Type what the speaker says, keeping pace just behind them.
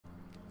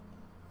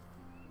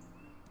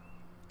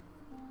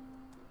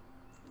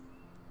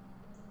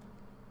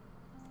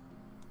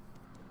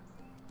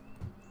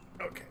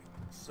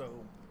So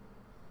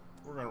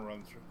we're going to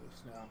run through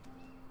this now.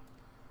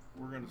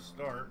 We're going to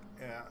start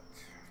at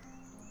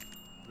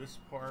this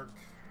part.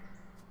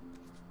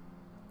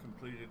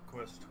 Completed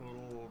quest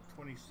total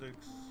 26,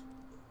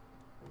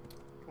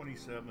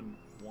 27,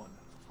 1.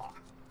 Ha!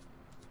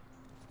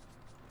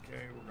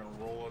 Okay, we're going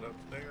to roll it up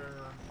there.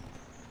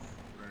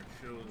 We're going to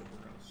show that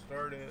we're going to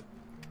start it.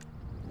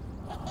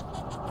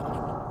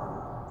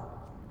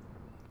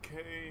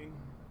 Okay.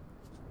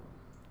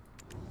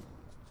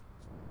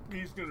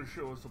 He's going to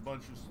show us a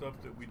bunch of stuff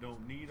that we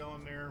don't need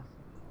on there.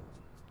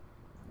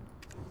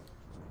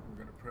 We're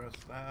going to press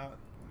that.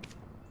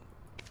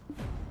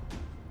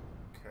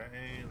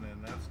 Okay, and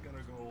then that's going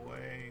to go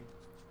away.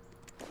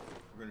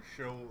 We're going to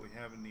show what we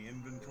have in the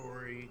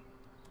inventory.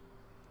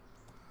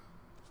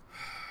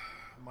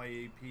 My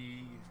AP,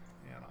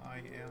 and I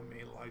am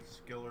a life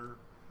skiller,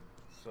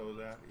 so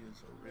that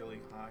is a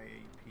really high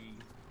AP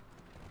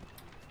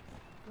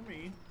for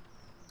me.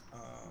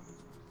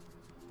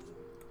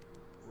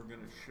 We're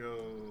going to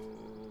show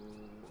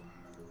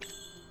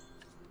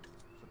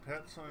the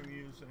pets I'm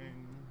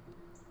using.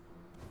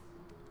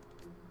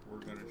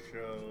 We're going to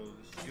show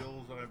the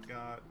skills I've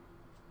got.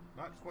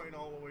 Not quite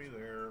all the way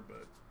there,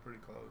 but pretty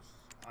close.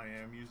 I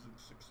am using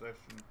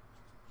Succession.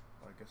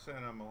 Like I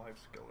said, I'm a life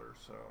skiller,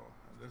 so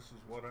this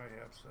is what I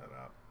have set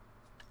up.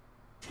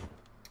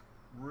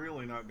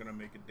 Really not going to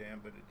make a damn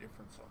bit of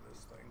difference on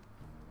this thing.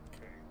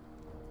 Okay.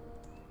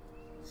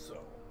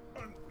 So,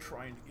 I'm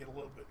trying to get a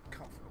little bit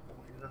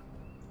comfortable here.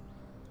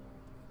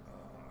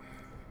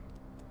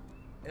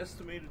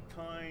 Estimated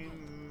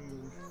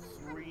time,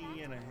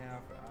 3.5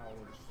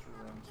 hours to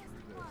run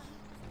through this.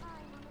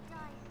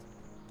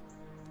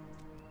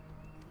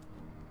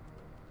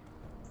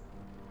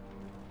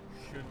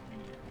 Should be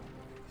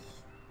anyways.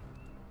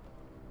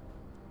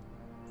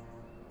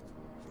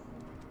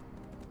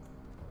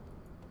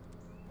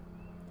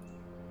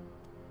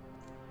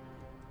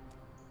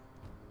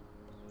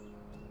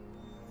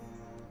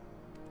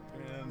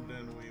 And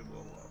then we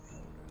will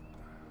upload it.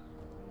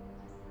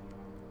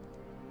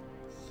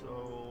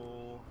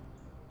 So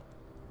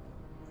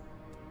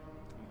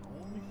the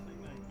only thing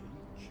I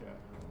didn't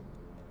check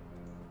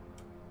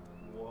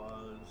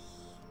was,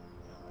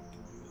 and I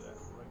can do that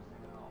right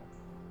now,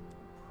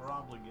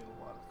 probably get a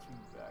lot of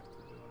feedback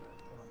for doing it,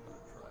 but I'm going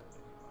to try it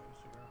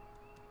anyways here.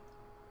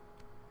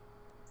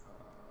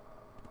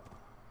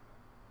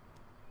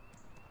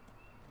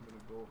 I'm going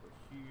to go over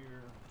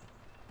here.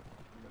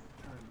 I'm going to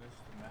turn this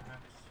to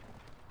max.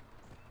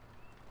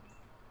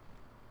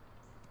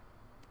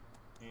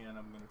 And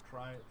I'm going to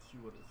try it, see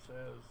what it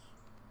says.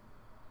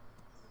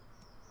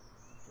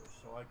 Okay,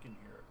 so I can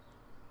hear it.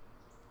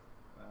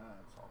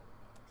 That's all that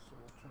matters. So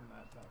we'll turn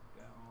that back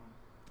down.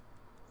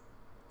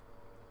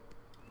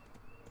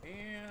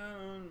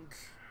 And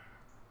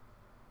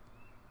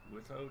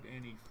without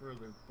any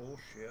further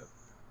bullshit,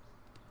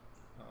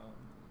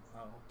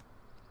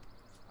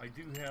 I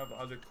do have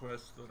other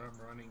quests that I'm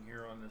running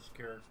here on this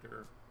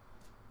character.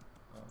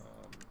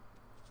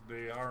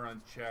 They are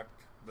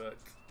unchecked, but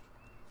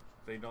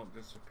they don't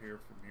disappear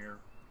from here.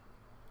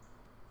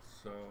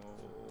 So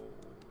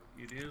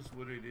it is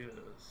what it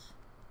is.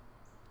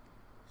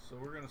 So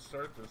we're going to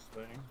start this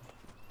thing.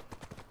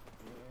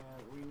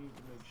 And we need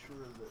to make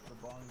sure that the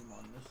volume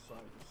on this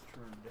side is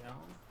turned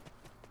down.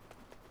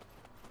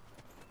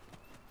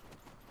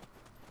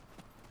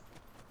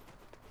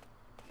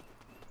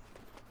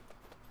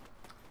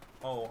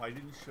 Oh, I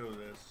didn't show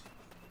this.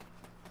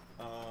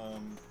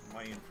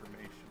 My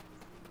information.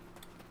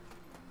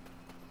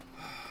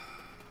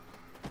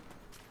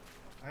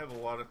 I have a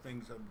lot of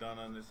things I've done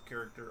on this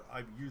character.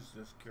 I've used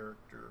this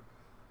character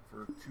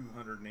for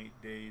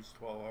 208 days,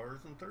 12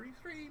 hours, and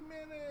 33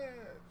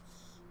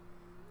 minutes.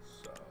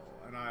 So,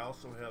 and I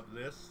also have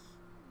this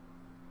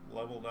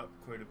leveled up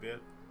quite a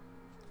bit.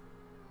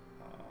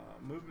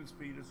 Movement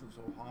speed isn't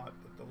so hot,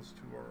 but those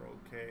two are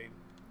okay.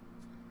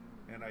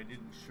 And I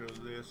didn't show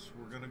this.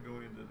 We're going to go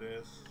into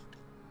this.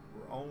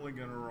 We're only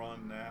going to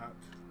run that.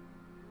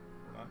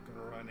 We're not going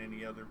to run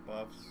any other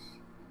buffs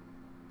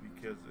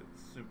because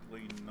it's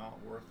simply not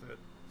worth it.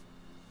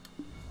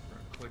 We're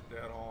going to click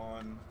that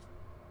on.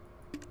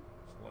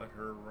 Let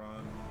her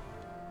run.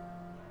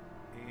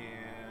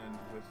 And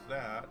with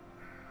that,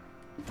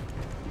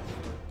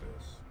 start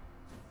this.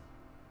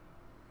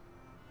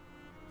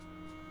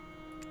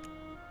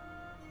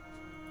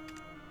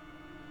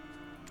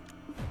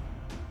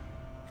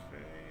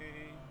 Okay.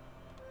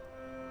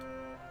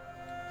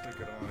 Click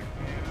it on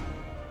again.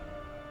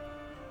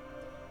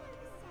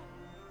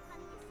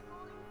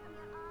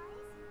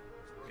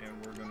 And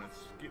we're going to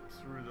skip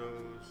through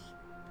those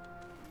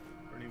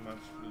pretty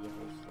much through the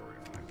whole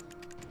storyline.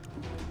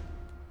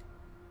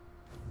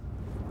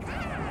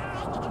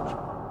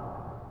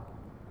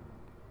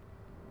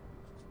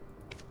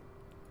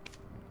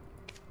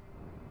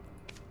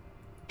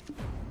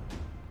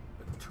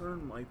 Turn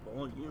my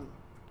volume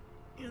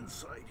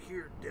inside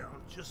here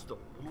down just a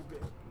little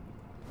bit.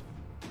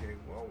 Okay,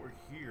 while we're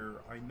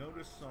here, I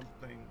noticed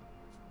something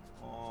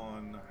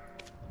on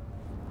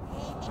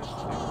this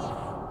thing.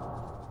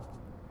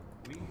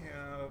 We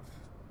have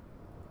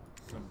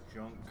some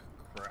junk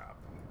crap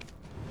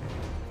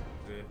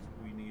that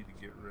we need to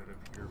get rid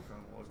of here from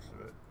the looks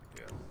of it.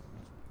 Yeah.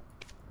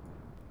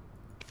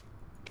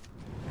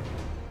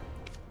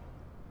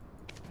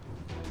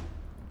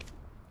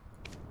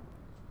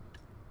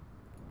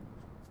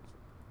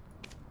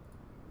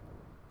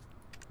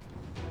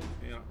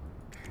 You know,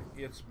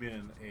 it's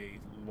been a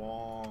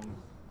long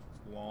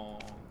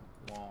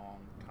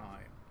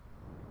time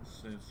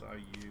since I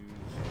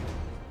used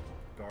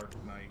Dark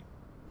Knight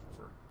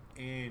for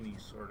any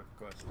sort of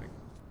questing.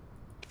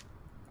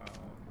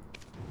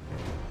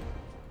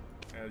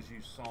 As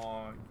you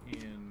saw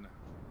in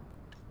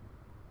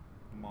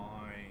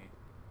my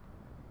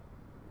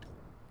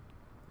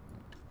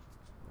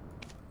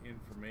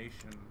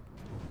information,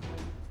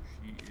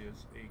 she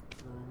is a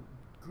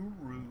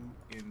guru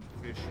in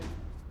fishing,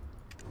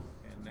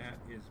 and that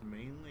is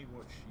mainly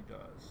what she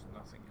does,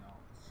 nothing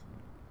else.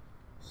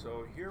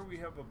 So here we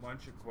have a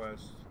bunch of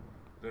quests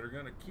that are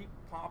going to keep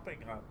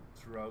popping up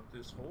throughout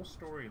this whole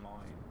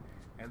storyline,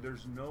 and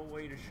there's no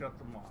way to shut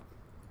them off.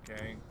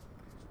 Okay,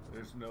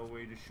 there's no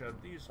way to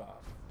shut these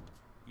off.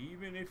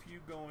 Even if you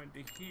go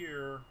into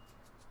here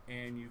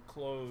and you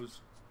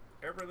close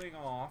everything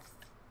off,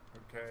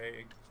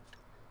 okay,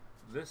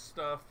 this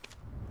stuff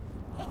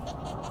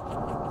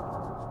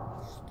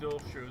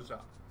still shows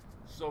up.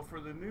 So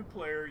for the new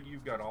player,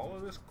 you've got all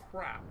of this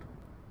crap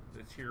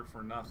that's here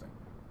for nothing.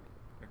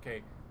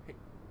 Okay,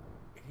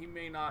 he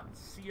may not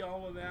see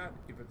all of that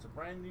if it's a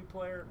brand new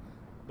player,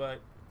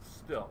 but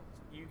still,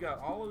 you got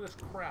all of this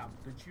crap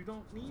that you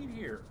don't need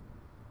here.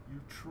 You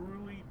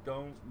truly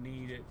don't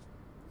need it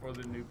for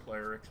the new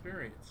player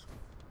experience.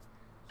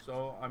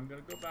 So I'm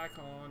going to go back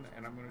on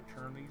and I'm going to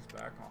turn these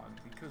back on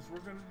because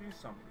we're going to do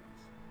some of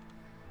these.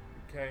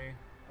 Okay,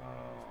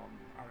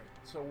 alright,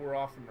 so we're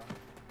off and running.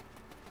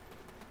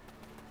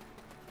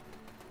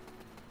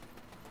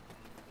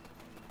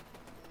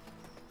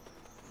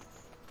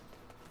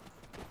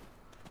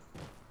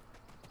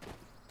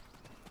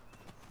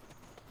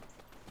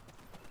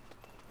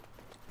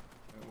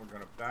 And we're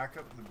going to back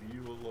up the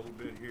view a little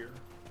bit here.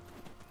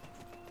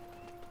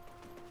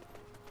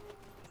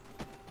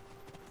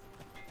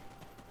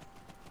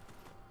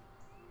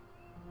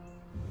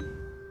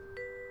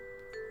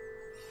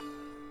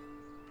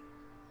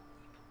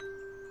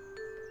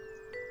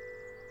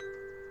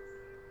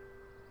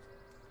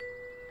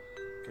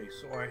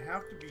 So I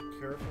have to be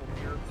careful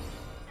here.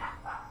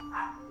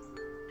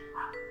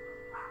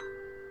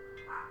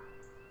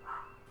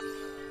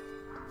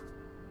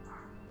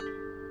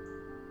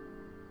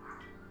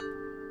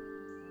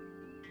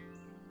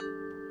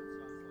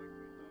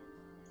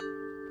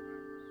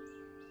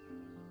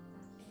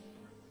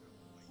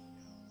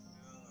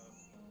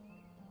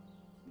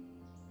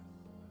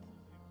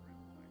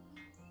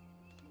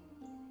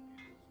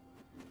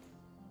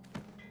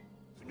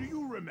 Do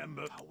you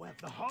remember, however,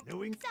 the hot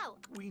knowing So,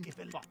 we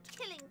never lot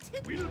killing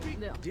two will be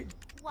No. did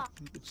what?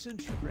 But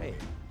since you're Ray,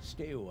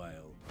 stay a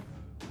while.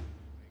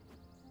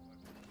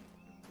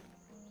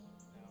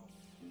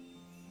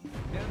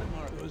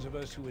 Nanamar, those of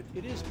us who would,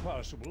 it is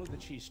possible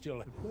that she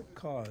still. What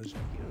caused?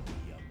 Hear me,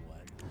 young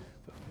one.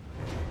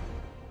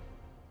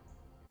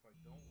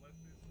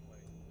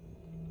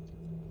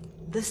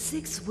 The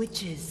 6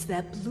 witches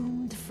that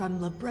bloomed from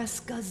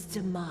Labresca's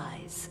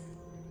demise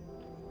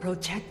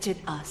protected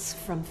us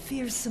from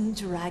fearsome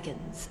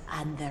dragons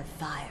and their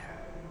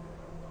fire.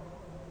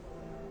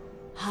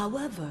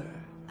 However,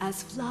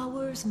 as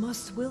flowers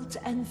must wilt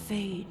and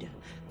fade,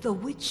 the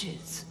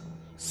witches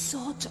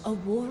sought a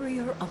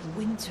warrior of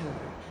winter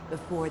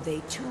before they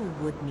too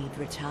would need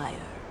retire.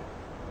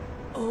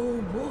 Oh,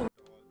 war.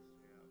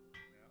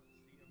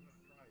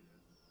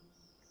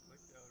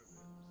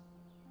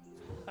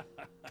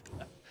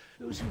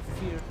 Those who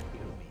fear,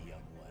 hear me,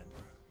 young one.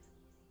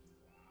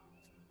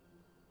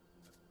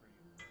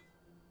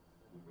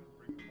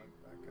 Bring the mic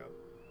back up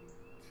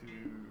to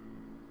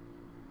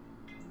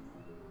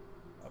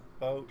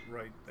about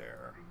right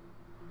there.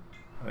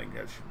 I think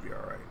that should be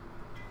all right.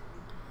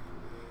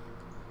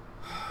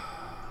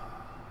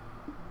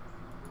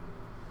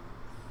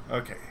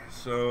 Okay,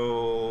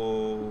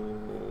 so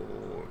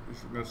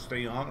is it going to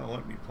stay on and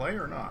let me play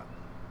or not?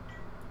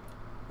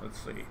 Let's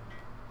see.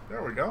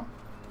 There we go.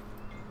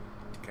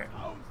 Okay.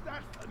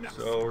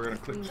 So we're going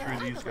to click through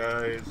these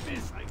guys.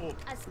 Miss I hope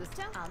As the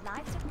stone, our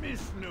lives are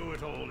Miss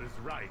Know-It-All is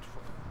right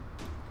for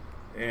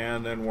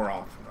And then we're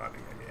off and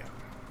running again.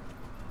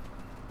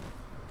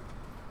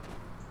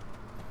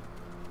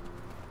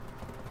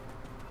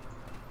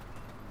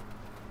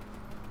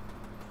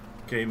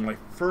 Okay, my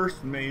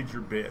first major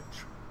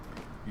bitch.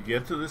 You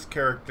get to this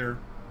character,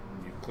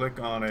 and you click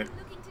on it,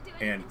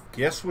 and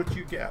guess what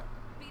you get?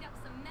 beat up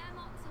some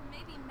mermots or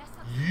maybe mess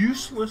up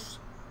Useless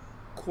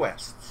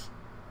quests.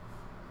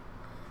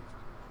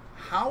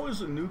 How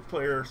is a new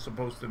player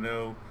supposed to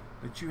know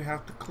that you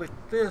have to click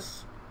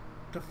this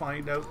to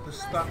find out the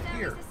stuff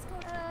here?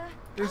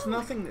 There's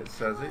nothing that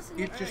says it.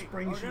 It just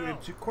brings you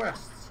into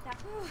quests.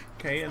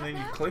 Okay, and then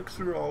you click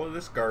through all of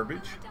this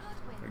garbage.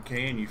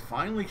 Okay, and you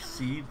finally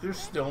see there's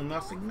still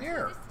nothing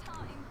there.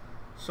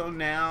 So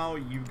now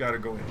you've got to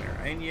go in there.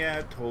 And yeah,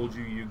 I told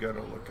you you got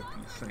to look at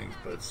these things,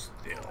 but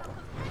still.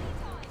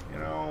 You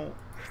know,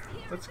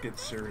 let's get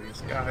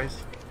serious,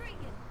 guys.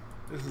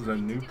 This is a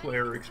new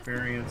player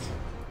experience,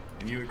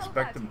 and you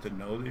expect them to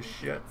know this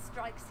shit?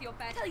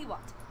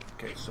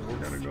 Okay, so we're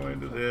going to go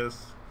into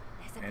this,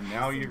 and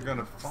now you're going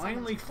to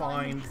finally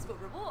find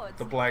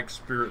the black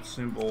spirit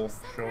symbol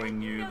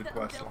showing you the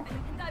quest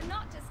line.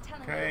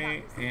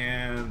 Okay,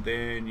 and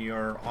then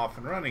you're off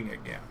and running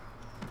again.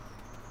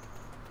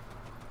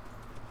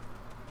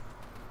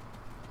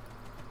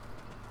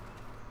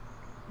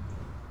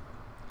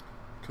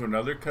 To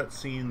another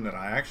cutscene that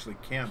I actually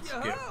can't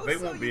skip. They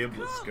won't be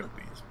able to skip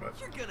these, but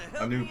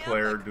a new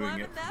player doing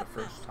it for the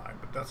first time,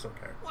 but that's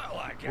okay.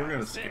 We're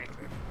going to skip it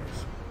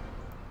anyways.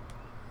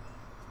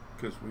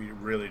 Because we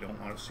really don't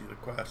want to see the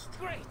quest.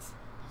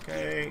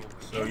 Okay,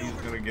 so he's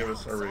going to give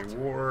us a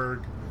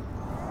reward,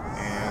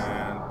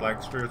 and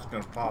Black Spirit's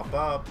going to pop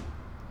up,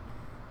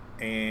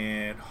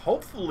 and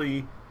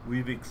hopefully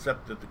we've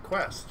accepted the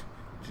quest.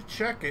 To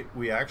check it,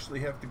 we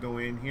actually have to go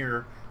in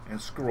here and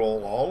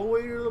scroll all the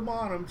way to the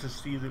bottom to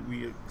see that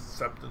we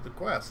accepted the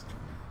quest.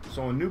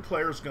 So a new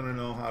player is going to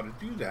know how to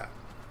do that.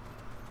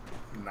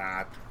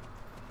 Not.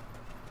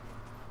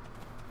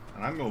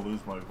 And I'm going to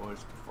lose my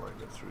voice before I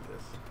get through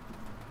this.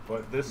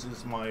 But this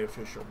is my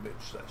official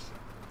bitch session.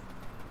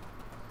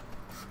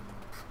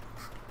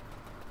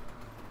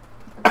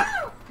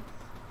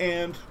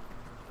 And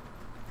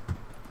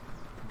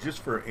just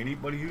for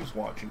anybody who's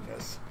watching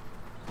this,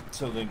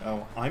 so they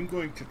know, I'm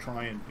going to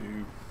try and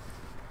do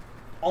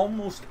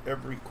almost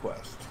every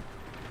quest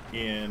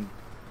in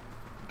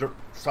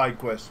side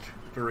quest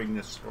during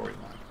this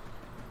storyline.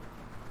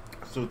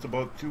 So it's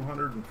about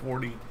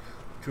 240,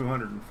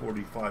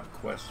 245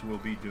 quests we'll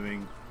be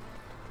doing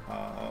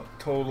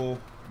total,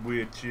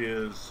 which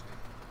is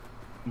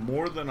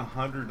more than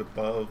 100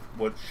 above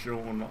what's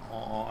shown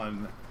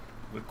on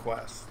the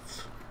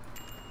quests.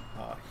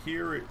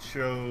 Here it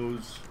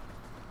shows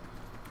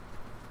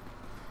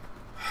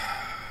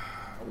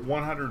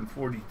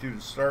 142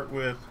 to start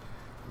with.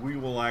 We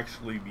will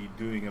actually be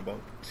doing about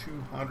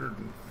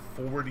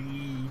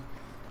 240,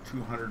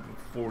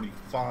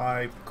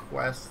 245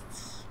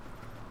 quests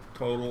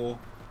total.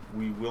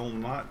 We will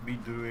not be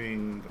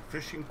doing the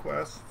fishing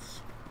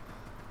quests,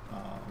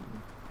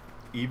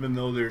 even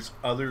though there's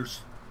other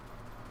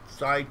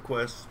side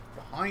quests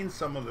behind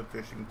some of the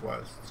fishing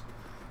quests.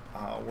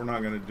 We're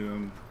not going to do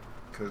them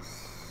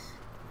because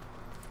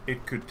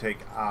it could take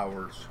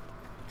hours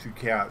to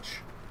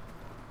catch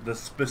the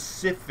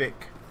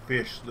specific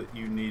fish that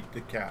you need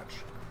to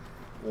catch.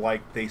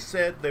 Like they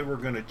said, they were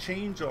going to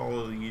change all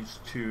of these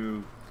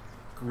to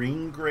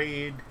green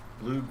grade,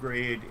 blue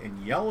grade,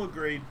 and yellow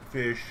grade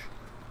fish.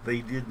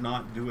 They did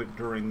not do it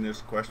during this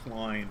quest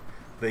line.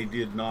 They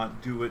did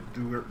not do it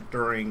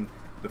during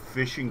the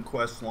fishing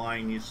quest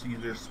line. You see,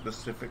 there's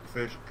specific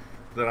fish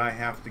that I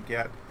have to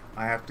get.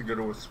 I have to go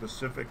to a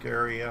specific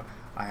area.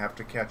 I have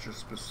to catch a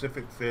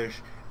specific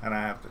fish, and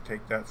I have to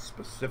take that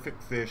specific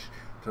fish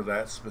to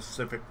that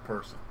specific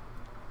person.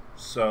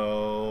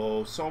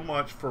 So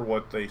much for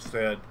what they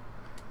said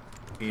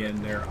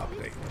in their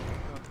update.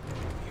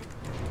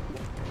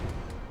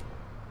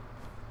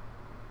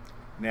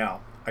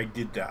 Now, I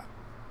did that.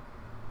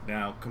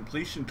 Now,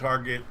 completion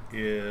target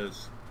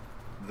is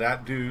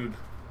that dude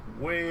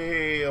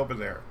way over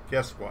there.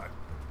 Guess what?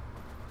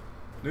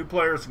 New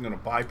players are going to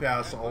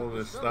bypass all of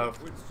this stuff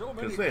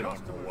because they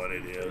don't know what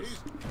it is.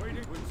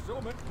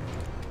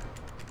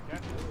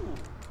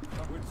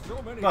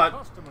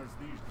 But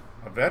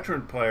a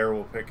veteran player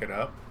will pick it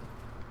up,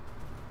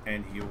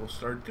 and he will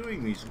start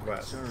doing these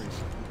quests.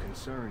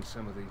 Concerns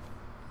some of the.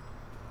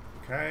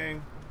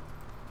 Okay.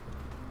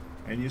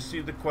 And you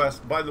see the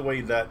quest. By the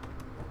way, that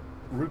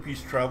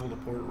Rupees Travel to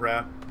Port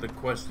Rat, the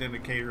quest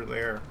indicator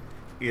there,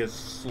 is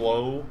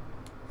slow.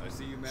 I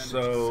see you managed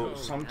so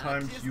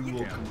sometimes you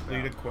will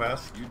complete a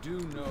quest, you do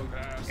know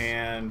that,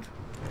 and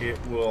it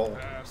will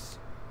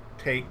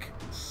take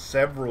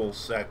several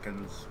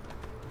seconds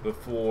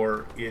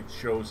before it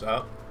shows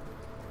up.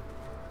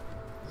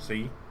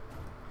 See?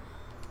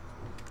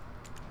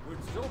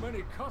 With so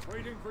many cuts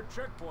waiting for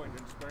checkpoint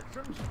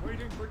inspections,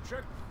 waiting for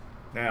check.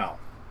 Now,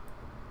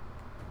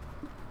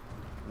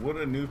 would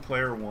a new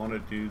player want to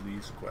do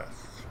these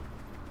quests?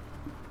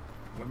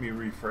 Let me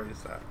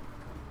rephrase that.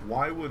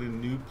 Why would a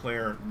new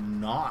player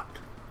not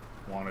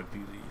want to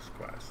do these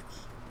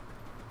quests?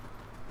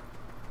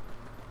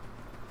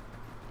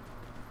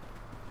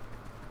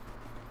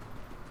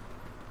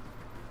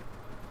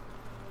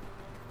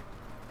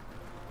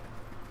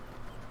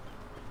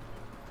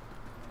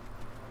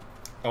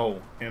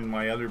 Oh, and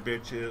my other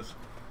bitch is,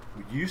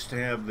 we used to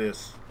have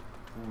this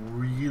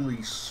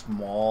really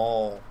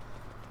small,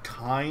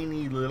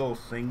 tiny little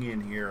thing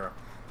in here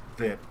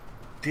that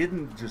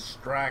didn't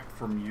distract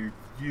from your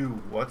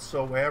view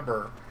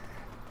whatsoever,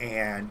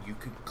 and you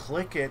could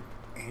click it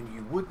and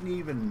you wouldn't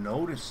even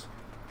notice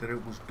that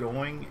it was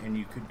going, and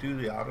you could do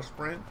the auto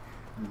sprint.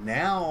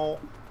 Now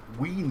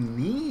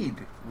we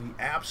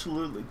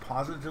absolutely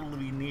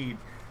positively need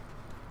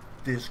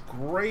this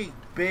great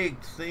big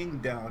thing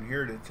down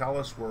here to tell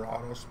us we're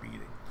auto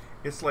speeding.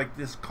 It's like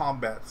this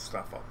combat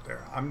stuff up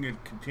there. I'm going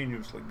to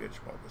continuously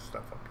bitch about this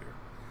stuff up here.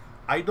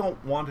 I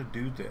don't want to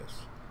do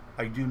this.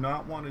 I do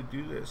not want to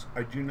do this.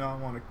 I do not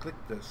want to click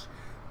this.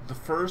 The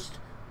first,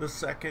 the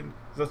second,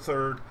 the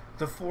third,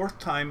 the fourth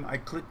time I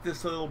clicked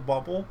this little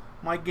bubble,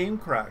 my game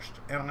crashed,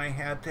 and I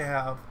had to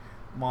have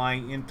my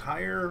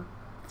entire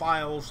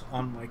files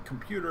on my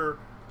computer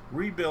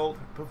rebuilt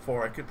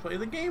before I could play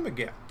the game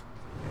again.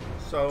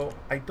 So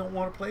I don't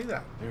want to play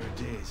that. There are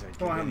days I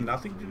don't have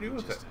nothing to do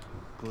with it.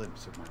 A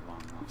glimpse of my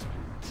long lost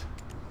parents.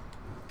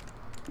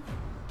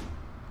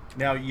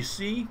 Now you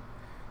see,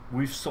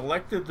 we've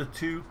selected the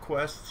 2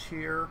 quests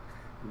here.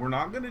 We're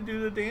not going to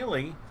do the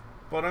daily,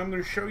 but I'm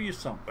going to show you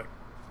something.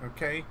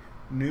 Okay?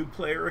 New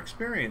player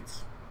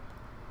experience.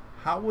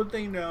 How would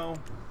they know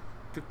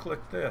to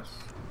click this?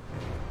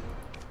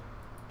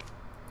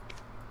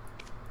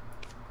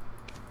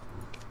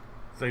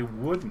 They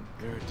wouldn't.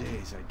 There are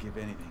days I'd give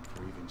anything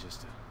for even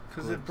just a...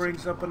 Because it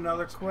brings up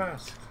another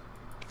quest.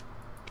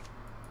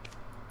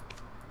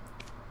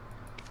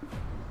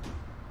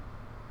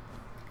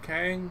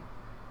 Okay.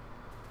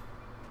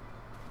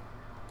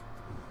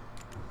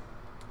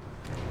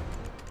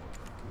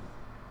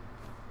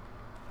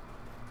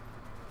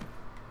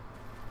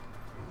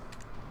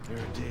 There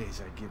are days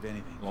I'd give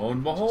anything. Lo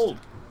and behold,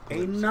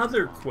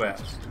 another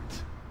quest.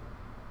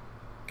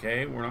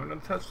 Okay, we're not going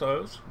to touch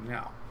those.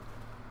 Now,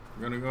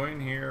 we're going to go in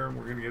here.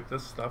 We're going to get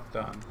this stuff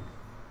done.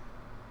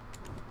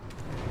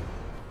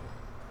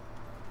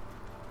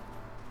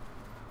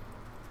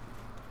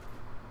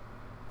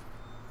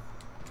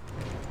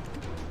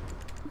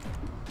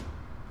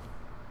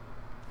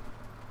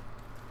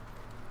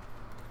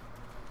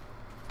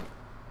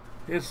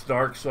 It's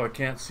dark, so I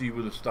can't see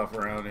with the stuff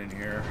around in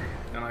here.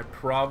 And I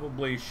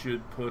probably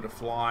should put a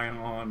fly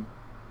on.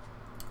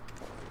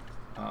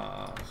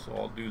 So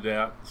I'll do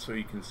that so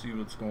you can see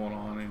what's going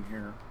on in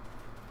here.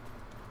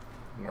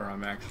 Where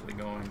I'm actually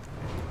going.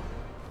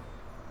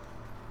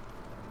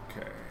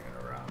 Okay,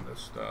 and around this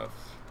stuff.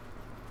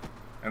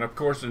 And of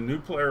course, a new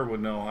player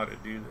would know how to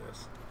do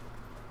this.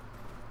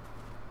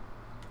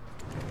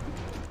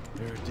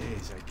 There are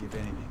days I'd give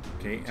anything.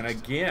 Okay, and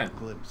again, a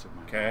glimpse of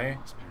my okay,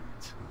 lost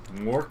parents.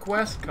 more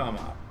quests come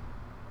up.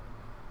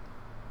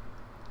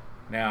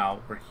 Now,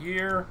 we're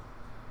here.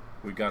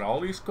 We got all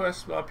these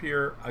quests up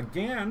here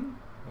again,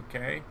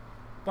 okay?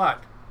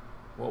 But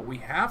what we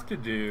have to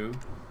do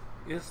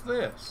is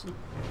this.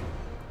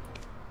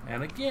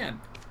 And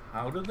again,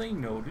 how do they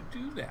know to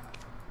do that?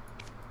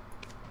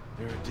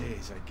 There are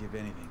days I'd give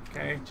anything for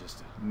Okay, even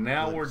just a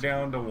now we're glimpse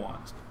down of to my 1.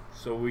 lost.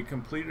 So we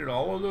completed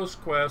all of those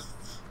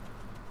quests,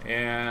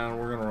 and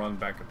we're going to run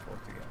back and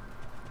forth again.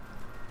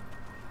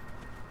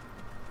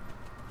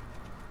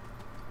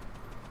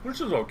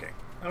 Which is okay.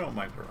 I don't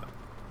mind the run.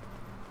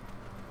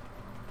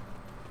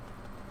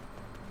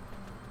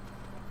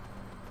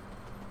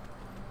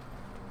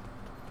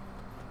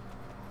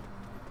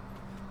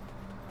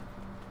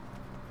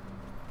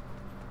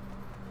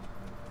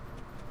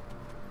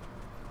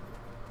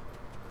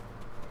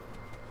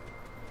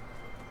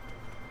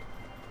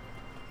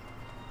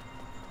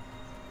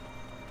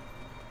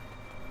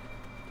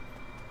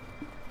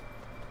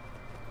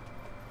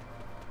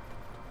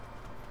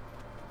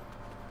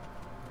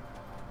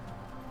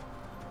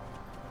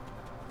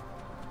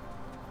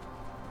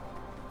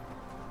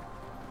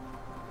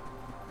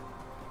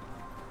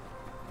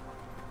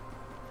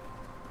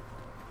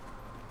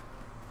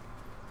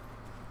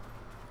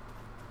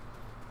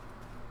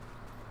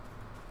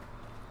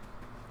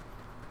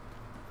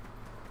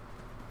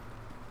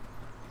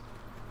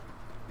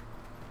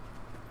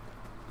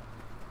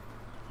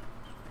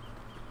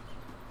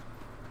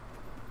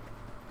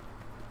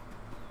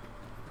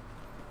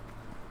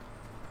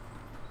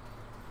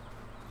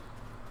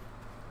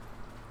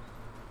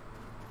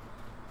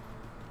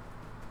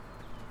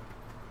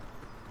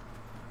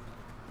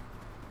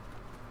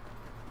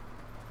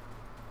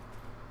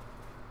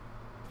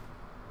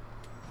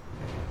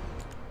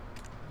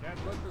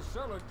 Can't let the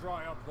cellar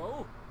dry up,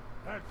 though.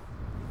 That...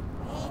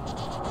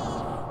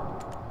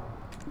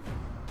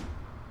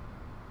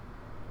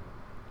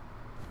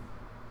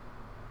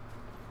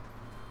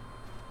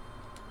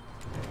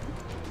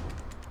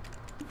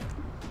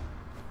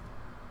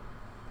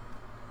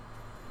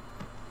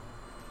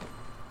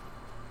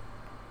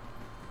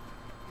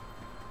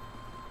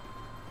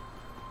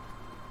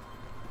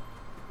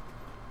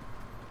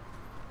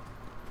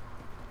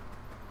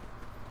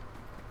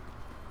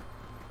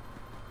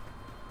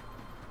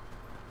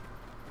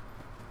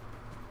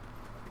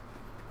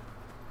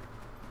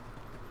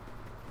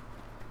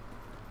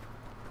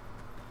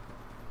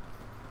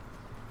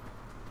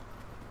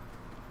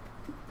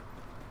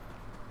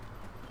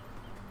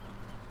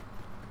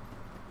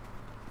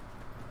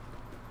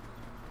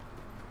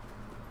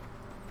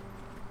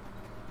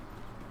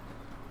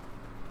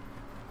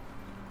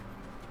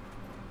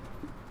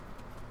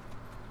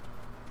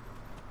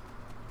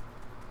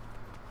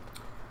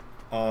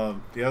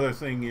 The other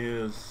thing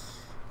is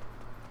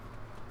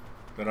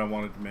that I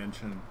wanted to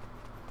mention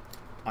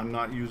I'm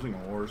not using a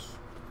horse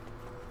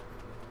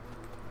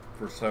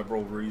for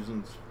several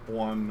reasons.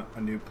 One,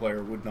 a new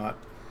player would not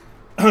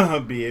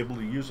be able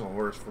to use a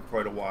horse for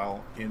quite a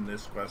while in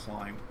this quest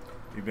line.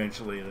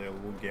 Eventually they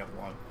will get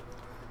one.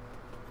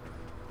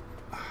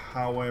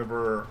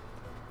 However,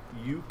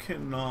 you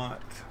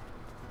cannot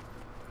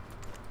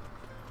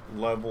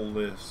level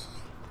this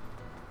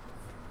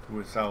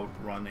without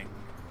running.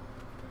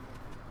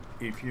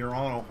 If you're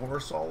on a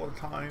horse all the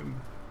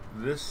time,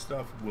 this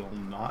stuff will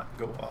not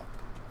go up.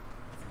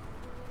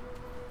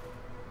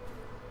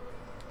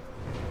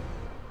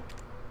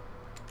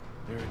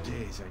 There are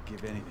days I'd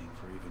give anything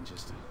for even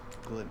just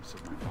a glimpse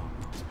of my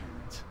long-lost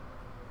parents.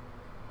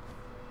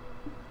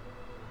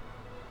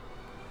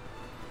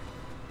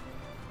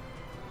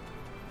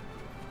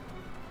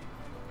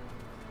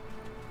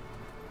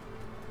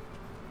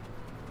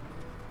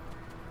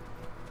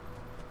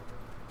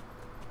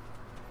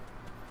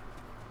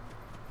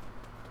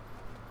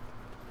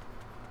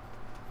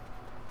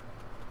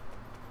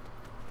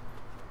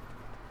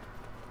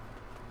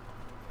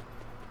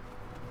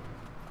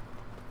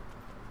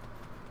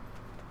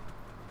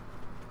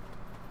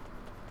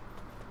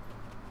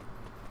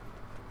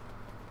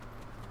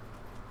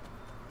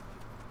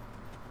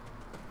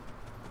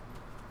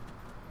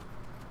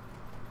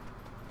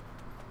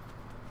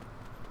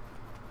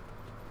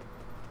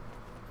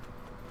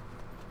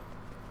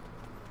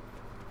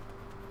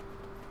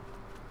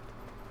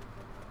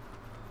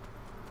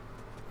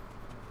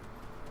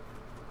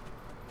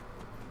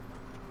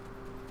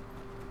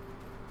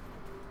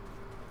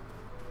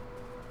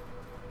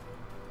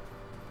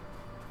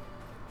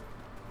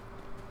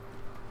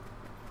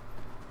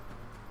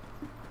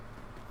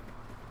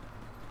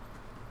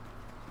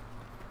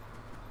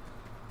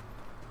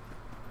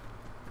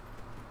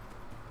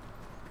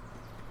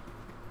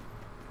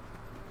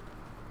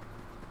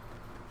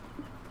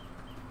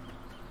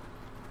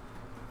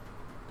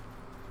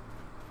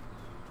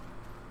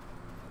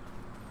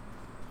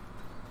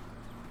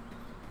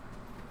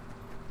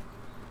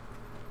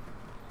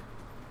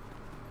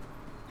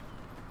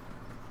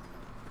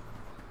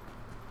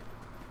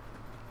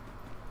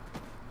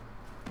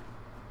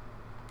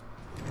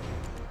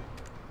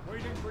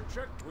 Waiting for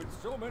check with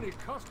so many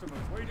customers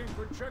waiting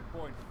for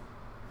checkpoint.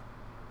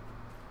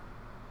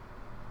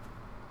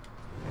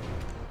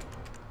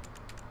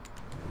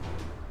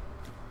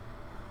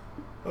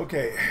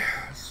 Okay,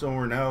 so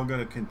we're now going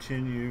to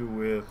continue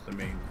with the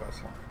main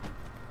quest line.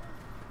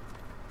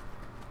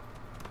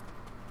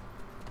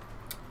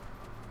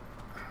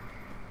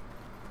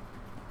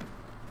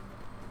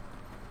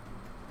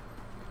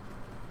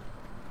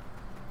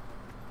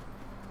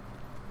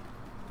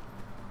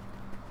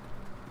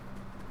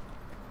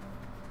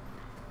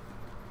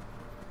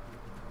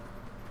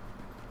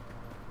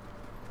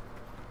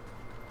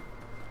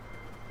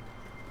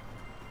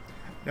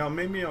 Now,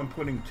 maybe I'm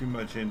putting too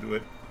much into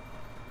it.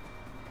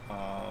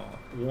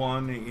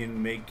 One,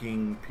 in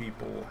making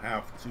people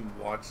have to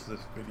watch this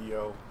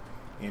video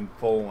in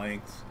full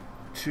length.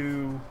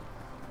 Two,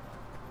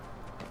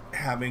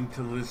 having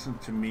to listen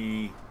to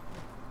me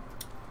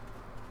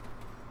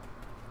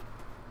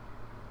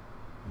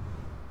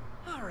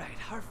Alright,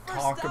 our first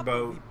talk stop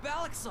about will be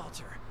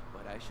Balexalter,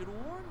 but I should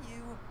warn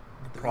you,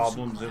 the those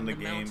problems who in the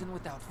climb game, mountain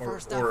without or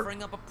first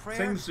offering up a prayer,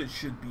 things that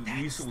should be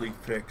easily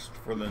fixed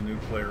for the new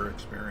player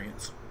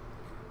experience.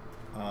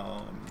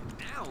 Ow,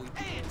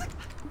 hey,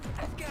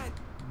 I've got...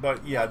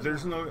 But yeah,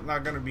 there's not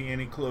going to be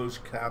any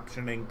closed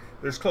captioning.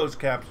 There's closed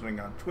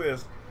captioning on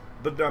Twist,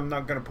 but I'm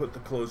not going to put the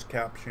closed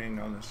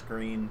captioning on the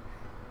screen.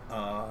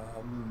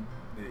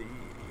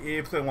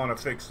 If they want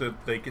to fix it,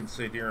 they can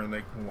sit here and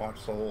they can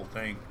watch the whole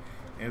thing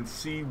and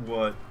see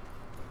what,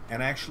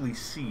 and actually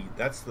see.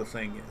 That's the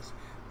thing, is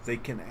they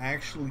can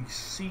actually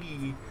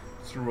see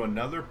through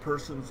another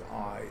person's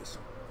eyes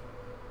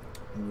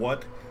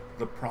what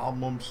the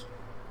problems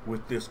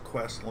with this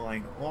quest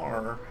line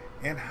are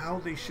and how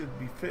they should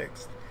be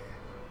fixed.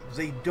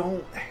 They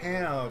don't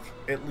have,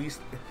 at least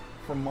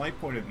from my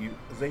point of view,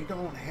 they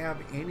don't have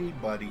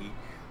anybody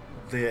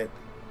that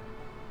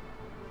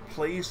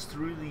plays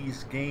through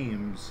these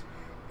games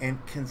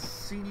and can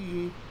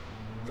see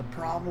the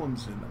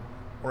problems in them.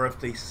 Or if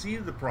they see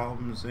the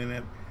problems in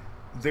it,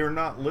 they're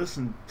not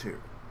listened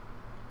to.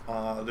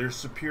 Their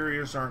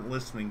superiors aren't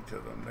listening to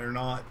them.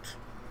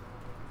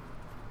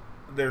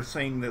 They're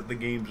saying that the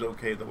game's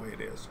okay the way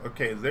it is.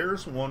 Okay,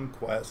 there's one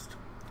quest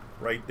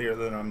right there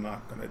that I'm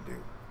not going to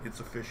do. It's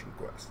a fishing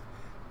quest.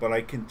 But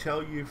I can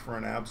tell you for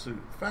an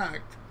absolute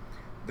fact,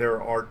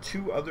 there are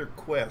 2 other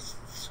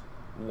quests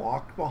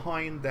locked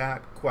behind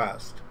that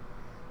quest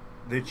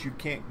that you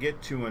can't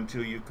get to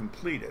until you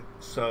complete it.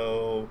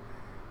 So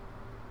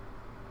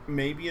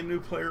maybe a new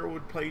player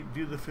would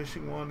do the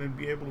fishing one and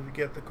be able to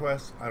get the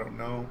quest. I don't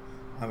know.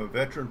 I'm a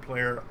veteran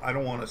player. I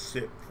don't want to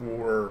sit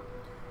for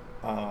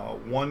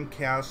 1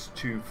 cast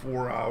to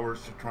 4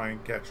 hours to try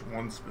and catch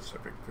one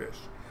specific fish.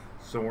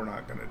 So we're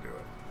not going to do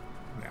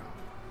it now.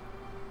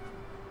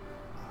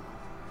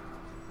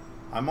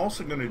 I'm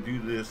also going to do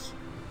this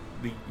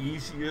the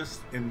easiest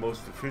and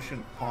most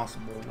efficient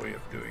possible way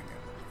of doing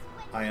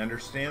it. I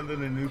understand that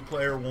a new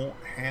player won't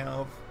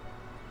have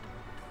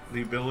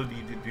the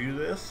ability to do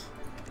this,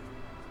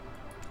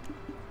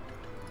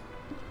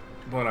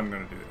 but I'm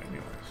going to do it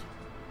anyways.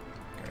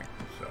 Okay,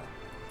 so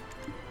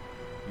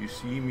you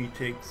see me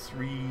take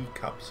 3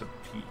 cups of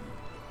tea.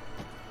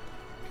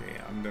 Okay,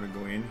 I'm going to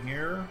go in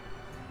here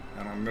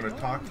and I'm going to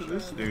talk to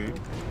this dude,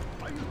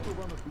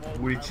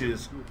 which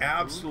is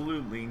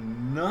absolutely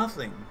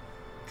nothing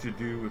to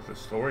do with the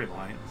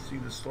storyline. See,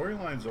 the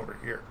storyline's over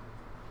here.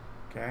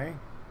 Okay?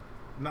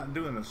 I'm not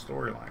doing the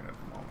storyline at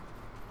the moment.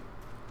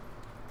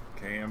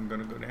 Okay, I'm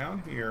going to go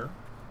down here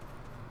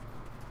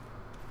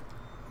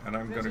and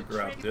I'm going to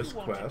grab this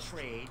quest.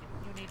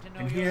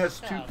 And he has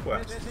 2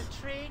 quests.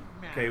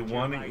 Okay,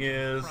 one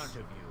is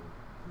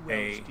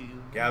a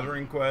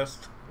gathering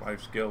quest,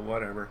 life skill,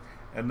 whatever,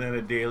 and then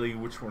a daily,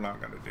 which we're not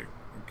going to do.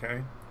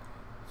 Okay?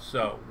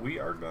 So, we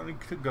are going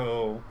to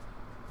go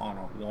on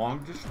a long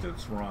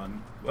distance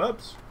run.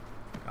 Whoops.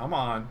 Come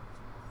on.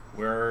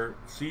 Where,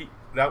 see,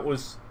 that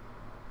was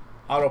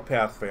auto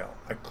path fail.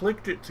 I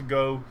clicked it to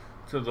go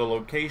to the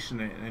location,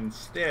 and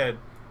instead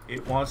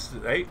it wants to,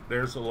 hey,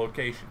 there's a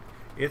location.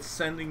 It's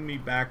sending me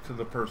back to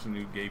the person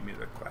who gave me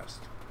the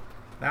quest.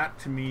 That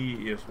to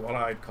me is what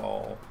I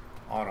call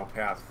auto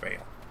path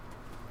fail.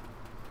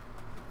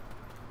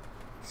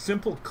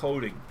 Simple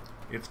coding.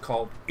 It's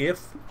called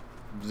if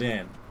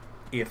then.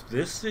 If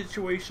this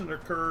situation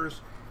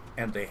occurs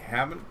and they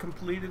haven't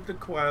completed the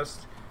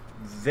quest,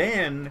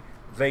 then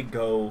they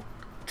go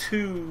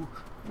to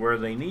where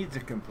they need to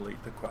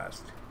complete the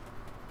quest.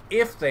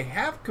 If they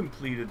have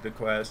completed the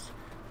quest,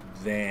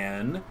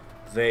 then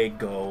they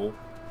go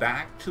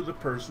back to the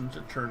person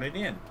to turn it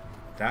in.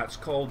 That's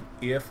called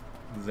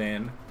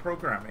if-then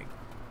programming.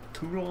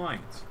 2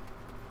 lines.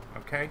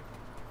 Okay?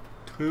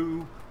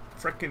 2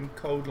 frickin'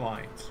 code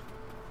lines.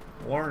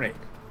 Learn it.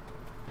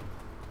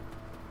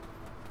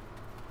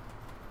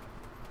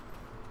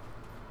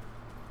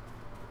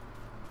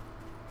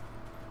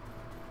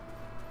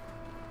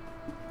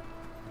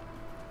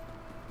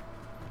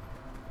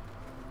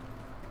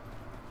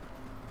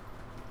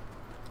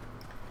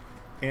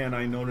 And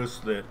I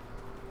noticed that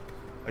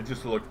I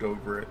just looked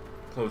over it,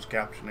 closed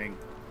captioning,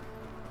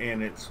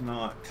 and it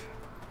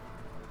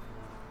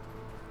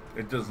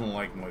doesn't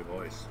like my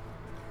voice.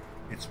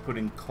 It's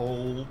putting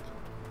cold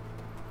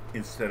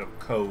instead of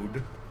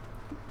code,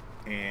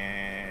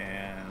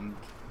 and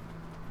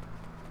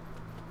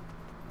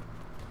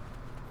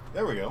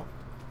there we go.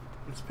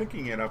 It's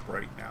picking it up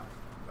right now.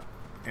 But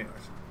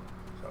anyways,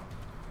 so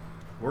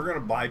we're going to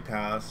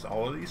bypass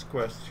all of these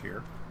quests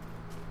here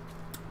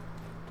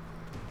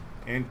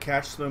and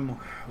catch them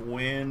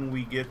when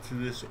we get to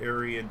this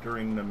area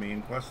during the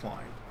main quest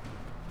line.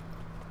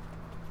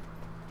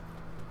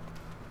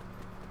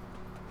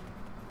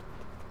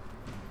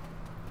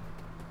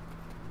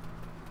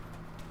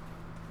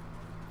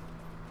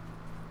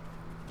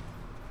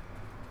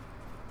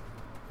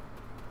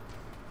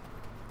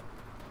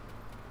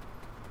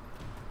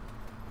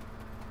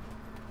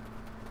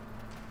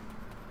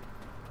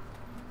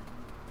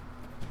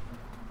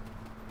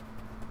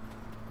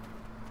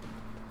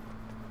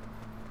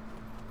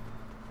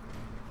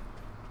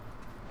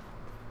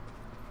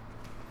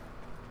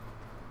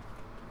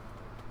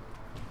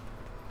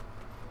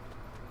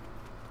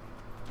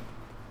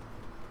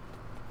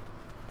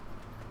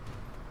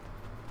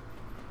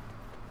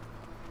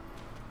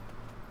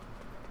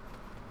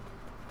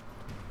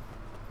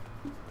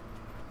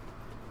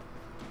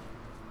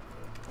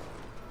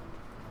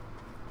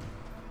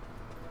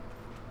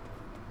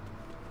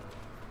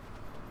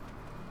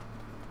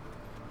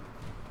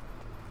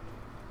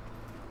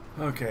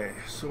 Okay,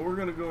 so we're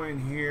going to go in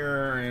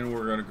here and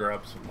we're going to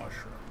grab some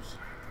mushrooms.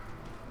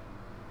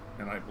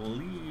 And I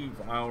believe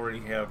I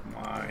already have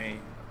my,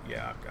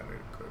 yeah, I've got it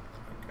equipped.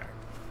 Okay,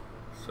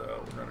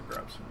 so we're going to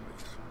grab some of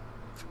these.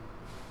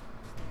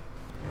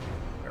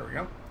 There we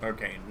go.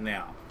 Okay,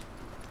 now,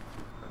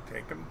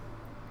 we're take them.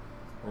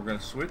 We're going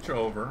to switch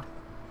over.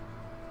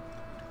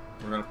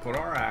 We're going to put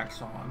our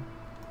axe on.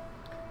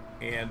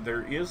 And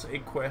there is a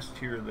quest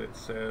here that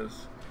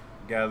says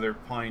gather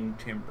pine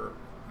timber.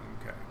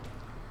 Okay.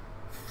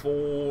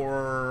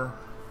 For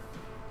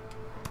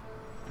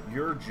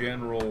your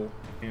general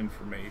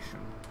information,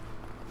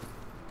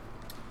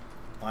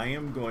 I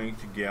am going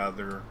to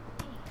gather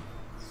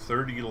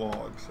 30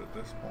 logs at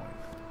this point.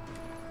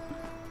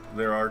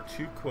 There are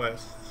 2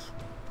 quests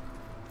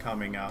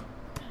coming up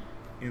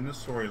in the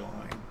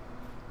storyline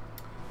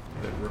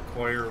that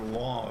require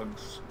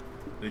logs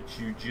that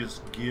you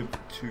just give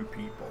to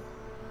people.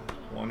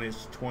 One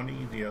is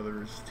 20, the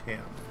other is 10.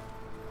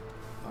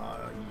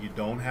 You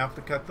don't have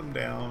to cut them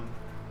down,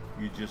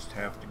 you just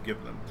have to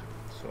give them to.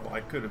 So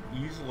I could have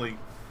easily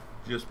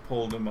just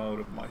pulled them out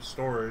of my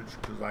storage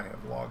because I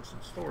have logs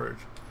in storage,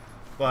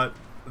 but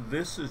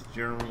this is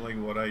generally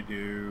what I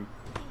do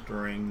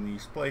during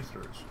these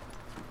playthroughs,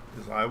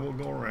 is I will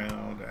go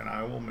around and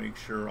I will make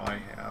sure I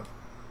have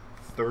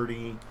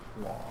 30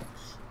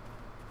 logs.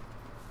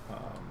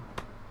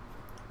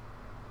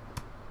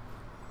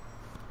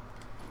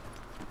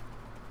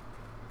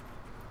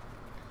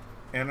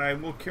 And I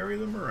will carry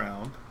them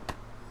around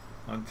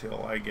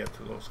until I get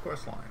to those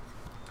quest lines.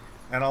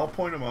 And I'll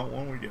point them out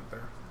when we get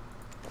there.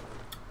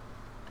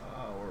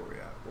 Where are we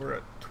at? We're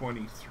at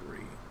 23.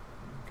 Okay.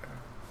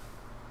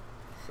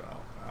 So,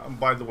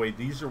 by the way,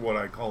 these are what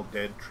I call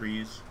dead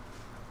trees.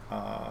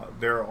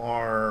 There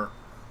are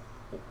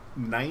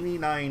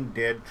 99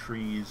 dead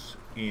trees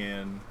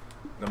in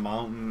the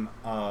mountain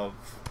of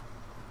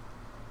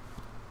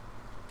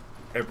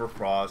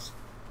Everfrost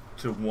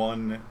to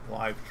one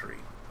live tree.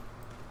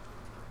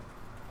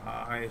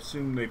 I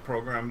assume they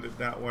programmed it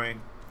that way,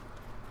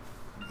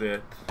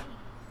 that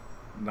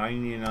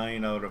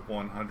 99 out of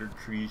 100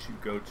 trees you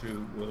go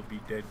to will be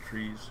dead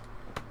trees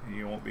and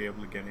you won't be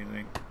able to get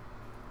anything,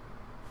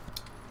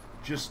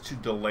 just to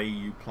delay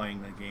you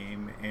playing the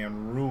game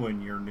and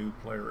ruin your new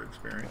player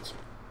experience,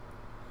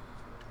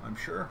 I'm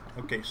sure.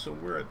 Okay, so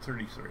we're at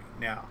 33.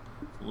 Now,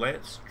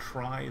 let's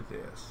try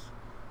this.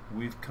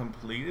 We've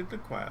completed the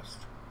quest.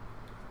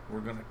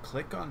 We're going to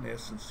click on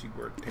this and see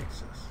where it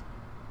takes us.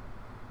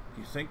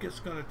 Do you think it's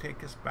going to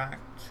take us back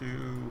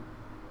to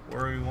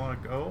where we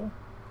want to go?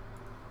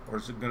 Or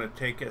is it going to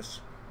take us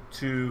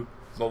to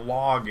the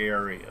log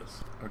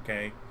areas?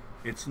 Okay,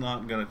 it's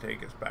not going to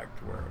take us back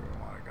to where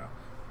we want to go.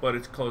 But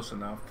it's close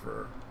enough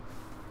for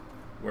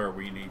where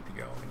we need to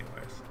go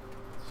anyways.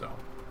 So,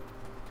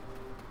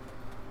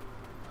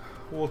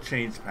 we'll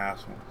change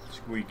paths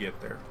once we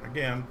get there.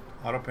 Again,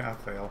 auto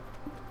path fail.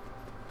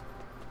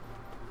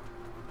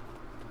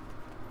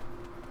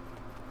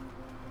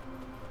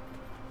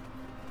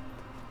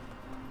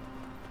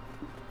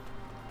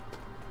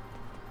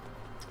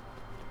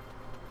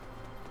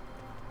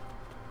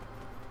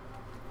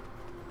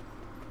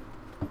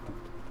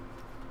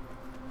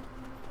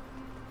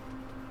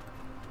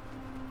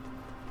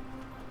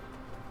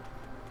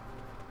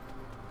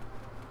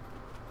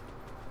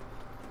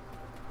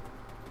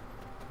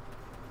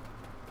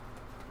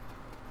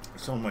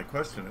 So my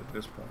question at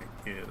this point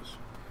is,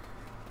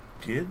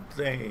 did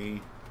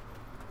they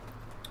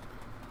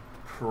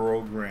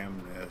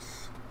program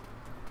this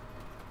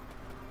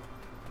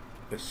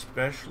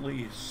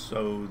especially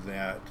so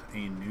that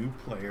a new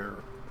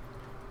player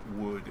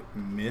would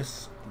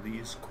miss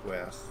these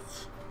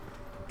quests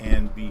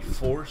and be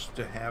forced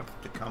to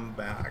have to come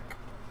back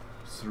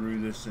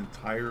through this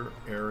entire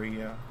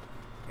area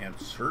and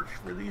search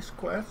for these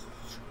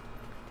quests?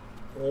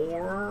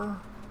 Or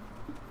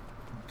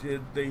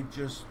did they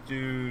just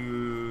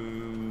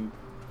do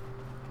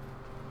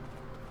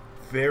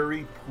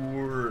very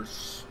poor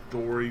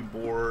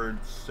storyboard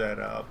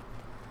setup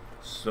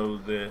so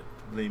that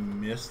they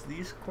missed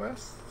these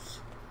quests?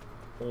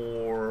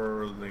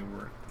 Or they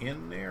weren't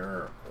in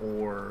there?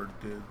 Or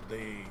did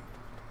they...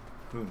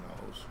 who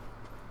knows?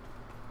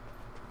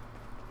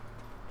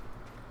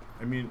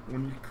 I mean,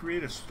 when you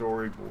create a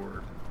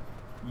storyboard,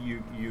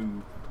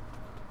 you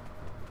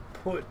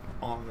put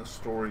on the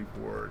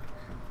storyboard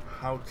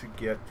how to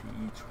get to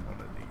each one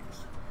of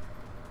these.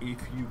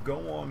 If you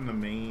go on the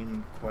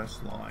main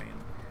quest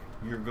line,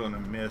 you're going to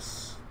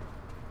miss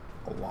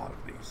a lot of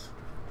these.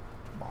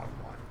 Bottom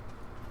line.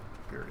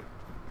 Period.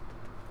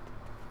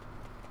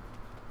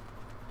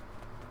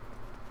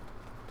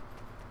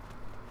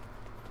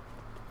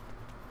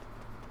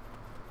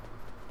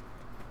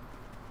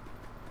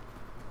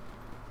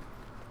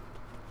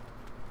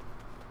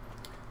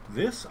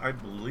 This, I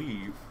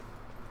believe,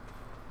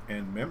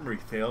 and memory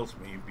fails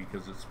me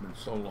because it's been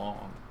so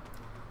long.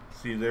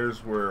 See,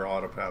 there's where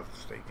Autopath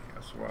is taking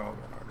us. Well,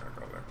 we're not going to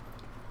go there.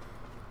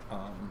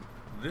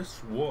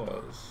 This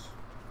was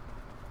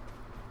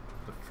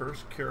the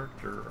first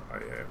character I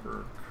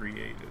ever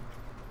created.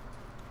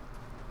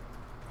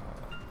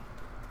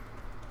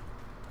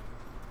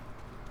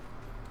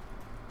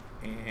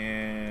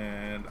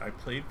 And I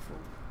played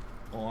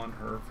on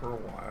her for a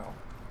while.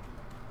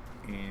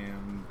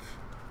 And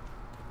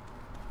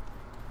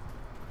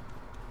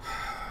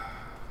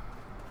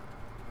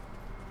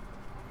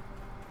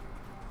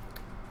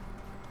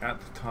at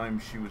the time,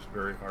 she was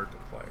very hard to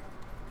play.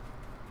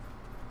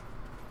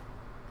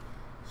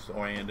 So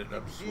I ended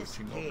up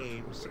switching over to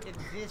a witch. In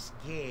this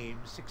game,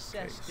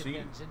 success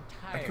depends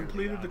entirely I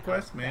completed the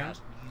quest, man.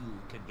 you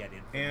can get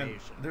And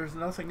information. there's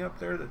nothing up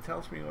there that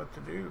tells me what to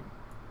do.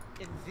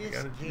 In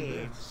this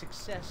game,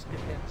 success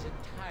depends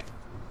entirely.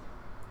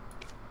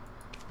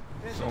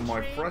 So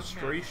my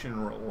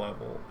frustration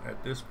level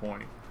at this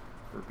point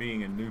for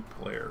being a new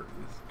player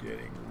is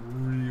getting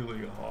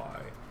really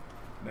high.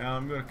 Now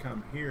I'm going to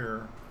come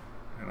here,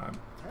 and I'm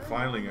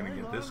finally going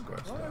to get this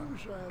quest done.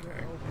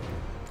 Okay.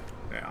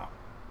 Now,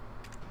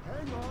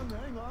 Hang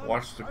on.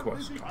 watch the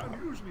quest tile.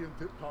 I'm usually in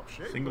tip-top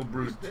shape. Single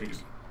brewed tea.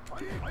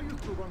 I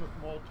used to run a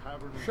small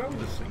tavern. Show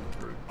the single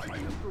brewed I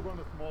tea. used to run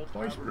a small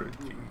Twice tavern. brewed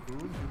tea.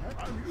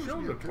 I'm Show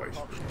usually the in twice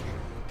tip-top brewed shape.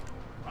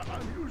 tea.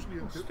 I'm usually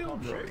in Still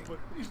tip-top brewing. shape, but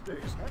these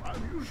days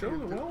I'm usually Show in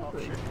the well tip-top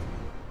brewed. shape.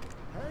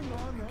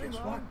 Hang Guess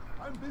on. what?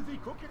 I'm busy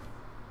cooking.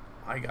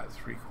 I got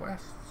 3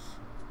 quests,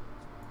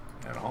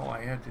 and all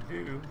I had to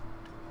do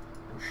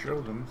was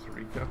show them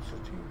 3 cups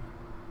of tea.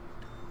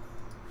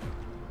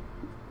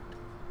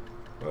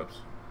 Whoops.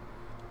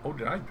 Oh,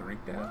 did I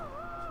drink that?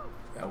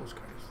 That was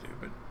kind of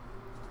stupid.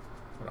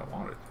 What I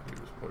wanted to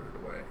do was put it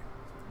away.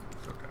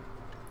 It's okay.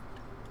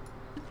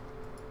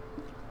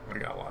 I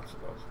got lots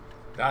of those.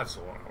 That's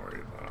the one I'm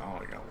worried about. I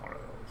only got one of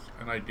those.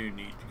 And I do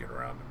need to get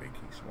around to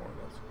making some more of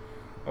those.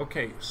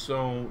 Okay,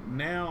 so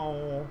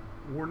now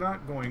we're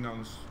not going on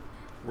this.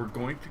 We're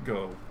going to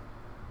go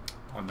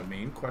on the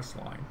main quest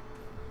line.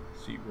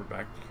 See, we're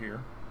back to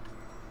here.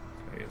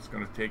 Okay, it's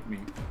going to take me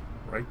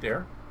right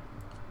there.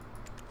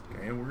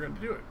 Okay, and we're going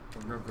to do it.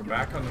 We're going to go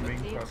back on the main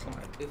quest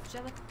line.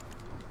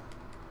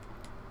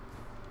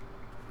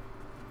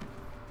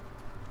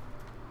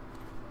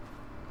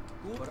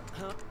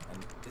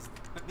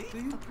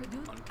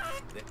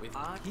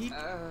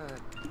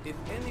 If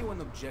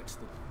anyone objects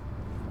to...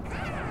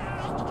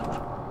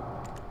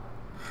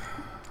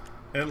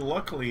 And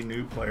luckily,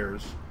 new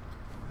players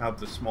have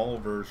the small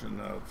version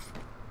of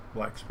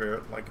Black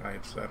Spirit, like I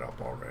have set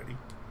up already,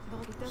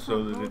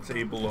 so that it's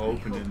able to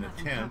open in the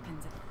tent.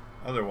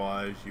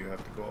 Otherwise, you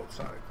have to go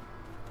outside.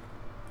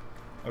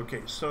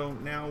 Okay, so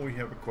now we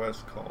have a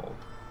quest called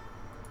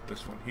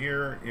this one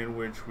here, in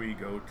which we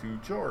go to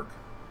Jorg,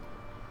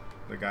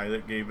 the guy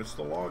that gave us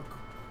the log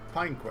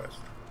pine quest.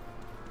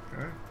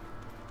 Okay,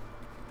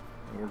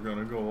 and we're going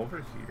to go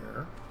over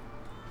here,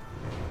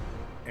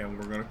 and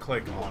we're going to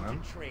click on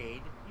him.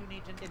 Trade, you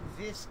need to, in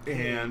this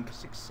and game,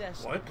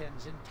 success what?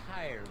 depends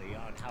entirely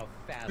on how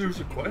fast There's a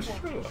you question.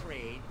 want to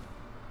trade.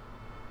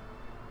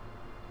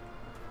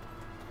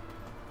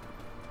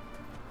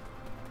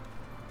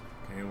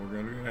 Okay, we're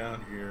going to go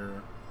down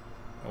here,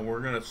 and we're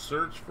going to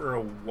search for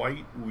a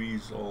white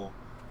weasel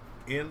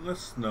in the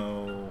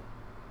snow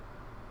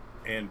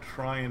and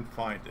try and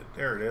find it.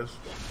 There it is.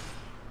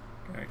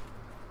 Okay.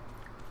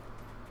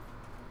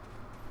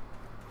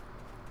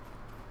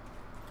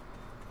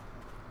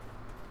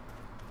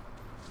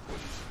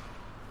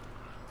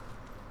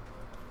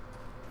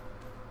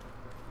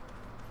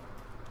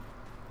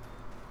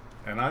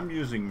 And I'm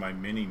using my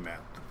mini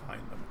map to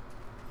find them.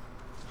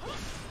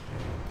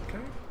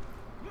 Okay.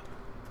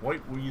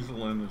 White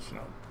weasel in the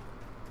snow.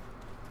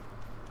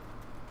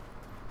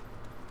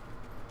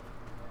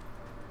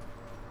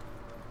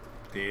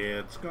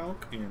 Dead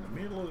skunk in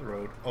the middle of the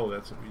road. Oh,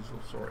 that's a weasel,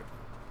 sorry.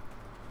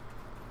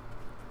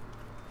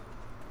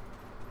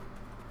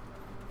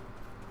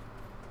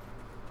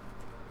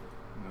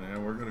 And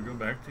then we're going to go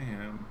back to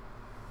him.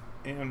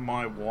 And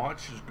my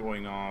watch is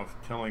going off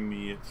telling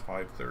me it's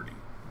 5:30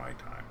 my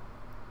time.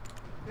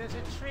 There's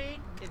a trade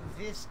in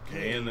this game.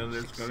 Okay, and then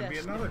there's going to be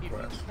Success another if you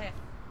quest. can-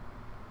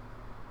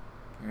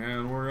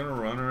 And we're going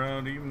to run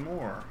around even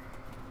more.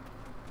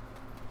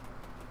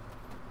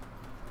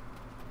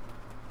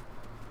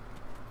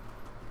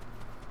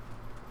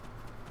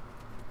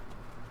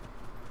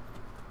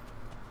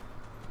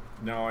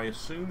 Now, I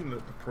assume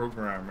that the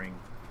programming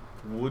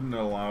wouldn't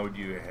allow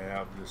you to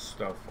have this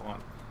stuff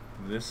on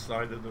this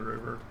side of the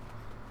river,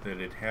 that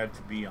it had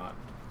to be on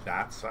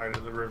that side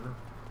of the river.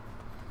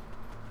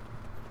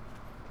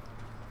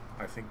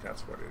 I think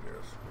that's what it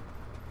is.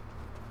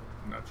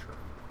 I'm not sure.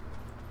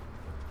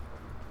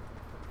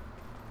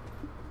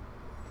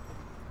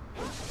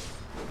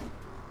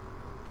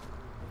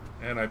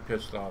 And I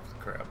pissed off the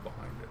crab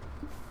behind it.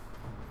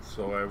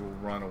 So I will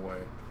run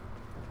away.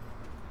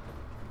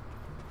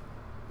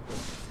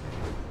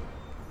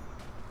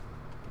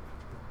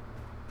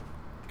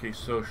 Okay,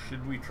 so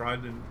should we try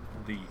the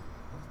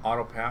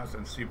auto pass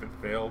and see if it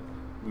failed?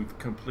 We've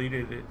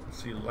completed it.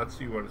 Let's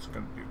see what it's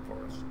going to do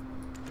for us.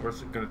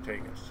 Where's it going to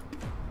take us?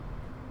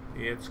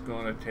 It's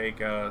going to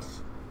take us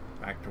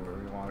back to where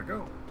we want to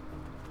go.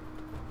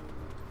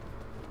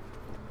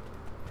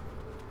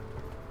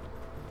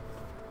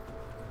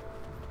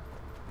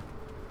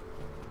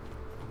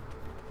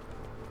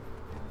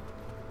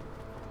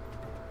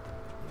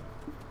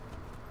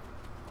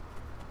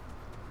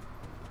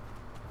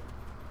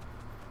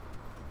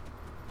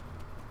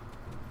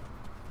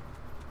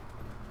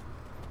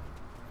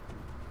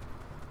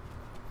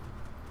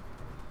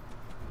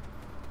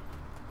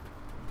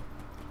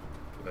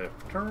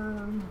 Left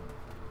turn,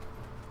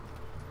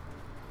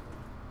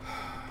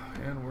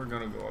 and we're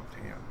gonna go up to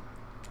him.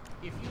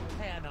 If you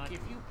plan on,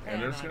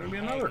 And there's gonna be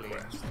another haggling,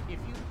 quest. If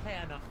you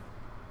plan on.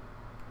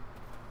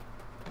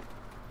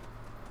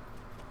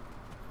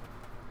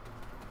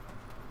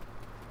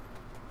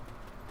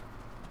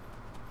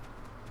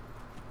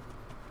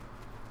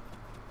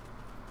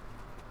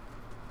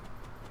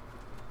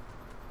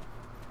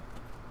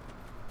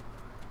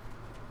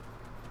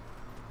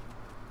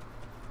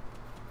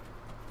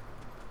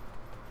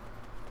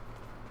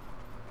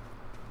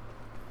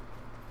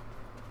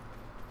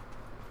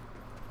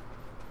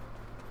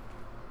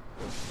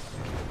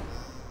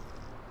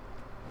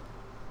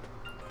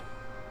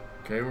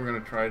 Okay, we're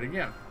going to try it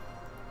again.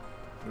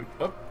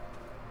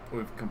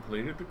 We've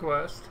completed the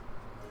quest.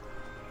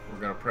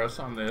 We're going to press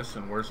on this,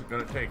 and where's it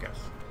going to take us?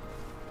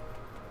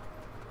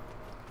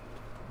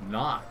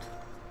 Not,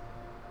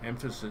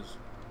 emphasis,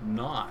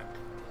 not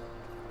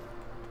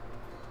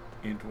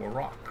into a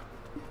rock.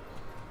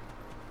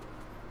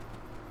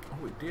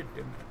 Oh, it did,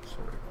 didn't it?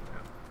 Sorry about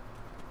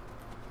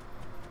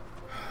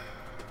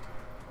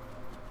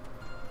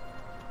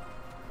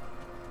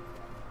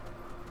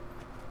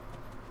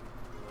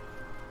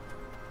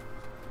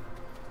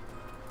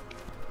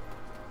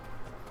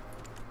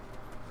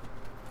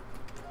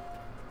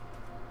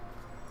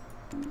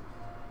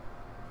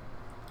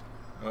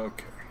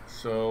Okay,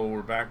 so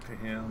we're back to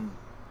him.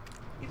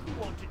 If you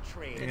want to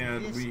trade And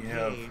in this we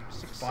have game,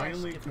 success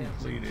finally depends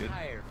completed,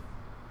 entirely.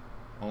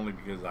 only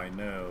because I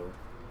know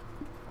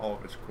all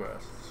of his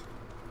quests.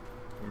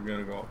 We're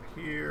gonna go up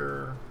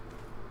here.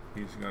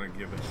 He's gonna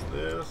give us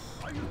this.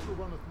 I used to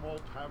run a small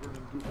tavern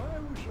in Dubai. I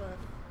wish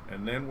I...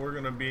 And then we're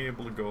gonna be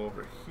able to go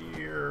over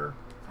here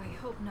I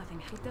hope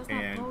nothing. It does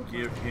not and bode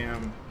give well.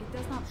 him It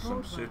does not some bode well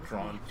with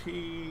citron me.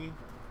 tea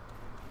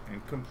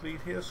and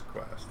complete his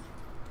quest.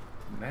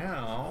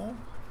 Now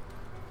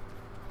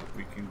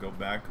we can go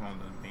back on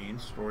the main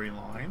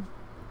storyline,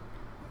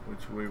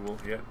 which we will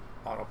hit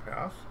auto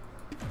pass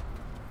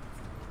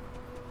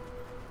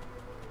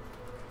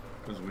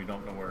because we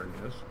don't know where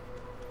it is.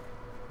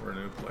 We're a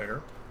new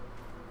player,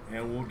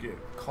 and we'll get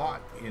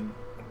caught in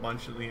a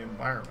bunch of the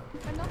environment.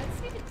 I'm not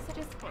it's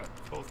just but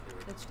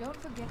don't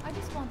forget, I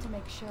just want to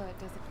make sure it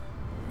doesn't.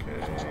 Okay,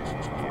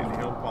 and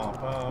he'll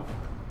pop up,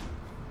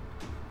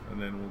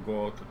 and then we'll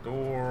go out the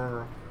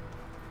door,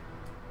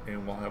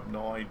 and we'll have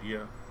no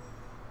idea.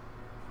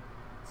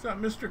 Is that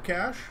Mr.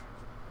 Cash?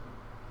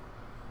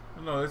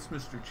 Oh, no, that's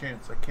Mr.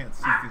 Chance. I can't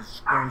see his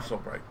screen so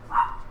bright.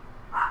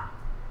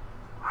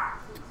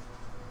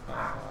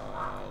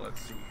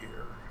 Let's see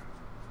here.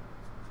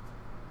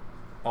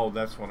 Oh,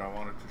 that's what I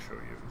wanted to show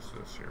you, is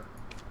this here.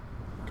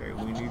 Okay,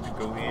 we need to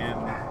go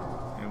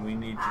in, and we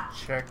need to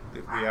check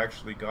that we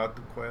actually got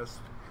the quest.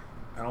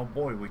 And oh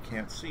boy, we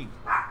can't see.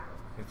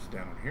 It's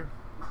down here.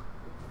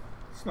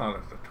 It's not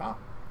at the top.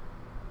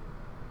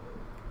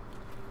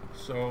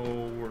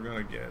 So we're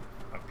gonna get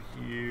up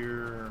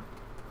here.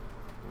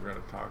 We're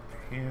gonna talk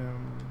to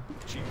him.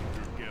 Keep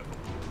together.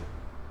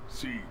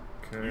 See.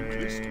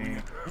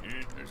 Okay.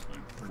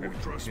 Excellent. We're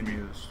gonna Trust me.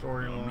 continue the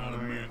I'm not a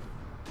storyline. man.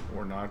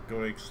 We're not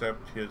going to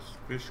accept his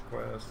fish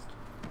quest.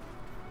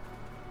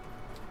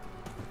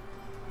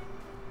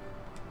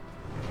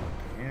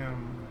 Talk to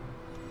him.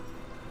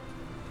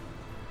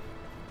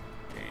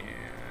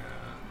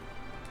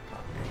 And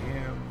talk to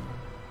him.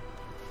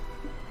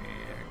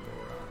 And go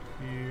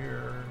around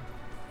here.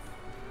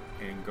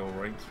 And go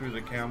right through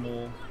the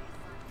camel.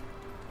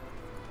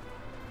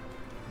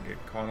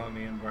 Get caught on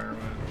the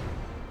environment.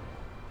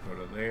 Go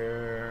to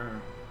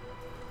there.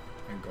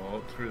 And go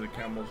out through the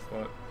camel's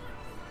butt.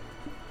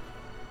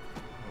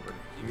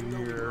 Even though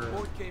the Here.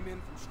 report came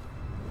in from...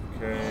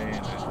 Okay, and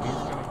then he's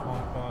gonna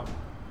pop up.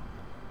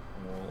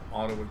 And we'll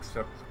auto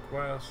accept the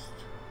quest.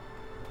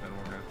 Then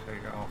we're gonna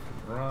take off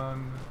and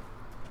run.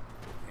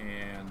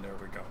 And there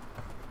we go.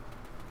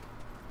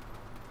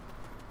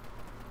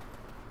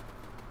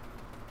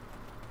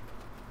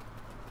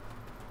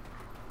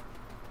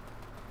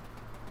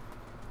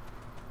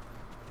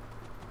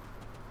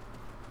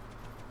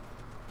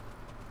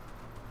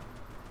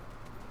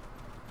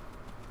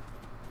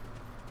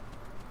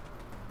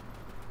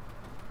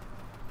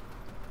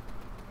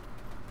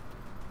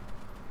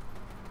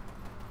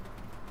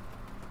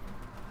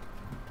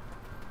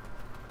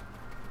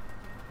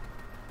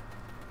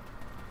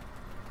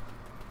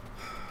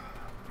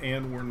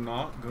 And we're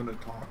not going to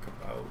talk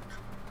about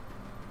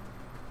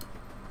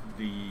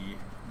the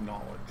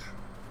knowledge.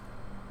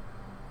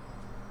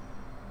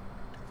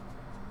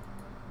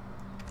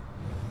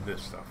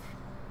 This stuff.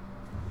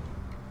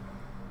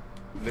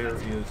 There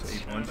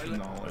is a bunch of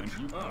knowledge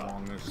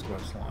along this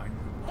quest line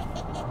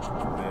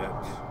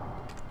that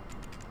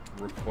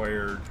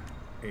required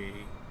a...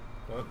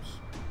 Whoops. Is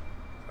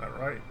that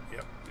right?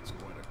 Yep. It's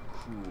quite a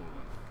cruel...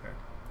 Okay.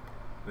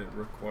 That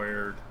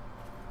required...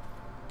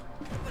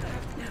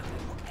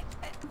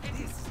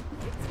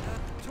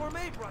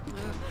 Torme brought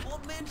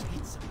old man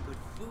eat some good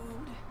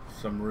food.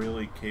 Some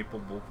really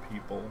capable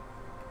people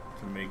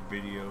to make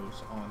videos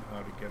on how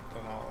to get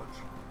the knowledge.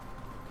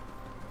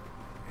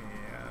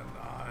 And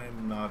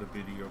I'm not a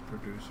video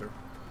producer.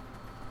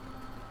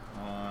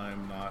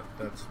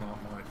 That's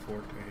not my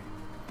forte.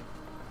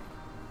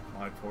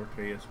 My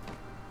forte is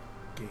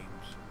games.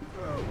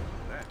 Oh,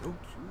 that don't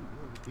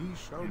you worry. He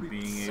shall And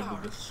be... being able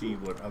to see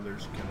what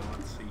others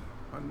cannot see.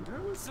 And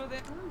that was... So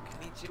that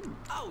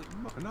oh,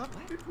 Not,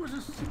 it was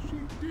a... She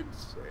did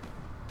say.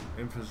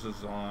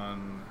 Emphasis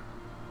on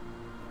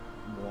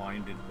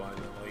blinded by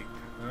the light.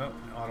 Oh,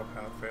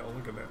 autopath fail.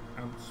 Look at that.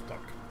 I'm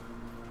stuck.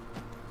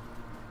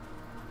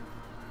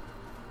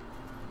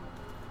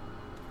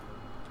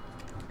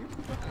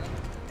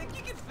 think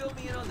you can fill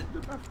me in on the...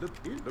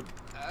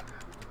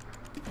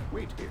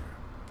 Wait here.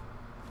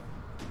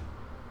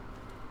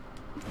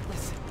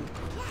 Listen.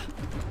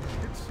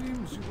 It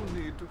seems you will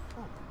need to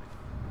follow me.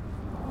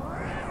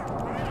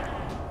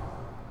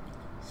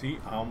 See,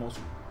 I almost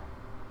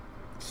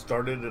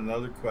started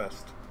another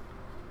quest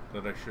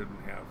that I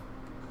shouldn't have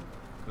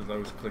because I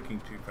was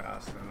clicking too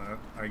fast, and that,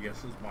 I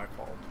guess, is my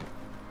fault.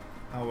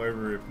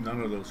 However, if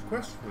none of those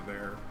quests were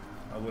there,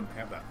 I wouldn't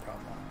have that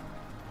problem.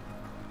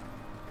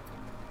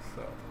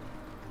 So...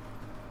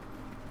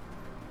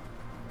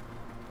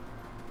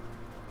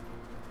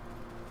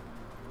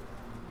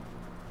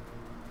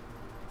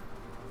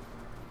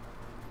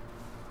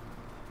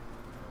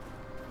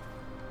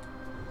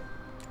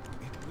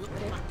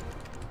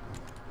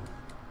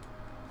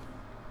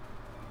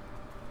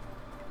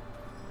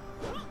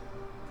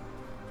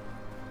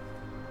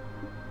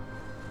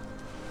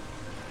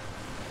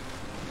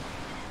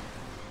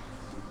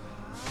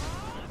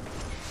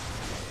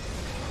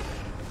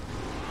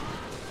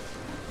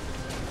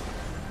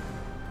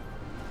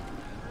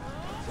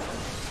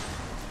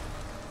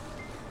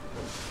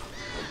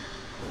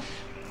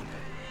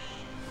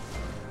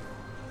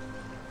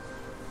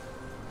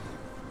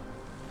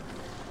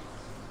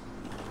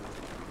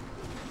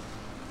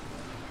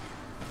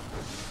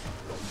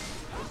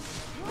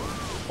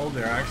 Oh,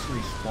 they're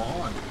actually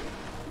spawned.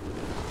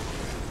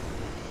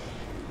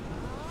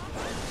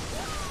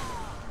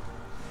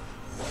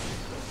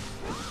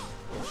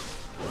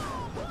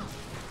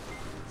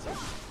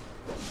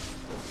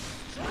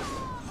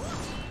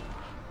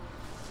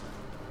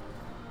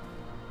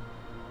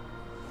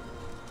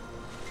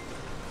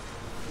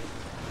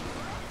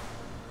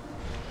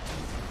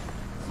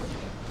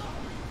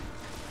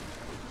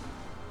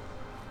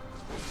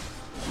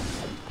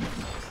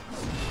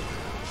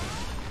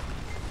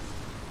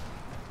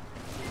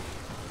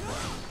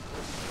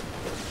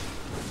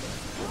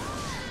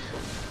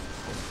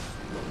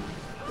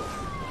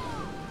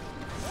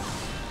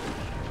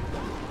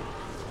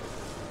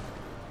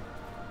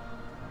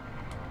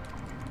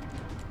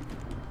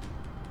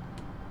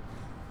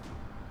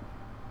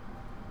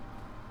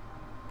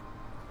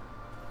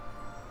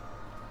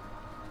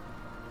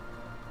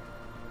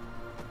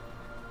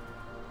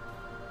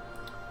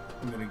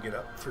 I'm going to get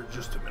up for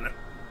just a minute.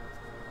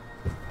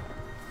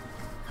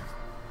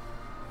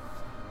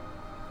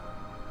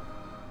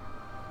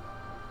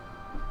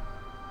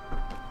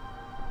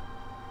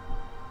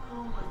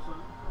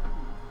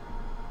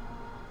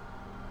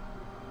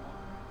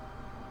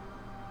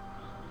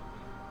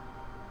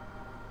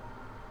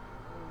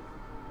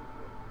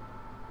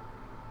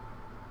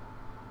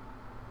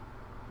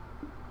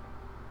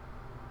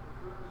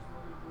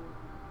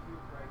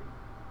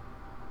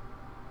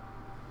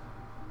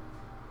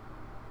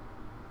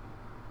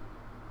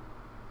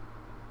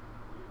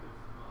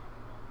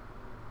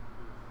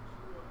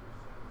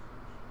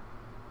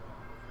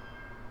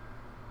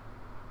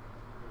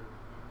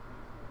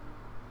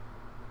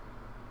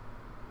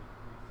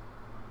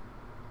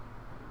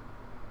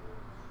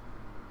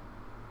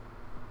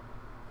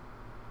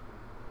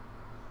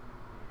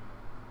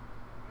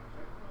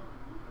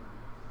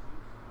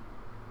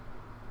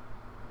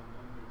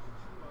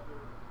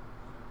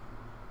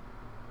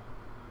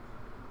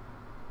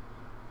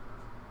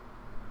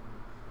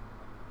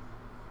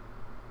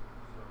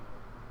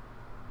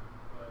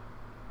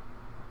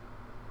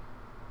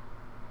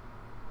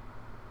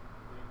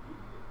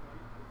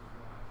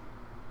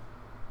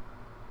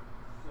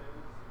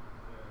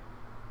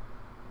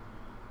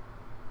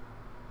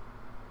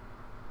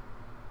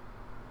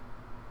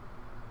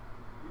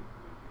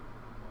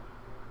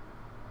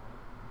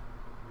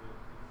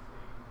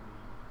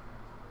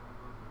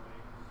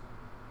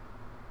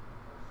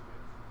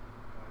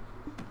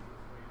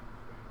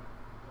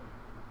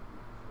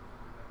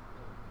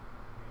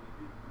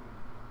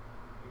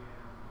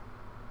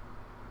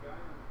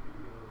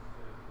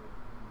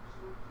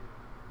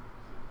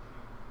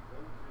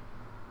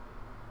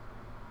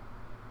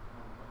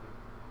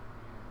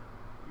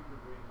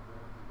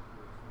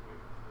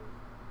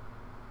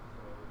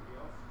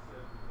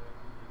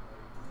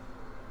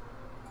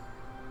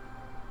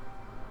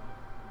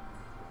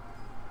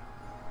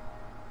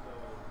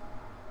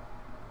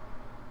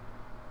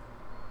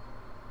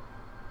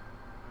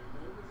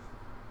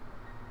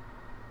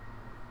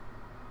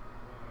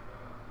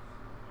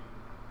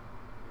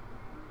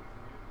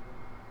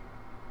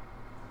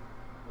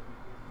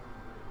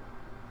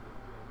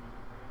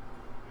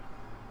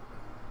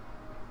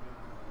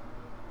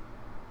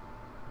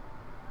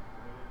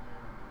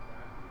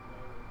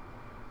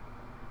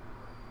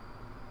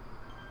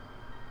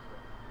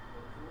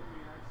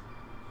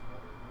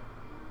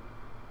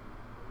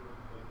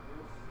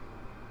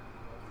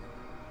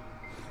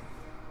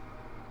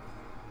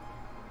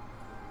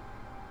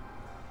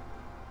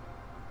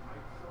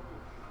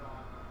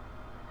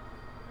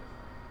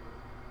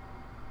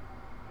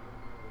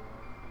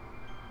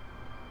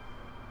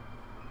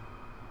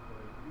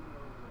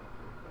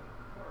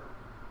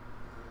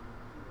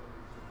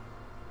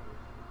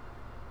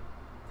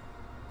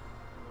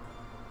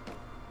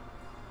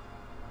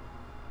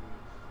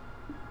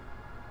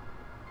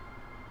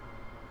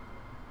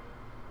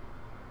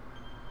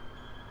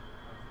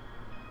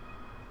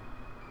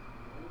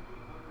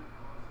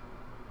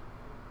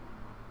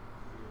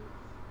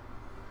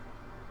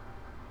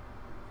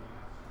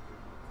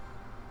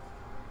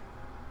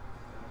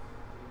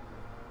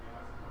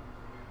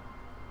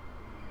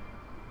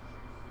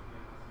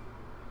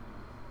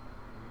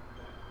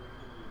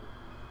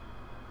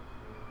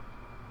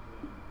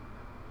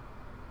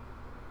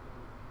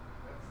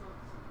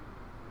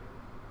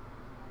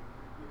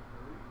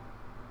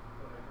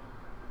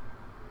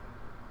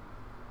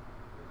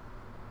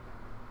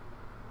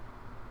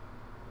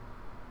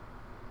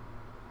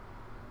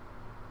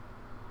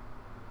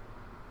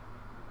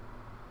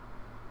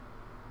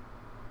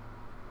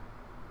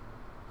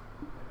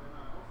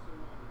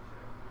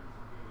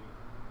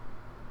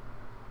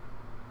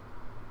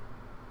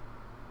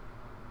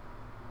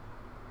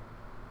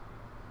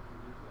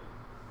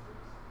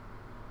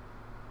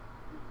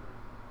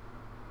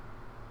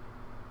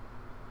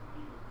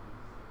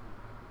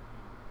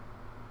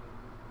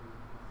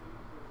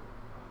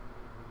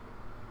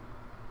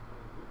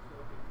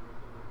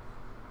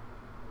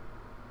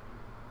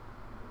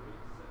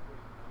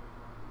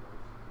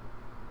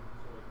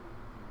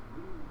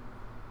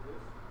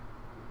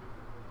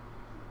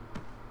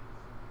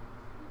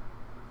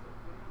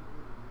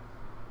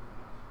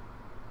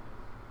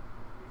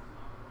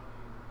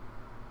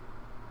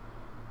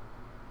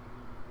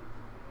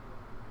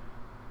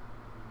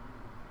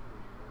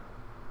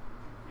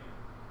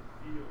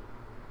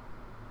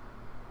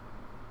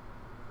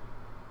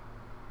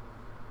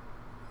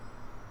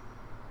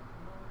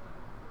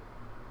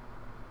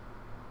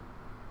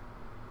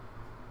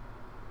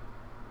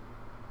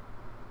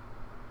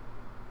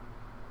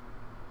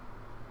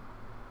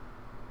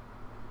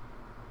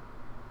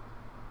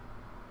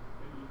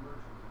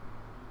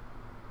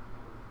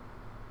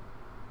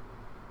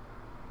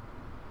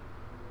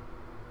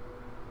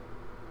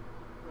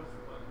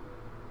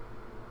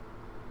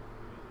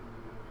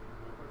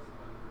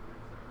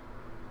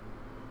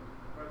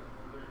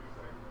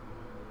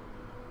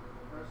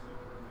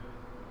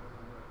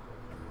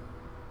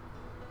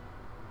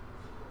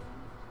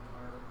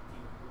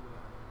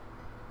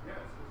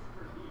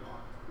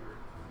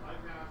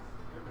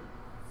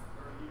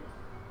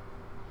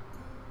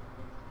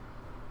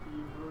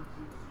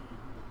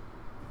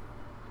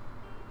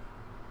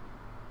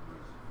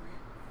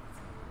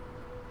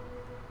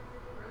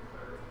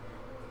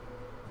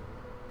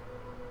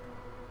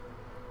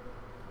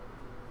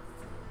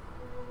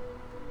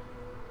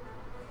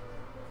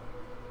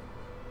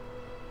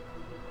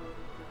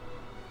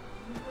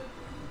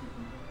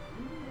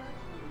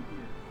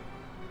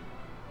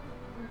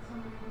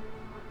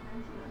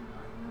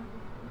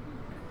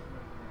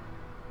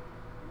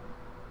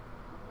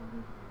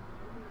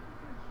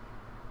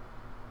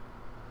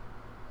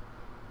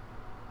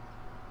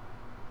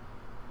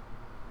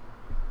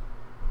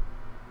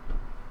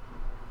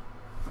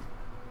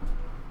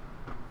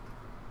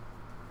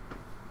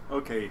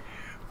 Okay,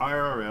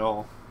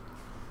 IRL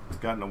has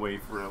gotten away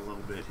for a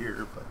little bit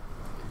here,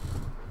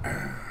 but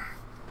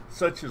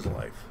such is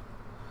life.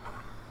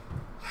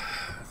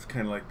 It's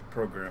kind of like the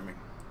programming.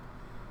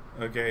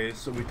 Okay,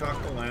 so we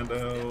talked to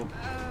Lando.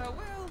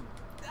 Well,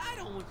 I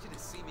don't want you to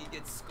see me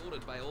get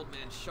scolded by old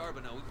man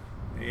Charbonneau.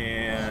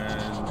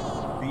 And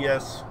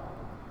BS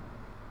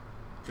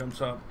jumps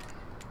up,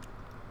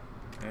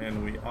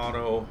 and we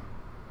auto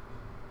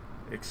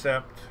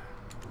accept,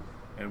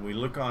 and we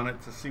look on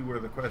it to see where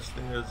the quest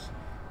is,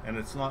 and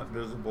it's not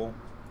visible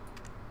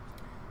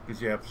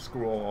because you have to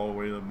scroll all the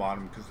way to the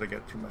bottom because they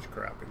got too much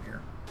crap in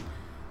here.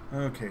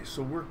 Okay,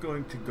 so we're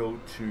going to go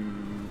to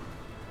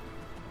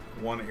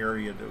one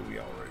area that we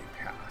already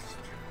passed.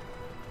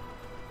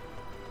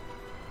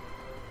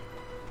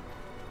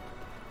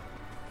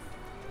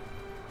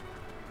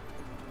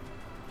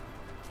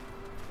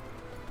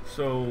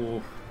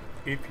 So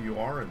if you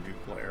are a new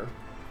player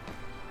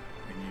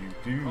and you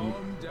do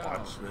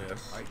watch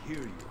this, I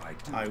hear you. I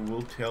do. I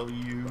will tell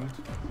you,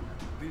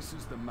 This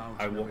is the mountain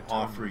I will of eternal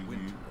offer you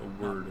winter,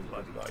 a word not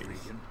of bloody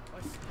advice.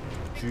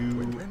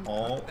 Dragon. Do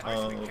all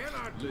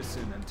of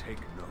Listen and take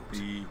note,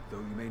 the though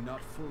you may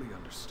not fully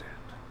understand.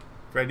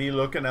 Freddy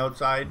looking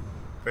outside.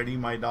 Freddy,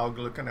 my dog,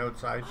 looking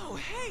outside. Oh,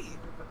 hey!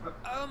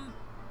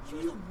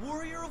 You're the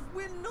warrior of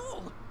Wind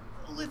Knoll,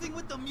 living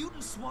with the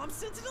mutant swamp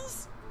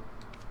sentinels?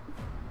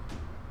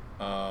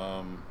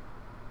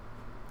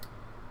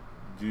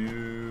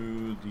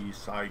 Do the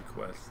side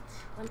quests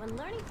When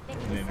learning, in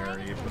an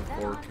area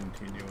before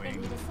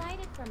continuing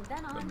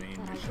the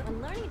main mission,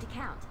 when learning to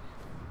count.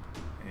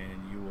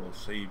 and you will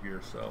save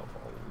yourself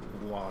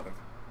a lot of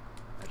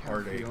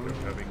heartache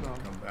of having to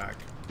come back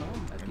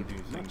and do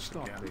things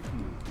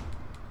again.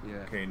 Yeah.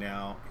 Okay,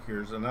 now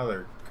here's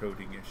another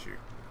coding issue.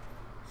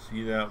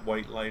 See that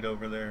white light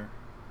over there?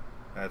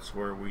 That's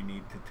where we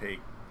need to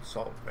take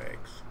salt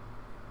bags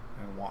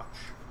and watch.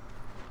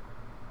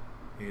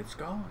 It's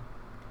gone.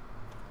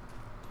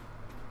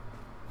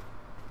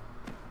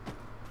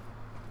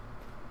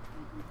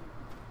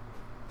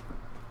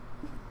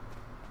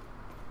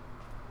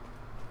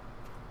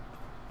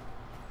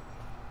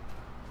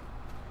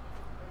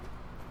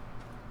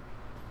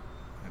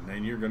 And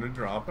then you're going to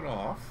drop it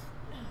off.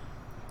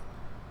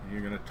 And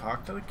you're going to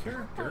talk to the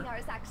character.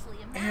 Is actually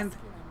a And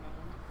masculine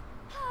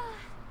name.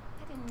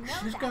 I didn't know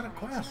she's that got a when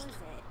I quest. chose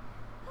it.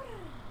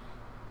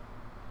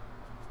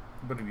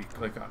 But if you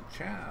click on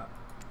chat,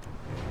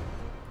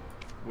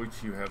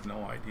 which you have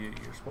no idea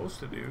you're supposed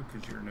to do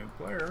because you're a new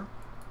player,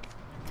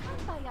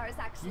 Campfire is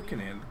actually you can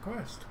end the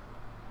quest.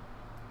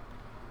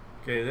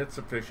 Okay, that's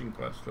a fishing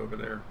quest over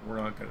there. We're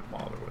not going to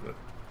bother with it.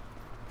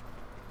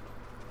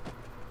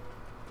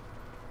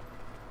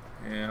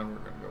 And we're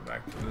going to go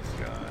back to this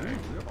guy.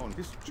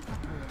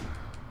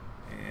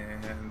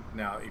 And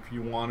now, if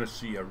you want to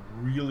see a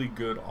really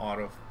good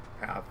auto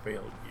path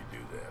fail, you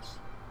do this.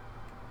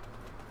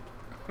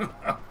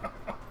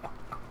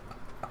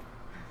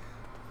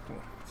 What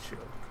a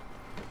joke.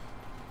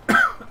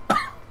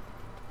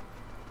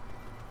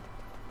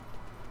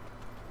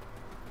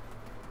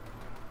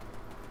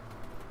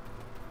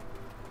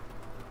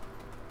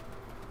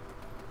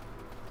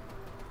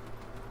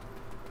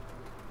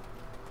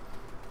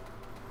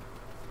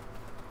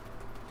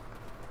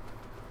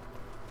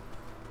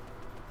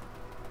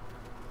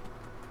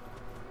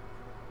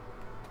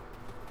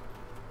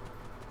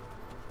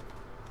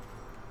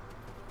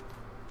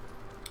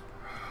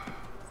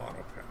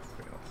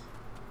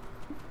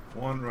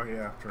 One right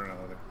after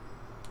another.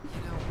 You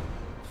know,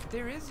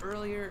 there is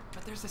earlier,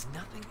 but there's just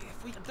nothing.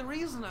 If we, the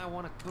reason I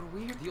want to, but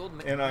we're the old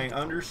man. And I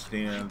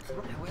understand.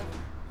 However,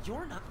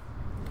 you're not.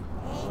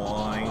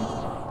 Why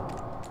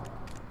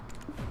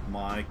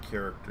my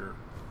character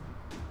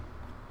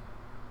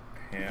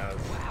has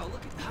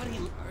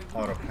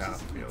auto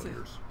path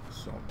failures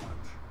so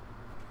much.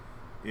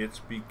 It's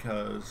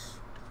because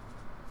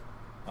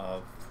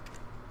of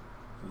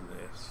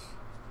this.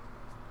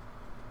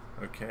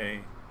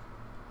 Okay?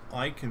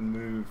 I can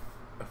move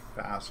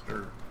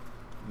faster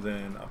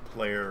than a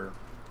player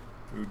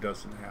who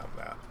doesn't have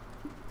that.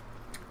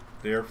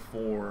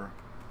 Therefore,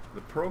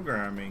 the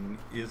programming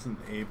isn't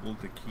able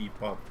to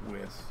keep up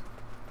with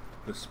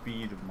the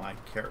speed of my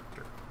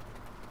character.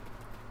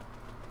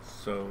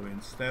 So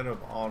instead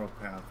of auto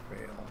path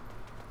fail,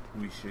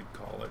 we should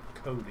call it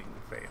coding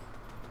fail.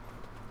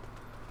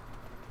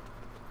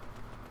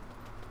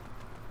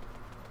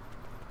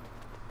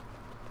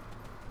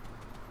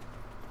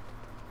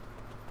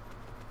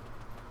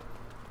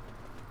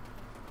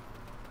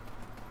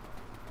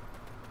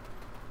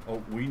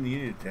 Oh, we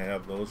needed to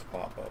have those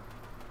pop up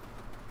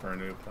for a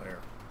new player,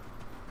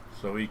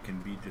 so he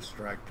can be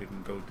distracted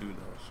and go do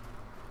those.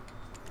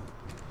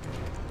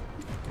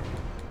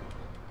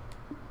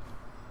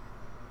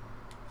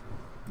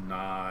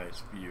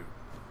 Nice view.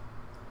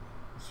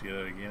 See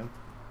that again?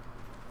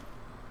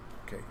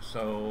 Okay,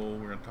 so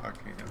we're gonna talk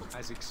to him.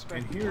 As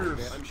expected, and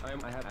here's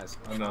I have as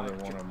another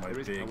one of my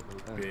big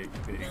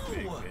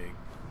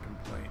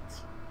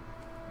complaints.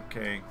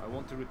 Okay. I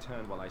want to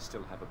return while I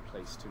still have a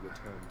place to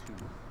return to.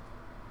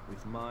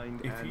 With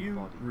mind if and you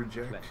body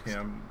reject flexed.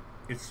 him,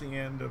 it's the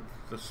end of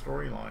the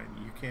storyline.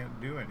 You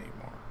can't do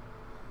anymore.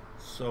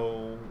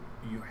 So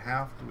you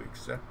have to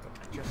accept them.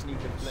 I just need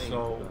the plane.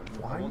 So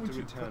why I want would to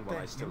you return put while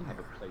that I still in have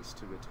there? a place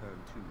to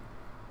return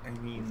to. I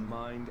mean, with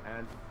mind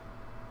and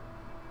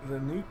the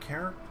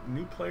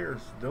new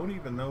players don't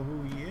even know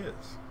who he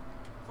is.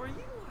 Are you?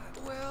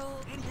 Well,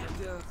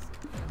 anyhow,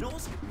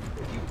 Knowles,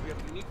 you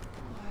really need.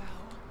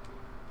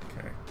 Well.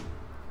 Okay.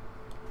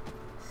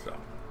 So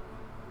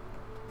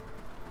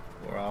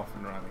we're off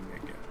and running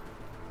again.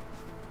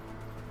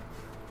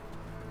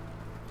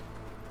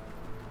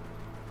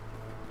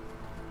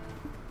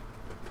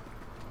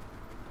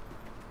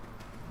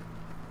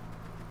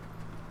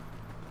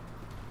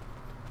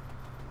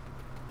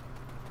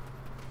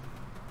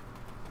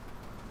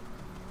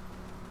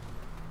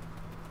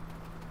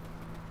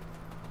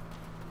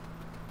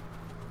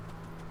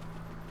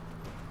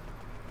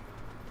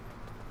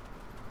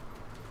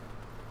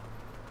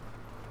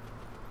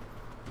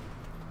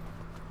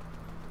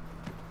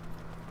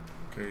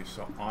 Okay,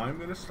 so I'm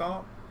going to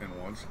stop, and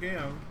once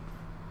again,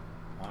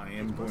 I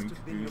am going to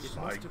do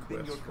side quests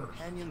your first.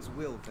 companion's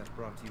will that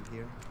brought you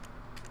here.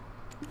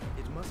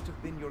 It must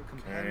have been your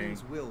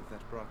companion's will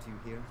that brought you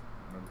here.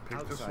 I'm going to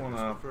pick this Outsiders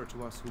one up. refer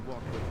to us who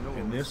walk with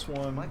no In this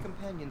one, my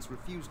companions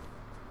refused.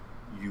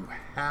 You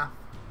have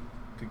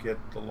to get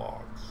the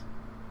logs.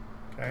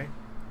 Okay?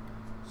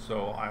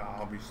 So I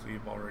obviously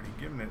have already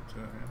given it to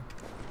him.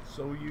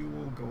 So you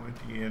will go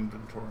into the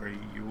inventory,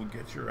 you will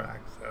get your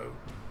axe out.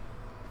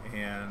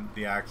 And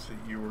the axe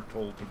that you were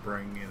told to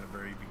bring in the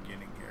very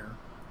beginning here.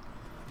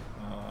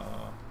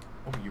 Oh,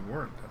 you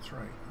weren't. That's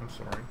right. I'm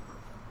sorry.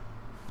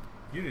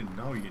 You didn't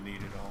know you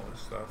needed all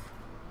this stuff.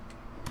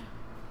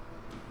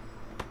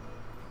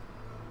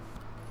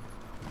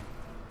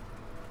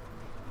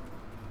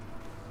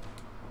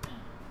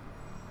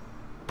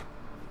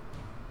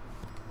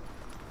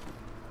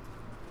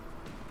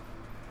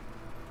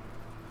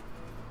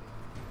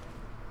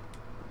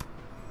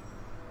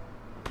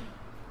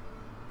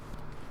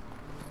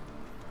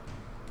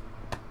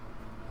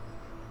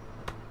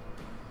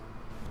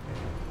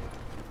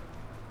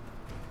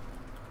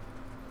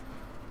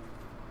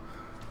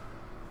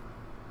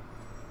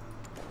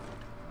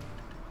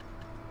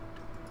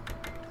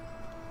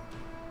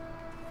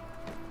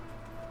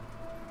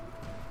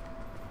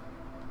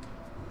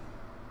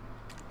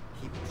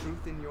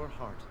 Truth in your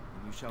heart,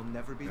 and you shall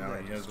never be Now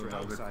led he has astray.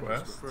 another Outsiders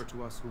quest. refer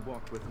to us who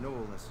walk with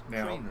Noel as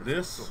Now trainers of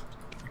this, sort.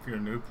 if you're a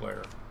new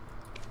player,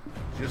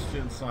 just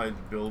inside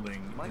the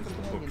building My is the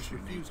companions books you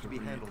need refuse to to be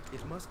read. handled.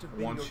 It must have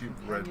been Once your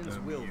you've read companion's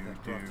them, will you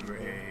that brought do you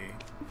here.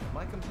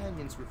 My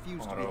companions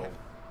refuse to be auto handled.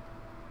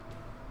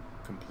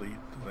 complete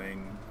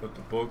thing, but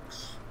the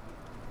books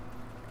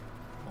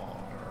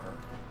are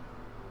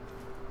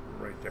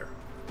right there.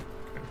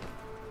 Okay.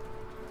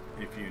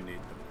 If you need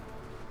them.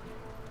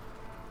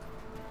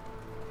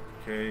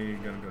 Okay, you're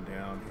gonna go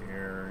down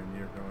here and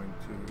you're going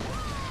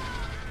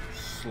to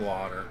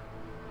slaughter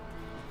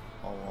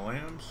all the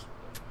lambs.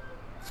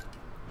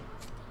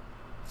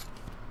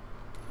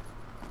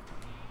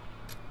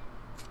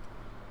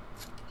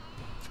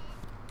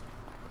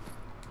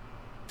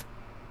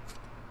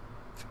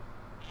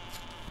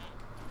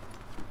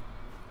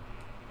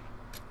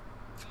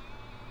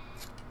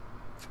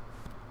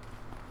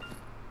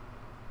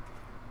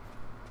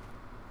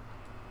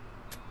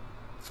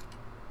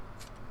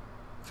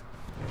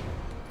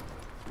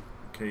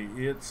 Okay,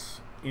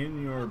 it's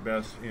in your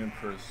best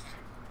interest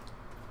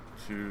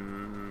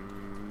to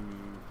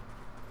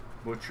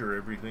butcher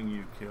everything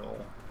you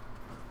kill,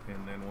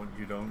 and then what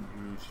you don't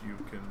use, you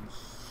can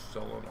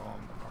sell it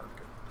on the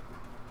market,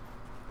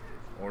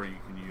 or you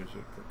can use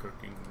it for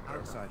cooking.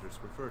 Whatever. Outsiders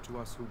refer to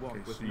us who walk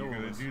Okay, with so you're Noel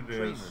gonna as do this.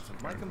 trainers.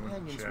 You're My gonna go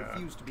companions chat.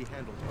 refuse to be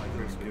handled by You're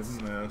those gonna give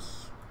with them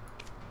this.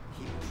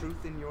 Keep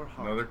truth in your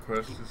heart. Another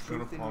quest Keep is gonna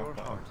truth in pop your up.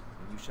 heart,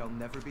 and you shall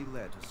never be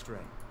led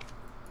astray.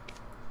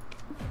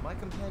 My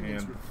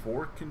companions And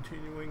before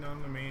continuing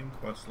on the main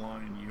quest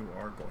line, you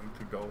are going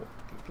to go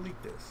complete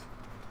this.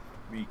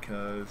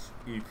 Because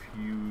if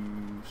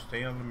you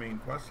stay on the main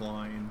quest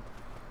line,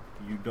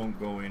 you don't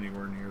go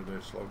anywhere near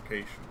this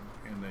location.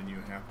 And then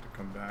you have to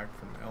come back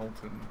from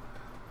Elton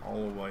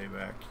all the way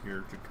back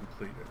here to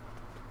complete it.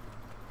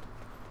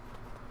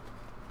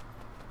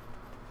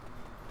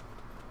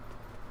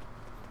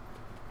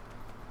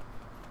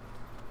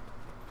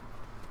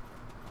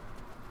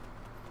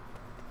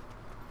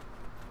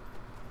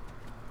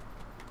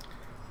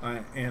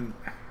 And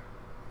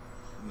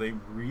they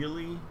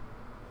really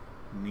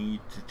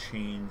need to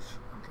change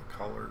the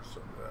colors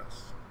of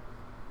this.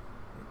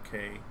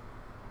 Okay.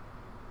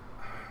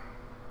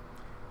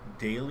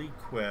 Daily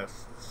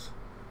quests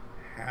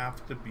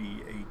have to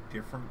be a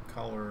different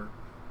color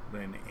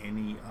than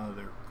any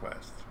other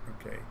quest.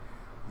 Okay.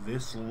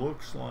 This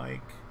looks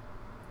like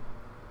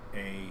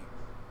a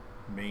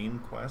main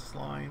quest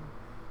line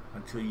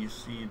until you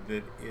see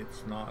that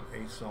it's not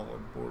a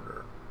solid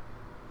border.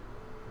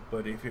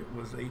 But if it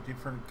was a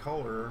different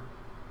color,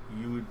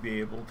 you would be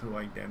able to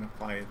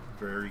identify it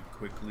very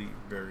quickly,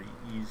 very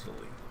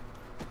easily.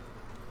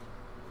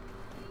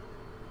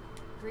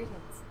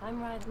 Greetings.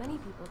 I'm Ryan. Many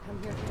people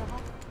come here for the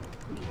holiday.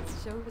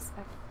 Please show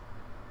respect.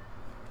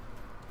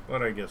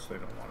 But I guess they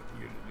don't want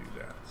you to do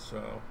that.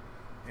 So,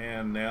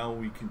 and now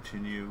we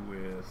continue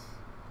with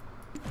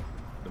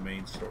the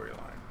main storyline.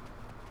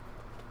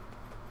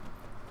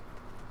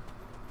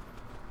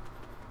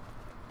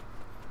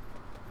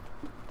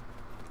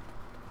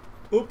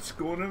 Oops,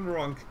 going in the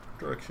wrong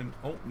direction.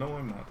 Oh, no,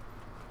 I'm not.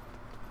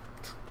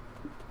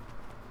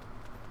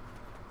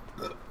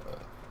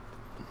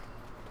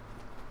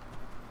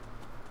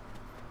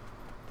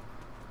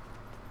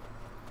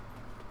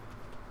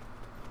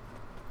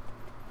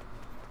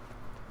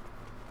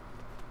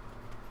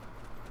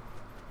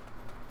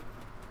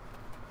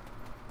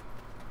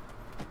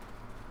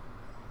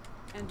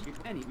 And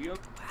if any, we are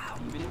wow,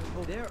 even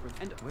if there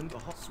and when the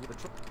hots with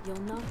the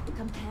you'll knock the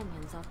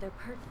companions off their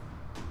perch.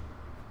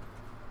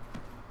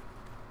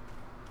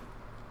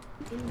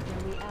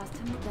 When we asked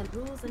him then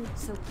rules, and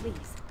so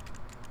please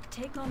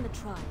take on the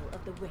trial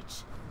of the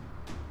witch.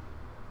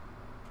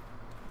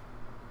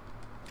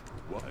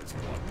 Wise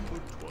one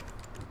good one.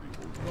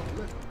 Behold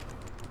the letter.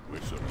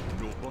 Wish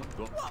of no but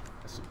the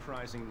A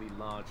surprisingly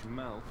large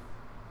mouth.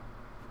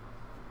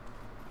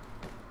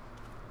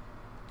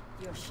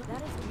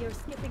 You're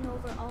skipping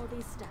over all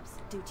these steps,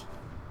 duty.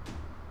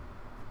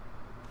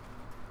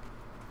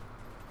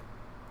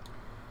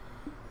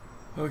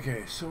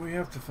 Okay, so we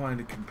have to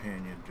find a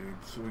companion, dude.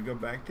 So we go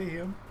back to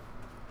him.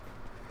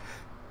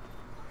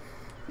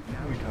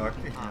 Now we talk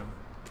to him.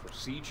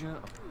 Procedure.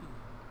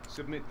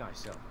 Submit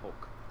thyself,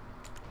 Hulk.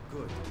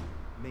 Good.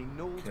 May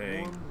Knoll's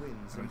warm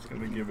winds and it's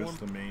going to give us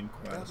the main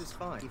quest. That is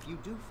fine. If you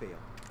do fail,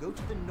 go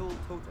to the Knoll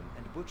totem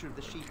and butcher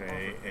the sheep.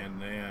 Okay,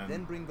 and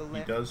then bring the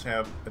he does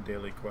have a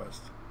daily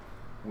quest,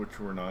 which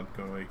we're not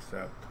going to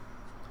accept.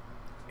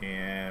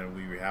 And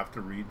we have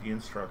to read the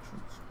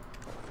instructions.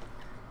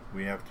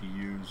 We have to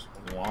use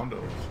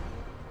Londo's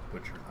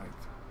butcher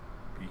knife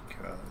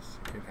because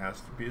it has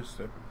to be a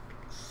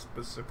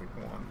specific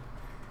one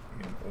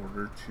in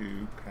order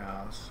to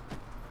pass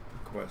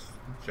the quest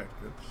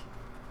objectives.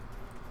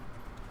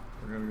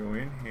 We're going to go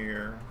in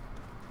here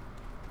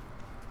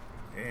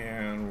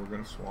and we're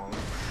going to slaughter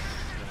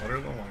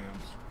the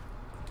lambs.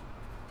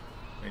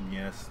 And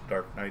yes,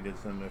 Dark Knight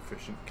is an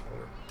efficient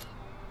killer.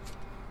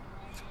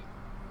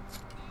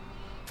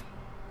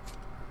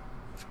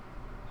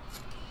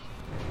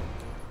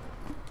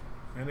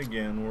 And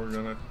again, we're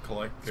going to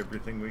collect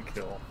everything we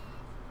kill.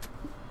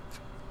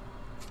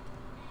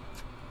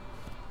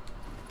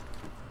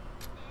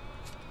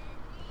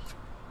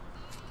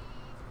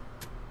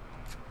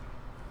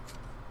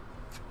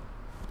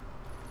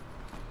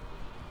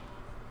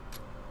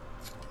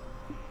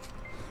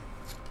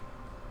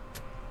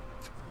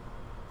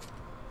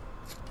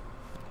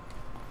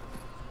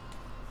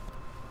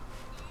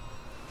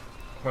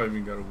 I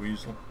even got a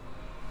weasel.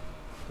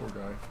 Poor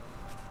guy.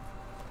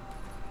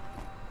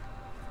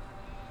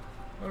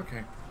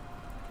 Okay.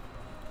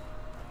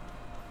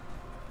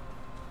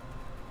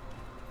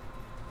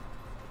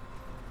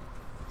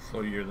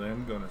 So you're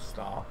then going to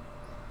stop.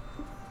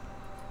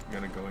 You're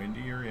going to go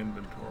into your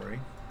inventory.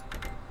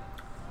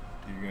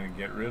 You're going to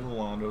get rid of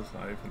Londo's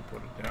knife and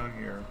put it down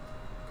here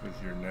because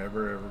you're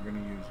never ever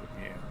going to use it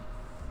again.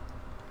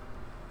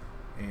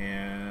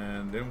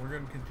 And then we're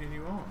going to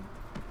continue on.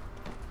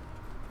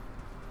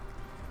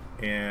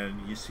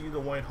 And you see the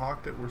White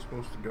Hawk that we're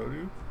supposed to go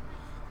to?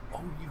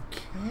 Oh, you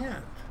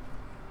can't.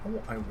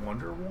 Oh, I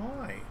wonder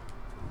why.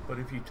 But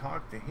if you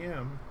talk to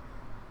him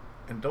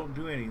and don't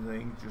do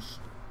anything, just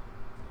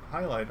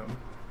highlight him,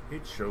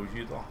 it shows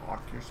you the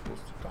hawk you're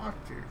supposed to talk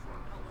to.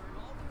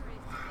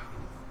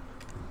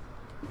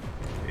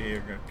 Okay,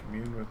 you're going to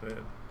commune with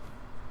it.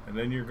 And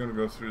then you're going to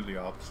go through the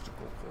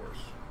obstacle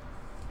course.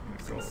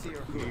 You're going to go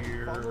over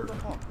here. Follow the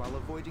hawk while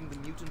avoiding the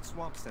mutant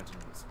swamp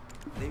sentinels.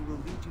 They will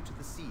lead you to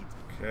the seeds.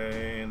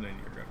 Okay, and then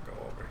you're going to go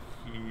over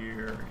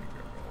here, and you're going to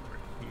go over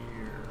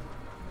here.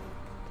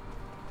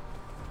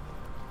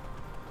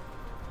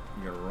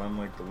 You're going to run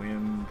like the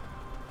wind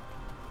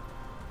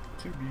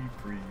to be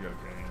free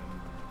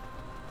again.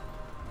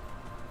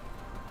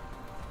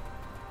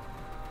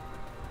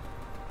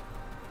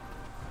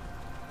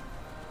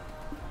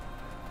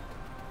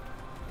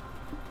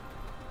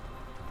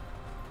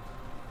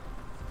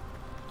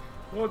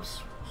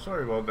 Whoops,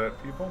 sorry about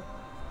that, people.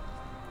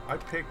 I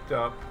picked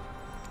up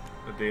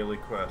the daily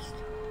quest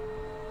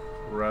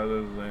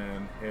rather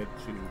than head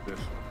to this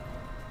one.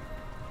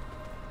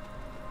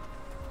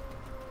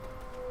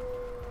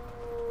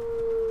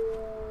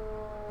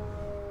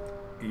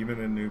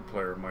 Even a new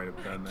player might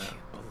have done that.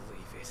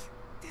 Believe it.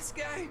 This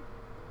guy,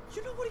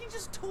 You know what he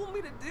just told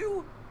me to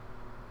do?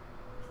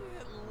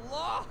 Get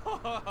lost!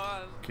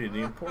 Okay,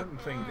 the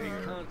important thing You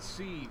here, can't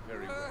see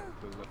very well.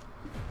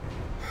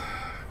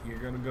 you're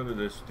gonna go to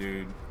this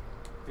dude.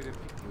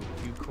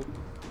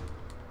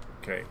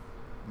 Okay,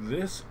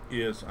 this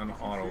is an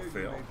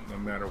autofill. No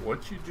matter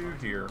what you do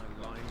here,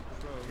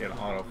 it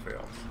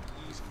autofills.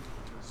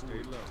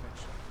 Stay low.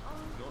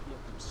 Don't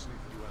let them sniff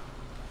you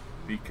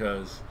out.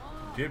 Because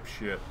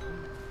dipshit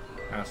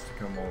has to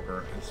come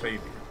over and save you.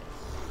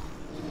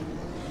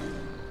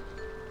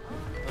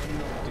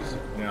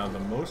 Now the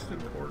most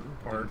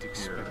important part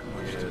here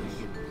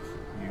is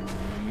you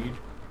need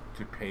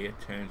to pay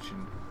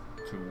attention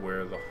to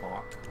where the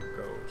hawk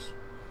goes.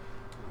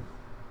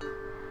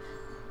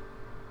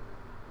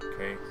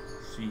 Okay,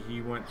 see,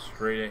 he went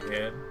straight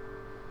ahead.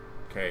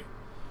 Okay,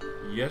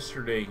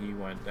 yesterday he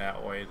went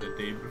that way, the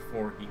day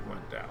before he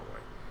went that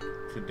way.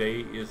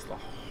 Today is the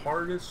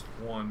hardest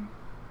one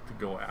to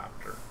go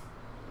after.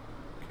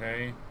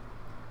 Okay,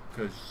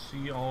 because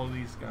see all of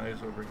these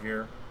guys over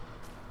here?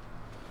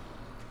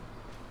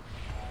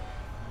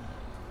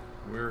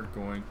 We're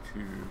going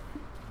to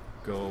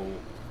go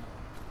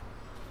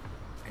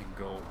and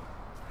go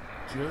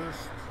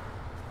just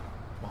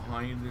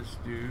behind this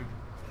dude.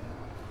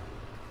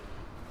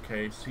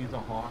 Okay, see the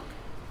hawk?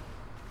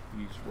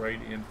 He's right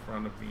in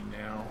front of me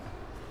now.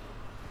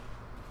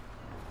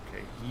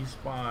 Okay, he's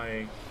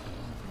by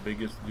the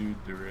biggest dude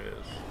there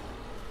is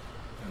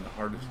and the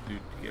hardest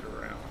dude to get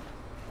around.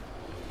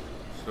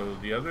 So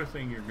the other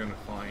thing you're going to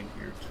find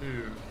here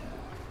too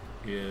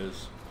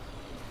is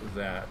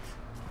that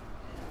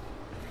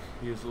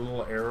his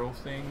little arrow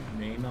thing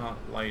may not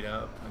light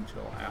up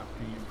until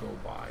after you go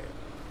by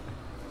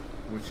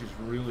it, which is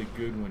really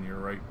good when you're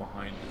right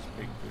behind this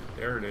big dude.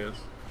 There it is.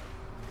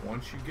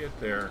 Once you get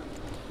there,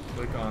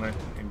 click on it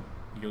and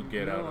you'll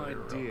get out of there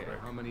real quick.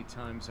 How many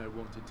times I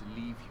wanted to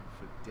leave you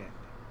for dead.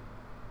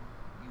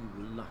 You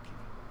were lucky.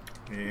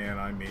 And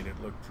I made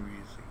it look too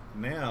easy.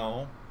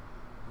 Now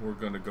we're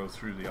going to go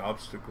through the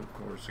obstacle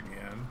course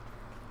again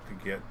to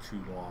get to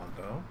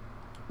Londo.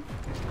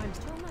 I'm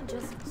still not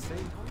just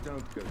saying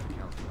don't go to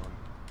Caltheon.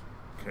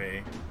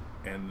 Okay,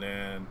 and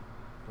then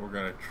we're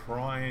going to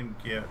try and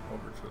get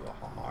over to the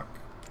Hawk,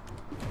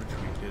 which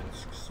we did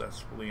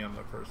successfully on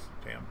the first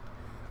attempt.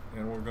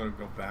 And we're going to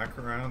go back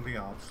around the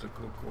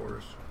obstacle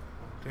course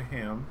to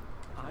him.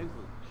 I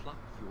will pluck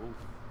you.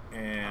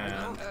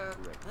 And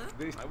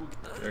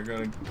they're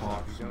going to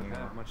talk some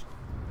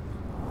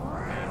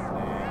more. And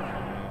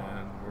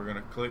then we're going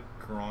to click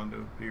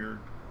Carondo appeared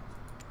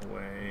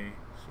away,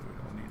 so we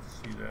don't need to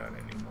see that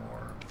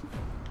anymore.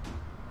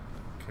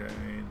 Okay,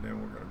 then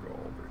we're going to go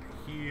over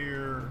to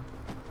here.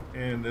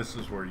 And this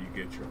is where you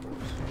get your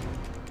horse.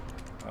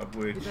 Of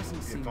which,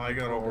 if I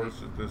got a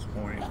horse at this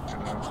point,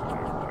 and I'm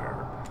still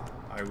there,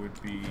 I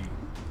would be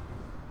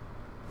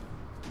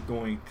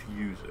going to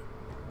use it.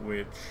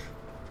 Which,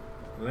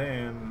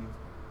 then,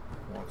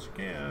 once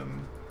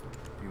again,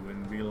 you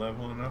wouldn't be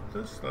leveling up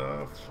this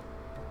stuff.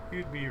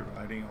 You'd be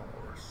riding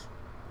a horse.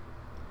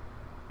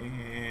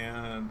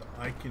 And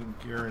I can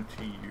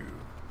guarantee you,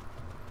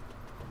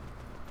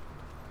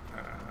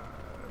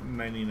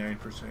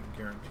 99%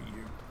 guarantee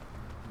you,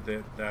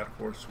 that that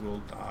horse will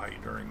die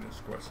during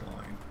this quest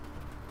line,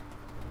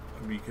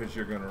 because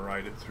you're going to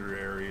ride it through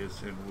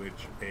areas in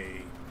which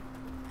a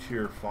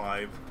tier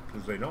 5,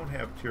 because they don't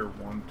have tier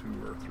 1,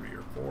 2, or 3,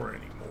 or 4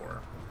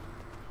 anymore.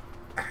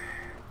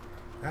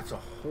 That's a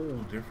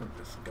whole different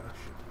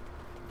discussion.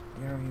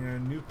 You know, you're a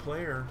new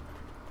player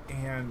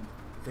and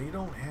they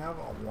don't have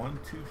a 1,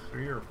 2,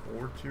 3, or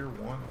 4 tier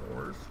 1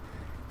 horse,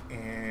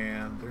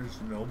 and there's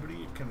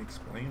nobody that can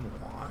explain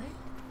why.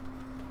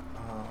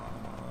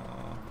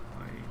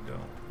 I don't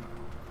know.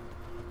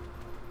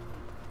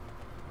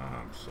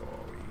 I'm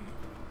sorry.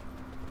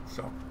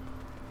 So,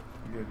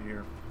 get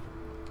here.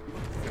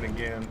 And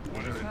again,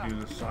 we're going to do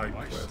the side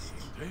quests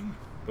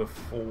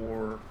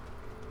before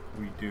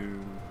we do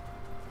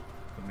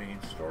the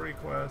main story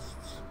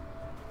quests.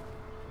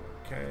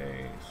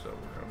 Okay, so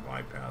we're going to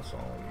bypass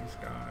all these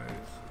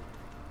guys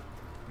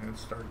and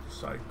start the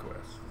side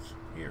quests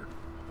here.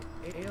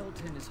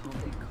 Ailton is home.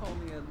 They call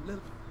me a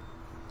little...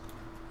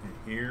 And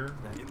here...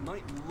 It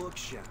might look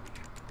shabby,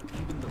 but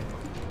even the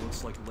monkey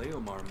looks like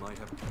Leomar might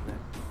have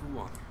that poo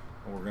on it.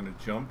 And we're going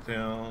to jump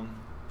down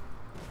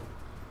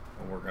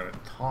and we're going to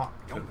talk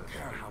to Don't this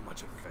care thing. how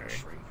much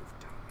adventuring you've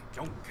done.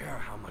 Don't care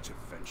how much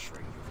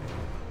adventuring you've done.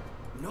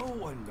 No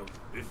one knows.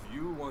 If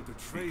you want to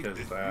trade, Because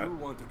if that you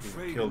want to is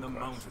trade kill in the quest.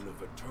 mountain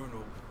of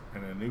eternal.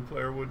 And a new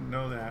player wouldn't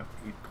know that.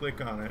 He'd click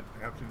on it,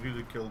 have to do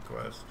the kill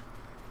quest,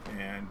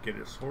 and get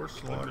his horse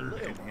slaughtered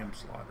and him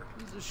slaughtered.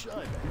 He's a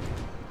shy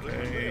man.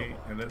 Okay,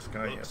 and this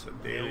guy has a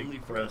daily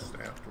quest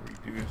after we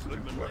do his two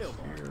quests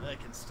here. I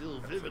can still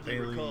That's a vividly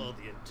daily. recall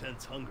the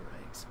intense hunger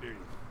I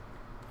experienced.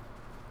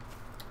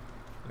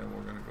 Then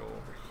we're gonna go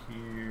over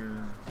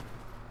here.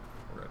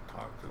 We're gonna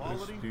talk to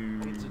Quality? this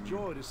dude. It's a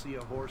joy to see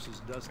a horse's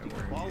dusty And we're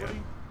gonna quality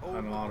get over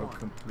an quantity.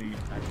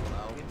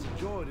 autocomplete. It's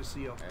a joy to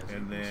see a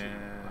And then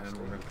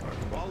we're gonna talk about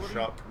the quality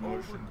shop over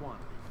promotion.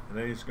 quantity. And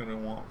then he's gonna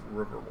want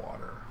river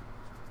water.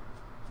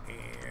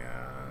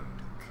 And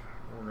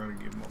we're going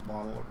to give him a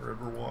bottle of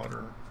river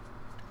water.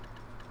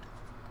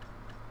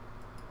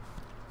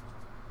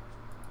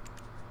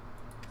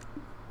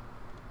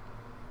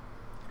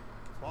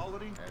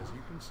 Quality, as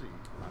you can see.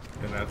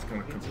 And that's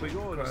going to complete the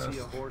quest. To see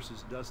a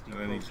horse's dusty And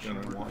then he's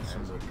going to want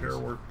some repair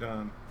work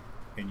done.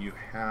 And you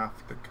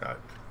have to cut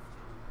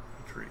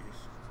the trees.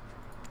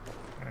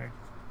 Okay.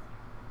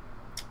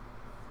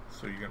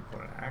 So you're going to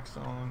put an axe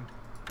on.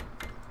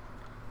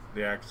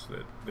 The axe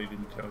that they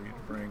didn't tell you to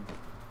bring.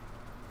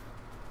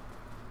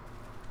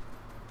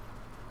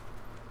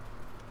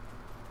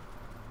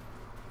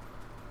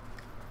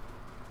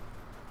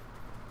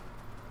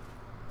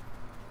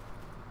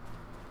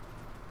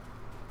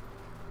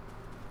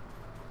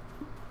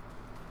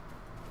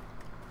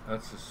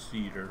 That's a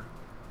cedar.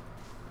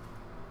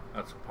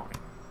 That's a pine.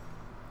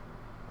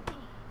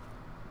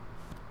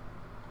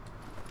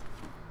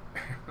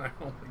 I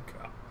only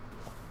got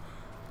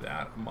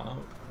that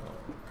amount. Oh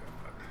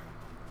god.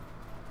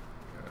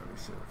 Yeah, let me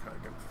see if I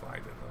can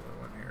find another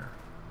one here.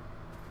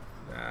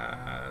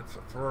 That's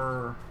a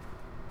fir.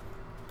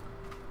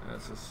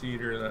 That's a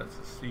cedar. That's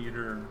a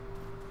cedar.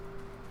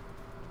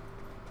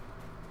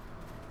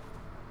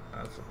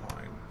 That's a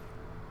pine.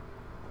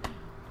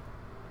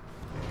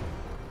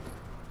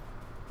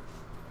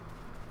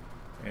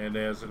 And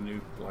as a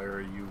new player,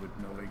 you would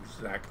know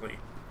exactly.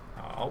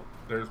 Oh,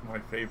 there's my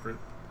favorite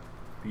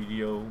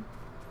video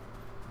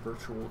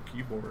virtual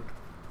keyboard.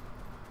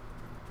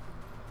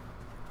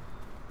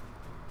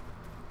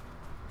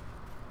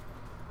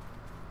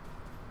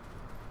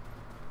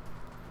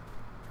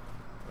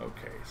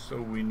 Okay,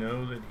 so we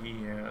know that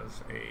he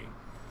has a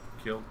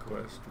kill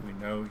quest. We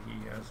know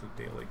he has a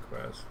daily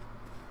quest.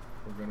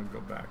 We're going to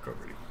go back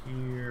over to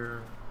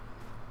here.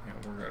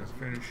 And we're going to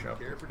finish up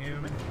with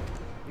him.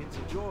 It's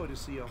a joy to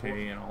see a horse.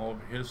 Okay, and all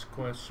of his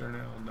quests are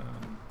now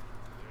done.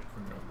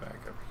 We're going to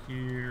back up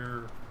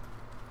here.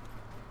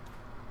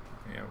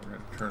 Yeah, we're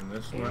going to turn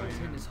this way.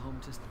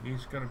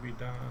 He's going to be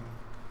done.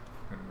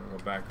 We're going to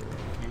go back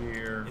over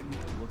here.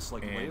 It looks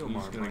like and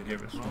he's going to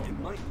give us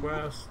one more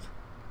quest.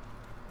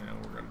 And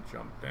we're going to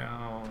jump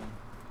down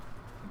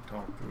and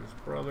talk to his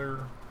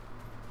brother.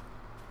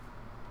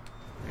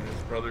 And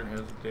his brother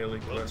has a daily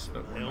quest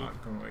that we're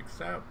not going to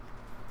accept.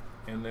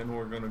 And then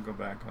we're going to go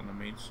back on the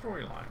main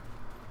storyline.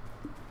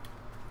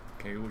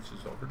 Okay, which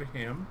is over to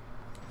him.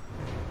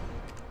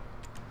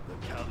 The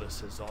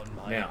callus is on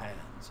my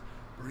hands.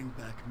 Bring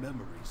back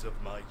memories of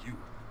my youth.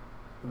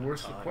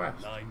 Where's the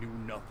quest? I knew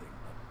nothing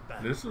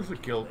of this is a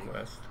kill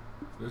quest.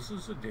 This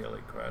is a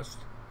daily quest.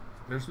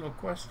 There's no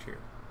quest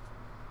here.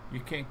 You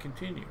can't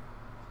continue.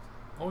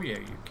 Oh yeah,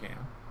 you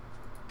can.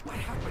 What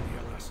happened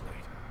here last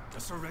night? The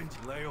surrender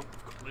layout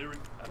clearing.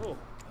 Oh,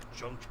 a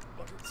junction,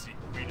 but it's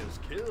Rita's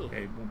kill.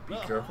 Okay, well, be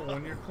careful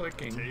when you're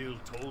clicking. Tale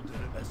told it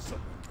as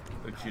someone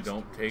that you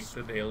don't take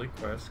the daily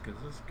quest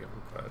because it's a kill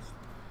quest.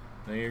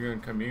 Then you're going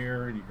to come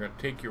here and you're going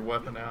to take your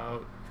weapon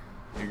out.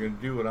 You're going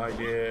to do what I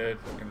did,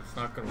 and it's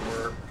not going to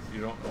work because you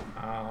don't know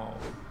how.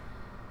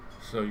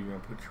 So you're going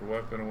to put your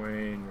weapon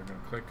away and you're going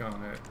to click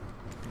on it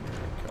and you're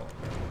going to kill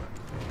it that way.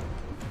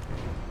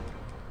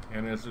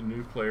 And as a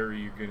new player,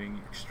 you're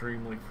getting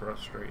extremely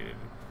frustrated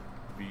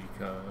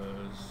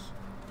because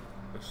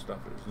this stuff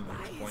isn't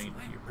explained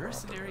to you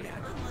properly.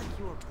 Unlike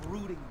your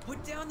brooding,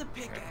 put down the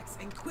pickaxe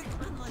and quit.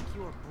 Unlike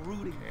your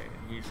brooding. Okay,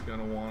 he's going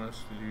to want us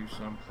to do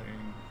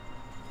something.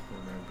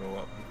 We're going to go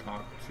up and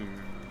talk to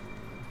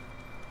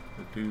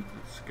the dude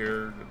that's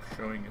scared of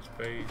showing his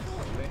face.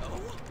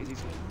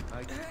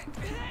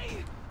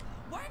 Hey!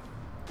 What?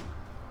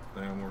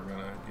 Then we're going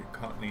to get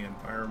caught in the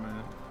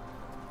environment.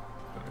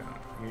 Go down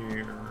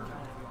here.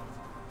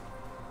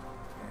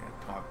 And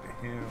talk to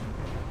him.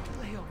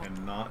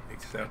 And not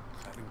accept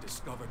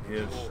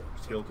his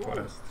kill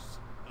quests.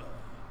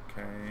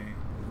 Okay.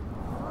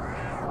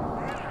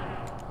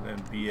 Then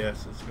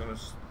BS is going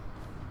to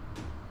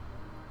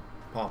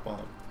pop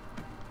up.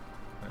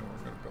 Then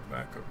we're going to go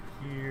back over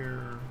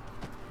here.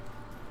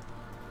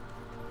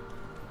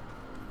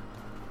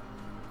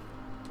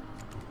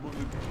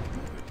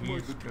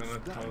 He's going to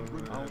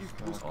tell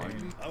us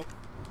talking.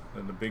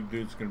 Then the big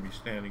dude's going to be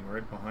standing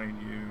right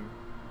behind you.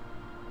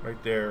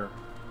 Right there.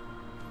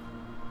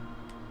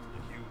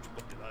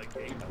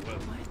 Okay, then we're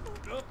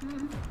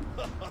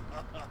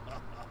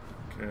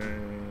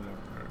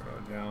going to go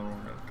down.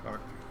 We're going to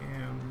talk to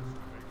him.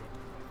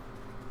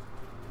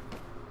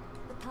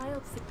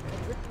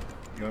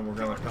 Then we're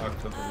going to talk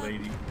to the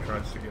lady who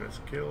tries to get us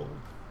killed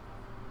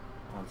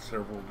on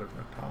several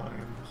different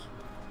times.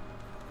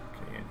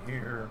 Okay, in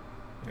here,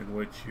 in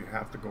which you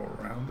have to go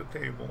around the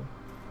table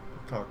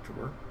and talk to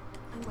her.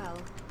 Well,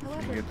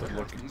 you get to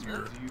look at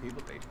your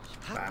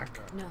back.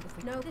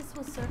 No, this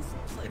will serve.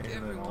 And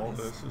then all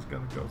this is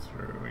going to go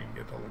through, and you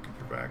get to look at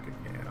your back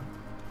again.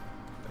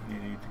 Then you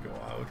need to go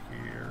out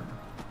here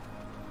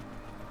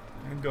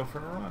and go for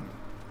a run.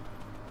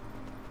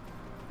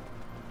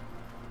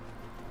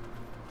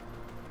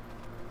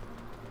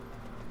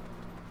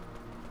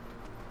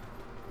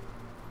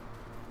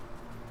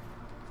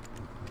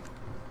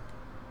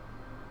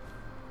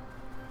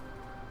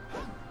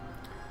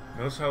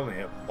 Notice how they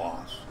have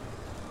boss,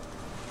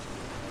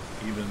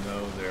 even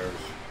though there's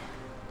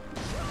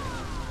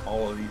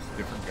all of these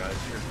different guys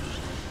here.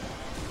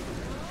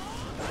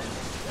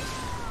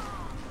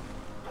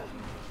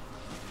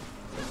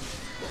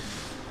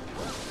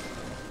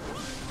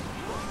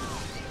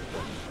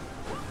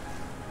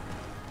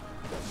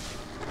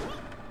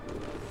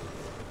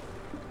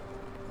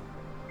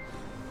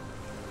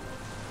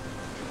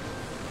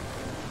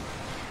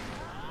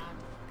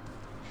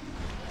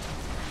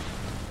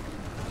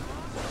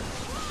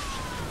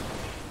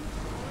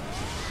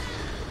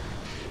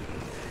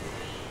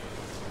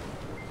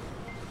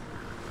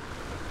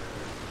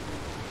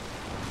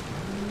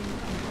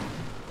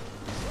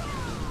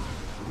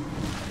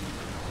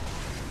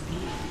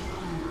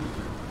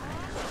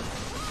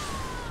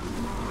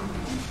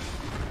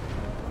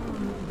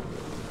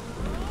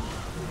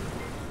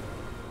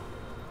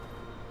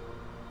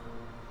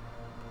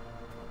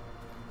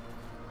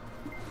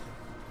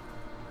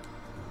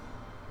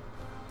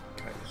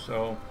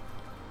 So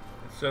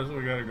it says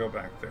we gotta go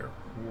back there.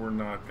 We're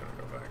not gonna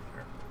go back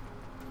there.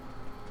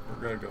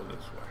 We're gonna go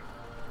this way.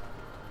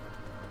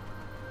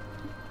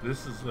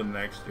 This is the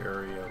next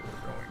area we're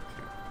going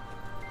to.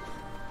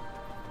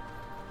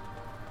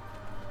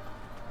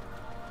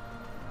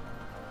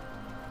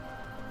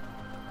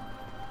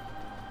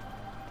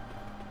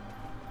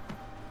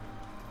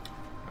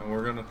 And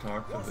we're gonna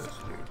talk to this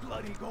dude.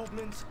 Bloody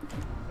goblins.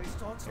 They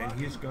start and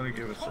he's gonna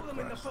give us a Hold them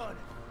in the quest fun.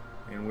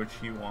 in which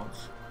he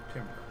wants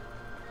timber.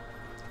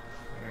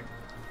 Okay.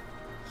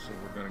 So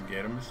we're gonna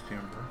get him his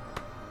timber.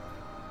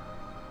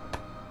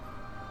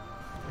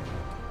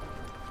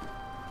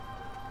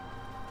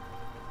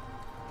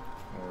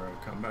 And we're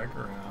gonna come back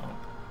around.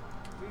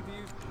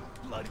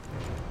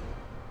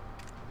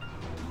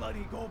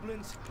 Bloody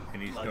goblins.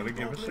 And he's gonna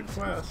give us a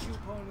quest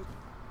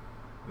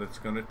that's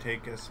gonna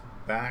take us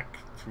back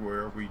to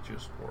where we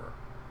just were.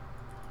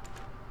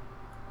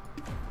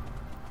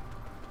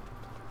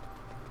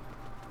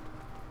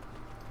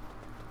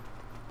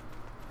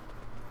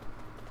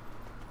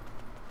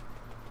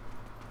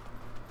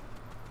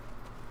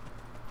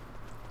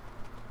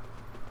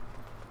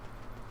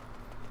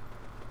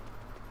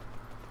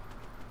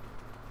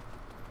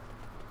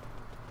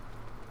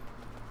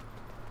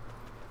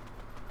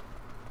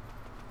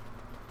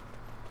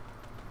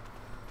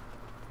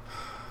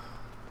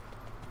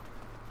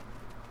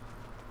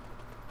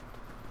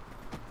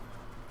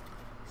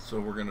 So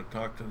we're going to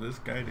talk to this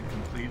guy to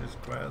complete his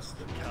quest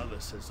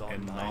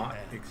and not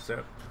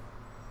accept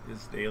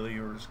his daily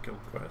or his kill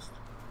quest.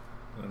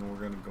 Then we're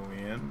going to go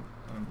in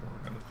and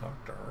we're going to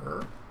talk to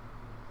her.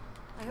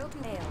 I hope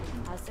you hail.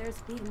 As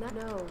there's been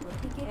no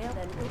repeating hail,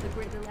 then with the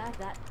greater lack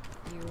that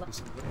you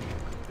listen.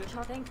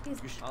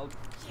 Oh,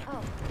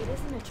 it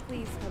isn't a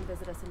please come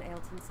visit us in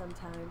Ailton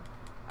sometime.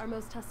 Our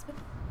most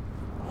hospitable.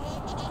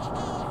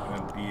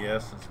 And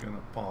BS is going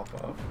to pop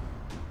up.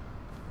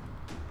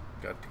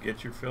 Got to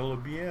get your fill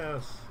of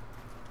BS.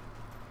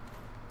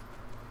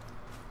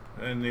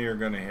 And they are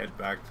going to head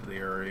back to the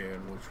area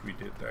in which we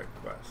did that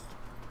quest.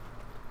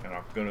 And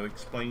I'm going to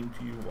explain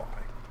to you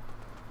why.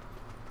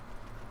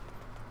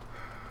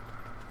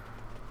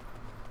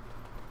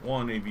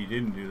 One, if you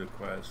didn't do the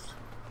quest,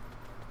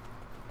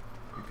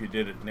 if you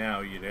did it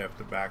now, you'd have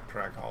to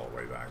backtrack all the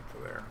way back to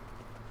there.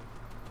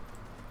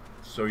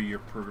 So your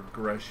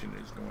progression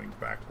is going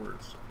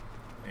backwards,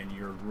 and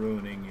you're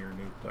ruining your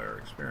new player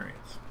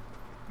experience.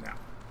 Now,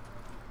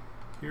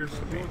 here's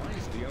the main thing.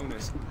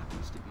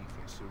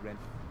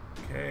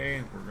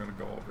 Okay, we're going to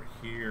go over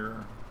here,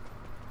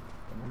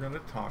 and we're going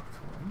to talk to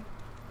him.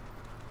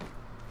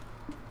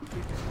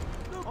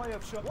 I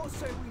have shot. What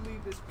say we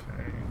leave this?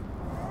 Okay.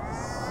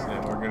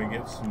 Then we're going to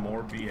get some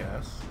more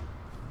BS.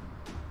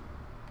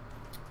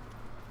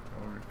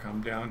 We're going to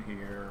come down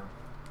here.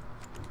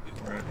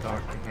 We're going to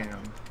talk to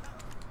him.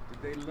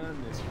 Did they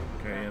learn this?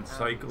 Okay, and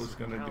Psycho's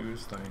going to do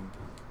his thing.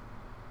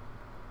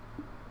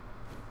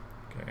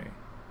 Okay.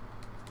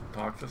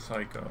 Talk to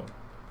Psycho.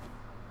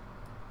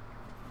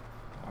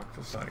 Talk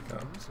to Psycho.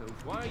 So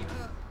why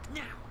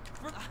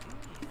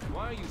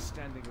are you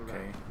standing around?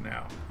 Okay,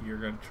 now you're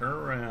going to turn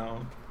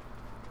around,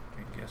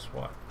 and guess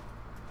what?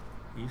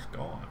 He's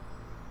gone.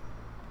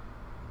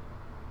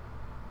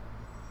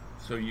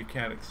 So you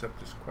can't accept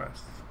his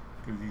quest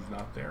because he's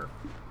not there.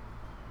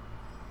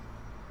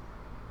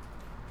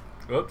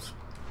 Oops,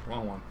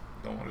 wrong one.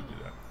 Don't want to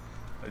do that.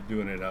 I'm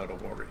doing it out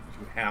of order.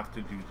 You have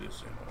to do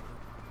this in order.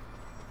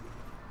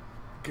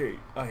 Okay,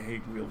 I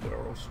hate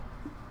wheelbarrows.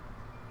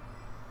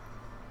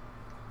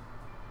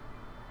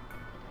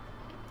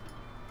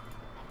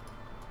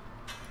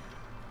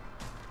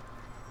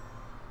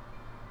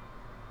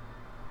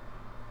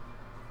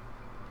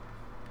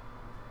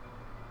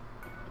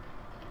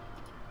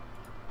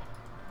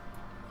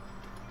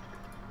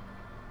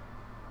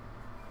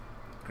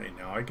 Okay,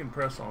 now I can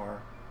press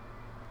R.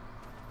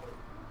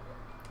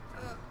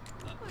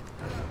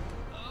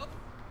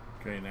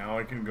 Okay, now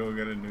I can go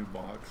get a new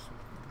box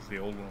because the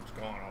old one's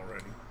gone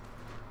already.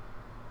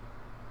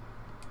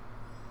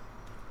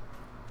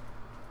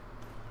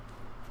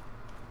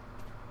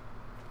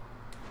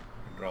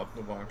 drop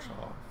the box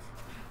off.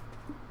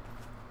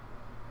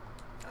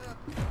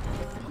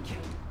 Okay.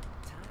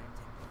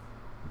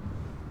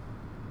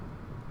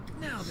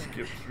 Now then,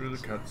 skip through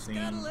the cutscene.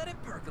 gotta let it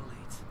percolate.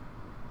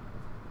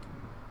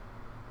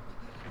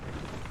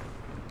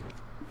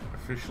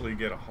 Officially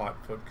get a hot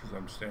foot because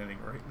I'm standing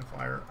right in the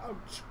fire.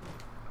 Ouch!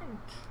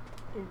 Ouch!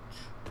 Ouch!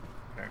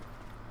 Okay.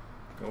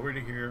 Go over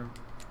to here.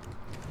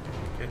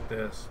 Get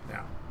this.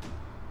 Now,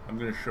 I'm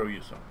going to show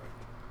you something.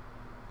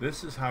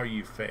 This is how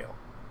you fail.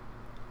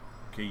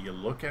 Okay, you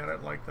look at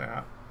it like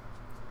that.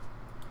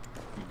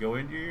 You go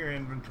into your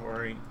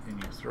inventory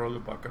and you throw the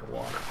bucket of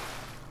water.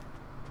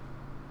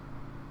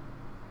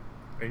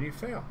 And you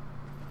fail.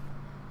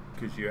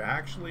 Because you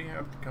actually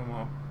have to come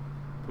up,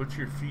 put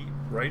your feet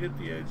right at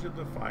the edge of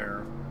the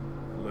fire,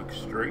 look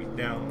straight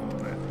down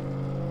on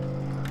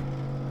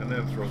it, and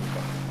then throw the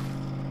bucket.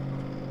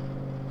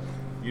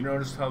 You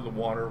notice how the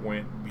water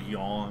went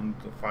beyond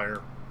the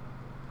fire?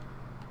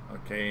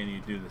 Okay, and you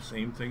do the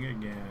same thing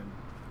again.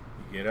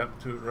 You get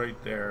up to it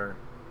right there.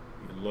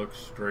 You look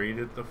straight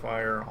at the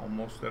fire,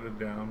 almost at a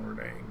downward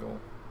angle.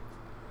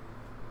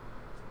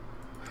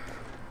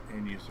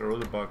 And you throw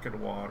the bucket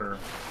of water.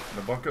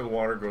 The bucket of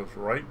water goes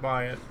right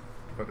by it,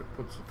 but it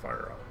puts the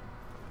fire out.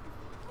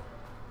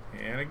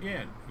 And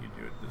again, you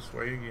do it this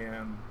way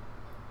again.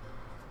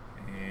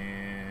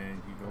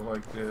 And you go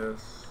like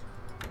this.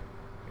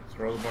 You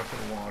throw the bucket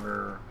of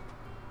water.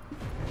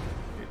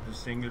 It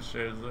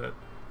distinguishes it.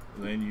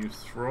 Then you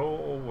throw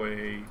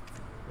away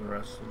the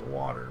rest of the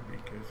water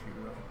because you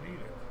don't need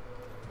it.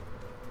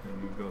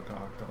 And you go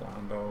talk to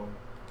Lando.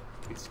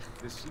 It's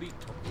the sleep.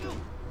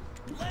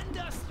 Lend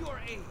us your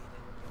aid.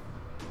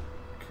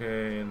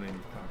 Okay, and then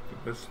you talk to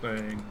this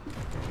thing.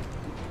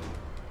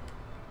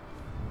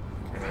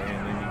 Okay,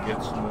 and then you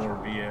get some more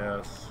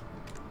BS.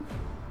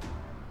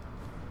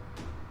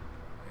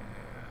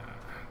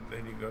 And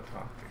then you go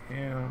talk to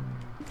him.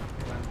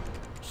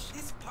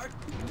 This part,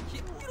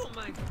 you don't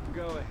mind.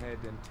 Go ahead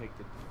and take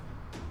the...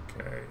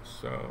 Okay,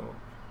 so,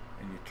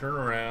 and you turn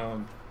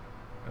around,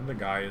 and the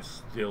guy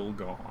is still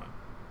gone.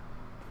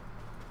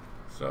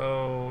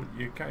 So,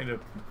 you kind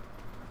of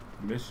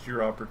missed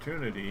your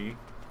opportunity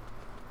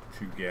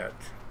to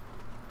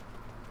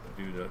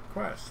do the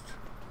quest.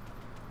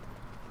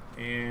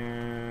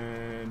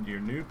 And your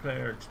new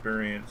player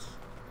experience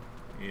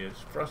is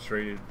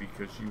frustrated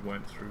because you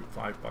went through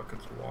 5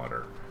 buckets of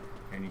water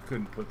and you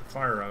couldn't put the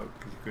fire out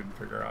because you couldn't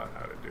figure out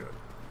how to do it.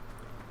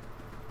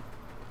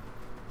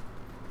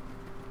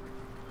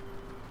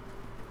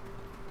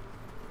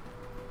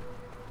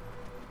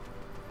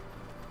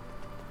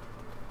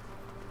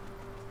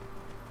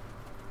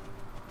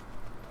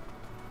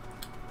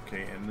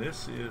 Okay, and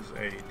this is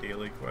a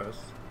daily quest,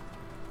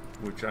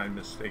 which I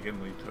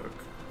mistakenly took.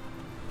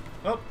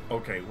 Oh,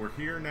 okay, we're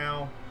here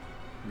now.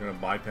 I'm going to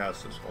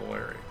bypass this whole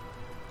area.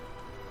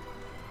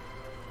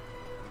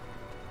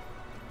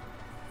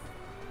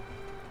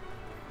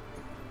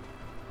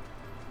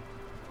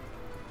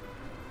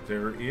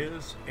 There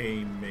is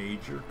a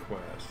major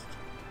quest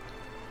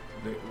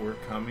that we're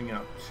coming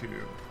up to.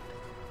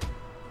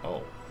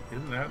 Oh,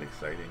 isn't that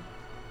exciting?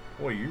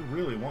 Boy, you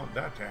really want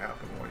that to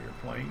happen while you're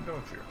playing,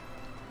 don't you?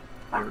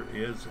 There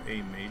is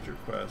a major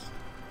quest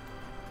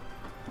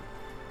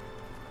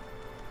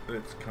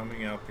that's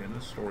coming up in the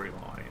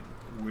storyline,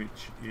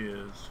 which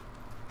is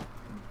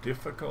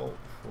difficult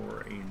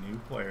for a new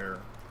player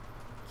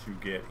to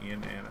get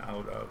in and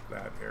out of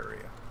that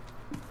area.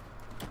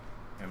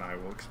 And I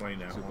will explain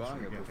that once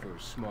we get there.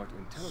 Smart,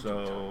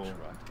 so,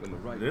 when the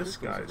right this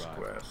guy's arrive,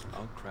 quest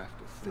I'll craft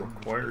a thin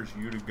requires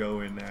you to go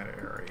in that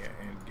area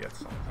and get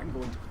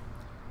something.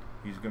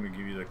 He's going to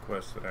give you the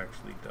quest that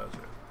actually does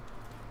it.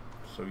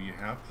 So you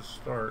have to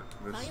start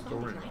this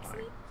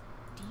storyline.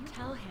 Do you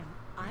tell him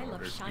I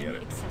love shiny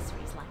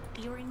accessories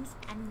like earrings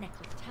and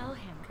necklaces? Tell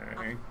him.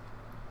 Okay.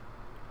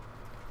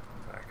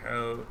 Back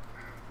out.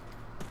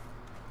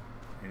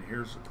 And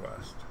here's the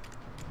quest.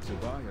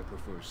 Zabaya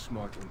prefers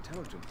smart,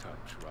 intelligent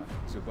types, right?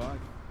 Zabaya.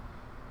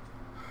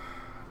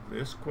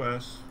 This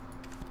quest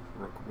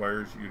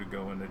requires you to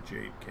go in the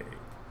Jade Cave.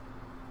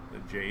 The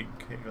Jade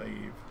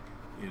Cave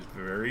is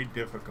very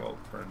difficult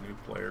for a new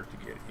player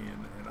to get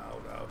in and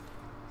out of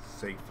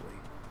safely.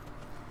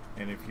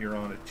 And if you're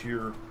on a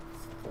tier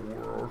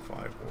 4 or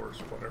 5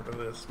 horse, or whatever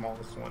the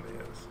smallest one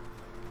is,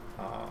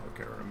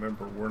 okay,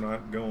 remember, we're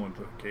not going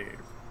to the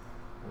cave.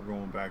 We're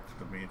going back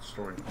to the main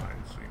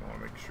storyline, so you want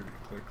to make sure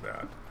you click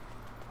that.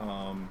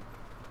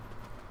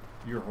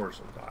 Your horse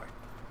will die.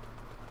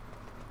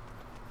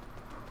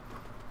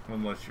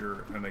 Unless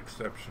you're an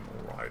exceptional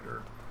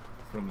rider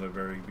from the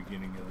very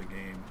beginning of the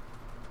game.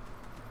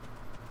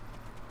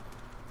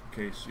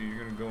 Okay, so you're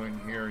going to go in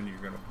here and you're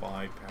going to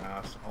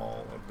bypass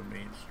all of the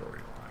main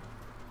storyline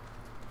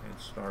and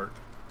start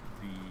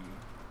the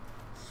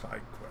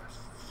side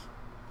quests.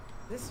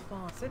 This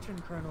fall, citron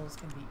kernels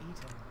can be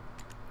eaten.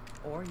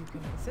 Or you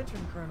can,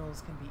 citron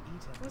kernels can be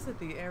eaten. Was it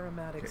the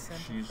aromatic scent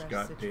of she's fresh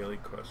got citron? daily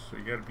quests, so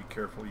you got to be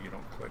careful you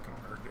don't click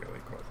on her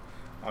daily quest.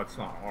 Oh, it's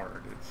not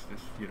hard, it's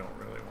just you don't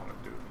really want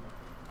to do them.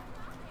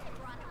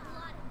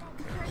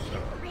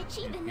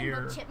 Richie, the in nimble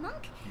here,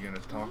 chipmunk? you're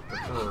going to talk to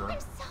her. I'm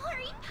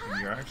sorry, Pop.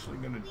 And you're actually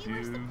going to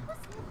do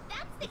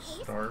the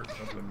start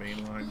of the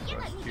mainline quest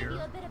Let me give here. you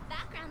a bit of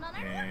background on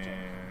our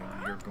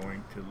And you're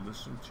going to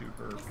listen to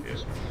her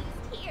pitch,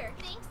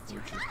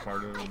 which is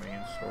part of the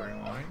main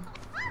storyline.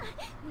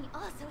 We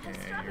also have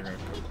And you're going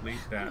to complete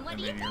that, and then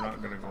you're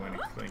not going to go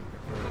anything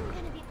further.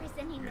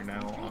 You're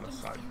now on a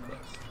side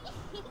quest.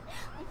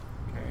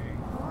 Okay.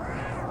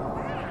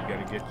 You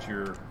got to get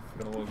your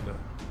fill of the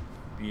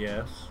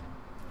BS.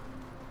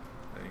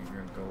 Then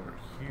you're going to go over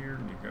here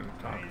and you're going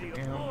to talk to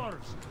him.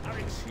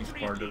 He's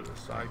part of the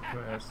side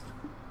quest.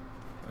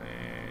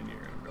 And you're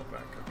going to go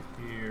back up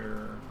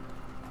here.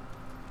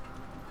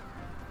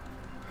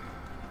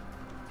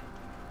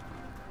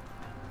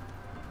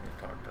 You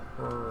talk to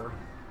her.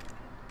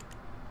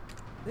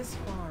 This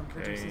farm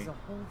produces a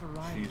whole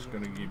variety. She's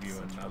going to give you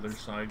another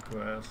side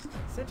quest.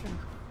 Citron.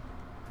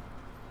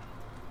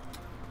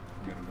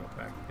 You're going to go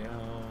back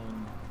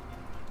down.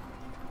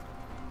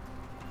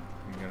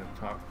 You're going to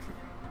talk to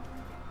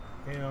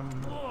him.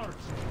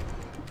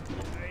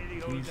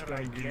 He's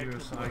going to give you a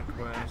side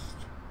quest.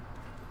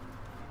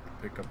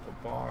 Pick up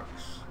a box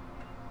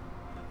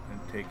and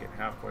take it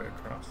halfway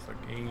across the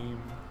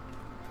game.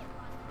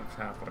 That's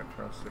halfway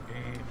across the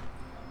game.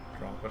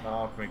 Drop it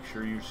off. Make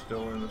sure you're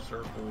still in the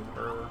circle with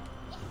her.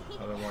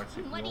 Otherwise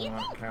it will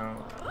not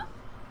count.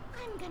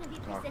 I'm gonna be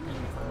Talk to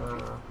presenting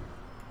her.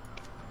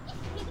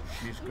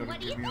 She's going to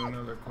give you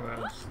another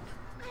quest.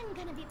 I'm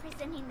gonna be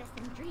presenting this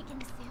in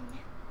Draken soon.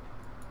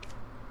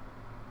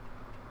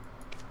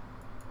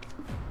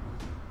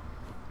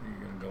 You're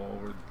going to go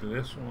over to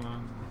this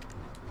one.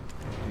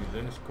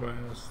 Do this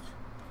quest.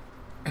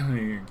 You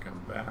can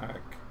come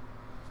back.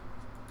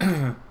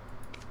 Finish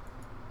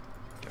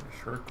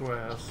her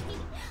quest.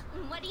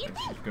 What do you and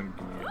think? she's going to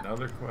give you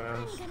another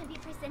quest. I'm gonna be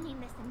presenting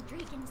this in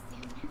Draken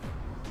soon.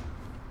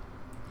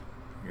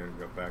 You're going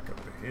to go back up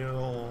the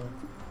hill.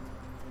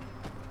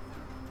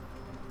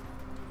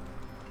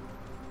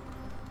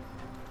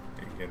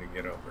 You're going to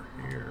get over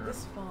here.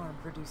 This farm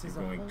produces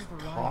You're a going whole to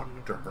variety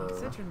talk to her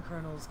citron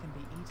kernels can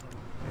be eaten.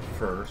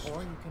 first.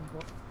 Or you can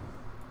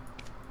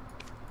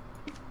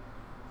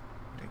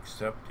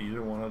Accept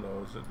either one of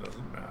those, it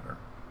doesn't matter.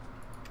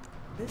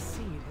 This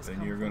seed has Then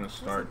come you're going to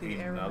from start the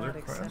another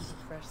aromatic quest. scent of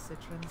fresh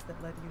citrons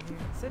that led you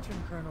here.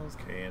 Citron kernels.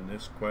 Okay, and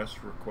this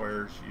quest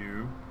requires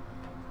you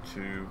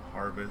to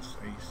harvest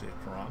a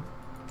citron,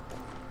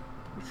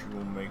 which you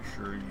will make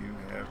sure you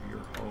have your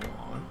hoe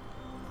on.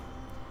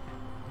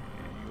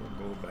 And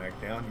you'll go back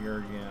down here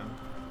again.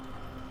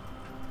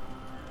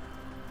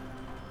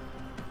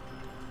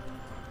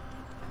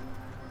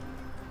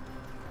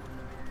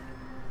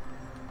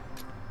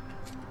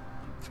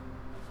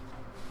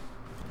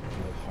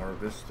 We'll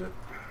harvest it.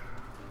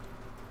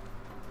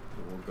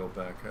 We'll go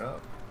back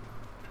up.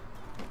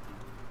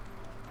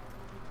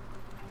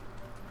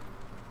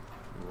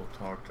 We'll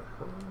talk to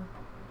her.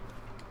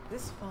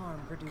 This farm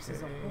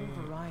produces a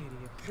whole variety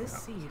of. This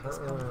seed her. has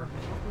come from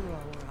Paparoa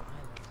Island,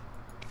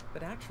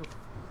 but actually.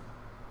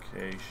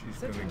 Okay, she's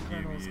going to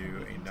give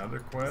you another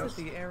quest. Was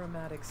it the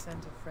aromatic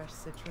scent of fresh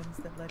citrons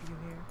that led you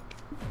here?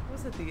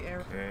 Was it the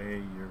air?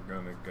 Okay, you're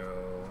going to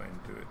go and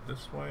do it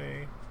this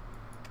way.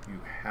 You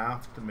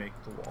have to make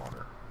the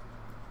water.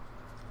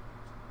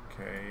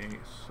 Okay,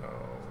 so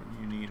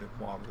you need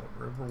a bottle of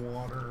river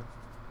water.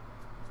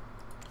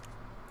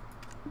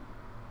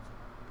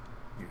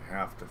 You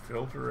have to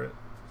filter it.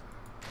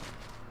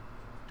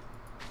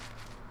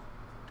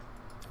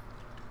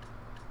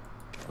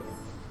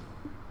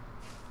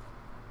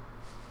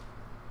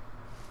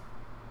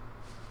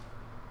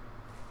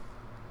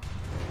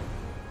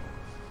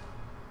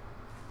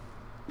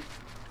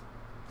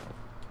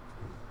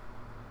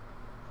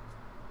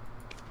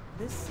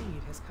 This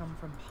seed has come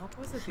from Pop.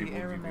 Was it She the will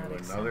aromatic give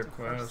you scent another of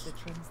fresh quest.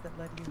 citrons that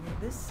led you here?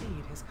 This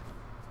seed has come.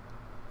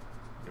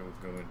 You'll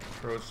go into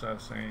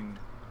processing,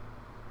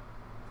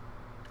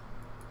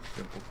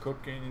 simple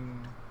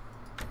cooking.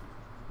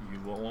 You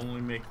will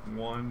only make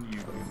one. You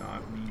do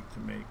not need to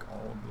make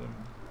all of them.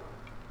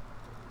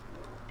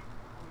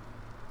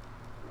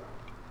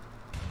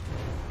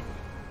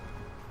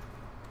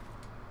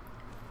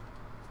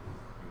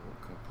 You will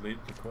complete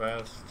the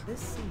quest. This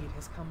seed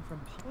has come from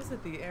Pop. Was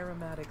it the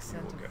aromatic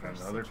scent of fresh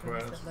another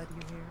citrons quest. that led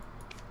you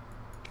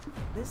here?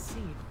 This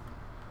seed.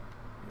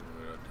 You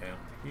go down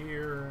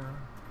here.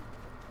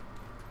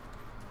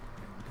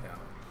 And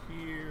down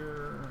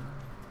here.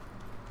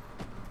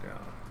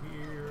 Down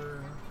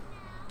here.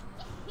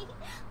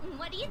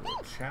 What do you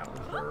think? Chat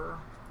with her.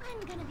 I'm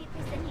gonna be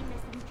presenting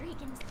this in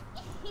Draken's.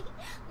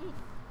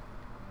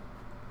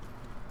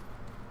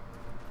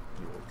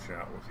 You will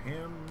chat with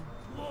him.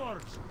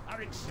 Dwarves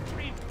are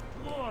extreme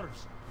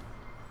dwarves.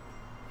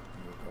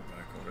 You'll go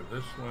back over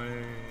this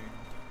way.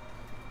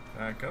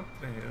 Back up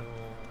the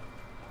hill.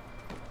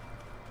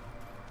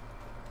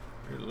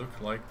 It looks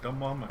like the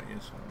mama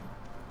is home.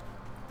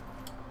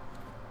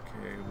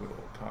 Okay,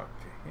 we'll talk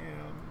to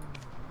him.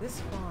 This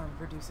farm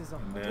produces a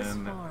whole. And This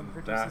then farm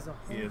that produces a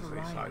whole is a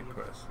variety side of.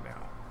 quest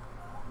now.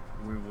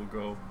 We will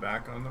go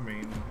back on the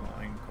main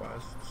line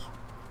quests.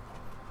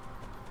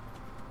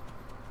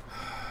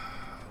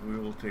 we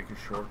will take a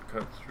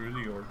shortcut through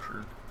the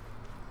orchard.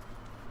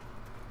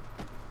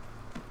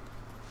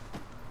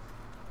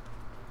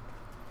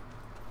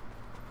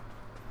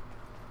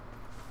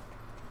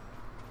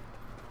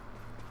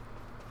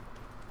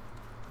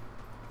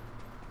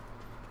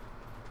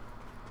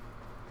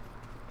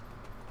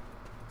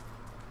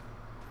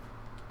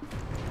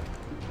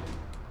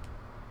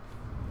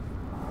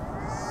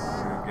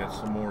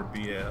 Some more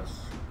BS,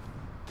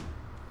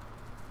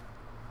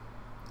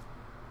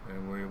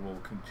 and we will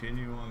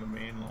continue on the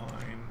main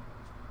line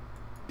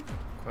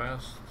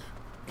quest,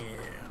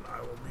 and I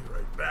will be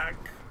right back.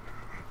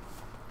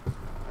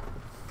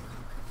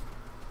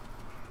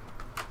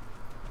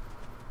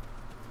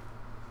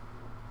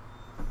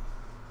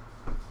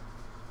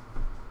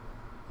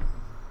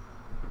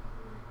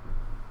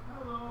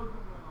 Hello,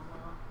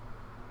 Mama.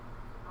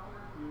 How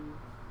are you?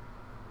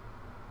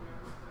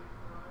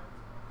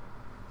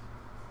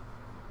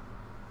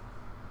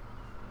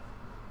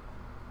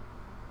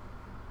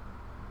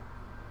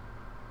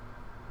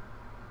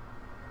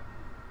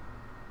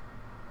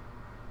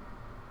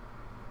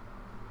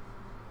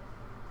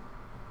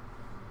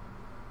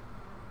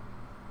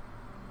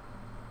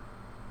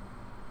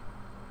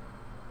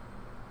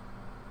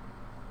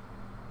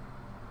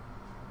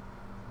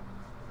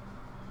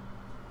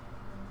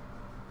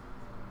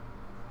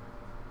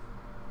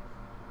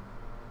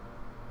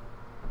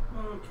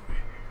 Okay.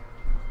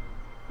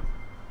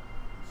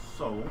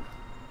 So,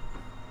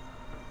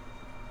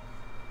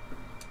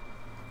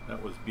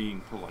 that was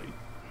being polite.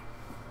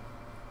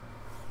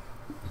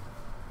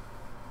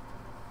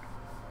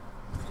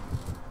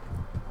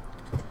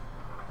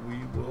 We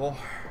will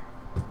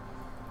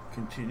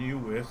continue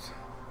with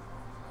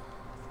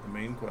the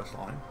main quest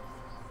line.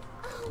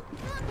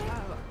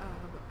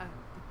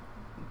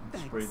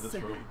 Spray the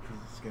throat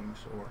because it's getting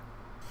sore.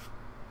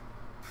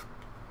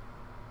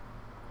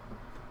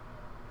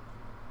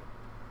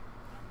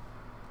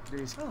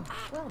 Oh,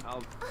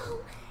 well.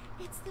 Oh,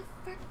 it's the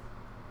first.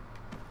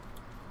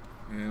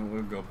 And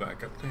we'll go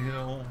back up the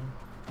hill.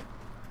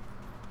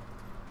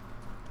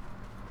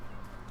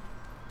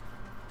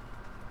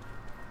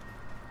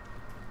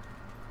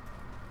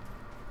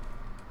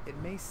 It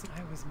may seem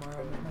I was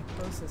Mara, my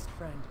closest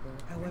friend,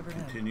 but however,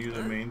 continue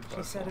the main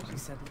quest she said line. She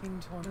said looking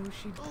torn. Oh,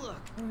 she. Oh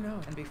no!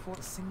 And before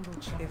a single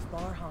child, if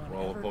Barhan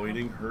while ever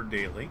avoiding her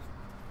daily.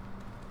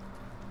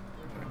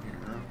 Right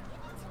here.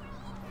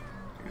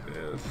 Do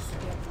this.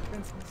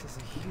 This is a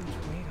huge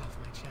weight off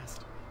my chest.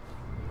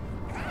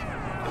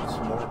 Get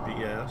some more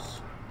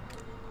BS.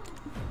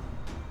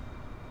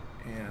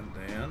 And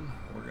then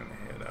we're going to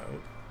head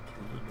out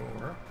through the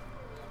door.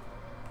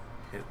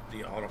 Hit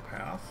the auto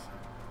path.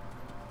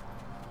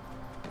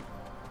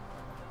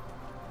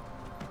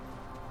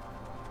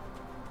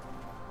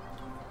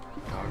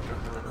 Talk to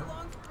her.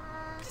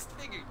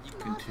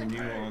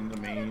 Continue on the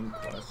main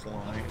quest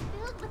line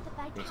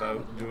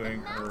without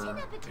doing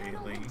her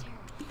daily.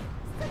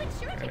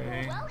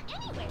 Okay.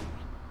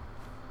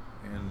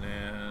 And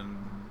then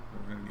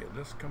we're gonna get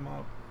this come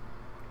up.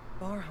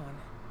 Barhan,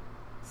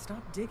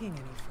 stop digging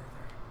any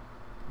further.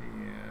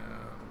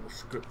 Yeah, we'll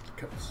skip the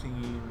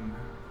cutscene.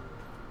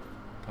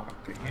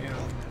 Talk to him.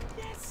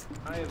 Yes,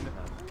 I have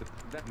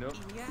that. No.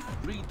 Yeah.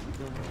 Read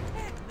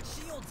the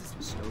shields.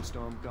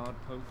 Snowstorm God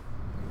Pope.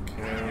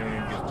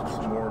 Okay, get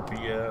some more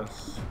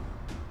BS.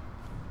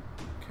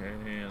 Okay,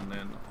 and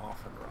then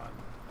off and run.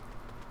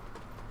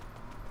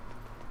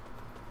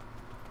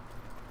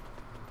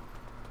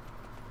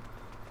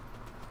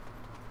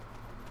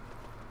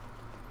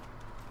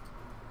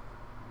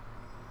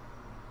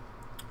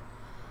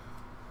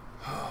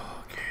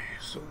 Okay,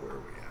 so where are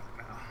we at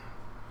now?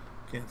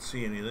 Can't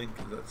see anything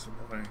because that's in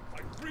the way.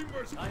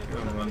 I'm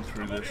gonna run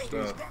through this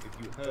stuff. If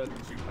you heard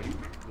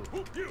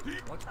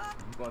what?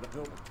 You got a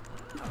building.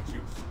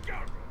 You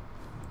scoundrel.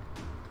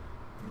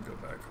 Go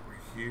back over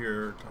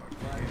here, talk to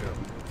him.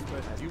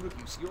 But you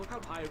see how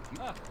high.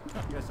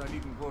 Yes, I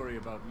needn't worry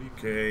about leaving.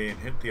 Okay, and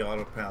hit the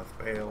auto path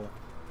fail.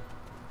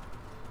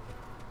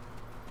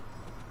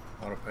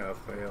 Auto path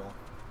fail.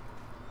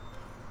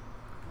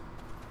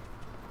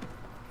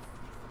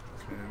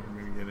 Okay,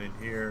 we're gonna get in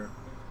here,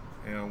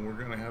 and we're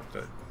gonna have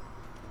to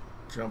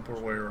jump our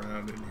way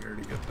around in here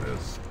to get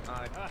this,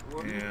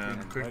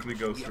 and quickly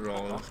go through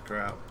all this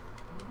crap.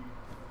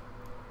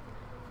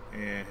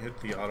 And hit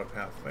the auto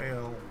path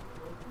fail.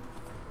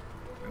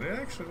 And it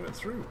actually went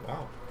through.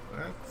 Wow.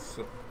 That's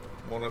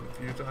one of the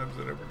few times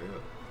it ever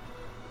did.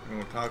 I'm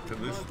going to talk to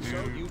this dude.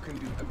 So you can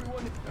do.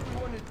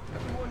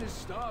 Everyone is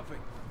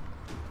starving.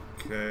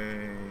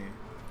 Okay.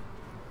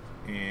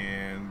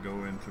 And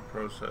go into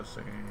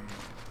processing.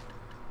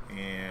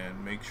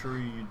 And make sure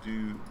you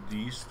do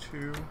these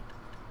two,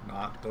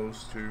 not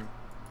those two.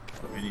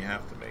 And you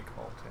have to make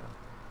all 10.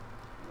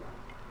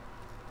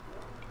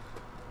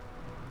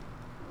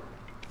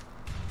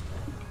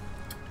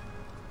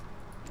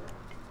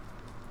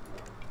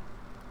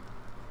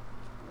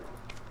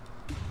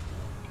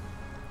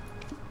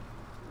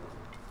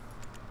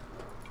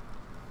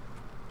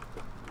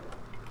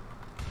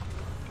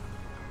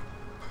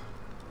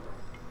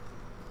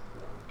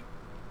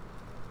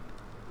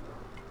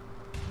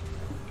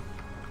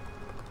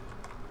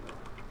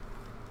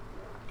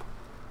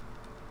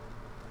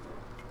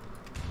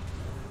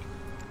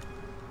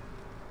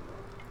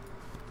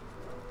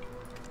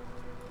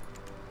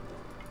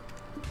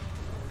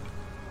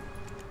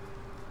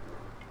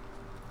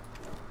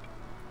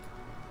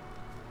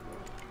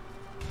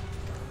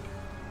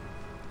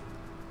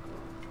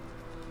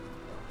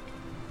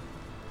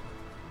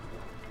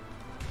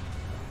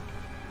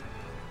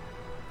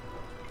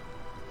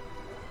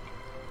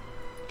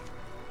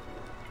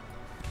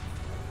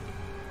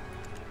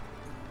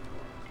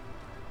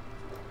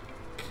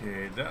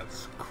 Okay,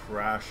 that's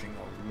crashing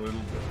a little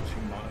bit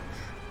too much.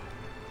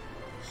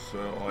 So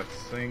I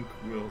think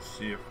we'll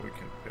see if we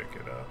can pick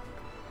it up.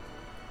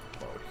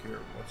 About here,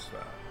 what's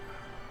that?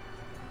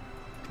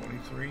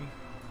 23?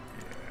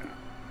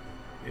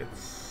 Yeah.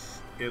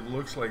 It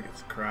looks like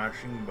it's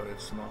crashing, but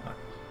it's not.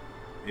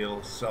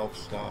 It'll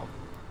self-stop.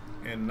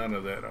 And none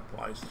of that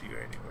applies to you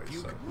anyway,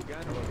 so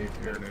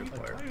if you're a new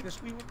player.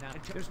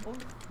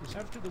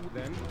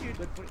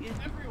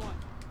 Everyone,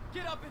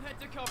 get up and head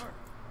to cover.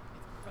 It's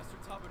Professor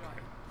Tabudai.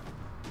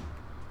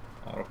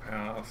 Auto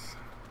pass.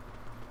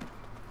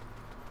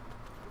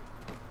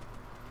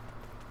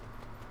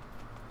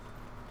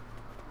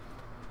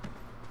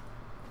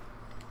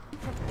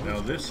 Now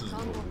this is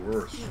the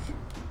worst of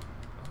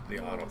the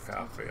auto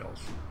path fails.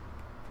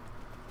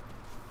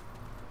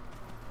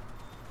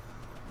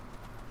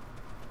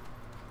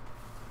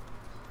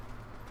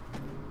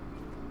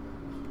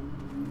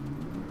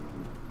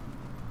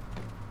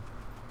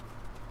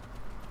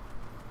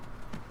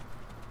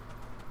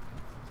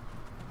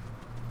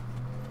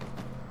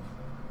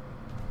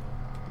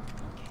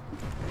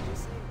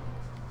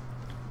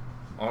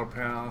 Auto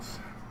pass.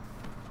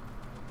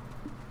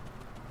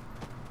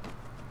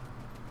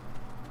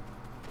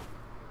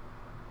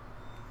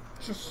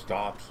 It just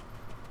stops.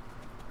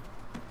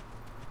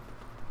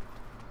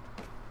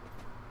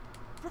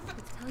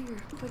 Tell your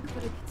quick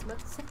footed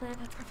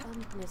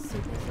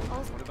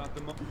What about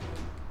the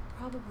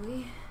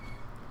Probably.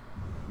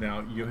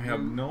 Now you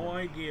have no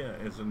idea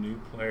as a new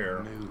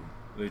player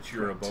that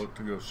you're about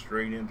to go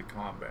straight into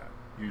combat.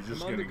 You're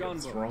just going to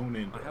get thrown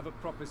into it. I have a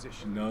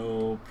proposition.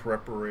 No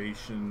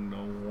preparation,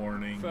 no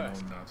warning,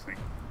 First. no nothing.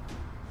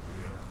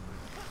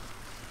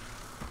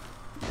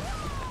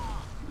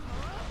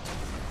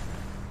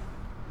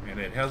 And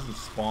it hasn't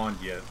spawned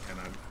yet, and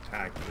I'm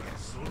attacking it.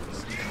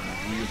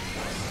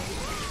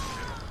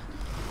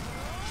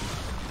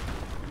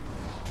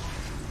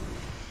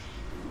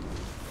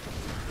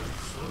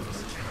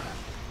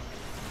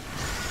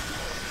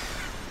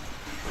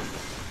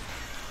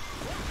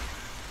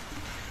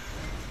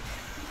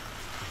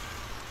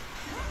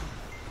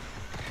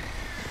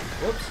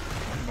 Whoops!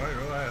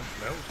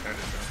 That was kind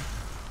of dumb.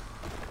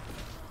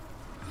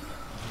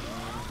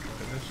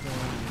 This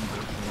one,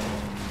 this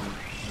one,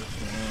 this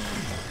one,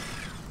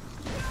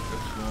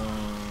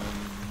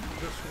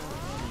 this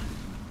one,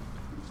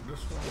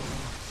 this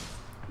one,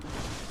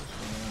 this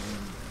one.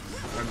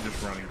 I'm just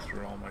running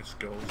through all my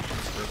skills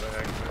for the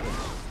heck of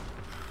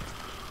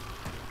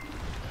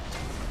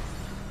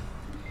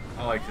it.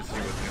 I like to see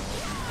what the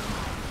elephants do.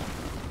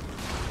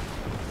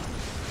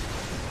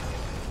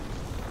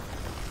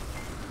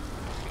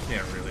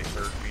 Can't really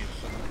hurt me,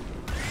 so.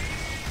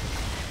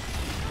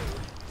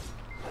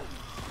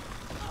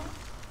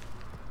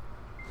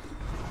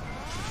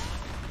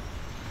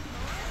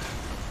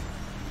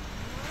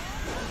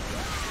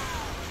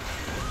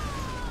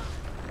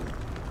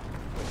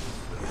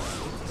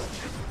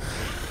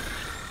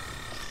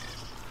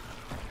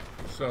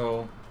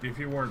 So, if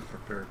you weren't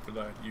prepared for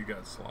that, you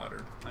got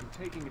slaughtered. I'm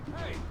taking it.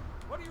 Hey,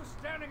 what are you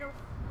standing over?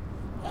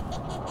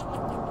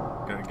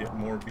 Gonna get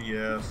more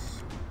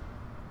BS.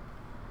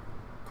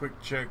 Quick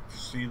check to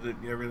see that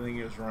everything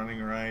is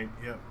running right.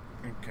 Yep.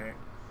 Okay.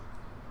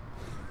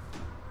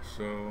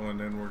 So, and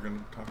then we're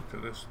gonna talk to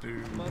this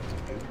dude.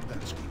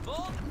 That's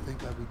I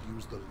think I would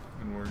use the.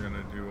 And we're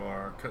gonna do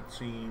our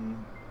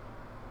cutscene.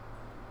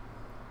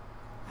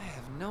 I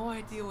have no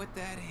idea what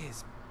that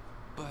is,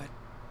 but.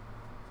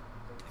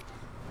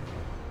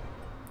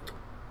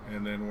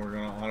 And then we're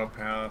gonna auto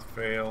path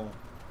fail.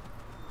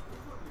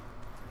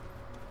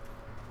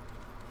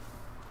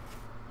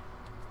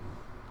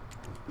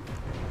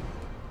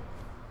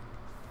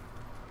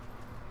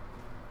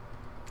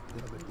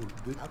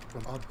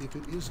 If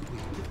it is clean,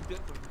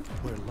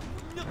 where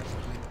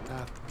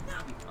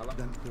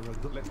then there are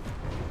good.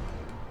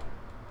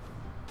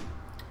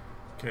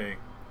 Okay,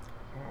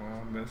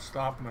 I'm going to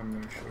stop and I'm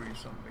going to show you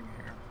something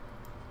here.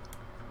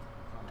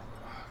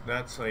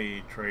 That's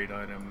a trade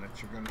item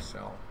that you're going to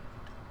sell.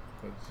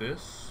 But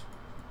this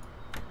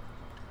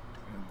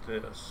and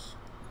this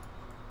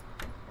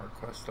are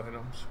quest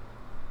items.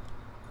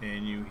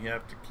 And you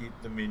have to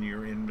keep them in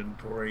your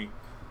inventory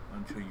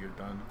until you're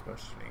done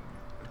questing.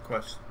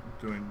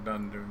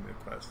 Done doing the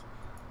quest.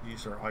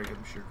 These are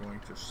items you're going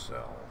to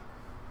sell.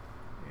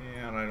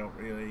 And I don't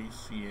really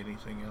see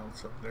anything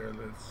else up there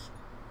that's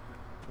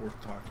worth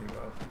talking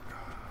about.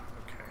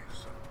 Okay,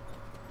 so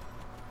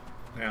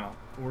now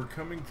we're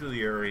coming to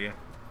the area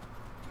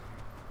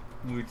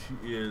which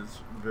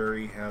is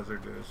very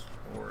hazardous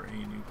for a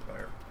new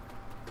player.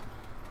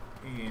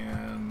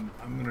 And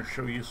I'm going to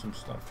show you some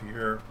stuff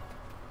here.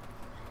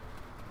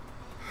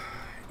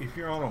 If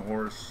you're on a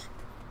horse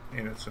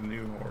and it's a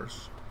new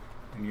horse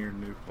and you're a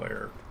new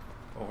player,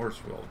 a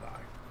horse will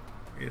die.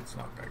 It's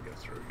not going to get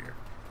through here.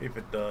 If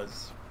it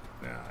does,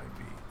 I'd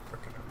be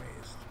freaking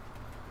amazed.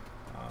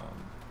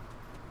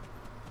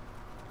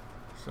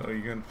 So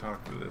you're going to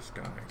talk to this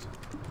guy.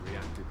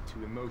 Reacted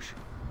to emotion.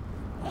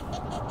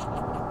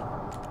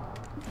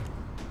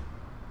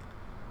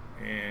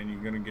 And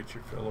you're going to get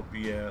your fill of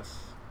BS.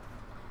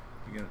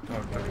 You're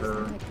gonna talk to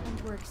her.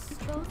 We're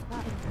exposed by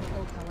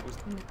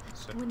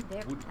when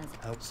there as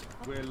helps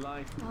where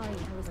life.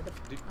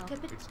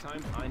 It's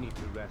time I need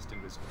to rest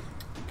in this.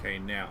 Okay,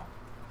 now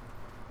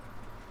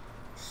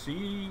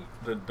see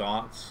the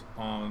dots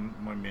on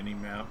my mini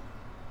map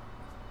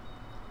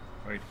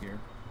right here.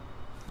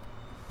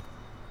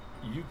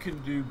 You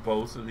can do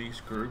both of these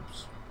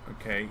groups.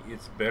 Okay,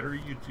 it's better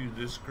you do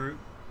this group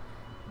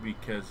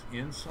because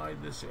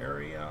inside this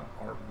area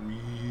are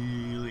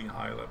really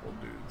high level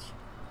dudes.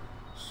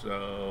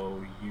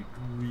 So you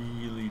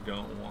really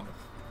don't want to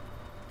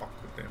fuck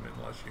with them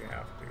unless you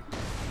have to.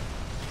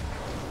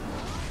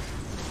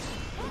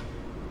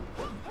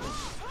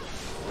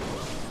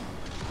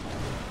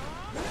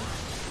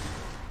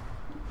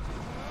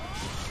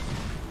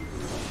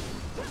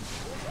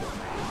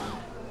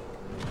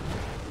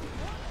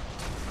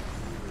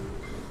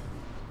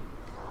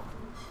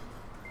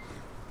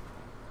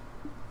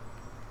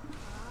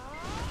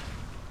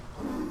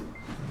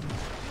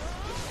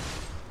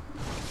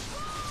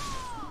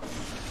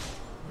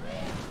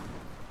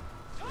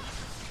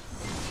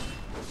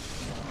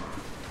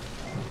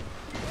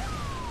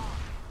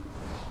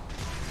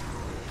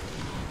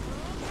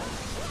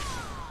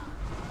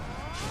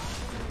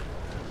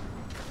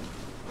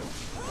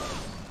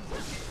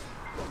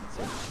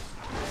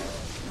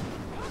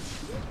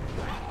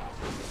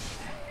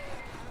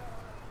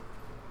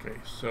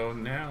 So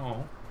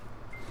now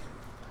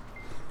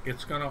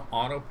it's going to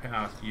auto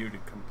path you to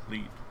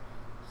complete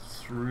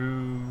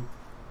through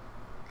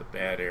the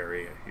bad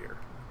area here.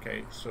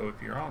 Okay, so if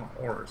you're on a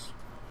horse,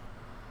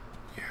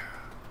 yeah,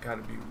 got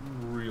to be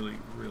really,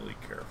 really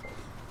careful.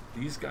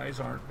 These guys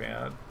aren't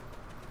bad,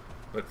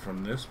 but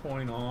from this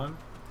point on,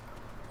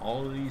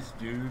 all of these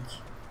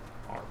dudes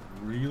are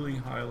really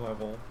high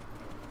level,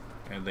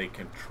 and they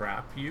can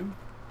trap you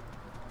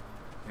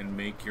and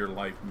make your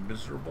life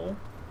miserable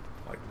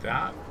like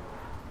that.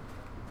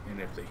 And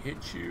if they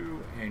hit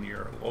you and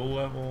you're low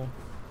level,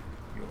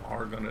 you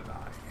are gonna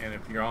die. And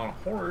if you're on a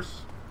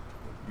horse,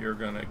 your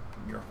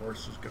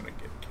horse is gonna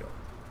get killed.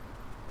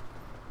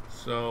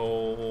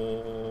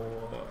 So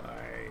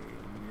I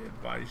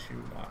advise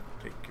you not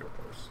to take your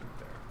horse through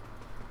there.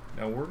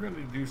 Now we're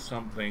gonna do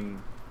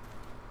something.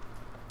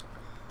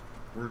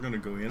 We're gonna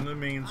go in the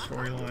main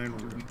storyline.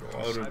 We're gonna go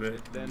out of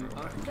it, and go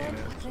back in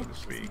it, so to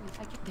speak.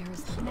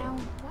 Now,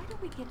 why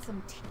don't we get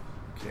some tea?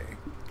 Okay,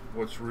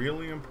 what's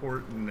really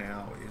important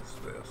now is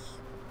this.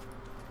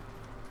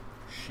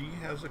 She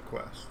has a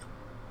quest.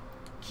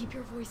 Keep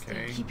your voice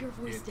okay? down. Keep your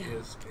voice down. It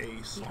is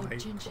a side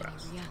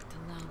quest. React to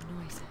loud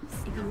noises.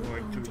 You're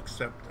going to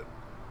accept it.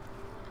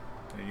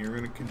 And you're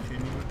going to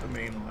continue with the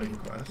mainline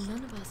quest.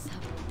 None of us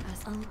have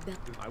as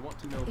I want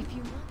to know. If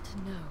you want to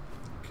know.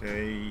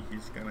 Okay,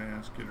 he's going to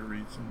ask you to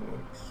read some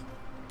books.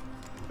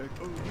 I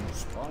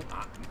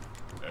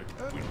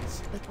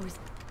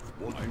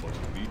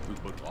must need to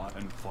but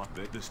and find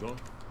this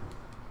stuff.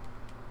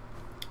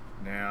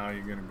 Now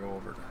you're going to go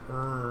over to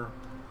her,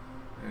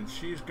 and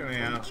she's going to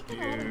ask you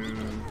to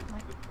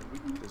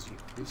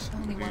do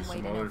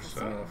some other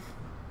stuff.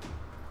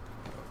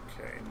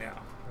 Okay,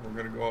 now we're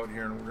going to go out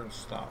here and we're going to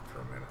stop for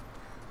a minute.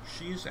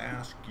 She's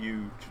asked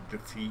you to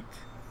defeat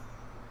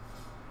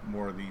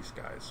more of these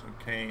guys,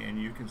 okay?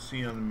 And you can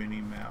see on the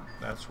mini map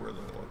that's where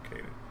they're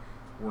located.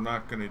 We're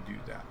not going to do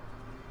that.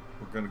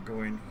 We're going to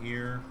go in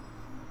here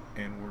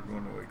and we're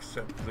going to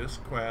accept this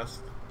quest,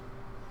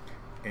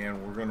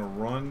 and we're going to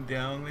run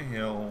down the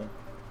hill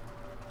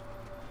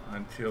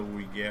until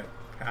we get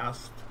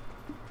past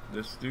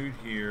this dude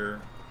here,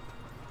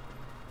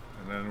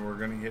 and then we're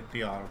going to hit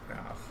the auto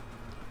path,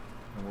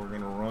 and we're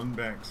going to run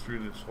back through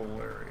this whole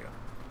area.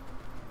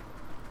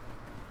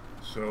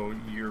 So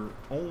your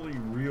only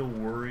real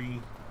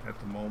worry at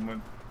the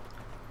moment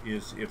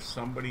is if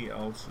somebody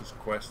else is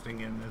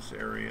questing in this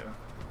area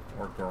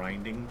or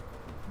grinding,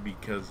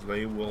 because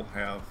they will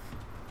have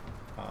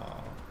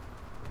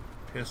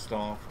pissed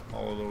off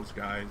all of those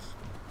guys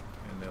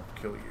and they'll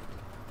kill you.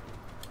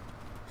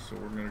 So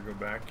we're going to go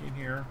back in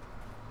here.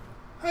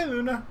 Hi,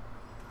 Luna.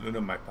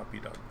 Luna, my puppy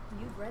dog.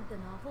 You've read the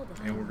novel,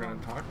 and we're going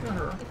to talk to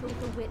her. If a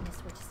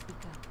witness were to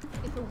speak up.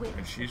 If a witness.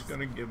 And she's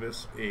going to give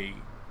us a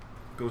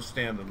go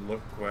stand and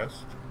look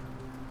quest,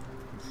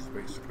 which is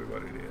basically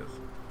what it is.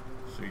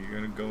 So you're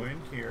going to go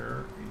in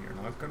here and you're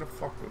not going to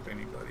fuck with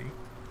anybody.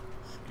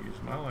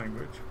 Excuse my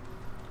language.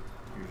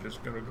 You're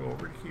just going to go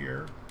over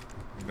here.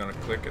 You're going to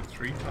click it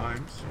 3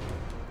 times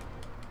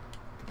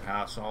to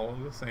pass all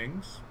of the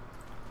things.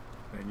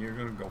 Then you're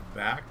going to go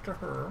back to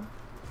her.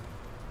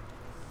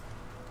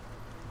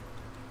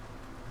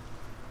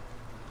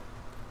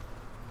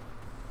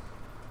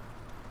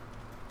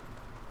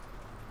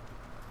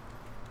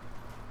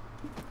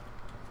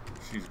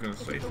 She's going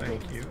to say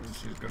thank you, and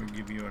she's going to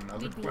give you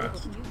another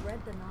quest.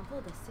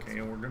 Okay,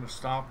 and we're going to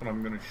stop, and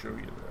I'm going to show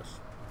you this.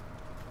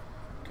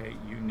 Okay,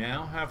 you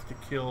now have to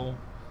kill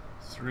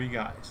 3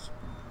 guys,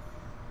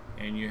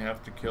 and you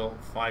have to kill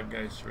 5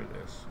 guys for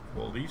this.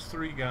 Well, these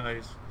 3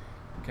 guys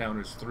count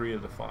as 3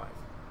 of the 5.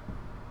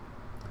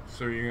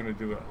 So you're going to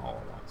do it all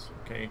at once,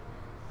 okay?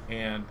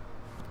 And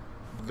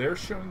they're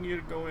showing you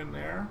to go in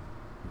there,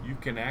 you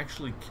can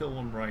actually kill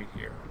them right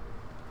here.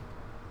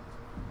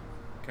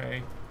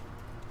 Okay?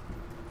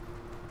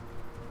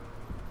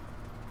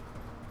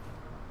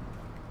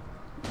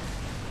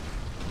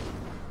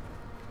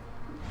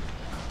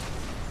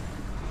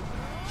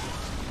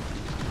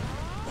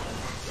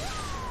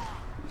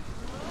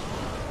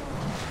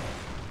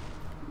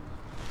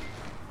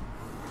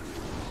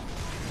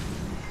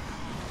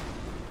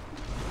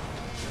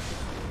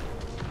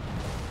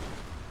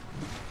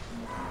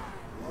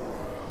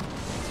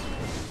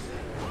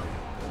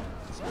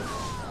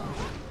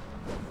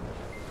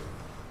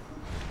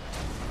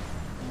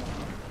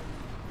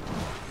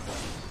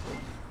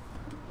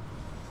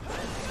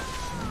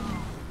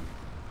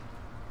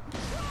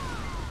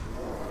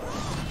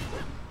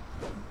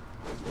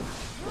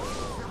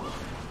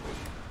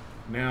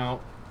 Now,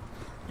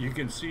 you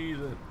can see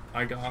that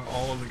I got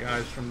all of the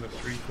guys from the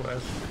 3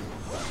 quests,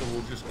 so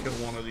we'll just kill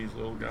one of these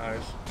little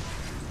guys.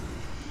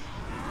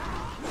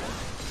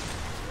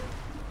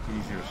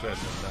 Easier said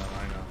than done,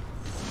 I know.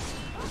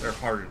 They're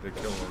harder to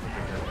kill than the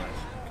bigger guys.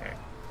 Okay,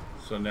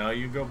 so now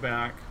you go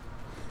back,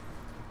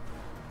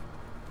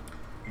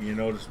 and you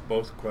notice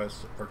both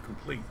quests are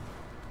complete.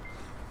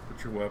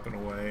 Put your weapon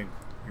away.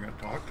 You're going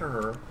to talk to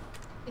her.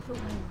 If it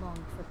went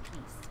long for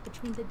peace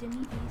between the Demi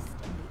Beast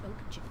and the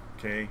Oak Jinn.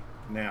 Okay,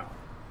 now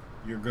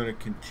you're going to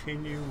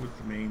continue with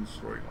the main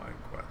storyline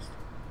quest.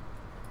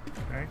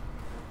 Okay?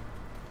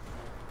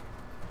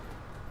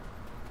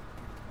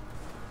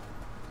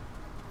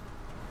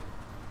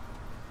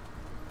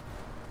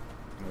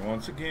 And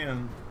once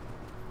again,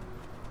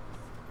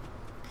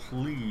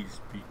 please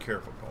be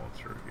careful going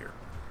through here.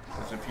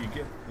 Because if you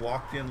get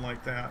locked in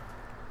like that,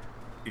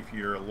 if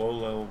you're a low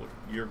level,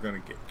 you're going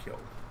to get killed.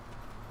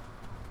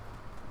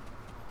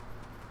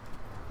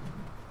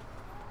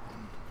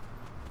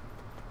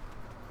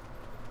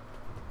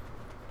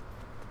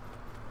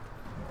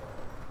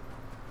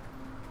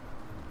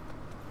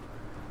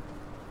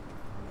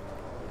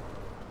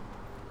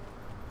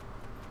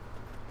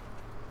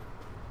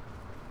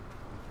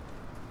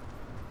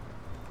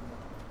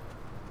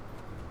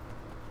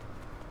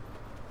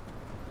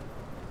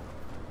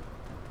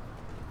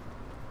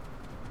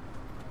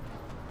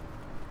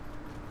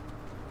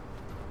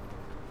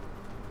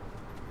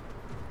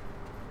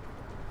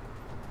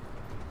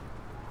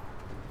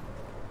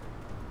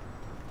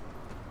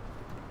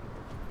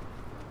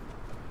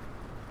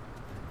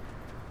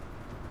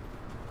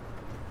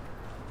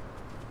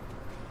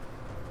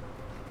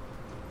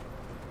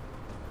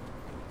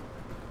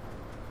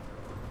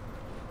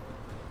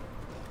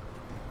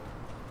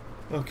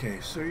 Okay,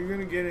 so you're going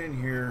to get in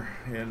here,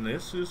 and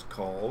this is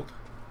called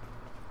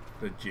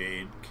the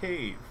Jade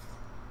Cave,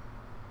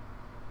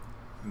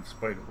 in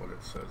spite of what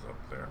it says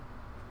up there.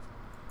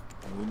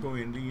 We'll go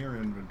into your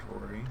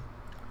inventory.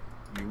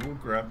 You will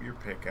grab your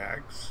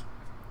pickaxe.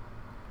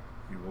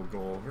 You will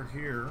go over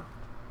here.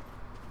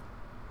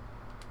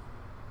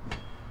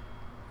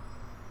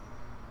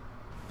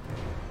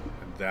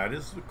 And that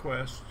is the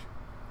quest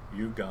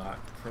you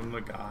got from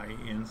the guy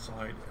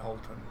inside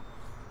Elton.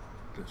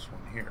 This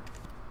one here.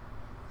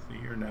 See,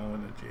 you're now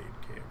in the Jade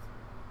Cave.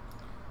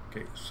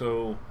 Okay,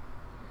 so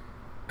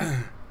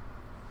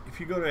if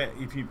you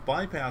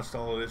bypassed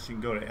all of this, you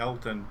can go to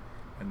Elton,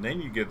 and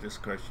then you get this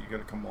quest. You got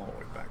to come all the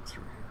way back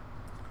through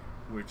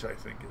here, which I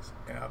think is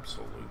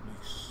absolutely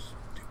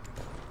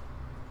stupid.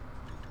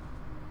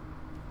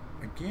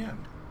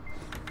 Again,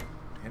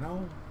 you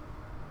know,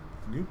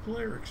 new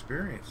player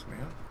experience,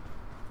 man.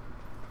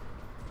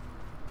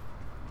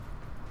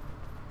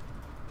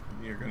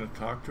 And you're gonna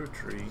talk to a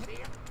tree.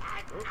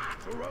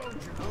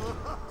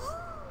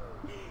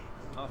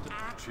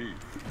 Chief.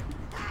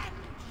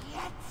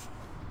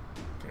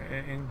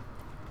 Okay.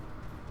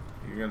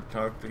 You're going to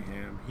talk to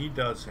him. He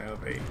does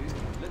have a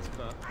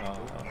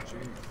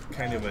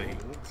kind of a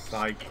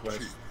side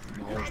quest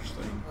knowledge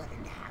thing.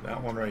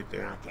 That one right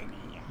there.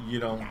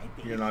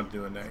 You're not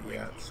doing that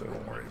yet, so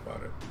don't worry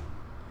about it.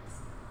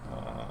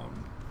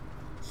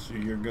 So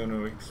you're going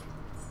to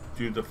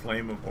do the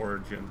Flame of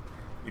Origin.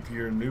 If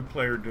you're a new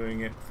player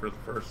doing it for the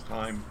first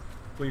time,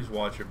 please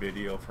watch a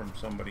video from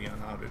somebody on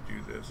how to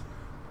do this.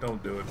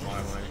 Don't do it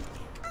my way.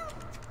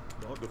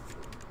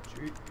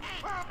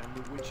 And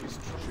the witch's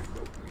treasure.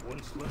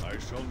 Once left, I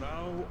shall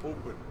now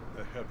open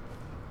the heaven.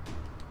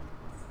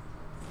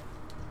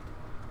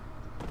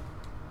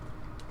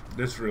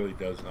 This really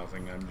does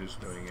nothing. I'm just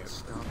doing it.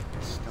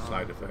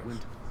 Side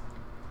effects.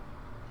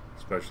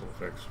 Special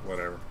effects,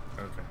 whatever.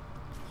 Okay.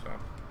 So,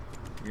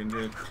 you're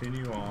going to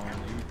continue on.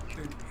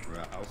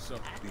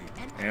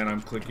 And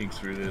I'm clicking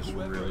through this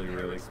really,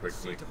 really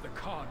quickly.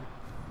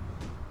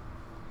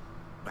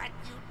 But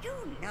you do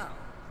know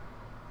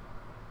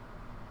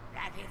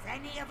that if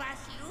any of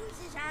us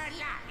loses our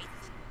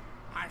life,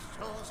 our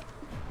souls...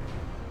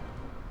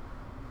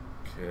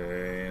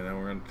 Okay, and then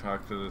we're going to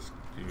talk to this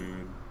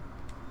dude.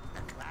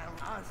 The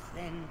clown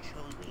then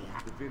shall be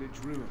the village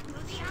ruined.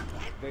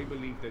 They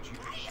believe that you...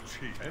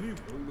 In the end,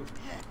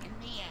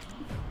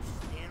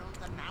 still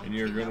the mountain and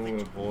you're going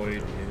to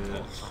avoid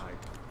his...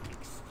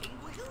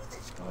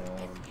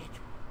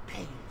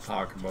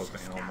 talk about the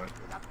helmet.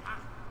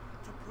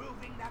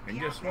 And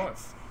guess what?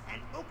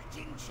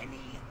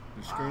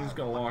 The screen's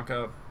gonna lock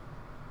up,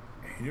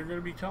 and you're gonna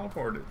be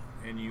teleported,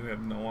 and you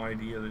have no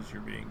idea that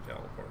you're being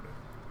teleported.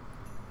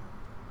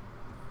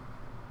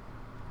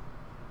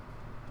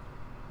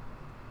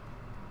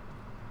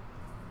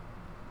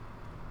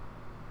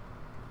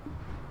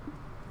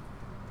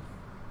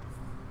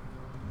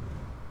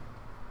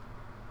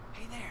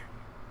 Hey there.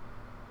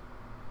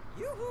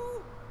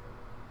 Yoo-hoo!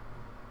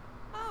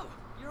 Oh,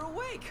 you're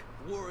awake,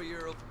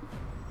 warrior of...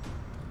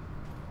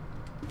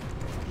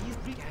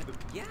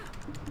 Yeah.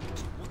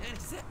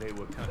 They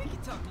were We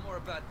can talk more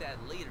about that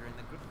later in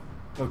the group.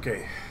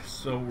 Okay,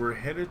 so we're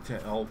headed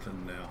to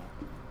Elton now,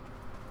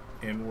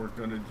 and we're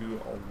going to do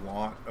a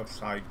lot of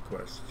side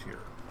quests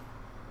here,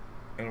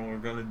 and we're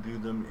going to do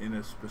them in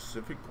a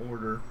specific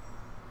order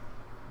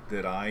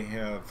that I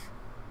have.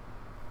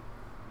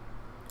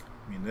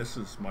 I mean, this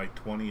is my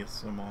 20th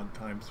some odd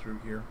time through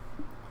here.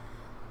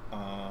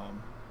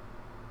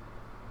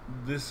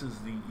 This is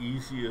the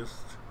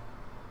easiest,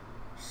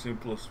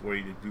 simplest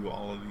way to do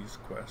all of these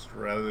quests,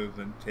 rather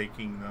than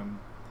taking them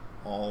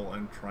all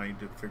and trying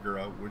to figure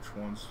out which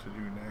ones to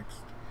do next.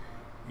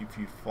 If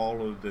you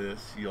follow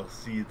this, you'll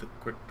see the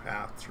quick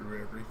path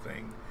through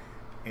everything,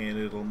 and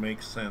it'll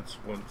make sense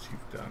once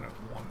you've done it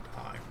one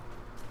time.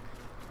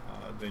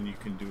 Then you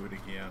can do it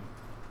again.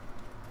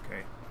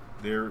 Okay,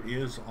 there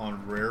is,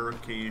 on rare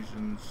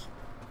occasions,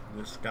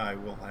 this guy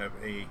will have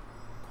a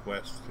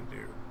quest to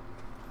do.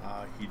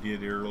 He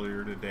did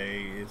earlier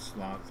today. It's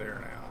not there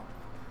now.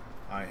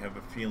 I have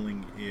a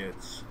feeling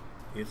it's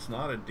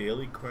not a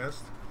daily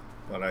quest,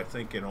 but I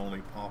think it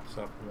only pops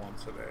up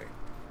once a day.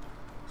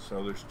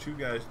 So there's two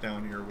guys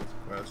down here with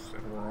quests,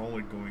 and we're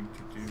only going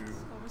to do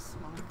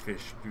the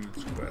fish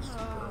dude's quest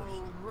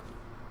first.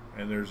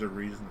 And there's a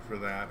reason for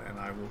that, and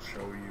I will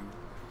show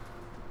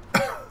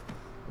you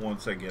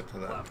once I get to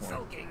that point.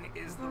 Soaking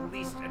is the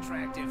least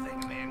attractive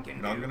thing a man can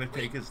You're not going to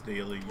take his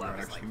daily, you're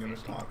actually going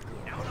to talk to him.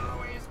 You don't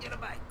always get a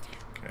bite.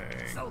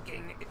 Okay.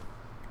 Soaking.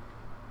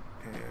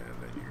 And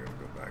then you're going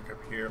to go back up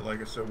here.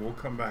 Like I said, we'll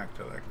come back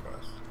to that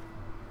quest.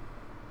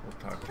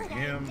 We'll talk to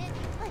him.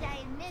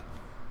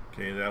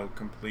 Okay, that'll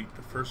complete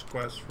the first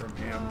quest from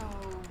him.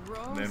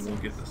 And then we'll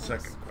get the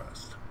second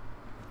quest.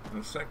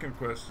 And the second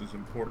quest is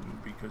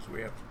important because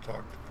we have to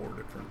talk to 4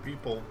 different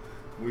people,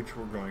 which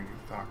we're going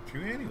to talk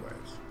to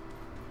anyways.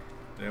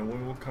 Then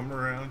we will come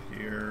around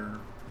here,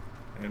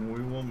 and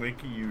we will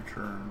make a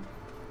U-turn,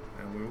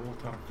 and we will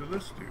talk to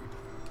this dude.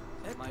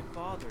 My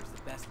father's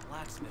the best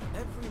blacksmith.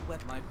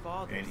 My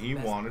father's and he the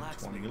best wanted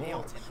blacksmith 20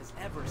 logs. Has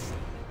ever seen.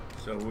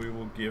 So we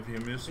will give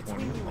him his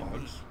 20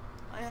 logs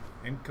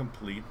and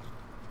complete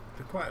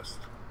the quest.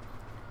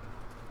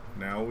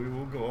 Now we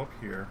will go up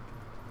here,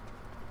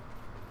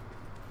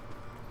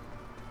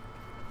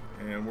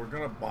 and we're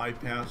going to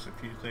bypass a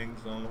few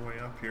things on the way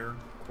up here,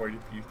 quite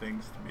a few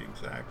things to be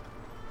exact,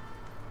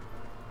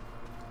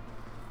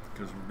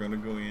 because we're going to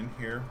go in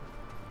here.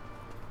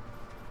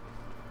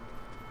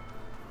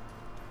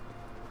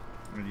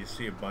 And you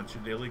see a bunch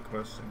of daily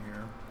quests in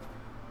here.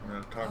 We're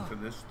going to talk to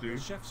this dude.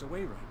 The chef's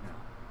away right now.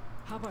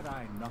 How about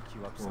I knock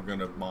you up? We're going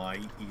to buy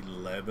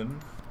 11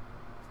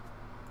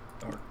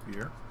 dark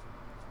beer.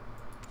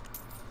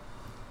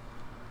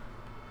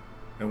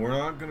 And we're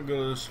not going to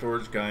go to the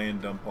storage guy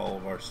and dump all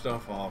of our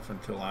stuff off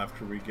until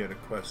after we get a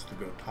quest to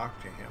go talk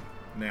to him.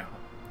 Now,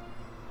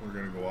 we're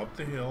going to go up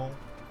the hill.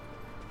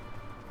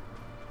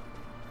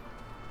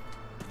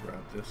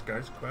 Grab this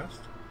guy's quest.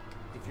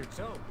 If you're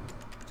so,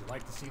 would you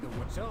like to see the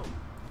wood so?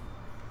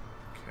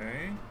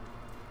 Okay.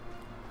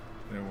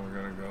 Then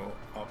we're going to go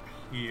up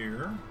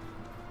here.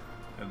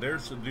 And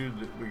there's the dude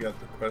that we got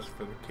the quest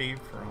for the cave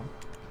from.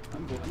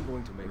 I'm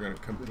going to make We're going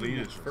to complete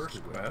his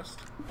first quest.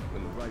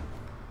 Right.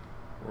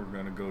 We're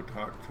going to go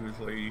talk to his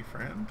lady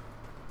friend.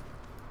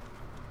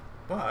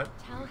 But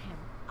tell him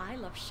I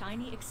love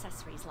shiny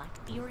accessories like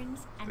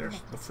earrings and there's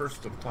necklaces. the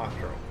first of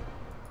Tatro.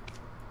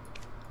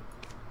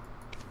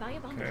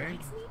 Vagabond Okay.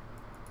 likes me?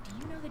 Do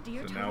you know the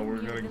deer So town now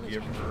we're near going the to village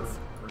give her entrance?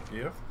 her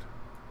gift.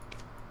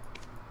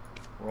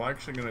 We're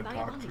actually going to talk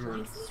Vagabond to her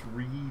likes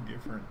me? 3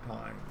 different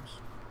times.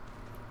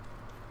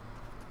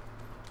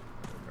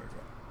 We're going to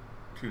go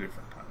 2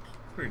 different times.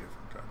 3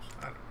 different times.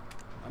 I don't know.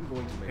 I'm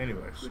going to make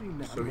Anyways,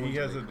 so he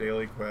has a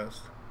daily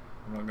quest.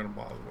 I'm not going to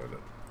bother with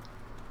it.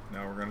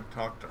 Now we're going to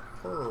talk to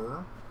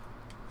her.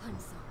 I'm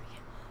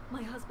sorry.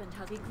 My husband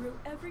has grew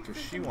every fruit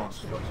she and wants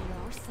vegetable to. here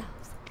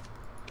ourselves.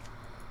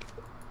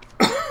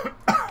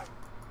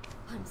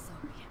 I'm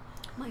sorry.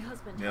 My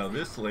husband Now has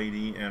this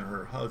lady and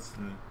her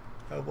husband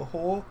have a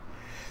whole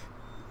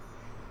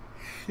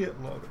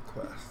shitload of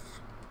quests.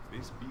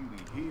 This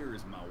beauty here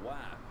is my wife.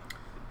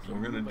 So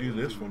we're going to do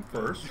this one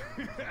first.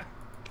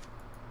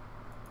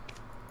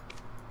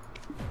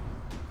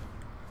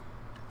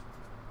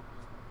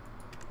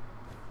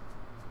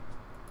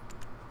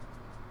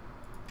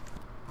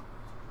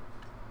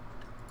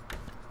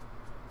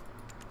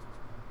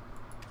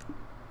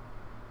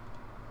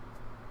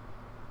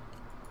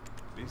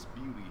 This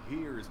beauty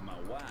here is my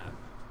wife.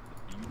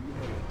 The beauty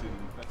of Elton.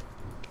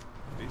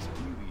 This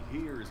beauty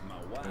Here's my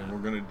wife. And we're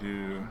gonna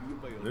do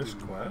this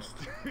quest.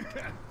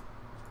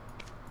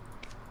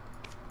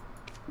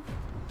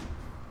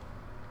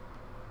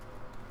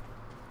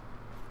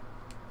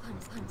 I'm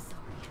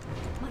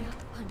sorry.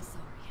 I'm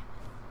sorry.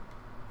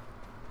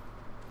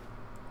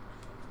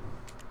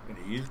 And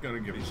he's gonna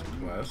give us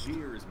a quest.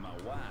 Here's my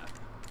wife.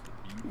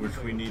 Which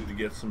we need to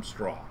get some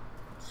straw.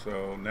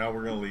 So now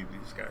we're gonna leave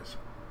these guys.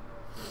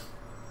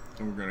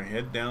 And we're gonna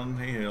head down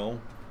the hill.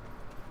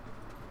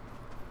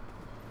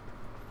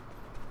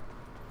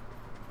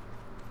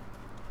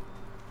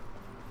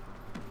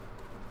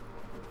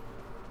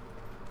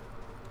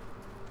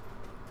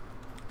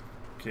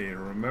 Okay,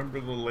 remember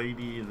the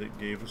lady that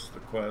gave us the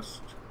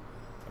quest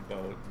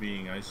about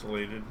being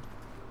isolated?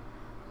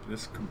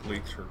 This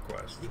completes her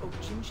quest.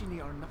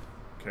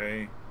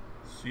 Okay,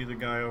 see the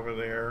guy over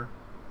there?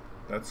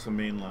 That's the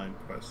mainline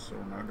quest, so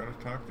we're not going to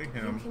talk to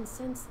him. You can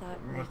sense that.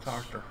 We're going to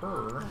talk to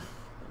her.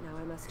 But now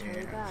I must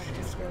hurry back.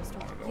 She's going to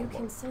want to know You can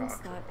about sense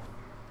Tatro, that.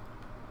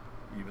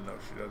 even though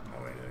she doesn't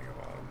know anything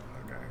about him.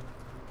 Okay,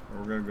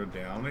 we're going to go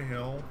down the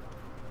hill.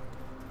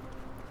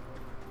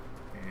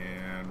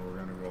 And we're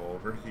going to go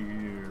over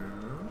here.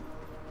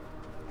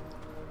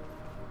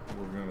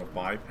 We're going to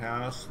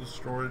bypass the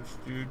storage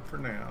dude for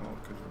now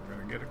because we're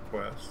going to get a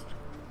quest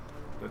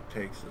that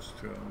takes us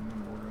to him,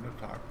 and we're going to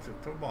talk to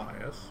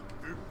Tobias.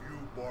 If you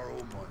borrow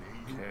money,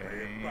 you pay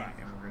Okay, it back.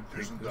 and we're going to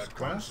take Isn't this that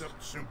quest.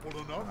 concept simple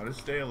enough? Not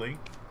as daily.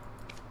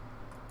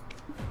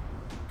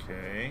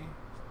 Okay,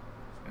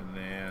 and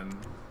then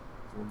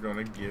we're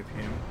going to give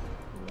him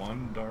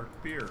one dark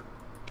beer.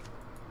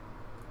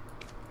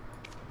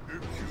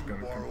 She's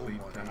going to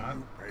complete that,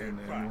 and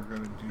then we're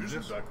going to do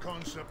this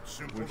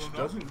one, which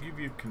doesn't give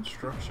you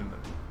construction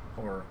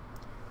or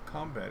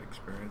combat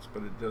experience,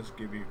 but it does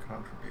give you a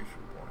contribution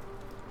point.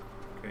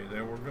 Okay,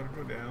 then we're going to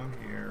go down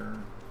here.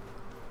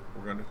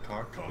 We're going to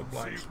talk to the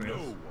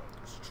blacksmith.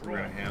 We're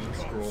going to hand the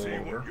scroll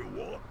over.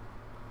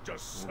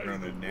 We're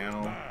going to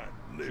now,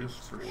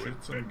 just for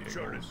shits and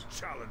giggles,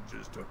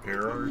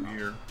 prepare our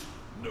gear.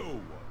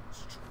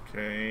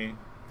 Okay,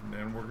 and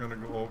then we're going to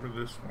go over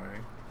this way.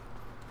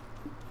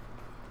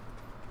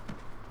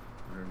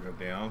 We're going to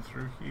go down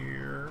through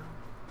here.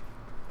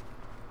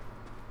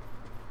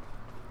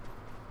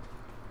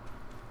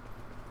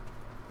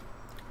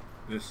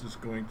 This is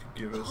going to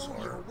give us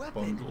our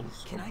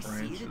bundles Can of I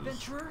branches. see it,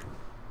 adventurer?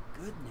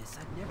 Goodness,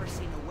 I've never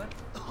seen a weapon.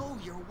 Oh,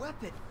 your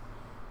weapon!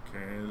 Okay,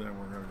 then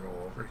we're going to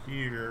go over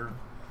here.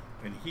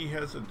 And he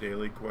has a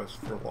daily quest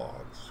for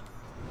logs.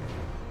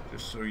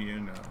 Just so you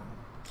know.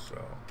 So,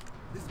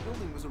 This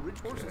building was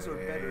originally horses are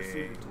better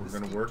suited to we're the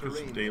going to steep work with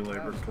some terrain day than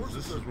labor cows. because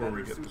this Horses is are where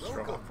we better get the suited-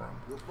 straw Welcome.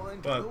 from. You'll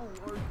find But no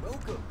art.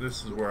 Welcome.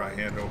 this is where I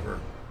hand over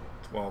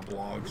 12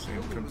 logs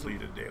and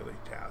complete a daily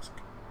task.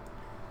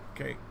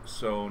 Okay,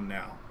 so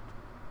now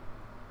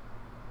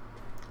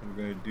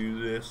we're going to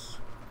do this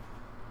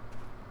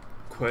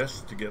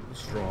quest to get the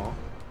straw.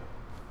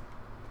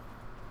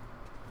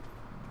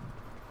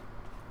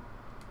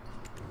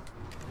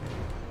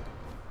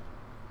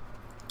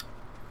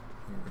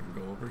 We're going to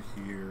go over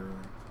here.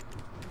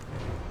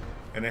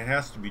 And it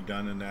has to be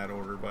done in that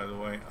order, by the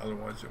way,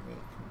 otherwise it won't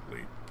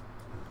complete.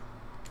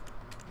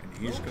 And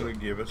he's going to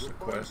give us a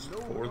quest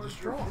for the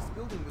straw. This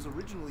building was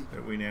originally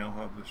That we now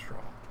have the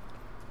straw.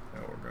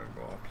 Now we're going to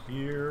go up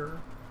here.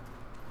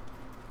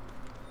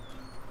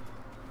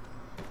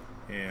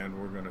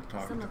 And we're going to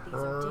talk Some to of these are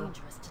her.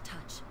 dangerous to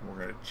touch. We're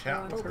going to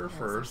chat with her Oak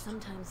pills are first.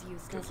 sometimes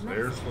used Because as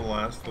there's medicine, the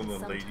last of and the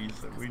sometimes ladies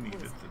that we as needed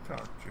poison. to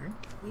talk to.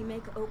 We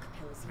make oak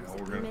pills Now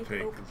using, we're gonna we make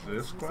take oak this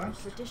pills using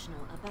quest.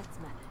 traditional Abet's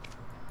method.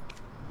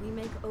 We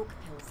make oak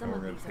pills. Some Now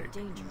of we're these going are to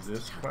take dangerous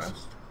this to touch.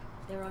 quest.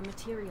 There are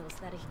materials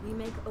that we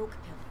make oak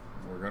pills.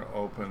 We're going to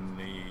open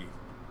the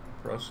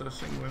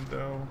processing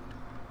window.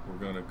 We're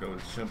going to go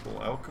to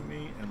simple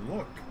alchemy, and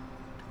look,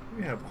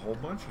 we have a whole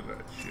bunch of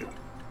that shit.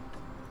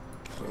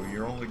 So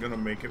you're only going to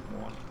make it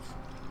once.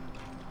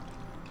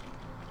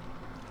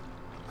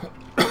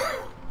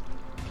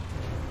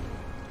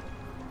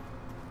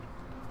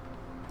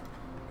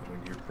 Go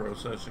in your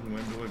processing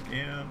window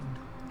again.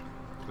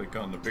 Click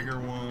on the bigger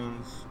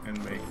ones and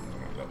make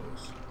one of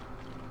those.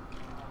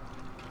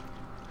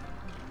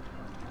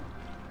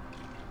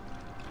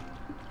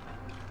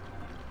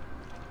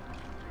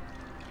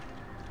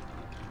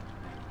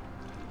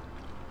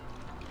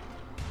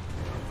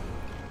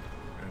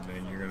 And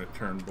then you're going to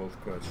turn both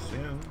quests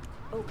in.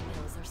 Oak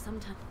pills are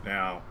sometimes.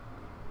 Now,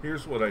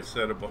 here's what I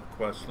said about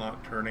quests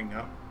not turning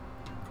up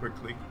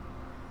quickly.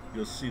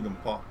 You'll see them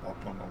pop up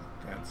on the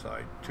left-hand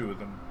side, two of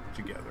them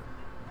together.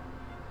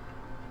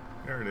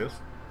 There it is.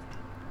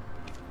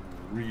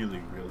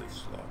 Really, really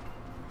slow.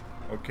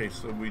 Okay,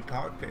 so we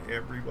talked to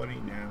everybody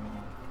now.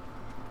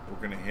 We're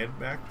going to head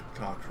back to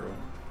Tatro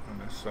on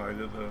the side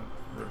of the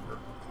river.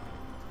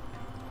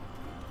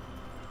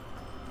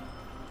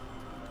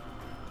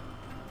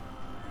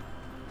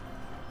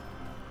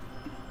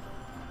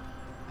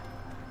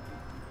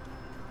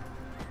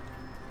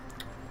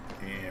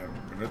 And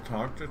we're going to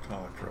talk to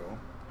Tatro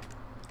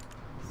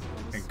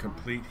and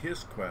complete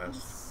his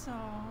quest, So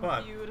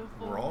but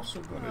beautiful. we're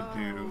also going to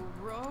do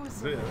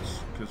this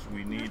because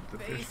we need the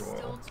fish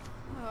oil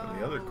for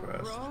the other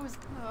quest,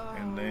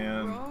 and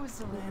then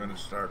we're going to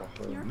start a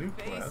whole new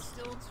quest.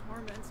 Still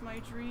torments my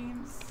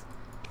dreams.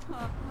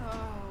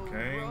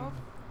 Okay, and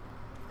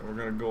we're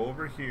going to go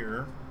over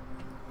here,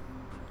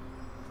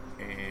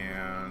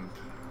 and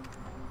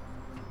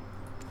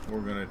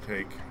we're going to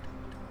take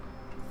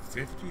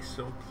 50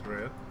 silk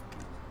thread.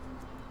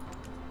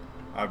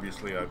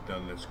 Obviously, I've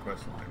done this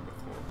quest line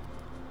before.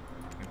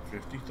 And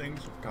 50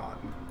 things of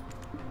cotton,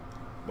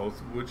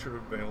 both of which are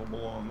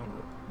available on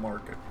the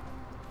market.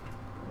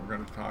 We're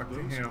going to talk to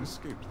him. Those who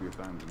escaped the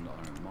abandoned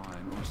iron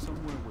mine are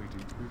somewhere waiting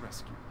to be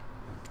rescued.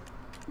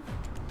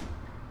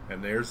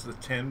 And there's the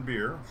 10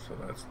 beer, so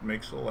that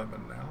makes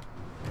 11 now.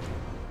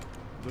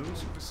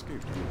 Those who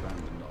escaped the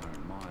abandoned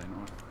iron mine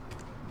are...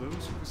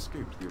 Those who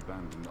escaped the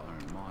abandoned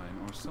iron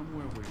mine are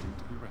somewhere waiting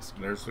to be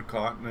rescued. There's the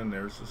cotton and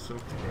there's the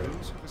silk thread.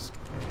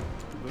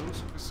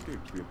 Those who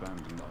escaped the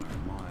abandoned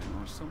iron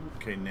mine are somewhere...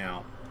 Okay,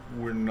 now,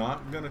 we're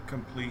not going to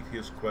complete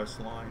his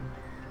quest line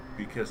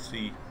because,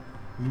 see,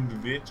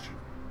 Hundvich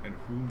and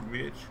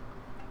Hundvich,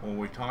 when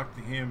we talk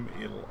to him,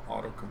 it'll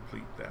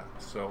auto-complete that.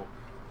 So,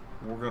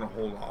 we're going to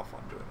hold off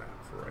on doing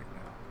that for right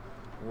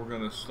now. We're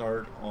going to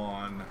start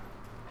on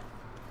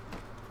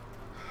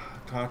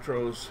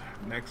Tatro's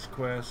next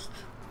quest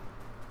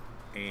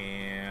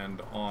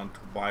and on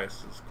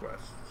Tobias's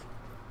quests.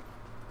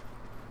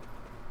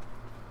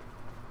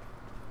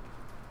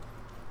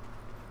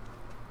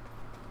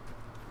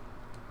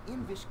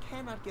 Invish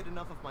cannot get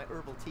enough of my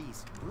herbal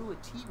teas. Brew a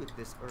tea with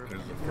this herb.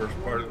 There's the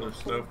first part of the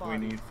stuff we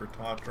need for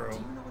Tatro. Do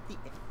you know what the...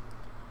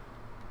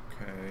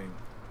 Okay.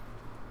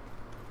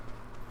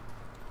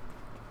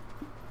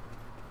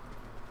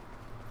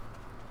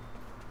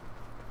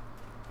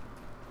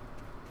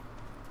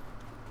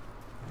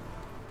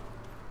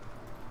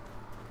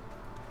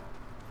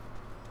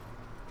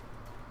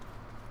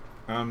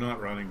 I'm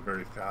not running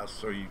very fast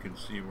so you can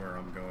see where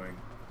I'm going.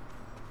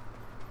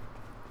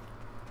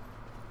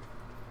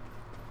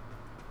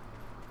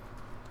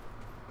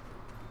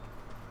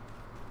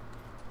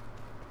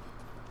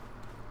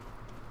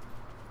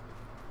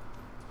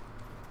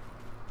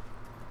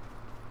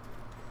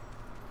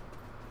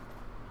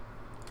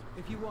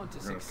 If you want to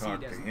We're gonna succeed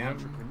talk as to an him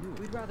entrepreneur,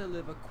 we'd rather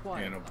live a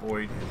quiet and life.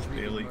 avoid his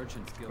Freedom daily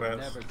Merchants Guild quest.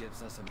 never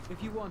gives us a...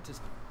 If you want to...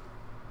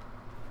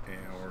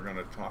 And we're going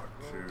to talk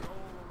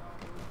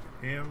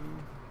to him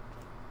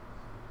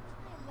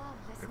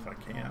if I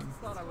can.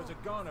 Thought I was a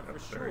goner for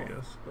sure. There he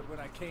is. But when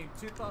I came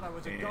to, thought I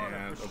was a goner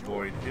And for sure.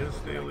 avoid his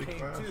When daily I came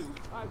quest. to,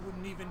 I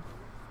wouldn't even...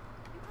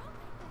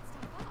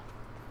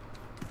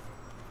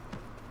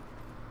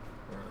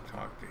 We're going to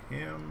talk to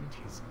him.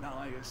 Tis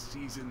nigh a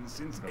season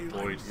since Avoid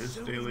Aelai's his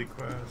so daily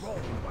quest.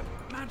 enthralled by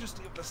the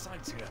majesty of the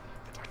sights here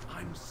that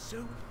I'm so...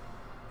 And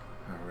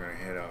we're going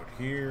to head out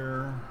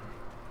here.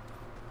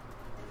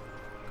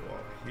 Go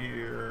up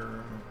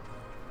here.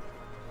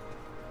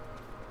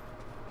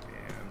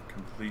 And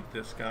complete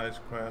this guy's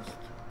quest.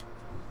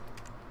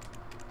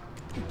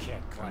 You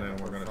can't climb And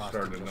then we're going to Everfrost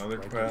start and just another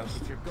break it.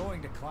 quest. If you're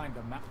going to climb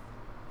the mountain...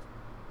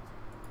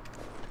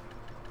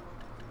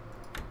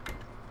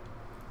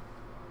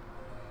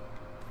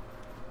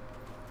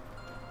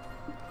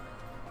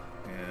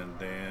 And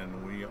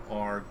then we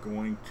are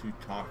going to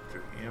talk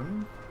to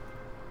him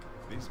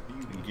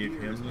and give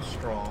him the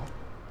straw,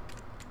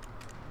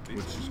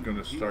 which is going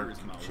to start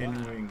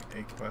continuing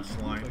a quest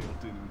line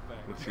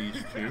with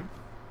these two.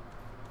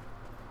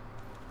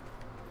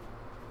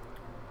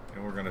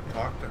 And we're going to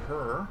talk to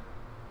her.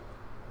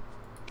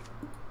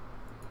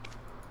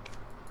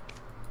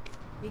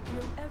 We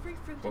grew every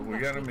fruit But and we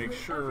got to vegetable. make We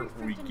grew sure every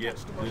fruit we and get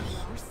vegetable this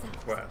for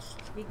ourselves. quest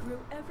We grew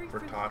every for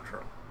fruit.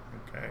 Tatro.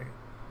 Okay,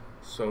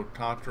 so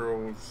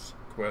Tatro's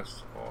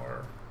quests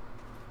are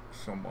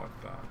somewhat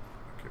done.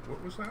 Okay,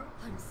 what was that?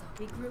 I'm sorry.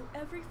 We grew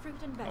every fruit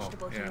and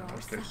vegetable Oh, here yeah. Okay,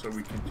 ourselves. so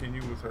we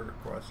continue with her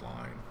quest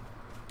line.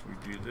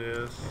 We do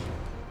this.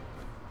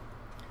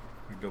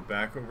 We go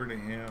back over to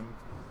him.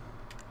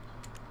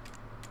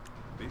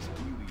 This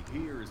beauty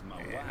here is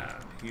my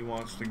And he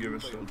wants to give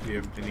us a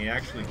gift, and he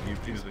actually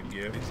gives you the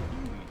gift.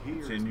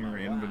 It's in your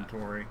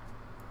inventory,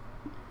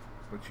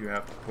 but you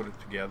have to put it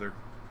together.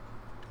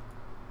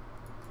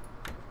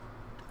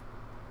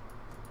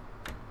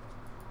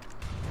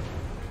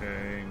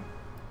 Okay.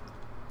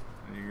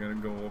 And you're gonna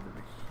go over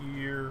to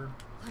here.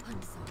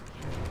 I'm sorry.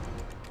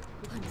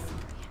 I'm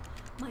sorry.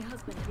 My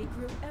husband, we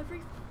grew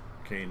every...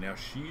 Okay, now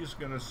she's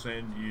gonna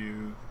send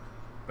you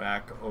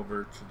back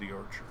over to the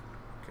orchard.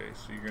 Okay,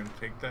 so you're gonna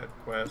take that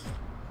quest.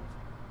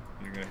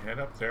 You're gonna head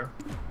up there.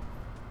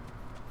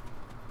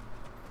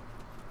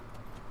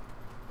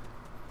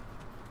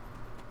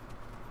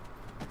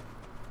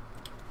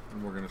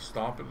 And we're gonna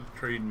stop at the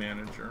trade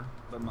manager.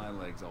 But my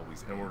legs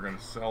always And we're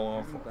gonna sell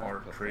off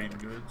our trade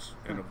goods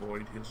and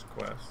avoid his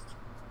quest.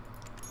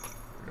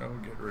 There we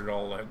go, get rid of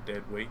all that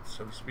dead weight,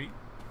 so to speak.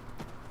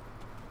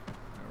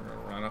 And we're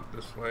gonna run up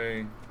this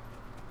way.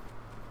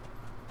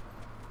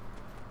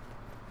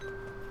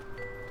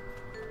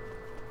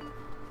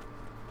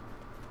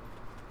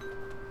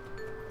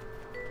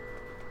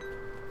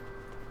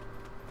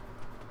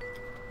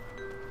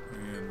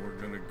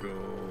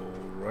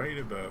 right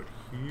about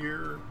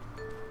here.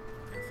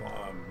 If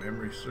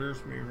memory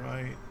serves me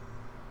right,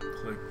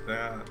 click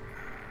that.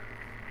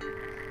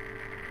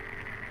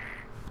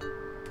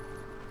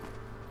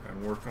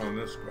 And work on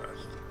this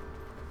quest.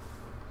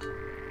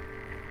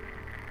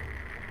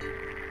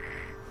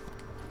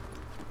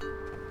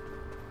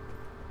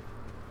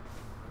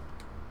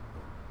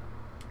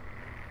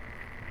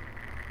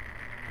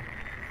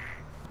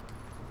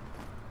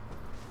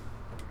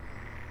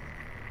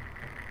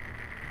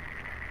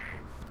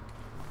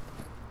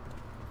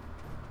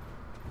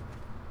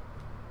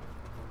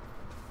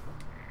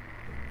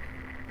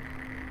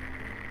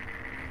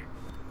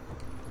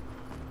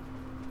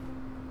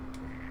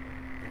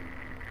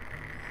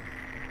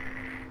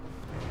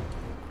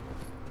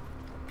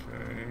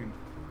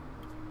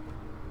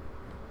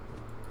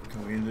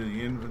 Go into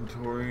the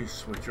inventory,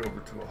 switch over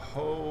to a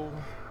hoe.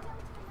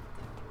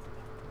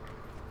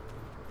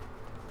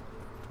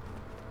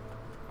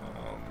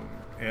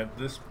 At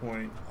this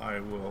point, I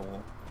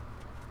will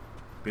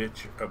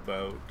bitch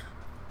about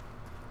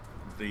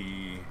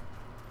the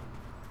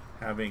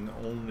having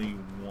only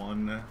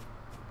one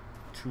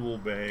tool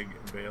bag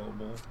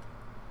available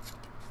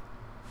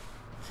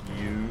to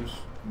use.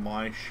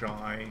 My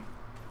Shy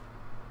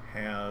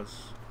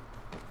has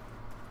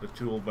the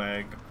tool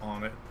bag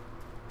on it.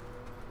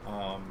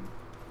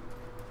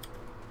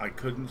 I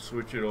couldn't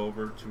switch it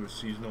over to a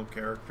seasonal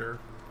character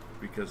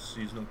because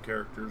seasonal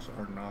characters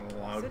are not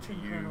allowed to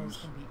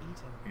use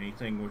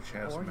anything which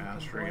has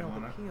mastery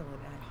on it. You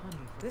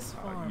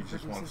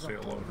just want to say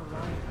hello to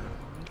her.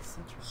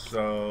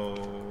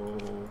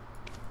 So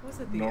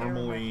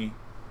normally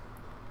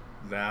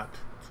that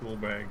tool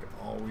bag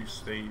always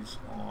stays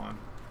on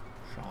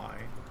Shy.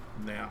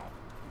 Now,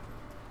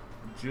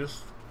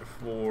 just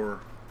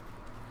for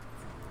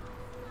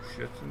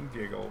shits and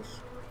giggles,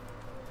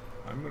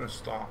 I'm going to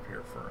stop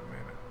here for a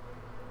minute.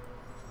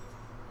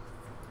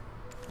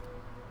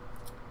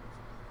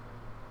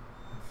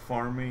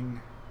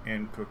 Farming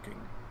and cooking,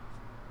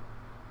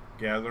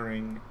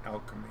 gathering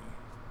alchemy,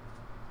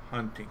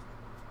 hunting,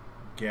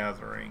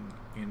 gathering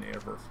in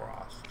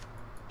Everfrost,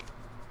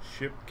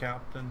 ship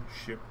captain,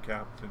 ship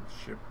captain,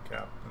 ship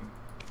captain,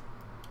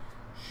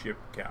 ship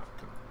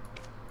captain,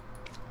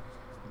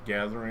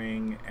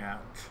 gathering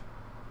at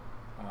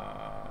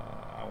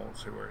I won't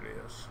say where it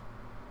is.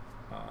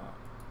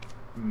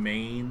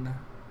 Main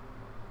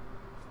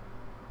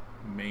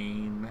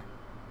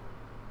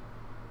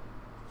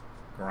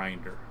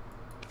grinder,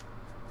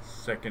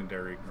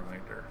 secondary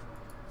grinder,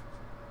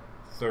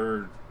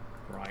 third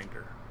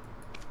grinder,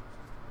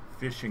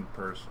 fishing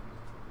person,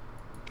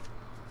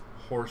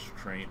 horse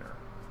trainer,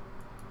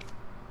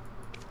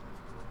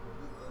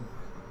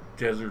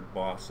 desert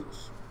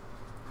bosses,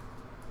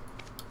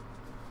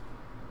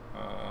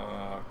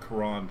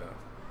 Karanda,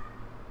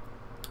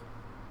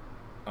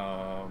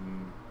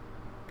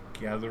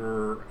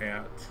 gatherer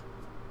at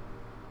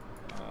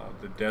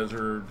the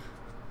desert,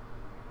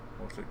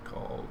 what's it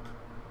called?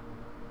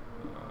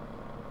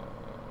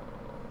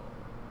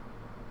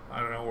 I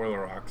don't know where the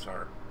rocks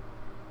are.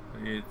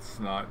 It's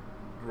not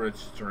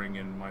registering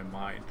in my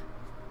mind.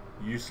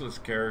 Useless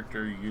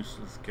character,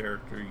 useless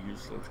character,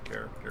 useless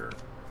character,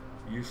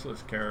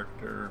 useless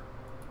character,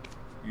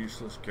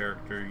 useless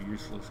character,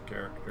 useless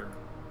character.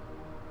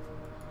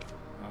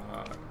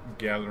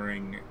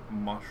 Gathering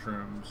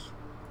mushrooms,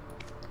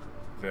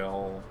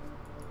 Vel,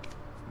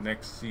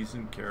 next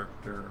season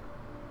character,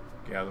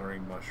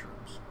 gathering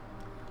mushrooms.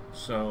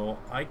 So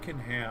I can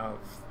have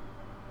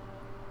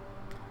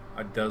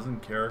a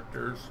dozen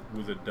characters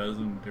with a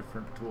dozen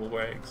different tool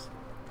bags,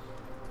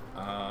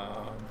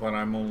 but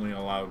I'm only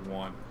allowed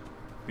one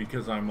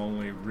because I'm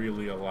only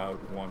really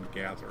allowed one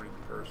gathering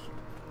person.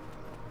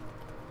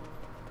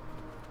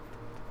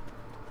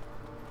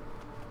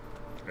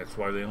 That's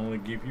why they only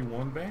give you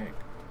one bag.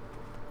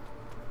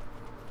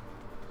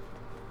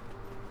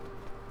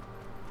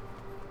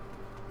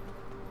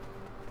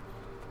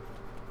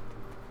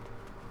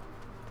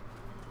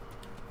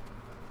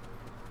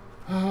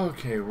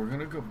 Okay, we're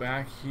gonna go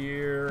back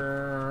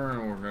here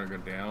and we're gonna go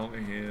down the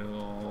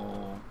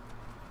hill.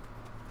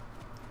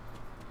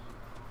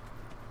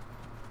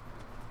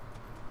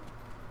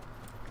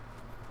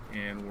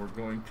 And we're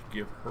going to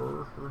give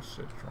her her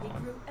citron. They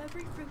grew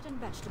every fruit and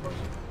vegetable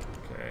here.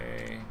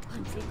 Okay.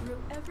 They grew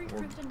every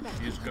fruit and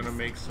vegetable. She's gonna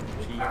make some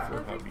tea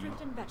for hubby.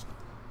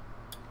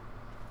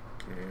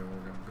 Okay,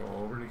 we're gonna go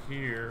over to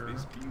here.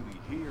 This beauty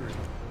here is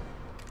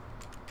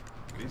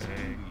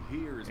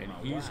and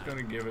he's going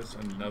to give us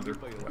another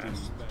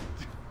quest,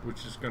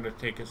 which is going to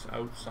take us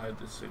outside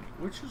the city,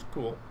 which is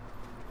cool.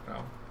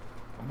 Now,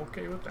 I'm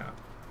okay with that.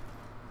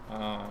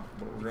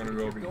 But we're going to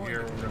go over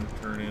here. We're going to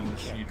turn in the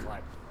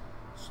cedar,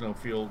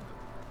 snowfield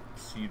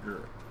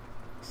cedar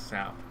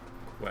sap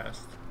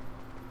quest.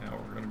 Now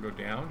we're going to go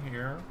down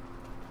here,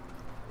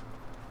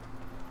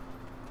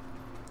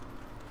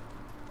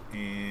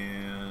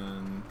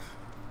 and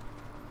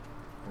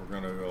we're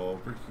going to go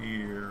over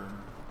here.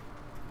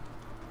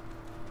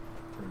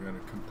 We're going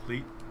to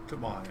complete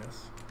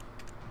Tobias.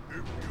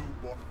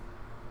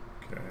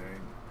 Okay.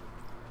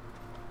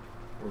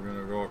 We're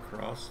gonna go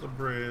across the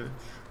bridge.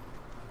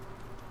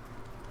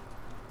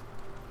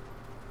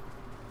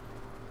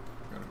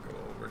 We're gonna go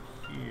over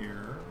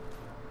here.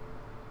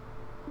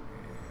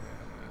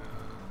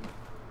 And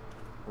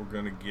we're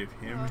gonna give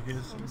him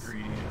his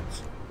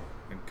ingredients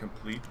and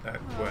complete that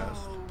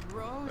quest.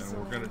 And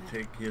we're gonna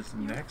take his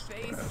next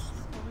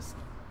quest.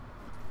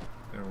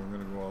 And we're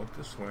gonna go out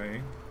this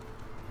way.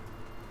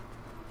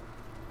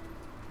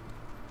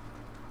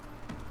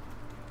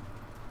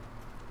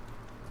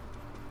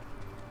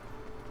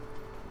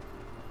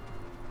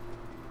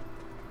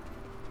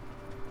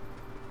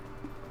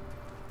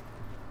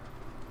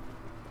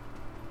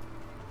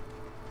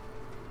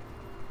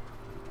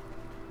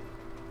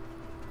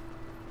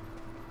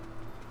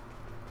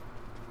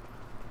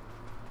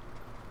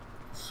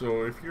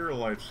 So if you're a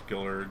life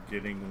skiller,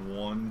 getting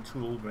one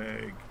tool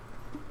bag,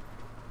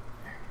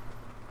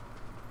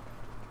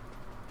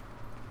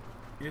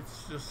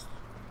 it's just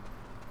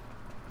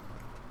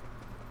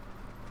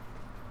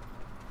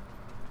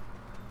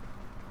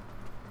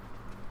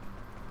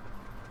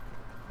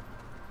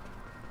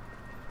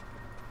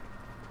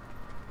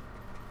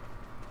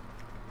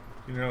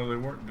you know, they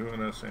weren't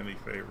doing us any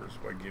favors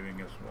by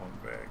giving us one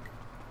bag.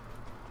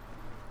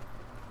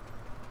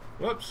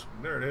 Whoops,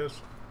 there it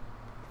is.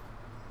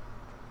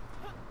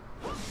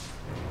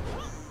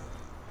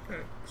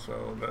 Okay,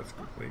 so that's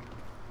complete.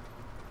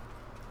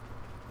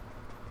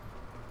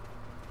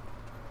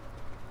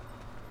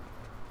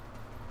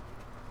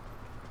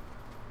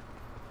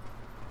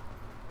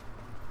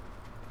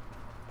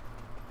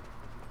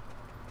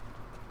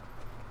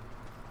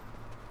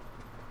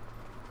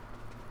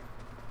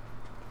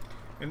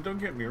 And don't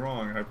get me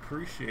wrong, I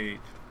appreciate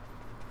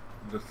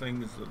the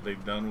things that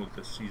they've done with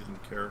the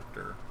seasoned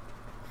character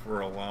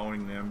for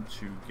allowing them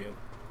to get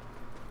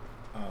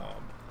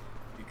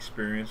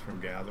experience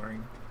from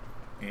gathering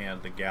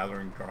and the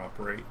gathering drop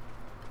rate,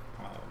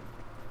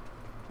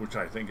 which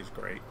I think is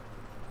great.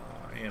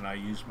 And I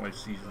use my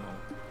seasonal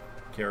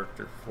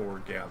character for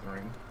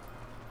gathering.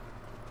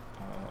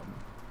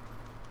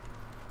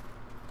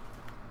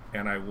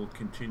 And I will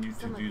continue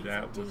to do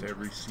that with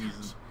every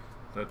season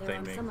that they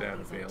make that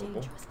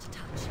available.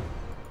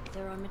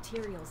 There are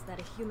materials that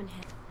a human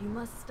head you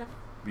must study.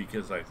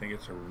 Because I think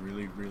it's a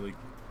really, really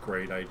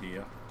great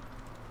idea.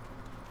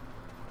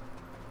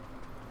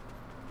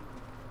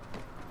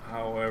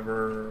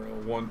 However,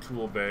 one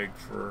tool bag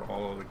for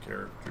all of the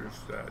characters,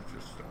 that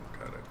just don't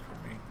cut it for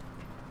me.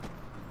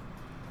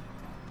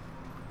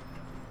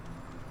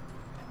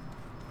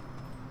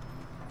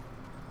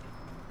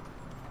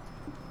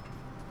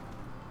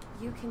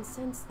 You can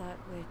sense that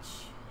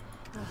witch.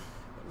 But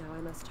now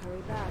I must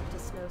hurry back to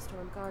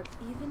Snowstorm Guard,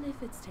 even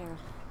if it's terrible.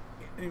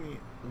 I mean,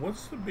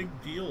 what's the big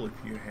deal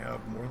if you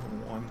have more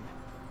than one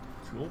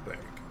tool bag?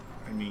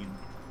 I mean,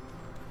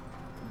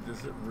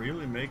 does it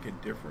really make a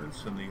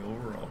difference in the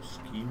overall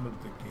scheme of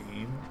the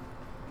game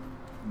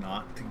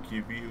not to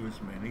give you as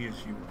many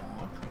as you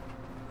want?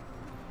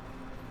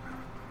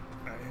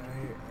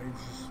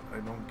 I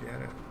don't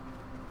get it.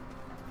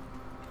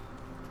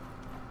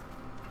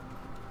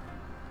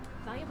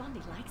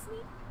 Viabondi likes me?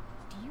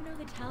 Do you know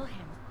to tell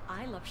him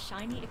I love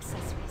shiny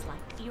accessories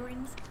like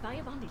earrings?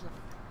 Viabondi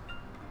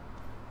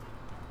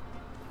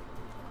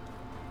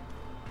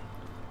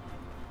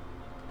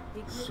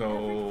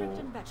So,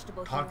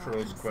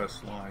 Patro's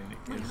quest line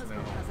is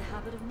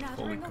now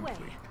fully complete.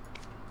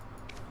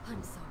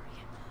 I'm sorry.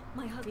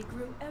 My hubby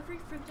grew every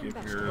fruit and Give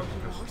vegetable your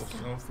he crystal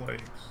sells.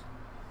 snowflakes.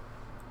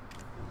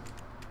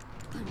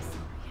 I'm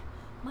sorry.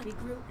 My hubby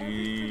grew every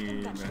fruit and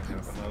We're gonna vegetable.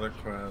 have another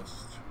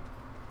quest.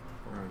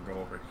 We're gonna go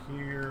over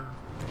here.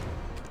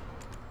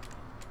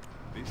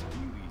 This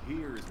beauty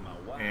here is my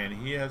wife. And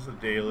he has a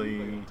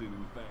daily.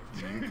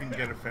 You can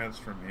get a fence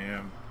from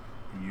him.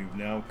 You've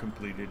now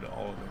completed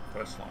all of the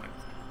quest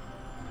lines.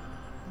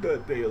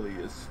 That daily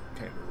is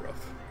kind of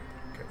rough.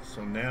 Okay,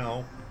 so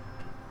now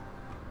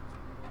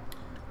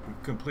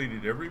we've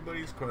completed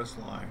everybody's quest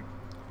line.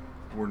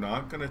 We're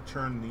not going to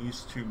turn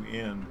these two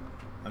in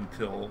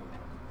until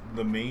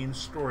the main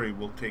story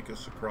will take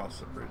us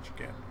across the bridge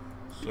again.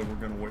 So we're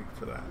going to wait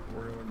for that.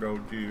 We're going to go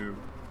do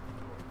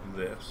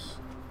this.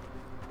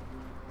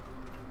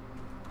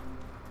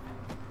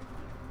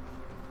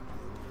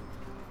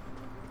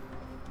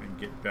 And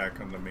get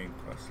back on the main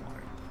quest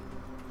line.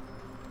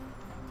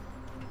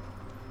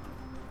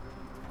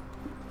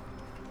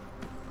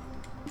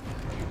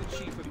 You're the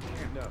chief of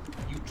camp. No,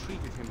 you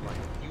treated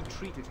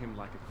him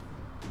like a...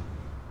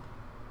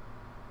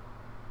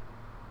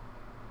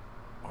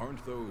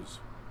 Aren't those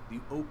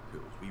the oak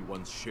pills we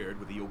once shared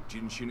with the oak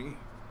Jinshini?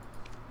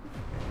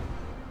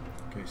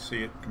 Okay,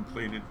 see it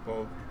completed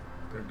both.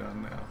 They're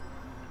done now.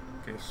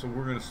 Okay, so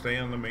we're going to stay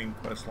on the main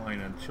quest line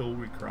until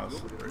we cross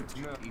the bridge.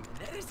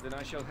 Then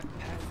I shall have a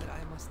path that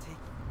I must take.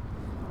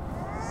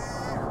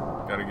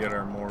 Gotta get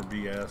our more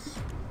BS.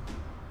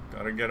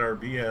 Gotta get our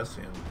BS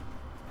in.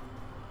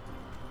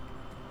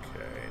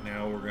 Okay,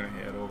 now we're gonna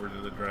head over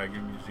to the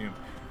Dragon Museum.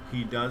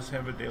 He does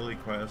have a daily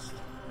quest,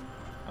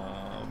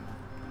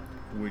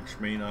 which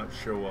may not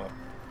show up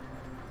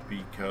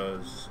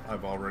because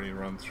I've already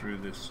run through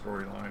this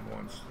storyline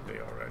once today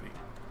already.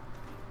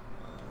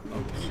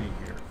 Let's see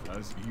here.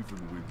 As even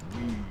when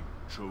we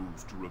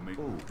chose to remain.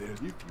 Oh, there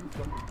if you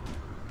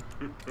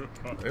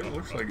It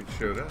looks like it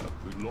showed up.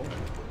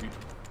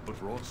 But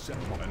Rod set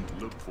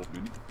and look for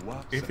many.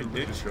 If it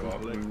did show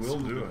up, we will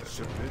do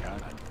it.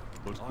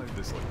 But I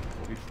dislike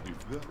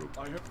if there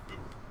I have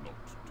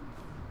not to.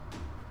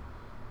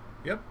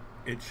 Yep,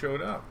 it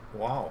showed up.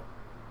 Wow.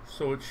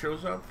 So it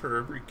shows up for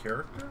every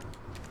character?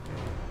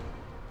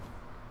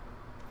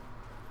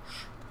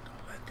 Shh,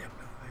 don't let them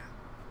know that.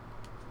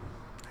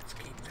 Let's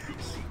keep that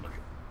a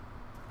secret.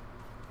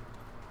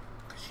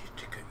 Because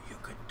you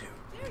could do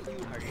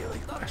daily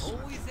quests.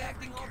 Always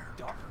acting all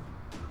dark.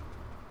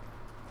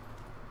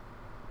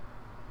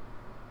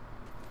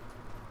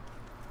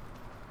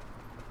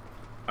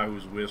 I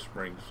was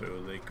whispering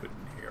so they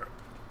couldn't hear it.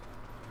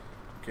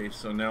 Okay,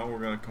 so now we're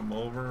going to come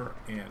over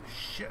and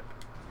shit.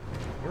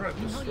 We're at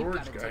the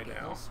storage guy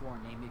now.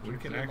 We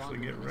can actually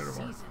get rid of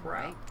our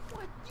crap.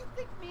 What? You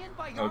think me and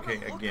Bayana Okay,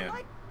 look again,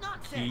 alike?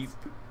 Nonsense. keep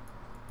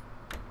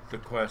the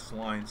quest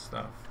line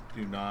stuff.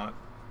 Do not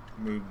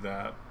move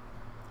that.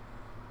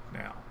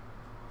 Now,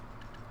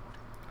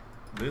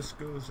 this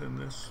goes in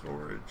this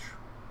storage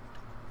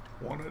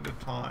one at a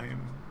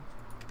time,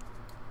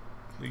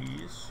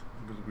 please,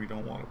 because we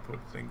don't want to put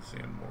things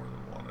in more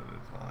than one at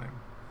a time.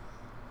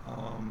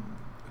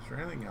 Is there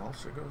anything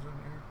else that goes in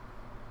there?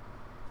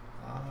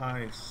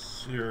 I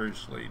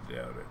seriously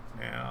doubt it.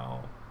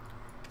 Now,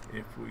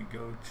 if we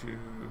go to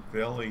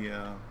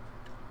Velia,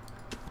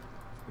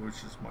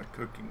 which is my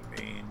cooking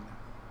main,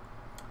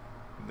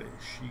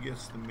 she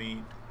gets the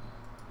meat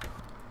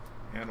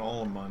and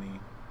all the money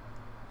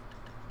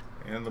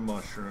and the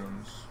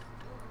mushrooms,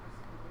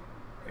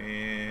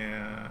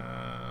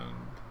 and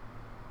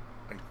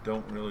I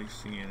don't really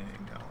see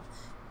anything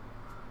else.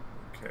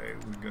 Okay,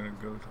 we're gonna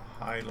go to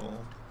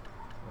Heidel,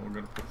 and we're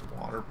gonna put the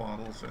water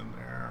bottles in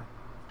there.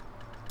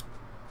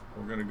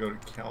 We're going to go to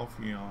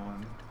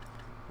Calpheon,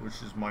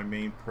 which is my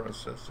main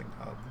processing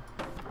hub.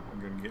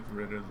 I'm going to get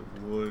rid of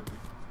the wood,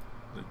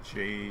 the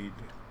jade,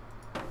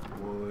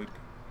 wood,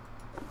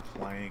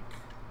 plank,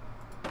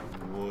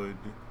 wood,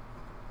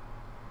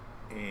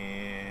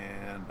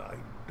 and I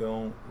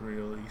don't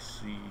really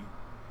see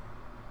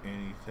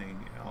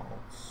anything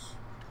else.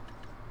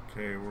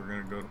 Okay, we're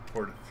going to go to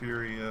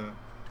Porphyria,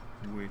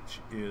 which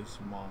is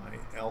my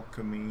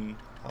alchemy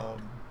hub.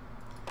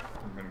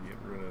 We're going to get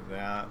rid of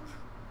that.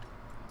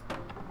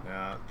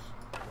 That,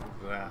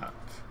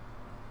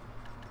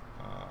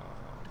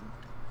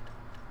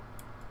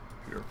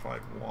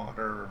 purified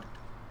water,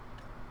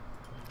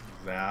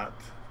 that,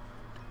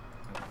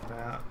 and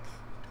that.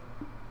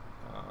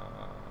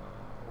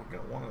 We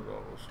got one of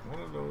those.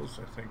 One of those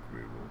I think we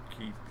will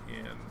keep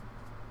in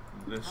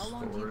this storage. How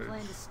long do you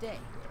plan to stay?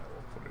 Yeah,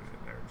 we'll put it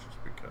in there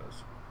just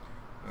because.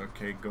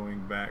 Okay,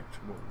 going back to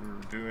what we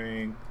were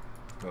doing,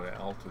 go to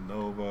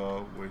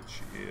Altanova,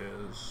 which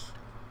is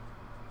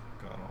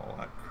got all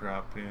that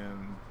crap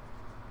in.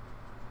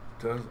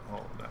 Does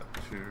all that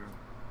too.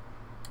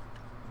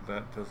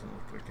 That doesn't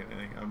look like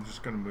anything. I'm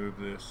just going to move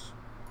this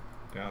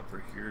down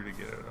for here to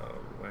get it out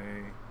of the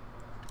way,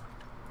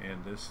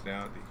 and this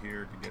down to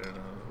here to get it out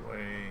of the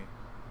way.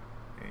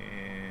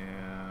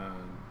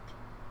 And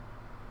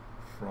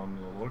from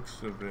the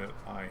looks of it,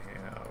 I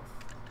have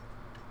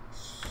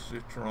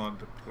Citron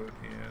to put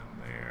in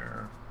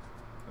there.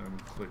 I'm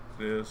gonna click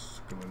this,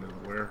 go into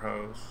the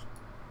warehouse,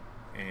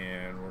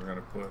 and we're going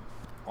to put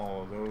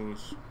all of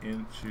those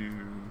into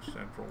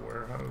central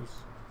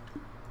warehouse.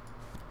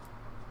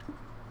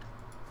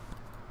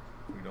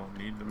 We don't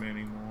need them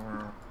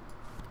anymore,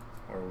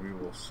 or we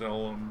will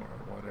sell them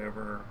or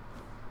whatever,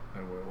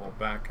 and we will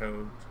back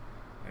out,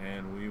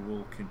 and we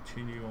will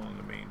continue on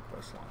the main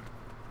quest line.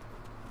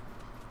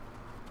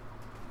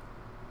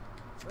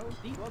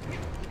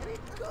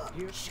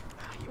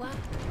 What?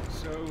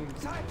 So,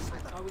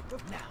 are we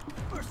now?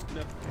 First,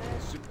 no.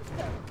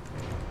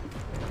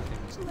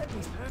 Let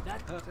me start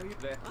that.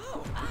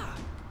 Oh, I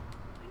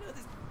know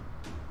this.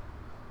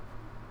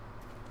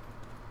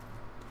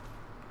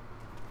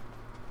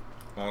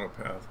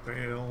 Autopath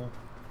fail.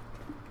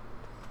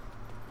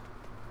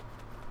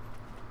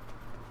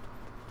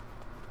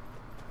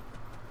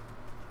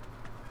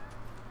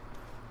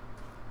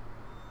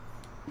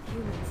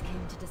 Humans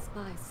came to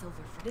despise silver.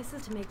 This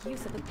is to make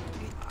use of the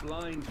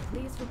blind.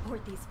 Please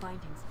report these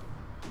findings.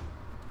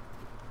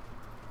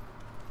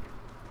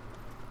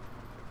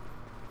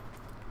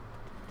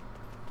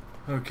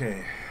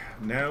 Okay,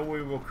 now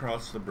we will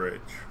cross the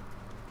bridge.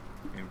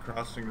 In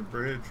crossing the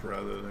bridge,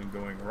 rather than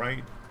going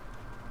right,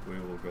 we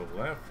will go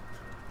left,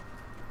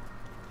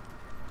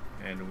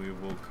 and we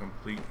will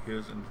complete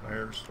his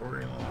entire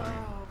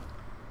storyline,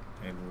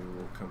 and we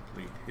will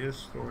complete his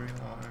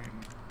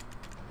storyline.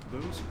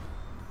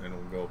 Then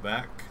we'll go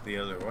back the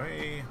other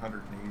way,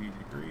 180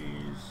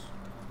 degrees,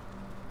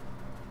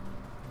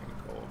 and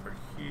go over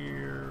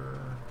here.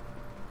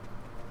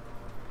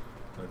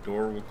 The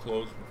door will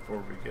close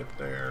before we get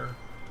there.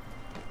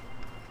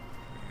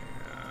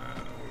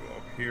 And we'll go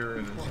up here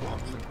in this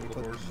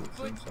obstacle course that's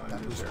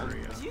inside this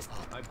area.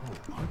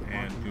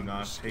 And do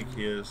not take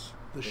his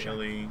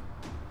daily.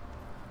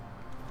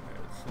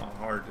 It's not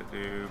hard to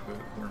do, but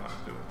we're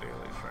not doing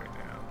dailies right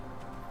now.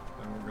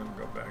 Then we're going to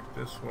go back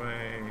this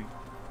way.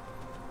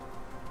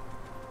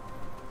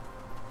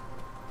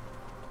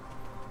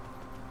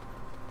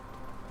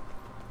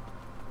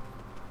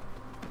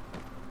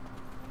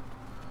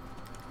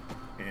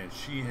 And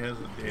she has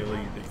a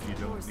daily that you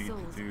don't need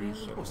to do,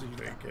 so don't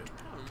take it.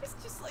 It's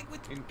just like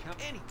with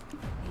anything.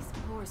 These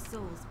poor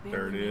souls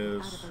There it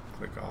is.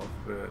 Click off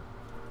it.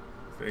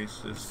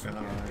 Face this guy.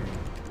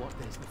 What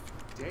is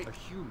the day? A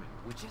human,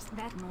 which is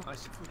that more? I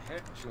should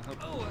head. She'll help.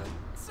 Oh,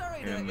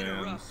 sorry to And then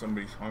interrupt.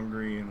 somebody's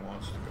hungry and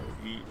wants to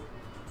go eat.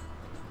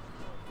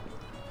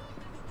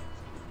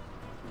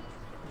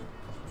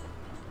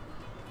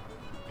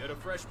 Get a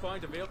fresh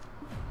pint of ale.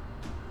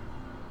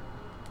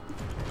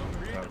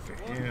 Talk to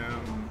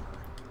him.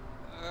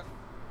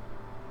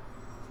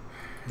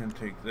 And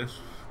take this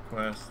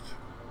quest.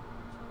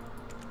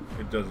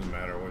 It doesn't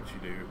matter what you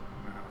do.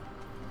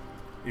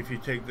 If you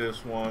take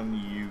this one,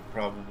 you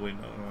probably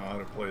don't know how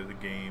to play the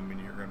game and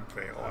you're going to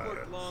fail I at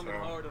worked it. long So,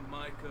 and hard on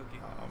my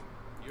cooking.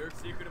 Your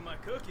secret of my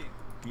cooking.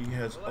 he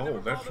has, Well, I never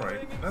oh, that's bother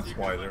right. weighing That's in,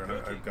 why secret of my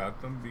I've cooking.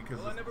 got them, because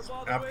Well, I never it's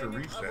bother after weighing in.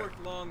 reset. I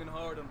worked long and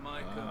hard on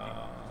my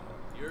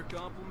cooking. Your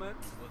compliment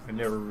was I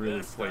never the really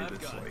best played I've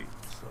this got. late,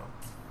 so.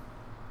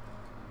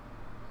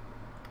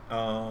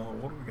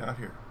 What do we got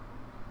here?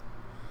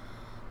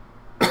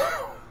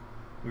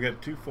 We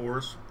got 2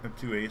 4s and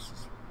 2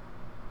 aces.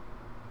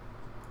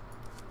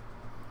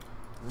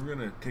 We're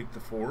gonna take the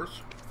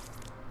 4s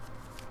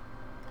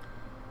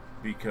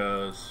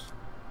because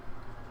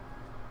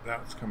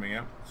that's coming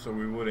up. So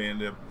we would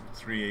end up with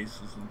 3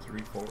 aces and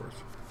 3 4s.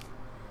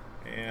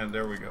 And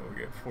there we go. We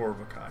get 4 of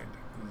a kind.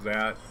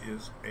 That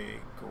is a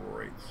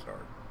great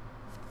start.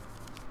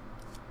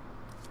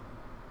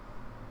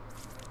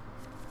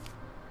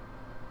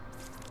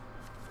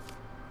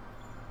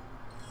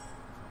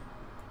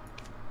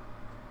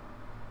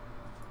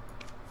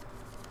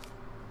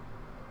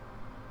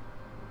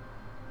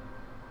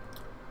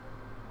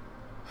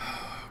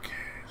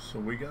 So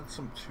we got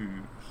some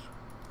 2s.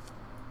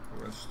 We're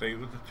going to stay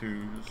with the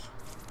 2s.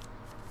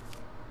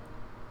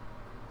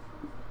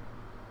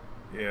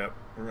 Yep,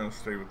 we're going to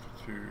stay with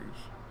the 2s.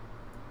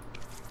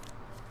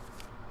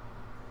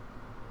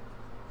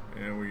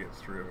 And we get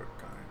 3 of a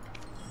kind.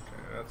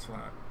 Okay, that's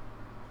not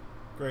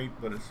great,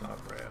 but it's not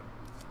bad.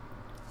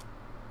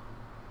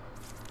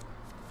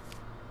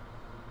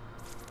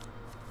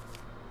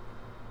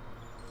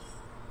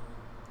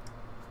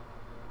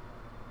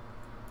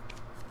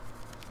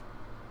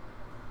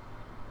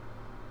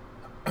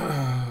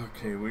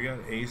 Okay, we got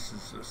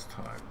aces this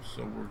time,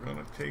 so we're going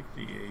to take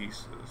the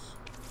aces.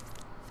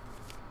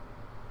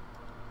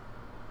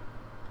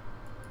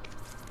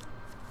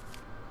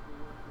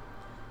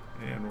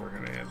 And we're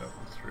going to end up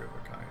with 3 of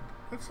a kind.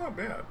 That's not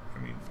bad. I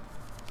mean,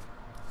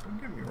 don't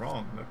get me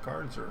wrong, the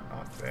cards are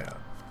not bad.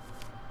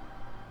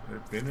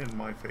 They've been in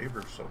my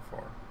favor so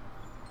far.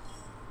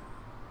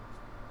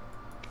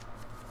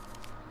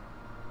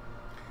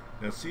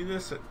 Now see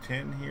this at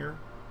 10 here?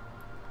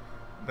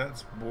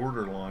 That's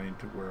borderline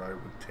to where I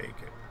would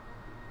take it.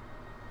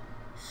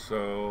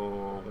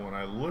 So when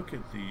I look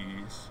at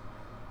these,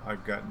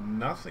 I've got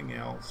nothing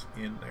else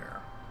in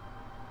there.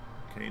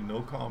 Okay,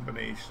 no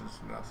combinations,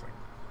 nothing.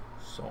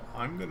 So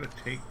I'm going to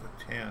take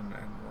the 10 and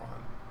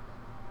run.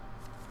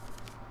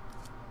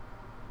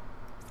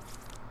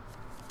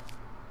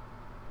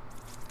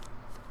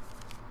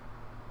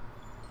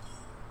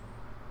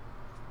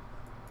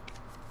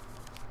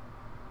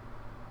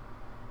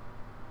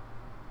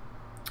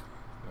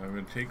 I'm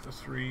going to take the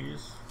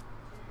 3s.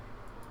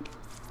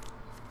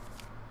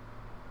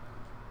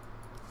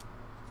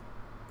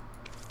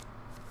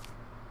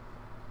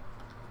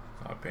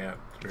 Not bad.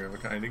 3 of a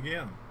kind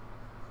again.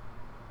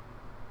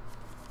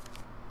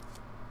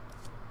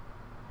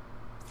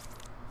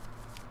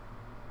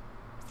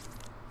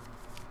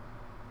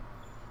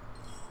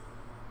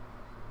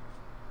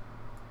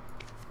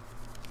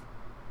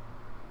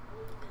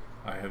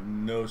 I have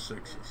no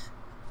 6s.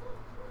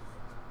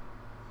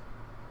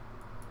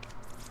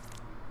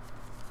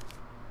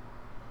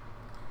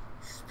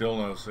 Still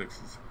no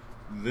 6s.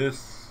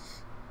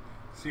 This,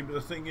 see, but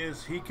the thing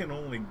is, he can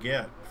only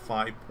get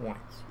 5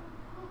 points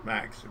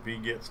max if he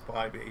gets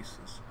 5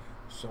 aces.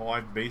 So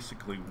I've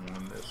basically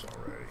won this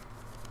already.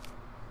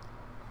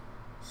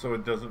 So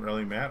it doesn't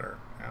really matter.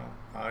 Now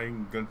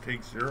I'm going to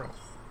take 0,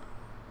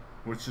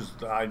 which is,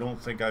 I don't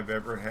think I've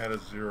ever had a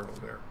 0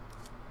 there.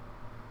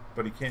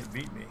 But he can't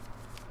beat me.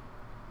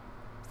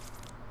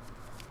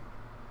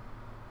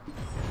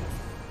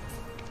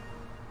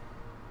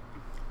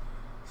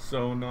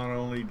 So not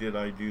only did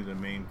I do the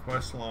main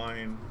quest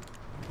line,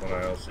 but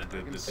I also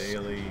did the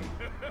daily.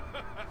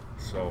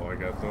 So I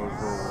got those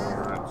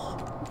rewards.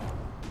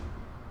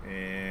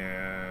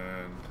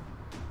 And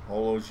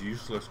all those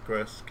useless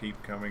quests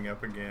keep coming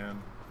up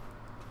again.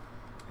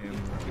 And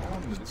we're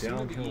on the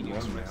downhill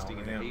run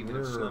now, and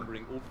we're...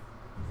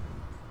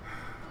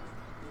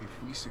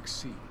 If we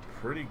succeed,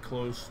 pretty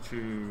close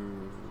to,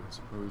 I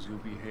suppose you'll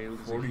be hailed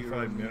as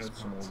 45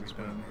 minutes and we'll be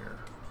done here.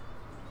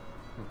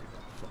 Look at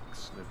that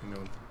fox slipping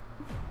on.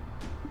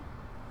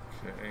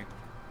 Okay.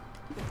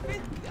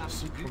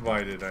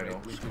 Provided I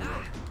don't screw up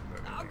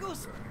anything I'm doing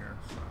here,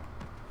 so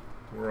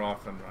we're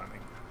off and running.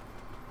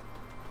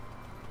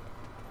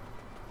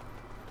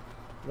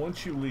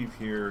 Once you leave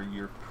here,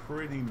 you're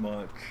pretty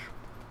much,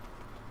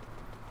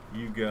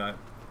 you got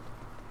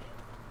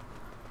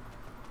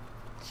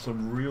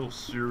some real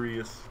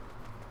serious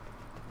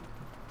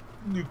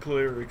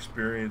nuclear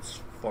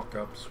experience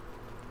fuck-ups,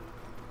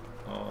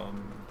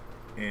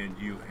 and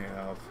you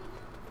have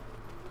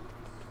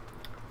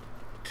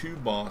 2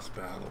 boss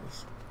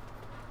battles,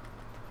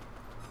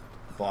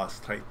 boss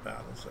type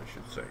battles I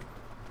should say,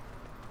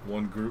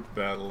 1 group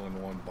battle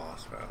and 1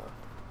 boss battle,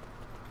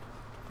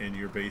 and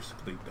you're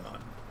basically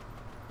done.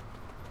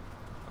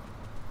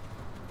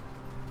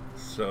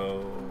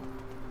 So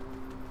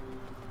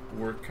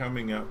we're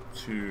coming up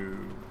to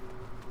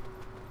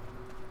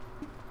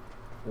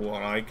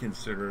what I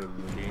consider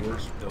the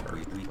worst part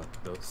of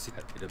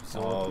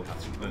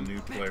the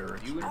new player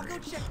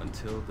experience.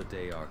 Until the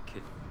day our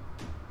kid.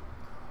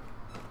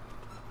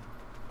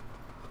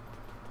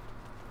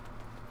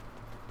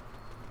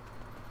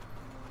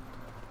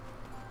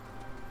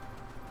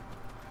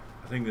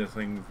 I think the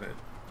thing that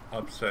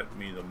upset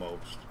me the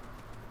most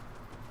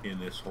in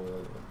this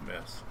whole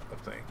mess of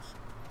things.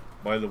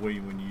 By the way,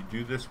 when you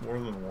do this more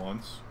than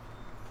once,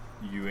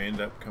 you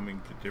end up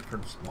coming to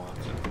different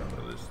spots in front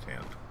of this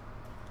tent.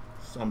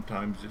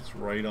 Sometimes it's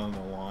right on the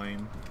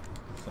line,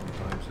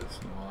 sometimes it's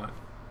not.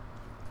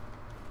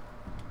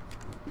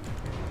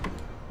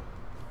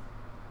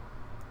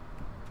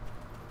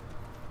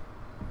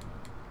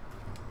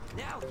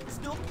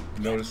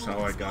 Notice how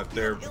I got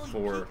there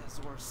before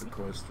the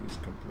quest was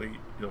complete.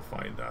 You'll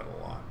find that a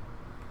lot.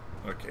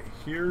 Okay,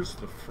 here's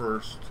the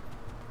first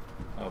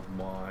of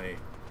my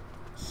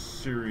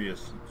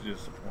serious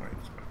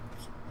disappointments.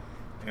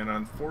 And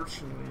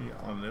unfortunately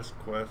on this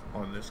quest,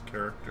 on this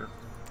character,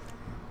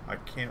 I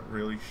can't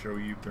really show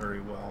you very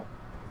well.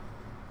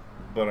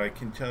 But I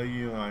can tell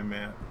you I'm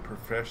at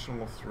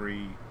Professional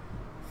 3,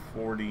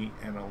 40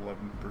 and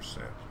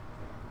 11%.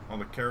 On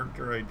the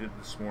character I did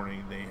this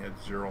morning, they had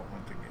 0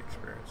 hunting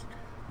experience.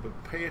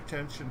 But pay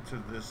attention to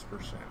this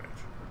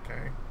percentage,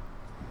 okay?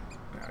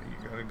 Now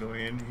you gotta go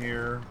in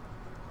here.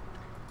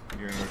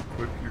 You're gonna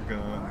equip your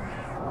gun.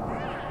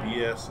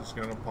 BS is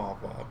gonna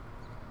pop up,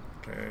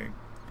 okay?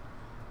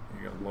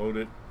 You're gonna load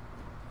it.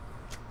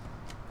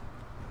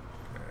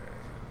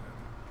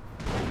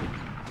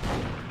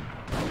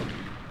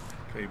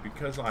 Okay,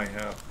 because I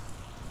have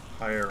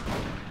higher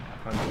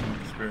hunting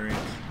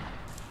experience,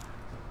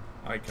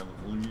 I can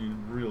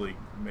really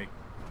make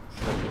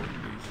short work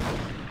of these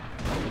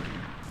things.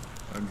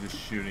 I'm just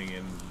shooting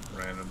in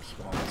random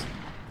spots.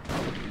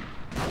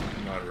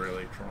 I'm not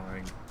really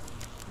trying.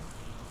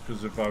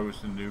 Because if I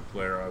was a new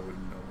player, I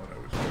wouldn't know what I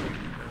was doing.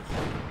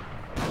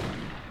 Okay.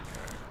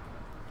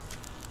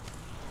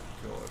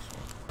 Kill this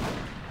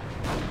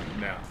one.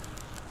 Now,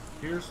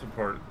 here's the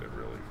part that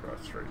really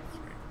frustrates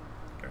me.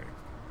 Okay.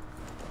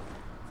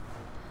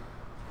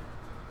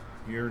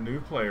 You're a new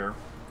player,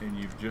 and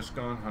you've just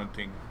gone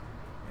hunting,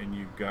 and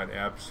you've got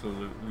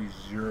absolutely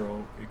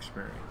 0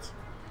 experience.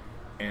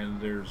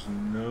 And there's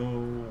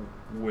no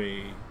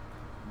way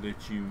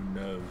that you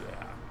know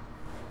that.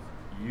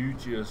 You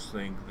just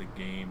think the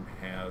game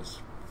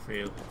has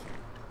failed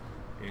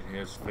you. It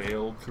has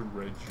failed to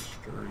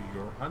register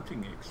your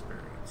hunting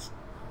experience.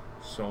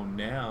 So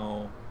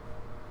now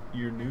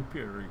your new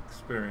player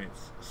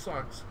experience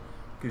sucks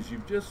because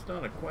you've just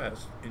done a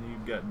quest and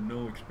you've got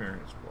no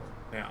experience for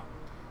it. Now,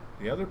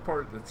 the other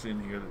part that's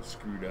in here that's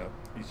screwed up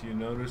is you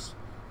notice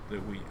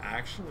that we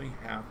actually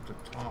have to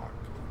talk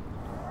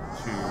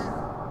to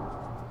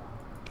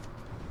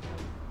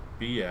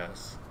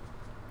BS,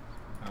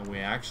 and we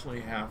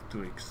actually have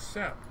to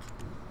accept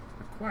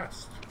the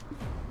quest.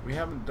 We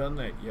haven't done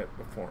that yet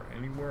before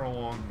anywhere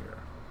along here.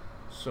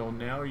 So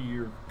now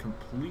you're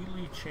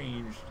completely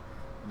changed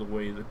the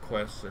way the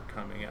quests are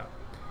coming up.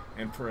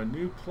 And for a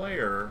new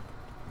player,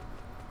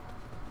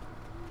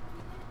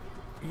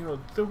 you know,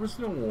 there was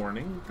no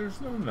warning,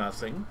 there's no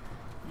nothing.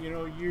 You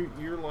know,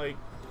 you're like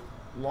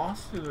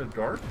lost in the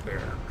dark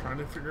there, trying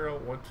to figure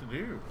out what to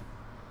do.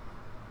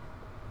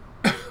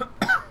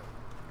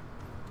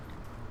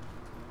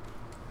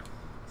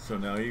 So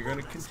now you're going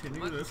to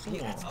continue this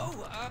along.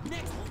 Oh,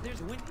 next,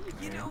 there's when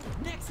you know,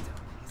 next up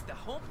is the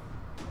home.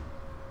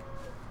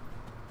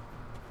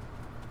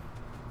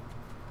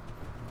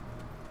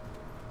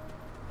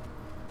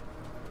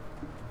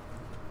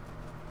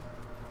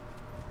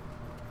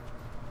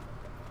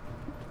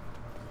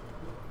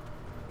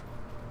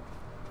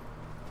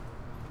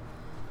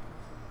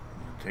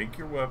 Take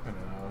your weapon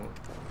out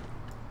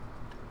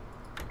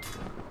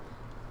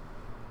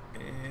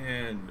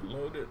and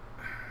load it.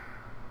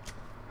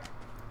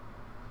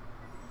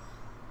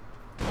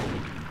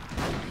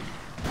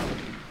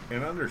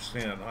 And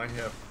understand, I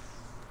have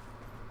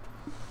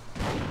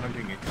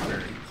hunting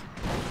experience,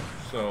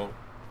 so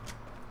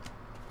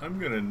I'm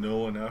going to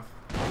know enough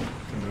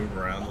to move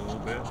around a little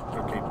bit.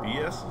 Okay,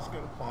 BS is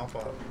going to pop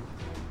up.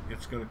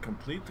 It's going to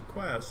complete the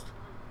quest,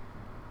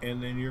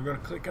 and then you're going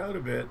to click out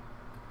of it,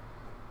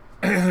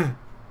 and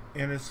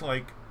it's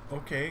like,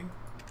 okay,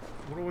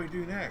 what do I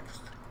do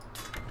next?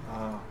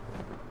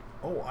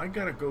 Oh, I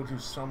got to go to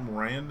some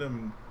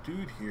random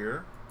dude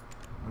here.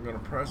 I'm going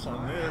to press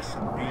on this,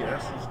 and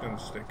BS is going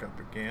to stick up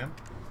again.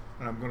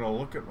 And I'm going to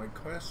look at my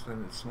quest,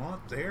 and it's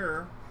not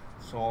there.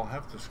 So I'll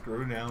have to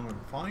scroll down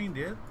and find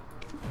it.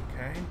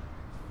 Okay?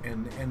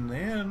 And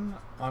then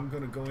I'm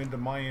going to go into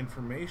my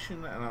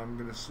information, and I'm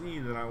going to see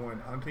that I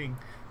went hunting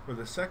for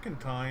the second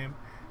time,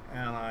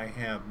 and I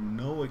have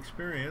no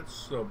experience.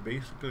 So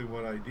basically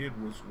what I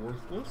did was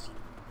worthless.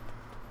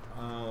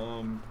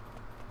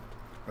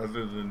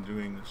 Other than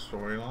doing the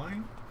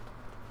storyline.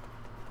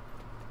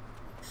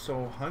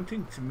 So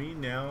hunting to me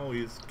now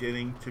is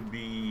getting to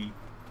be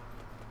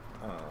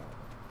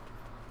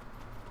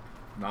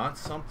not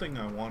something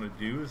I want to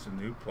do as a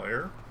new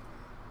player,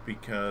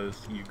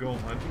 because you go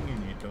hunting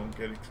and you don't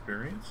get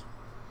experience.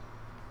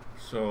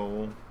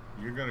 So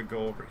you're going to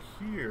go over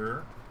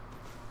here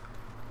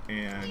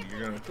and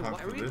you're going to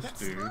talk to this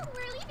dude,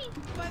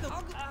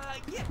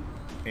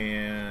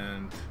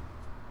 and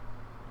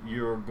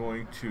you're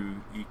going to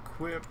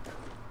equip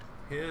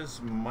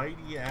his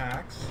mighty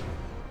axe.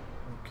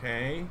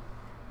 Okay,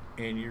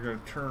 and you're going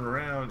to turn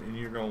around and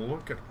you're going to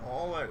look at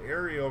all that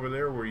area over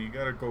there where you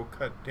got to go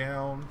cut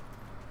down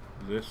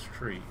this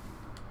tree.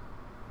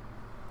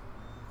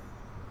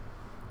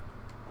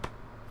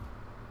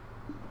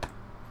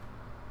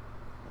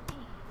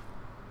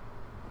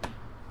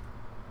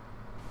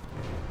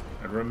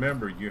 And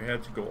remember, you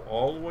had to go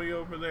all the way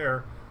over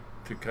there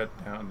to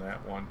cut down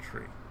that one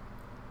tree.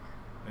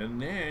 And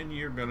then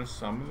you're going to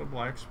summon the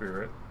Black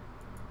Spirit,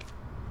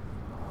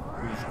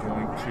 who's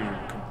going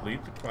to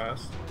complete the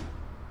quest,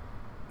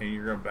 and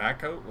you're going to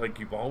back out like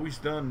you've always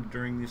done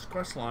during this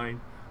quest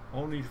line,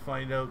 only to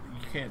find out that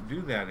you can't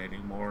do that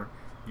anymore.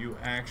 You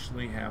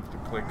actually have to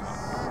click on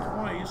him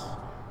twice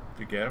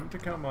to get him to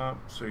come up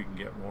so you can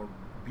get more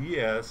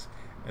BS,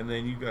 and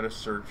then you got to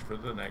search for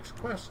the next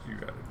quest you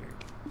got to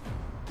do.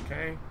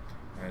 Okay?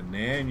 And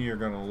then you're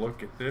going to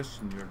look at this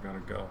and you're going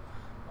to go,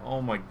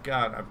 oh my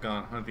god, I've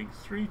gone hunting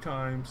 3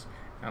 times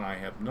and I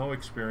have no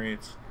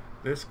experience.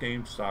 This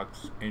game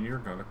sucks, and you're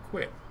going to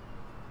quit.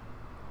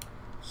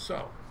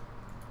 So,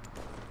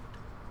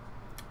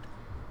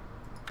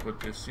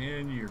 put this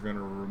in. You're going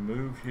to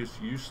remove his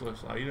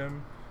useless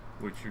item,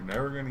 which you're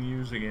never going to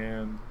use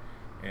again,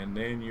 and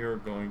then you're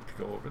going to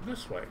go over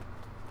this way.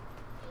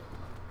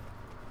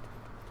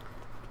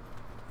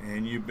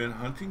 And you've been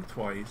hunting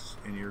twice,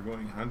 and you're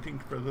going hunting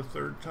for the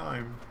 3rd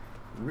time,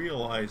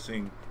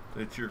 realizing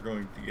that you're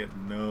going to get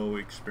no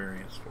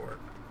experience for it.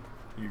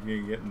 You're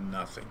going to get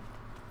nothing.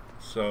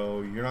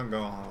 So you're not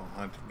going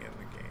hunting in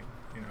the game.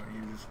 You know,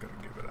 you're just going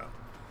to give it up.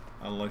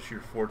 Unless you're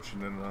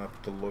fortunate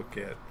enough to look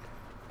at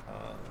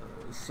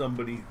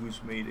somebody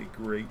who's made a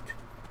great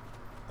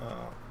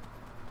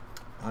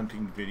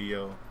hunting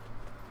video.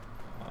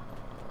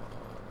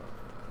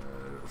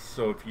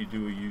 So if you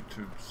do a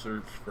YouTube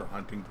search for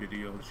hunting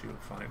videos, you'll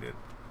find it.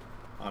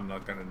 I'm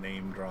not going to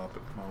name drop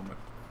at the moment.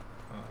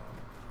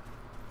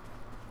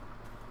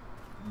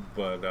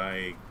 But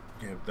I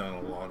have done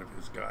a lot of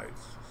his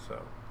guides.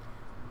 So,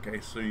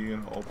 okay, so you're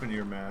going to open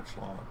your match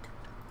lock,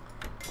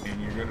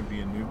 and you're going to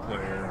be a new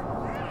player,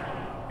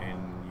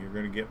 and you're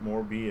going to get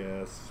more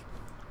BS,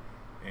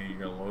 and you're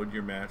going to load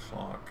your match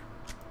lock,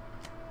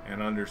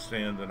 and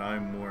understand that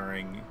I'm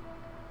wearing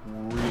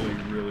really,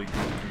 really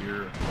good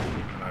gear,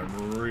 and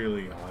I'm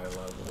really high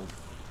leveled,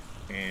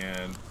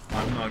 and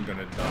I'm not going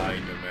to die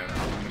no matter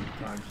how many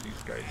times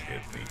these guys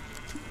hit me.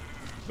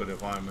 But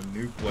if I'm a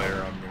new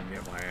player, I'm going to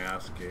get my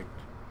ass kicked.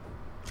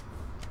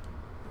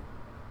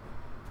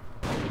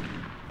 So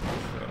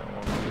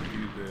I'm going to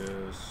do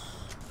this.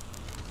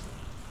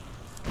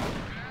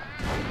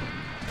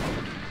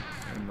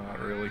 And not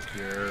really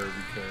care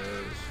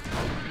because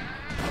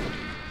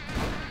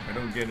I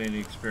don't get any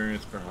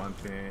experience for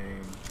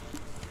hunting.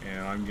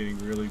 And I'm getting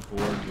really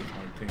bored with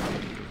hunting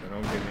because I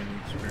don't get any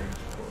experience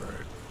for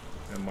it.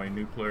 And my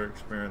new player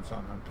experience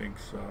on hunting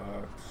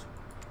sucks.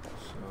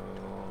 So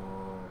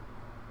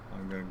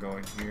I'm going to go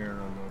in here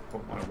and I'm going to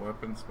put my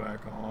weapons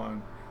back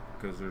on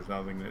because there's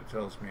nothing that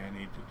tells me I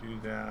need to do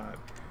that.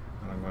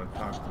 And I'm going to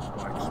talk to the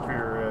Black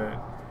Spirit,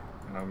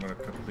 and I'm going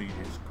to complete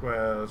his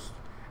quest,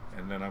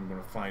 and then I'm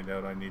going to find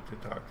out I need to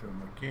talk to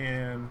him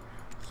again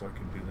so I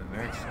can do the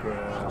next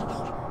quest.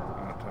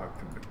 I'm going to talk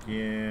to him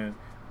again.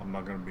 I'm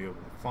not going to be able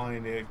to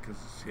find it because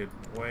it's hidden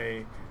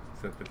away.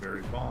 It's at the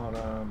very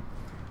bottom.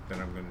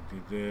 Then I'm going to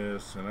do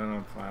this, and then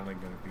I'm finally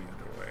going to be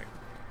underway.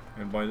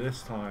 And by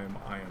this time,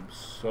 I am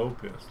so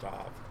pissed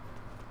off,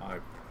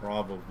 I've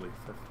probably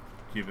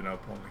given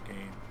up on the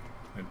game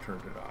and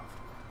turned it off.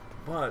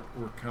 But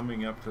we're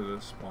coming up to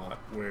this spot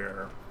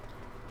where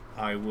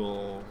I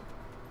will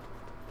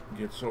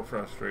get so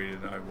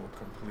frustrated I will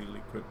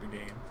completely quit the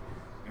game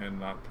and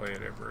not play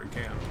it ever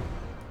again.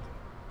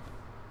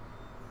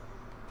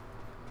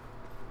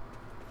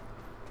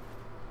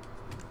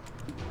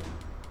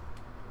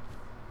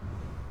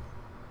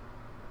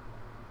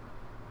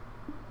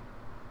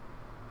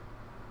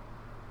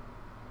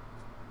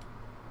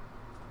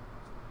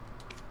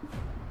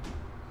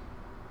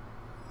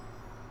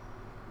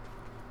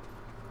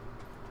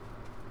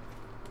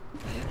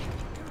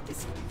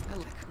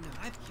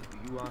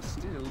 You are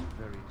still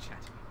very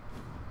chatty.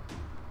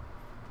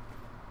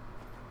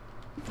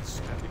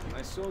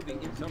 I saw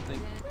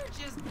something.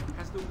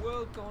 Has the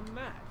world gone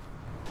mad?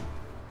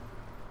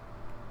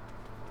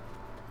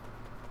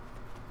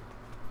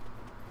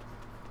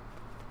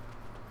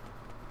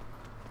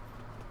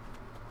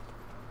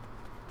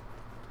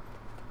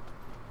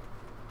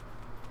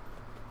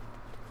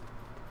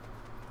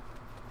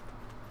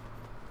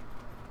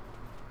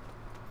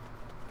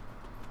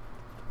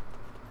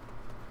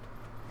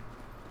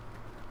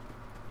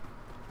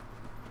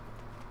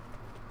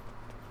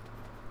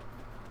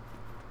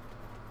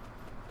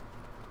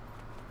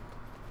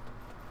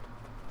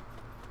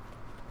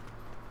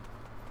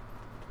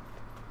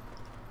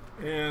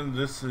 And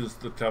this is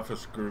the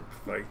toughest group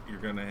fight you're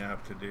going to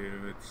have to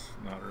do. It's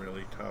not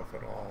really tough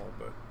at all,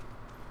 but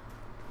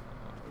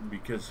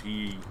because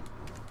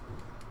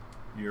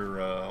your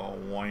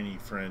whiny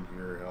friend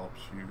here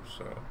helps you,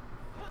 so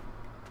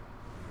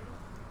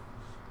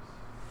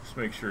just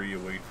make sure you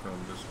wait for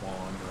him to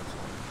spawn. That's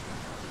all.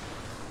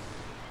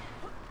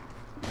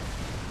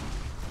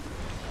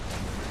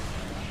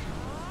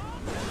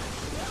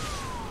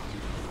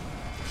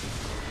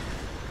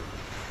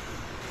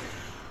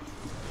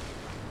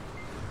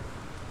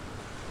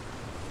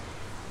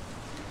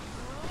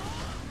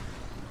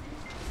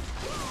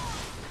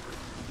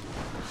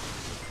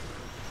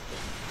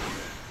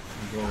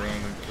 Go around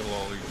and kill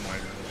all these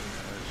mighty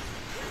guys.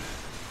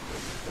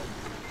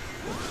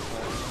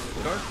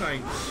 Dark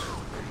Knight's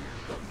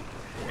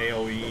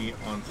AoE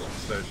on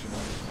Succession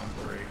is not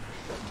great.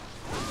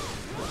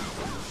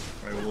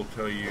 I will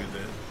tell you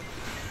that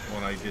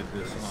when I did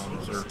this on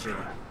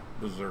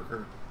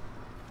Berserker,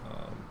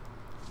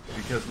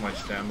 because my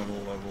stamina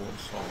level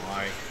is so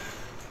high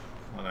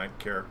on that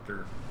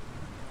character,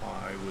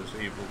 I was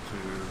able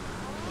to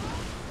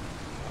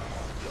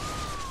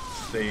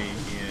stay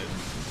in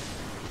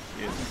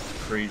its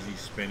crazy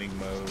spinning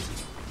mode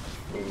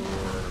for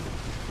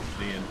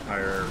the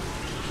entire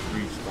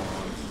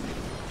respawns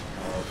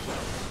of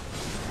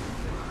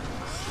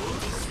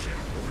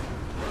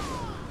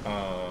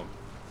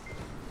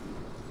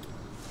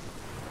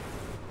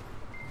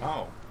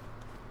oh,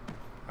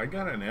 I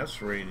got an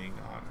S rating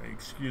on it.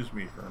 Excuse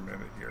me for a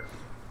minute here.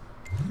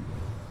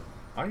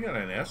 I got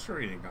an S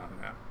rating on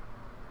that.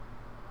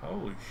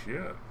 Holy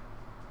shit.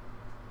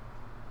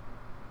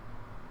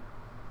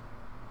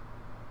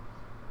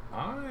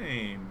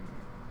 I'm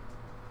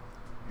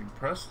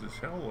impressed as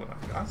hell when I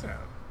got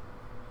that.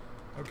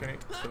 Okay,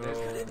 so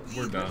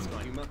we're done.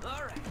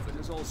 Alright, but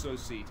there's also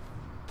seat.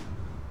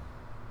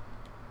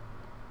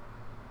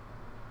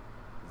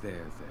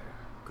 There,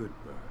 good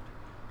bird.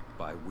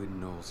 By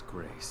Windknow's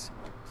grace,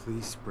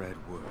 please spread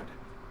word.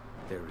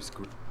 There is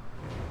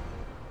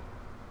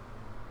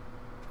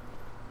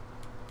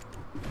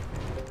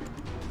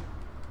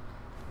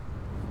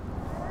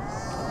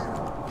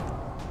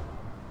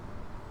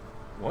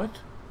What?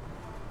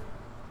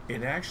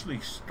 It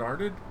actually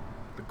started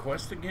the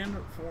quest again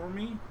for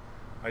me?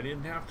 I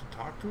didn't have to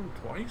talk to him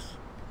twice?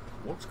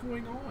 What's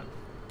going on?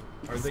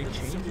 Are they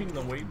changing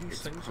the way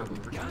these things are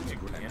working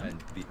again?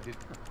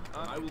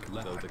 I will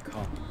level the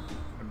con.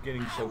 I'm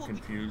getting so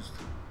confused.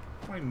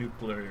 My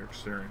nuclear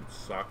experience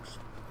sucks.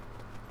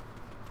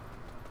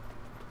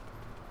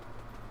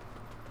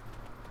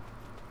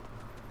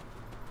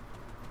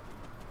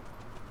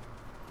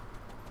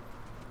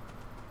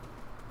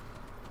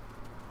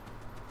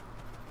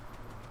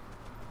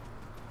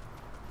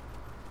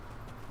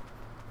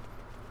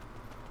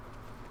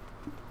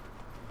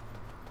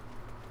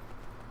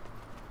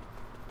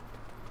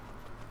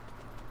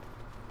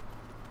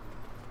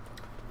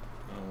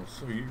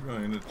 So you're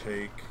going to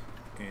take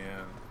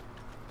and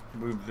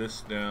move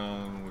this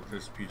down with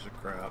this piece of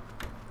crap.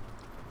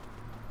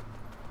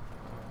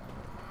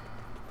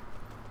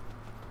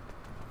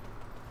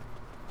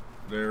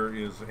 There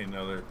is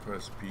another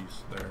quest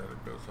piece there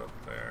that goes up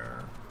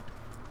there.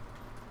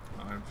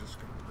 I'm just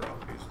going to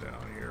drop these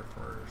down here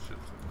for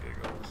shits and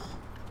giggles.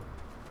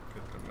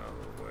 Get them out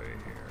of the way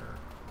here.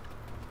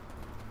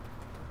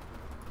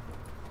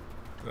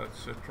 Is that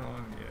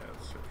Citron? Yeah,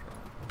 it's Citron.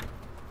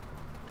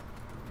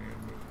 Let me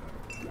move that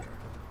over there.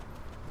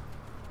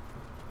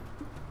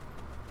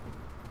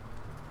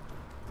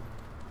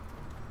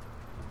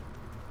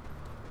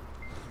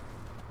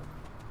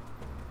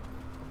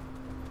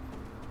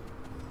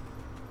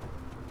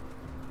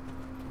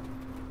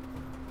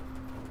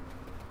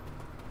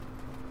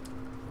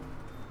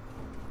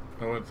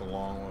 I went the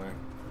long way.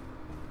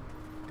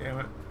 Damn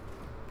it.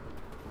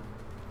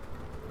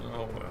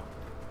 Oh well.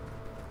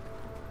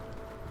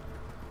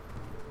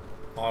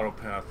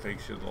 Autopath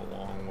takes you the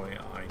long way.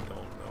 I don't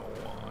know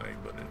why,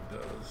 but it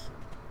does.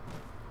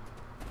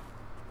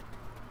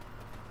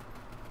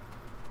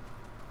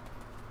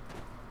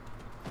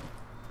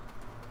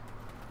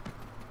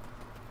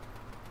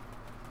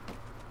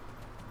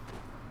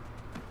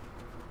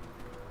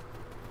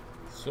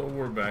 So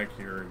we're back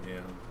here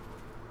again.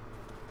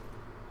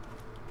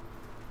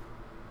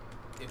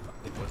 It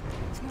was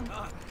You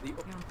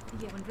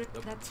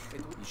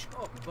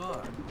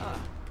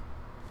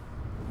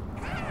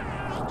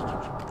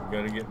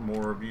gotta get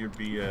more of your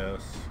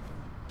BS.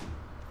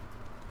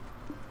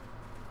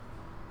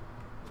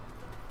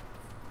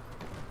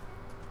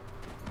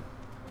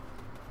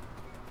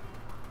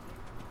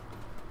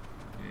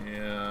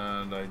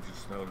 And I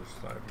just noticed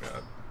I've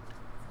got a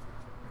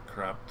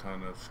crap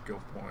ton of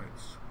skill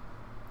points,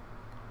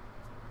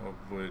 of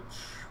which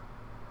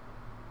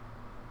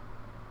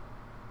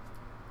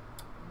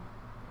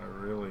I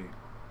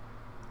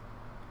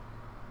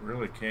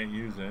really can't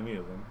use any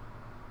of them.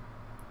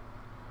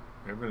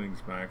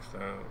 Everything's maxed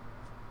out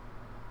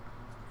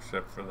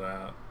except for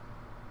that.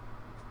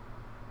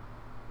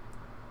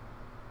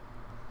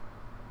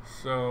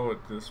 So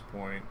at this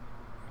point,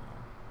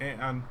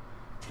 and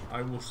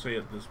I will say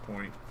at this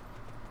point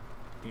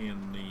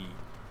in the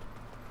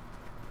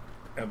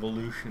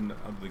evolution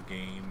of the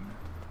game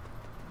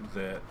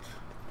that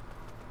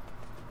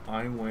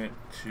I went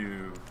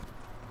to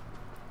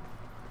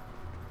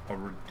a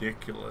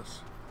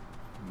ridiculous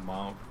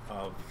amount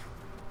of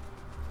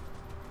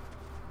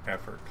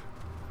effort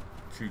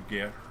to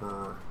get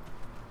her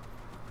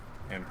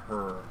and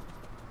her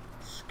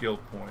skill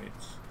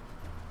points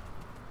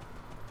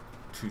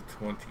to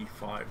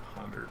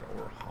 2,500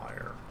 or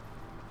higher.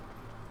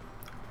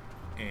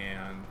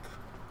 And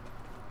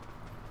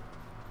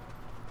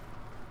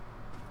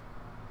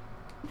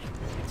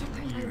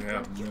you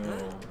have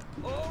no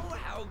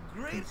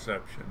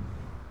conception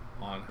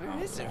on how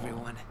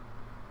long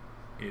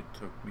it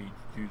took me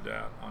to do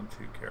that on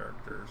 2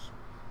 characters,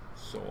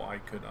 so I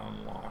could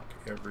unlock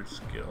every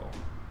skill.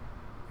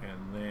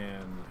 And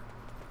then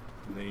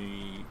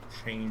they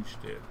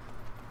changed it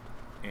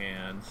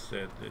and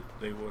said that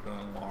they would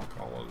unlock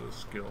all of the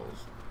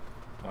skills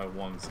by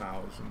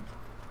 1,000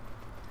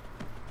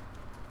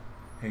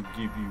 and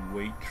give you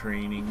weight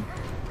training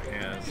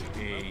as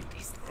a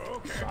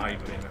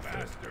side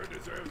benefit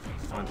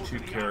on 2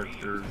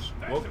 characters.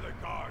 Well,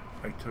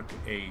 I took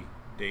a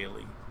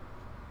daily.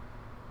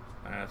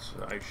 I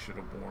should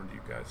have warned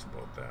you guys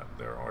about that.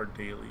 There are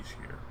dailies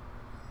here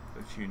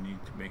that you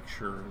need to make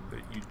sure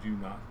that you do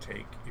not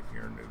take if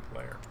you're a new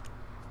player.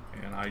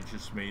 And I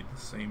just made the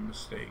same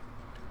mistake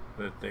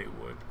that they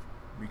would,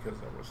 because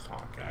I was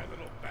talking.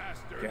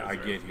 Yeah, I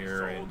get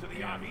here and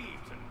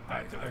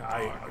I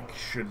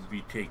should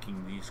be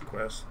taking these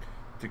quests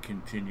to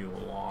continue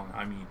along.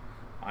 I mean,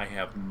 I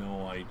have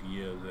no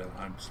idea that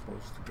I'm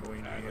supposed to go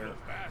in here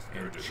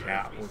and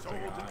chat with the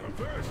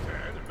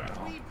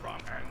guy.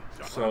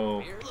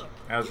 So,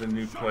 as a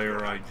new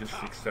player, I just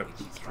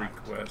accepted 3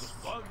 quests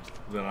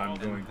that I'm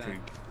going to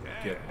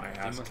get my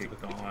ass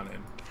kicked on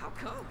and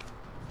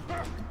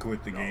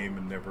quit the game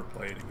and never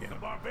play it again.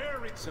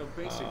 So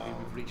basically,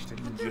 we've reached it.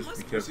 Just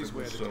because it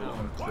was so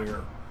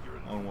unclear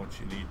on what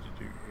you need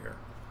to do here.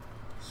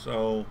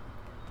 So,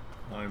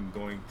 I'm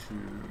going to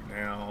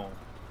now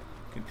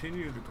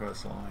continue the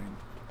quest line.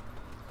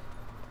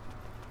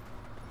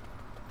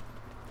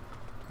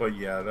 But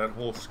yeah, that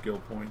whole skill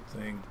point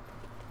thing,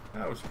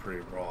 that was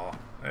pretty raw.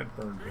 That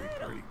burned me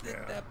pretty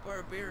bad. That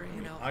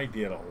barbarian, I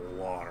did a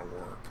lot of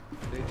work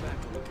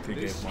to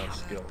get my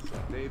skills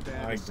up.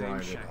 I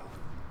grinded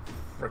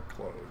a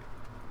frickload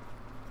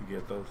to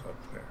get those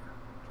up there.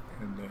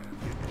 And then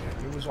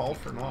it was all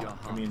for naught.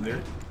 I mean,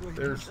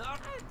 there's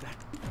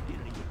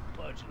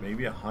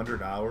maybe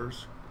 100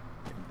 hours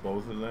in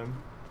both of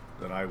them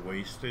that I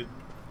wasted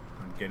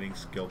on getting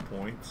skill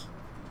points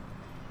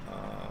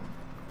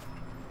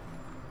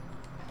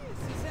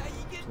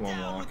to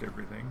unlock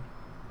everything.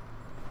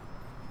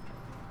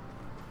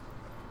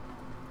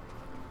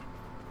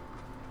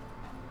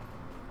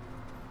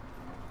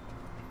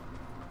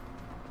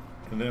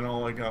 And then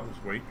all I got was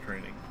weight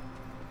training.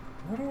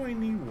 What do I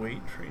need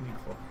weight training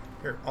for?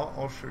 Here,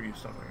 I'll show you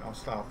something. I'll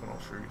stop and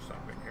I'll show you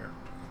something here.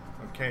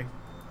 Okay?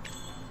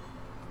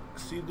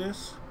 See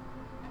this?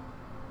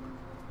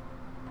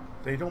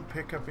 They don't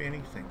pick up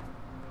anything.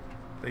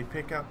 They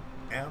pick up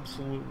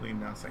absolutely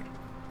nothing.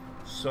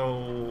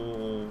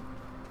 So,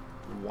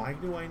 why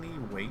do I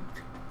need weight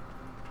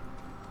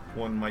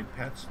when my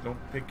pets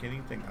don't pick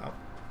anything up?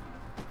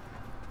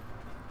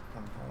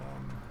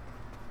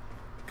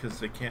 Because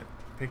they can't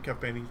pick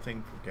up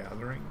anything for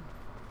gathering.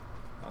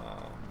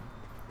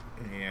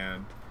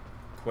 And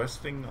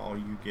questing, all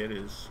you get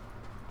is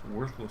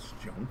worthless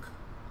junk.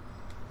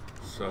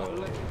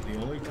 So the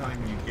only time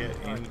you get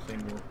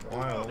anything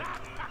worthwhile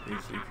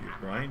is if you're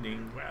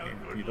grinding, and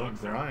if you don't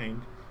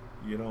grind,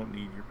 you don't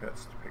need your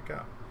pets to pick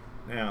up.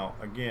 Now,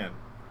 again,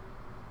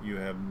 you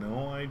have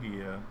no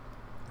idea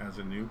as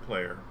a new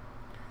player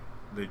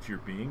that you're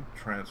being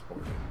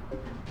transported,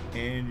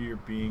 and you're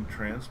being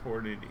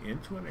transported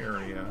into an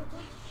area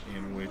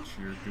in which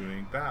you're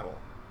doing battle.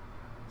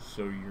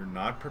 So you're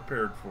not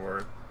prepared for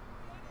it.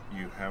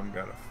 You haven't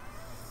got a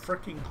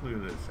freaking clue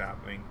that's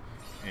happening,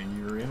 and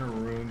you're in a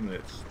room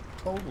that's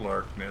total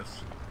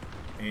darkness,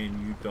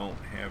 and you don't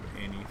have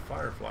any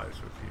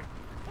fireflies with you.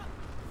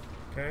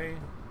 Okay?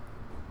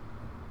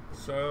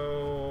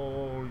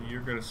 So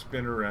you're gonna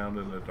spin around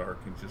in the dark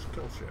and just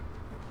kill shit,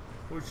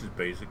 which is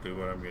basically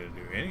what I'm gonna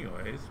do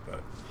anyways,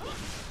 but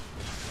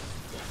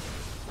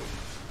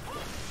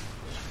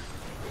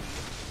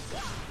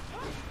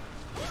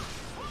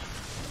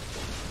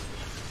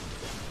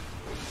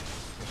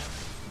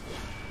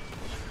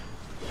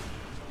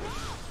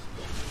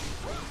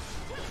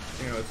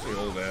you know, it's the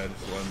old adage,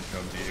 let them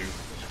come to you.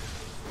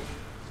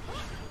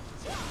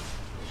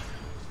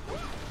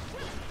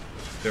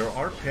 There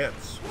are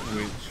pets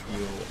which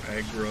will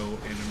aggro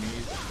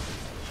enemies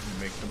and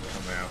make them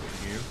come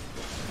after you.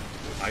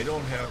 I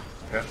don't have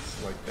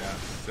pets like that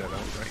set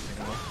up right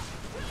now.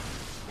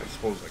 I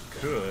suppose I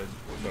could,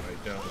 but I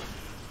don't.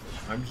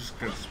 I'm just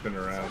going to spin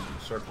around in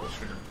circles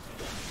here and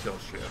kill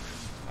shit.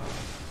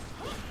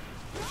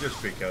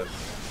 Just because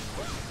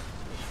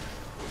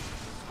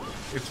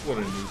it's what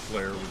a new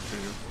player would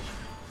do.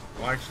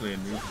 Well, actually, a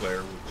new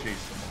player would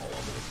chase them all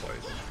over the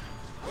place.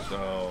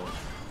 So,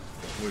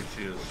 which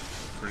is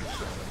pretty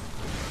silly.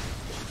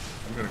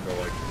 I'm gonna go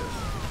like this.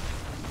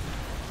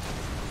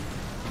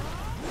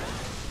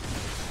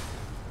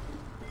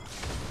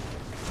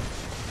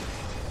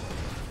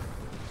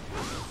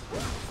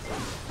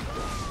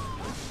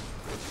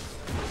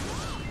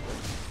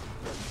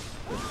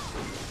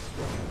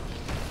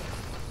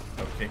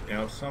 Okay,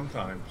 now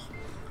sometimes,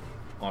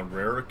 on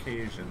rare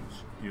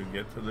occasions, you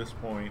get to this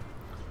point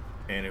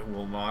and it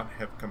will not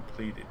have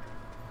completed.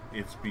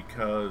 It's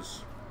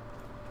because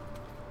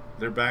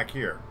they're back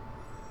here.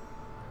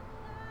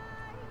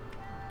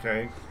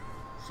 Okay?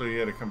 So you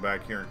gotta come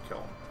back here and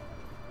kill them.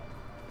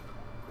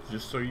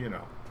 Just so you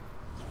know.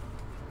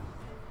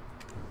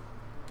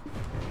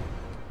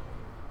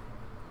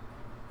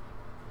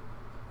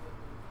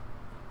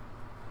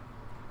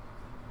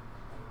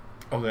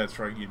 Oh, that's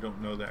right, you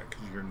don't know that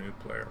because you're a new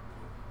player.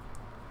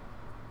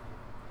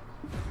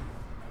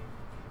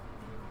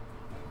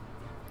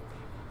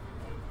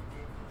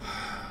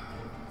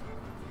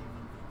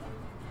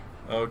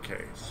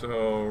 Okay,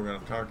 so we're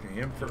gonna talk to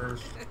him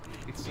first.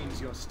 It seems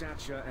your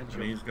stature and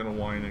your... he's gonna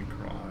whine and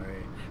cry.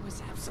 I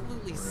was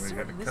absolutely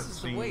certain this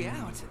is the way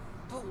out,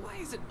 but why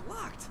is it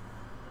blocked?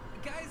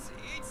 Guys,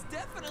 it's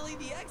definitely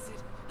the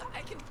exit.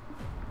 I can...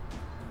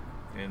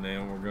 And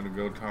then we're gonna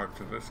go talk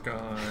to this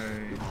guy.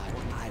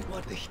 I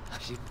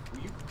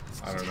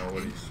don't know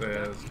what he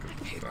says,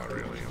 because it's not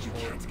really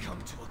important.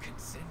 Come to a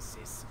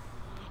consensus.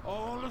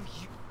 All of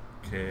you...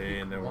 Okay,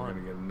 and then we're gonna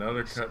get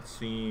another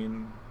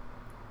cutscene.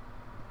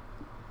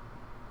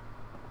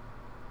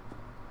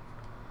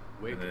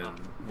 And then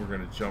we're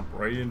going to jump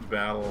right into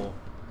battle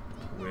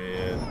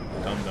with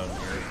Dum Dum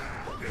here.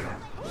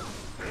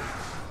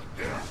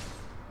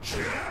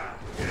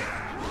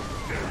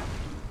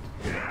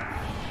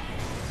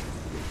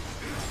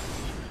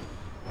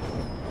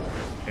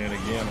 And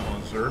again,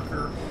 on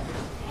Zerker,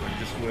 I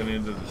just went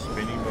into the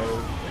spinning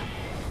mode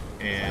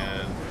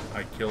and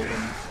I killed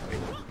him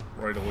like,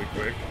 right away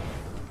quick.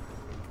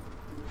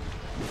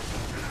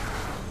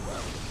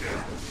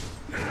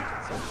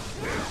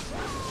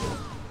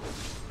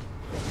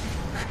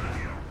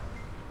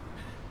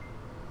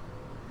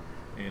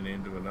 And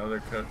into another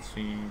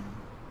cutscene.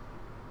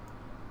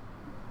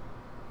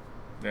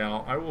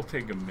 Now, I will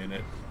take a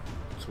minute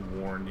to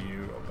warn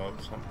you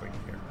about something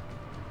here.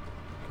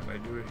 Can I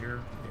do it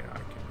here? Yeah, I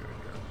can do it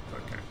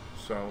here. Okay,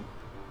 so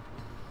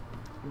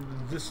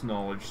this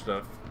knowledge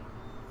stuff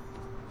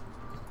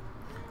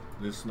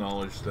is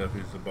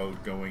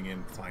about going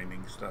and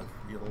finding stuff.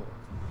 You'll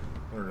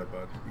learn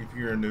about it. If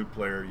you're a new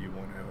player, you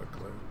won't have a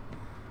clue.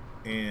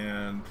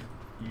 And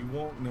you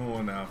won't know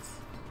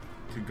enough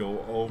to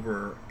go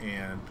over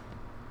and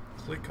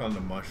click on the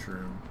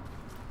mushroom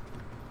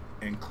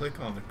and click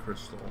on the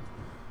crystal,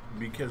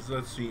 because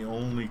that's the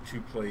only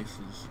two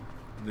places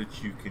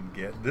that you can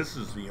get. This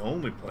is the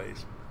only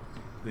place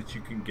that you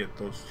can get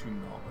those two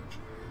knowledge.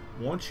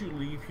 Once you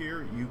leave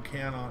here, you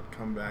cannot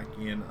come back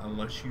in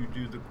unless you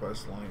do the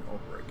quest line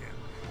over again.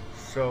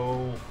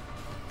 So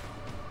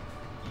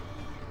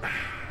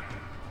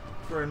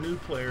for a new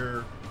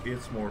player,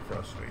 it's more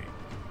frustrating.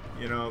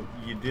 You know,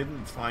 you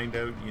didn't find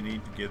out you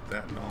need to get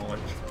that knowledge.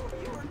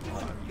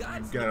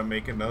 You've got to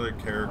make another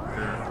character,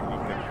 and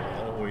you've got to go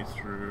all the way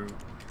through.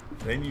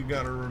 Then you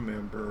got to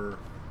remember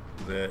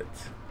that,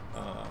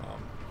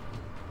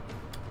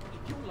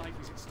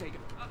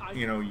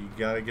 you know, you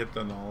got to get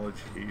the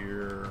knowledge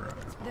here.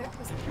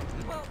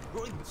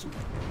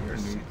 Your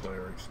new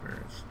player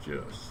experience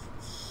just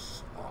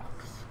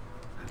sucks.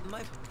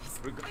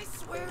 I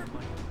swear.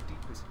 My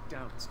deepest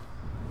doubts.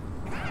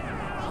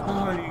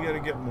 Oh, you gotta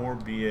get more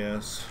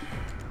BS.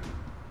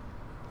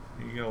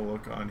 You gotta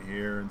look on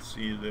here and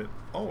see that,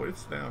 oh,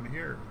 it's down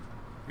here.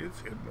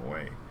 It's hidden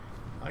away.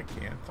 I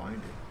can't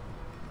find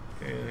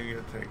it. Okay, they're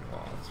gonna take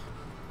lots.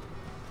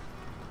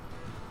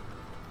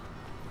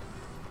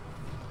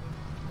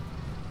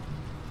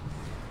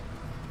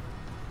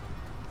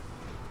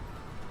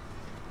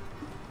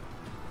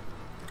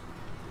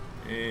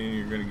 And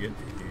you're gonna get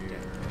to here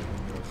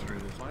and go through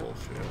this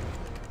bullshit.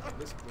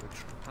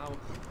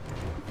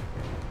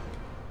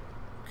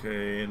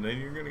 Okay, and then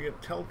you're gonna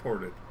get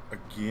teleported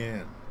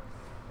again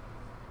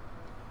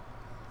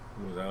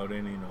without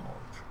any knowledge.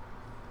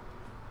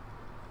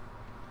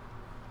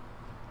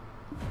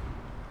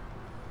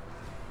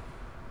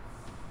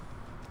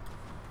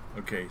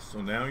 Okay,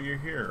 so now you're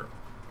here.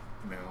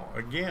 Now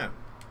again,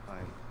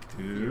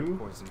 do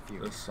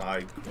the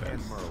side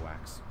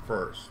quest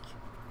first.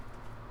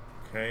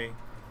 Okay,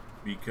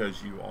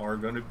 because you are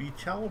going to be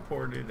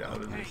teleported out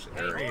of this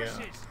area,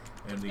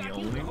 and the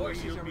only way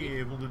you'll be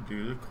able to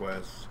do the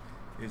quests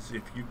is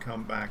if you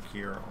come back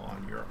here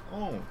on your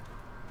own.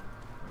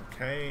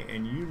 Okay,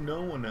 and you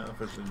know enough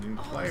as a new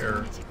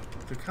player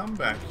to come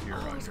back here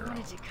on your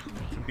own,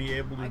 to be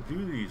able to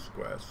do these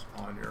quests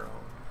on your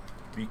own,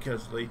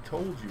 because they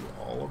told you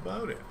all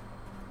about it.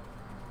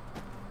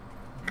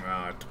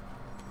 Not.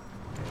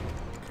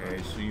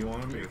 Okay, so you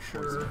want to make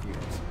sure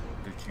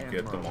that you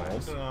get them all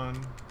done.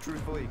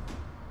 Truthfully.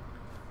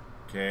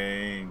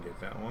 Okay, and get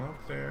that one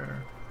up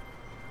there.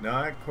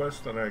 Now that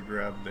quest that I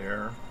grabbed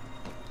there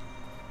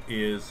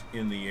is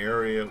in the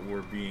area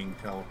we're being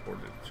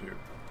teleported to.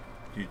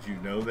 Did you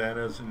know that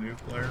as a new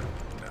player?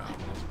 No.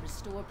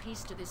 Restore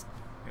peace to this.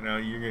 You know,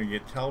 you're going to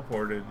get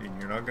teleported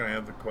and you're not going to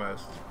have the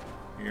quest.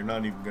 You're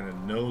not even going to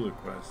know the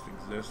quest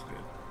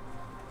existed.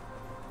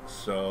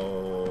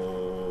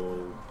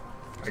 So,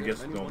 I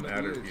guess it don't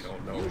matter if you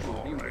don't know it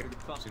all, right?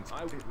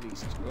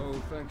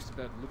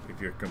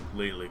 If you're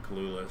completely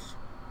clueless.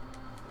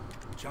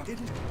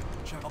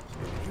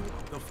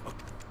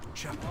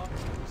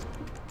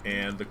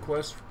 And the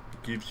quest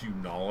gives you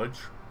knowledge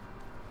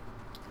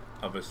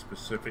of a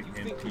specific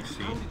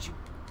NPC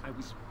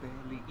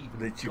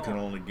that you can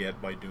only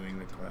get by doing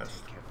the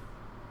quest.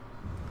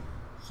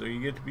 So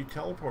you get to be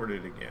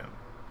teleported again.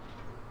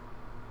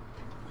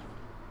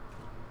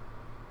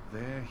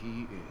 There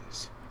he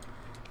is.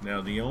 Now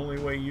the only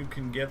way you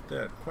can get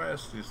that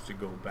quest is to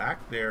go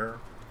back there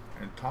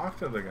and talk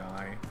to the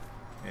guy,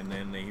 and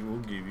then they will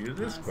give you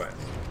this quest.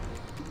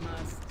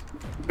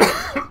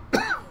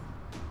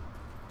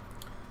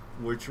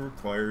 Which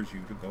requires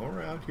you to go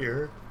around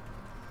here.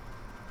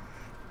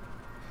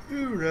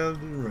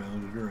 Around and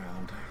around and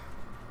around.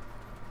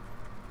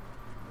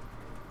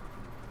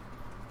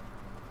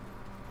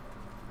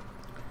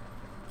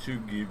 To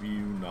give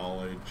you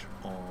knowledge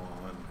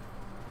on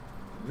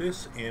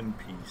this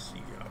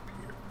NPC up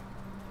here.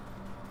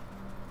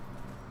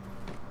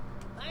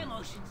 My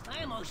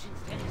emotions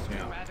tend to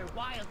swing rather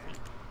wildly.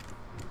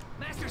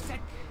 Master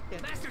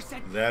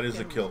said that is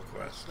a kill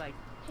quest.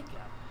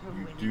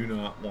 You do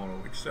not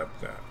want to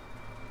accept that.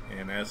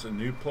 And as a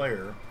new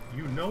player,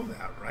 you know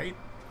that, right?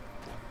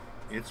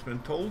 It's been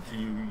told to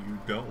you, you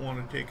don't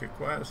want to take a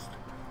quest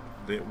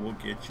that will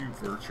get you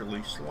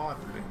virtually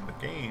slaughtered in the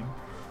game,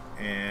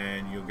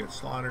 and you'll get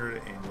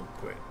slaughtered and you'll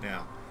quit.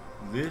 Now,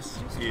 this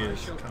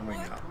is coming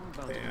up,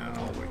 and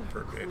I'll wait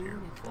for a bit here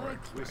before I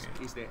explain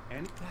it. Is there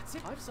any? That's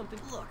it. I have something.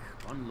 Look.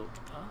 One look.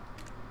 Huh?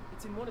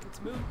 It's in one of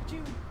its moves. Could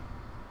you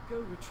go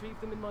retrieve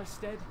them in my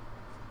stead?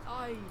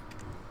 I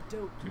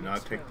don't. Do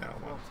not take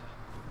that one.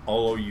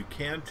 Although you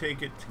can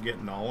take it to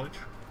get knowledge,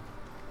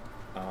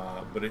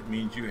 but it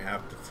means you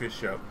have to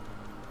fish up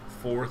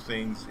 4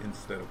 things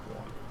instead of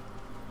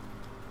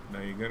 1.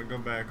 Now you're going to go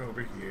back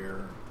over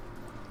here,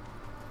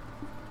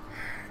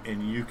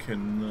 and you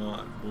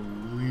cannot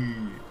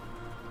believe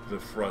the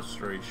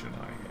frustration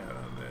I had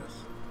on this.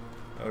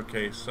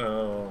 Okay,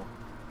 so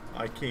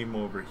I came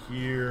over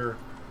here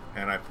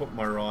and I put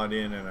my rod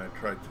in and I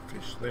tried to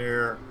fish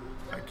there.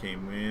 I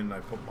came in, I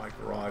put my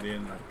rod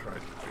in, I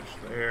tried to fish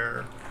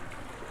there,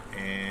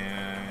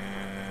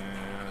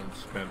 and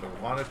spent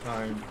a lot of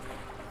time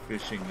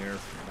fishing there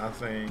for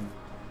nothing.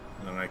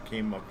 And then I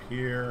came up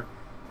here,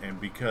 and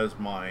because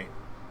my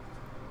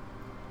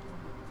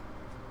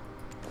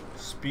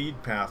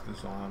speed path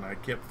is on, I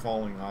kept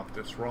falling off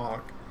this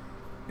rock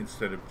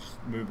instead of just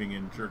moving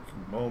in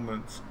jerking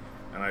moments,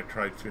 and I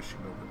tried fishing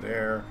over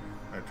there,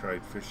 I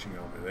tried fishing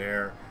over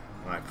there,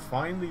 and I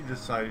finally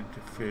decided to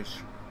fish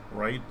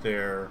right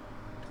there,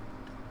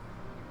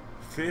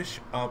 fish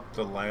up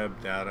the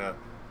lab data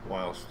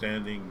while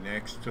standing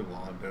next to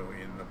Londo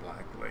in the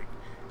Black Lake.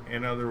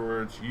 In other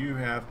words, you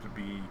have to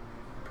be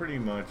pretty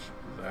much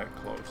that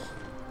close.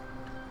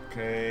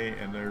 Okay,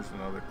 and there's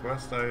another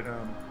quest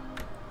item.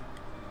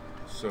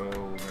 So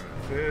we're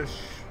gonna fish,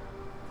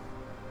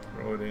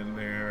 throw it in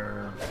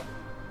there,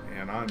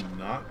 and I'm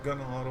not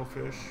gonna auto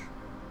fish.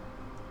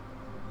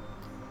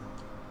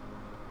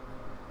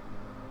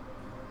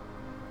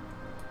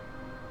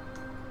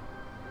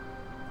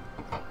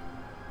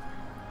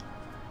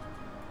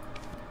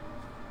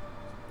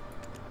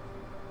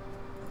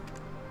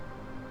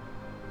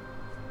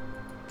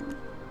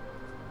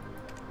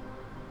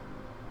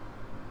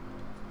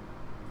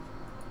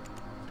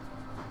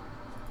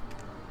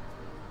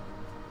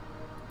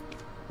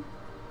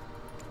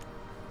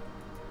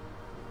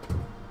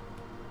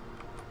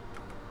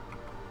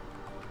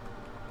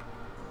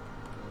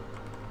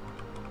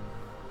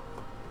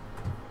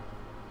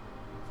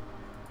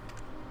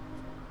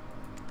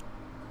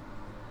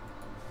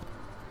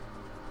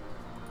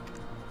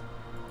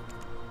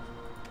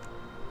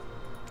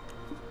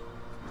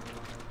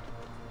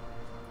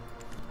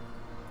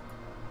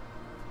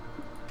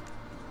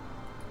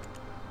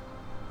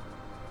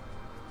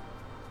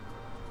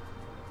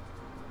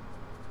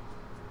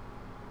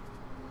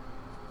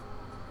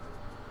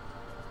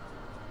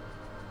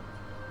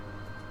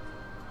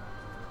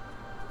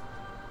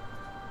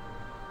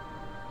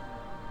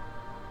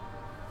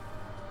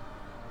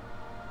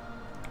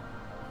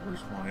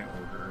 Where's my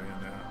order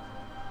in at?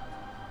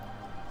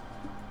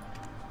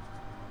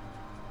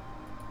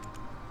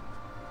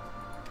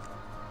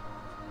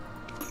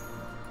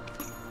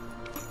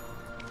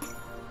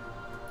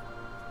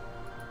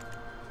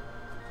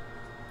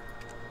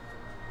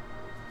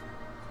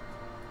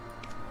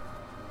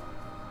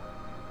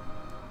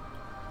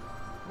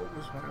 What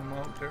was my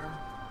amount there?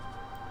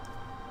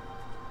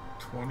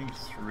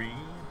 23.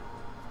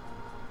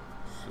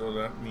 So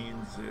that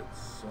means it's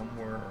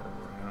somewhere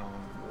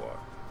around what?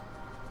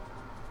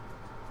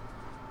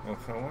 Well,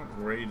 if I went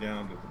way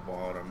down to the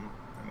bottom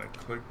and I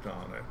clicked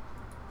on it.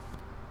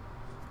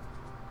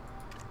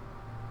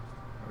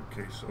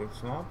 Okay, so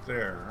it's not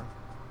there.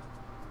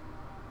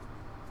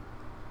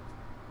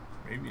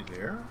 Maybe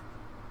there?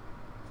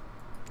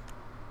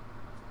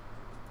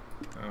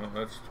 Oh,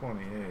 that's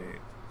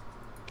 28.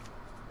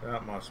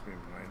 That must be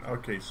mine.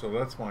 Okay, so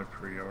that's my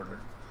pre-order.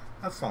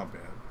 That's not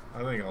bad.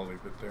 I think I'll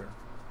leave it there.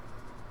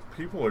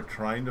 People are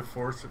trying to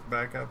force it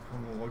back up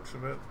from the looks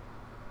of it.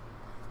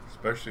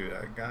 Especially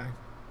that guy.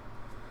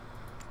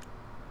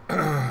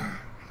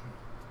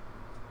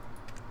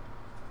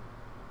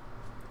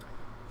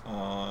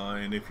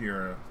 And if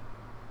you're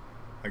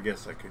I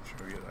guess I could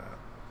show you that.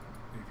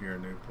 If you're a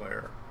new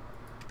player.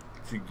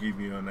 To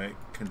give you a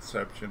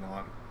conception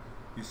on it.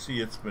 You see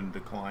it's been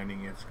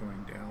declining. It's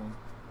going down.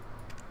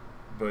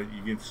 But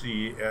you can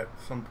see at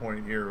some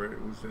point here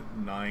it was at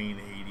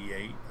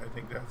 988, I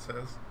think that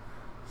says.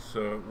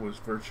 So it was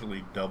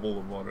virtually double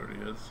of what it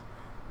is,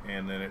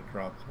 and then it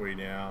dropped way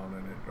down,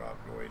 and it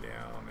dropped way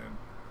down, and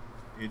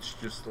it's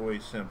just the way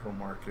Central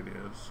Market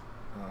is.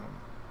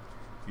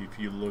 If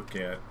you look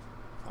at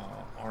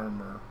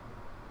armor,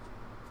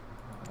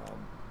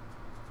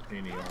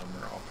 any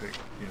armor, I'll pick,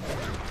 you know,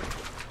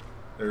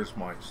 there's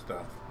my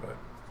stuff, but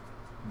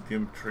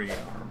Dimtree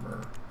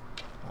armor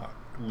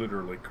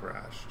literally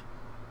crashed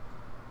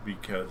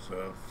because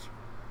of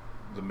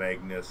the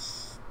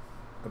Magnus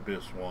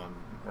Abyss 1,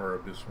 or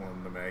Abyss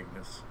 1 the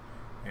Magnus,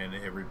 and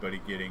everybody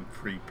getting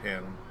free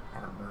pen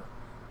armor.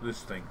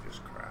 This thing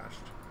just crashed.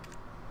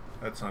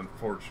 That's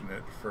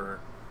unfortunate for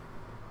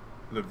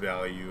the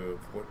value of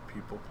what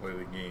people play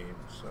the game.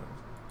 So,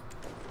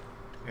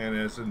 and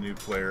as a new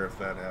player, if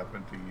that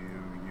happened to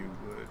you, you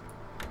would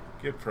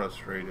get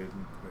frustrated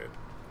and quit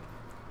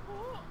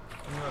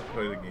and not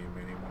play the game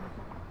anymore.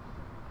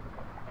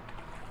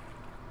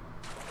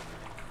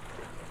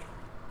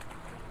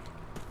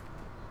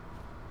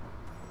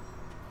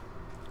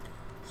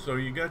 So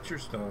you got your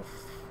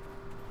stuff.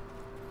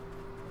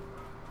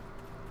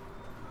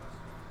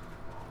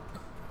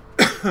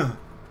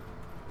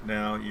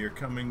 Now you're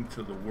coming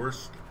to the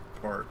worst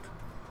part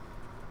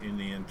in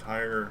the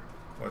entire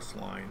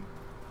Questline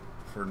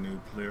for new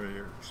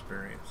player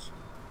experience.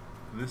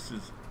 This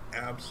is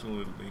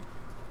absolutely,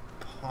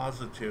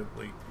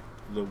 positively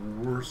the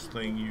worst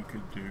thing you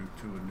could do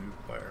to a new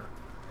player.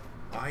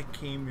 I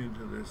came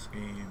into this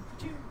game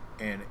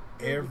and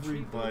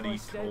everybody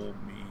told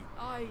me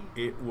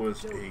it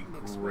was a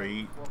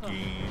great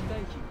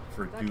game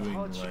for doing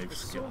life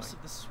skilling.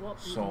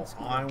 So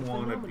I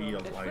want to be a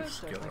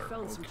life skiller,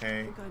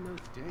 okay?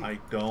 I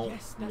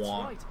don't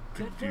want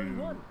to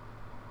do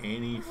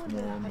any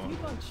form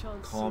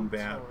of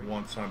combat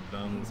once I'm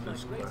done with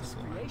this quest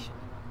line,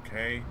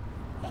 okay?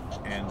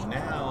 And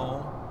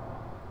now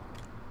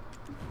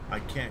I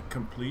can't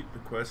complete the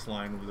quest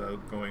line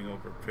without going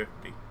over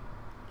 50.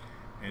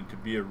 And to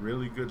be a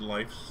really good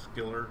life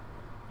skiller,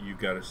 you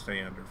got to stay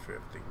under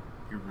 50.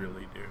 You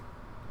really do.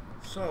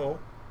 So,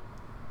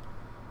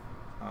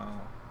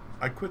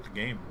 I quit the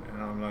game, and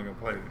I'm not going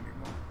to play it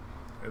anymore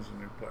as a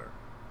new player.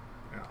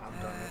 Yeah, I'm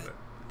done with it.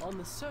 On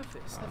the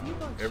surface, have you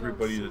by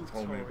everybody chance that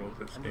told me seen about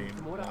this Tori? game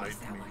From what lied is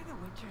to that me. why the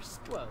Witcher's...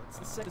 Well,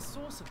 it's the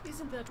source of...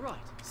 Isn't that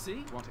right?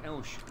 See? What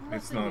else?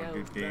 It's not a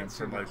good game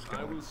for life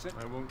skilling.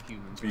 I won't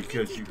humans.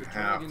 Because you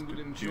have to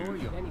do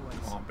Anyways,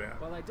 combat.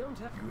 well, I don't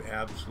have... You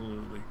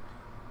absolutely,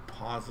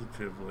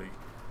 positively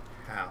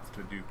have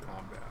to do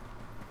combat.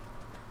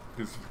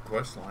 Because the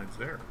quest line's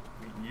there.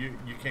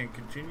 You can't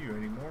continue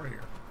anymore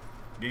here.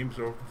 Game's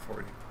over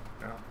for you.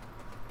 Yeah.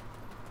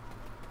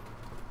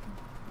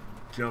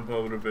 Jump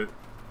out of it.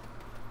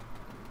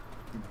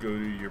 Go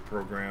to your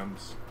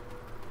programs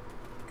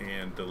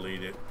and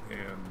delete it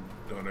and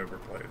don't ever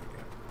play it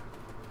again.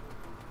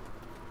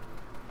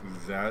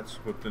 That's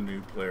what the new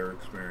player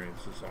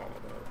experience is all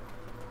about.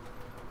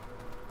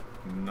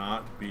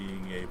 Not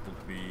being able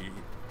to be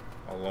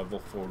a level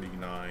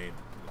 49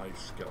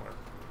 life skiller.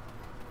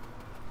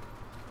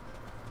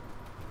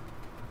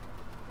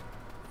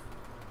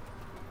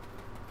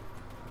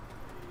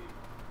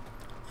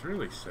 It's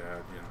really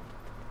sad, you know.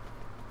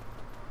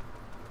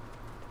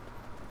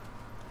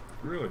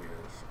 It really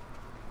is.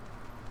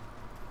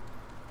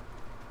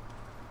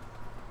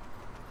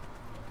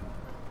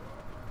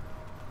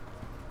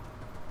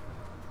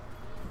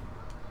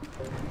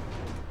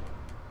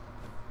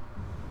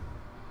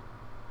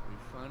 We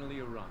finally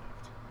arrived.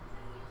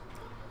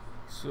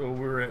 So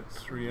we're at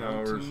 3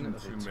 hours and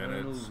 2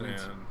 minutes,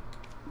 and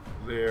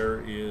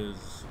there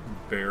is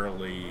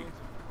barely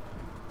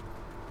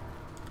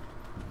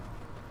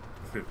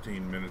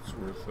 15 minutes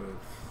worth of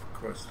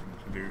questing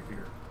to do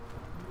here.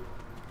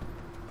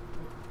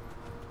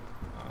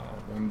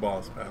 One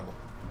boss battle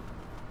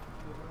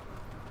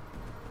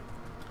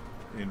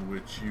in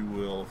which you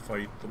will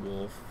fight the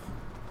wolf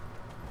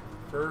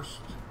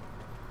first,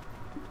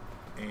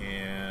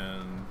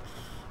 and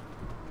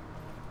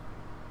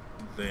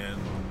then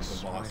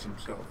the boss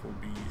himself will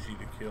be easy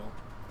to kill.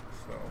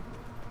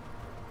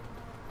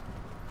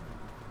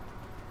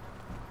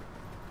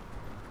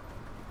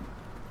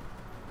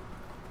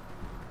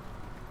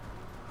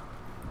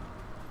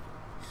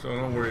 So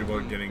don't worry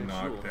about getting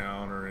knocked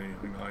down or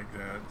anything like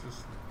that.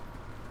 Just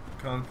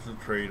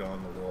concentrate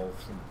on the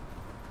wolves and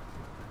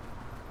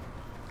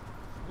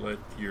let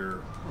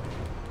your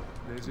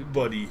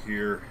buddy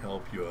here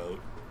help you out.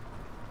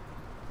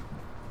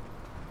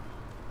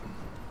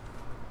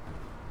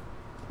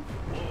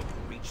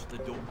 Reached the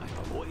door. A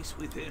voice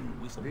within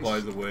whistled. By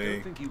the way, I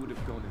don't think he would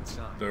have gone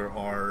inside. There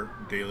are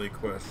daily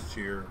quests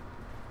here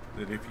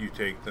that if you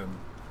take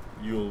them,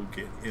 you'll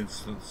get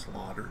instant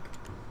slaughtered.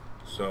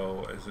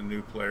 So as a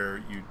new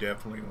player, you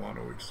definitely want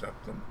to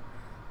accept them.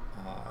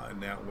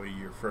 And that way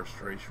your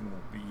frustration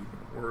will be even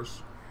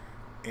worse,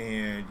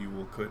 and you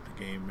will quit the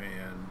game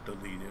and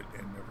delete it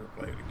and never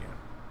play it again.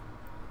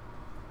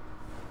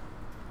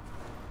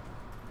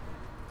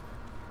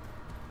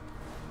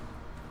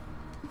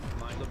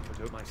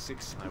 My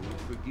six, I will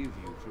forgive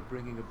you for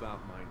bringing about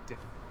my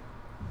death.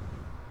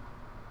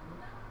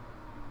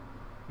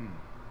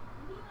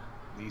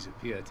 These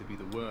appear to be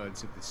the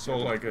words of the So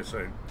like I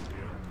said,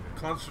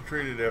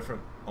 concentrated effort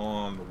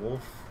on the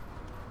wolf.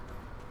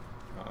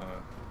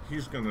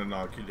 He's going to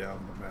knock you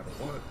down no matter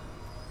what.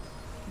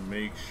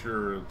 Make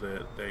sure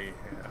that they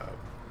have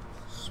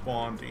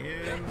spawned in.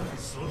 Okay.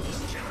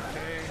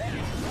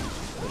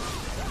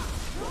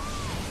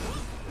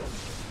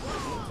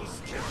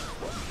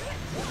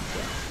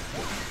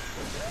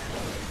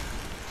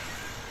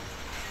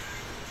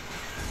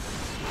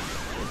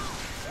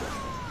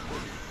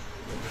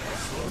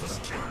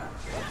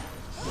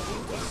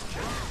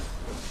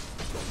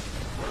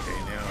 Okay,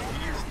 now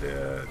he's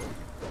dead.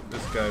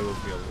 This guy will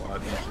be a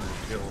lot easier to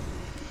kill.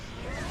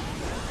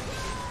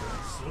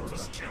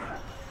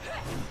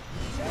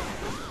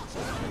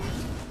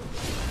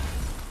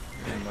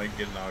 He might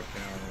get knocked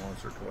down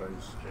once or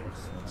twice.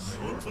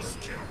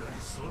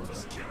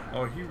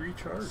 Oh, he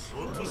recharged.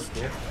 That was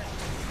cool.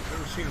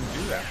 Never seen him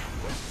do that.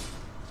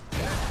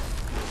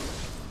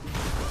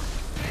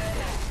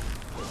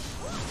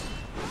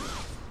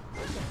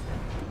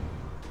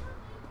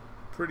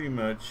 Pretty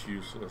much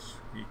useless.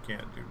 He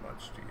can't do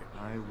much to you.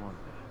 I wonder.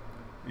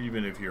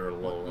 Even if you're a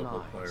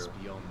low-level player.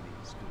 Beyond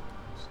these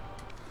doors.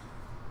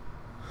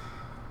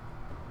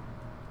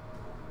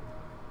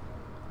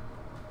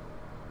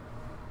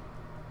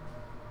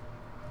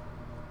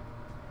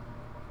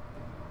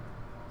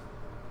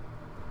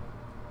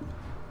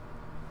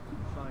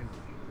 Finally,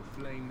 the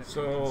flame that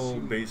so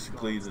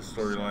basically, the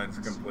storyline's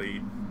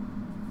complete.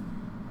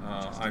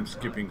 I'm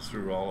skipping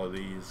through all of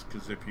these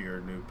because if you're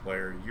a new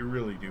player, you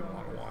really do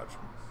want to watch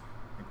them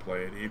and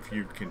play it if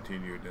you've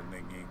continued in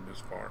the game this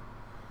far.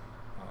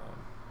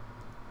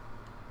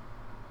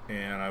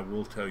 And I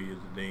will tell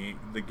you,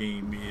 the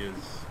game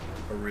is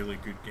a really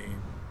good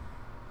game.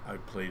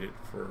 I've played it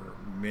for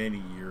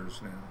many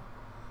years now.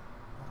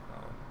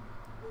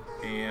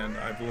 And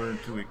I've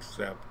learned to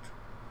accept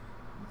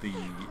the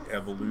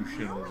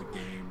evolution of the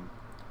game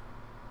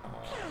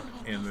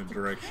and the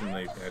direction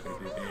they've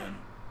headed it in.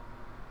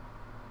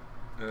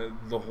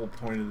 The whole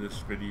point of this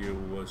video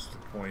was to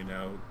point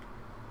out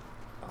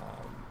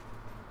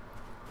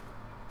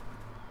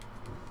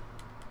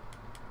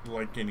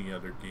like any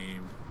other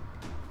game,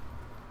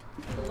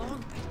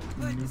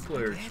 new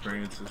player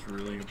experience is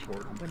really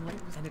important, and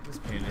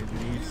it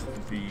needs to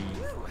be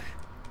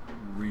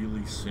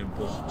really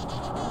simple,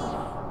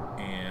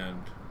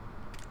 and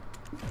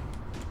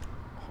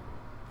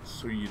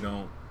so you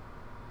don't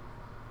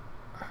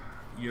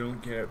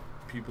get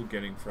people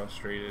getting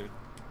frustrated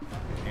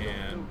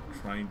and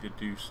trying to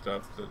do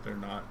stuff that they're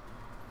not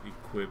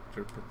equipped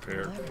or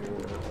prepared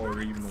for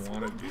or even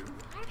want to do.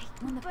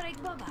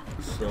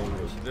 So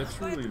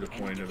that's really the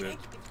point of it.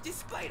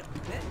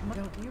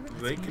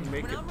 They can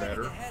make it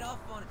better,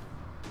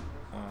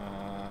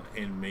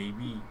 and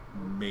maybe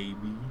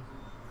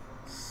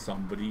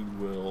somebody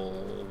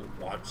will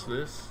watch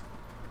this,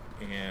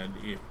 and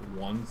if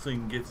one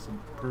thing gets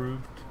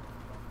improved,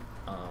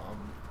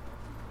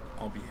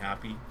 I'll be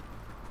happy.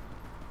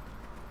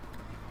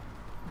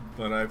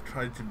 But I've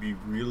tried to be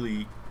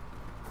really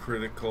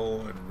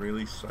critical and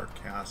really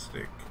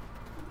sarcastic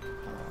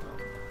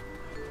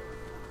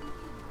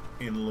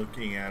in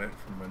looking at it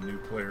from a new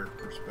player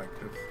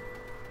perspective.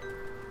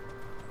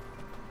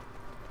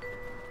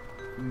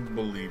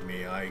 Believe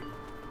me, I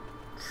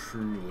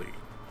truly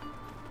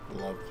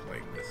love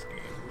playing this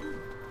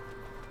game.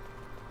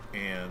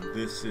 And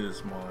this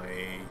is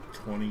my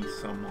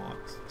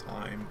 20-some-odd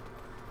time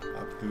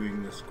of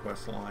doing this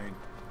quest line.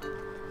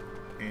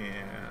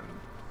 And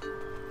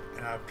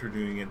after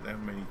doing it that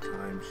many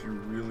times, you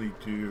really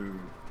do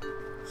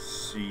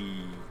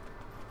see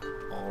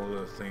all of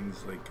the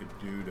things they could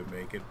do to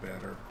make it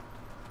better.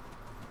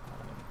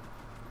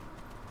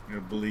 You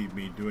know, believe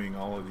me, doing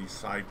all of these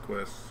side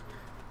quests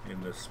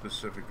in the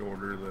specific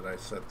order that I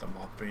set them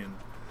up in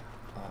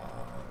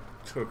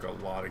took a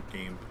lot of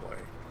gameplay,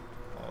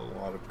 a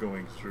lot of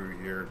going through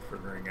here and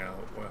figuring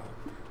out, well,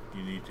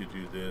 you need to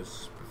do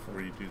this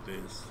before you do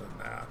this and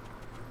that.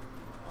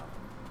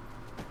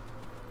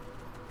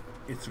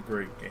 It's a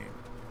great game,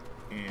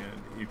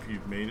 and if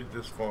you've made it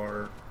this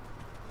far,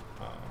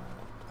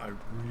 I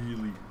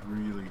really,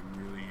 really,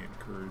 really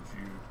encourage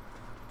you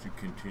to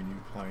continue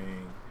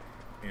playing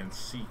and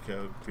seek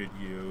out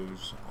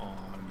videos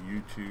on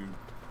YouTube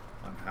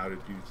on how to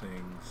do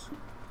things.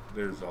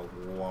 There's a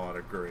lot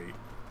of great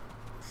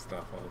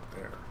stuff out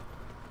there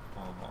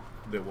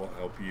that will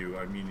help you.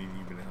 I mean, it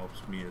even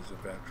helps me as a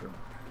veteran.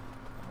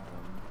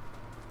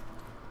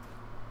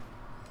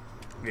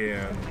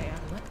 Yeah,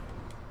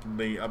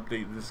 they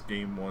update this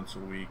game once a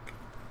week,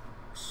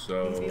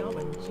 so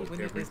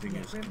everything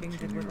is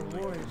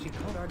continually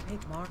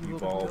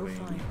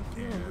evolving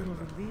and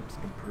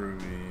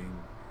improving,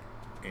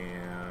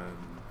 and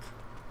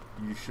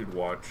you should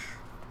watch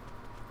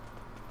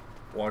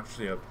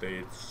the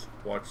updates,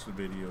 watch the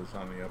videos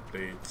on the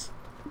updates,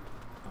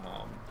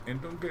 and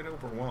don't get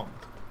overwhelmed.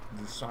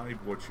 Decide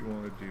what you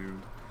want to do,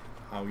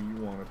 how you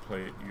want to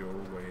play it your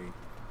way,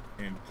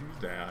 and do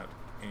that,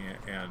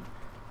 and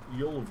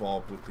you'll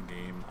evolve with the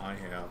game. I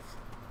have,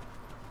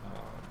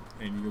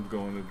 and you'll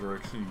go in the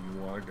direction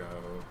you want to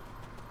go,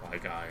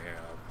 like I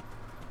have,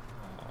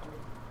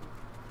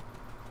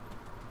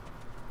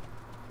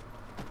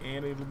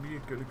 and it'll be a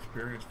good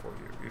experience for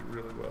you. It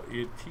really will.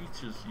 It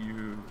teaches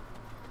you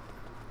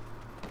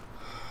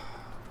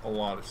a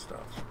lot of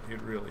stuff.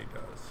 It really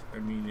does. I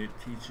mean, it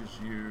teaches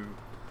you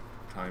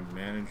time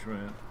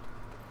management.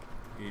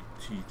 It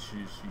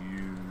teaches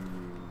you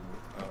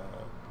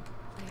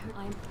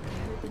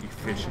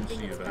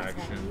efficiency of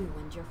action.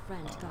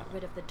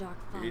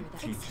 It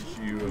teaches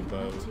you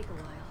about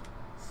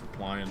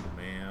supply and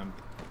demand.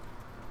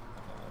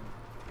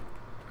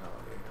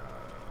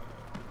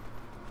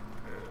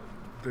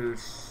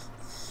 There's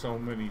so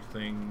many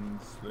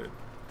things that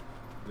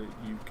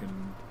you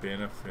can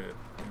benefit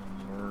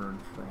and learn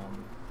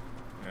from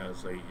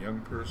as a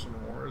young person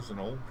or as an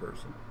old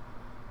person.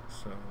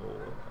 So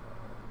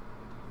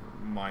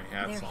my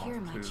hat's off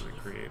to the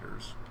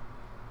creators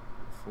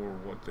for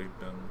what they've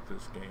done with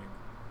this game.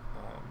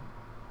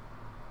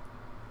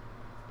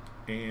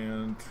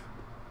 And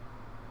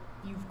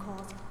you've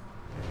caused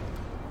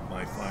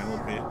my final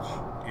pitch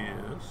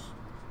is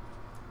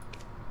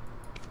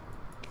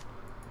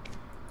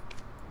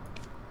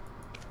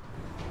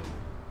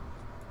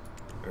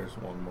there's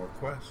one more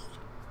quest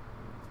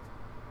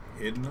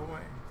hidden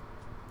away.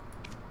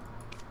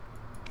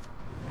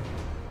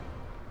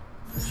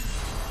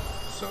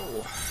 So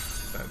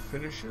that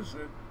finishes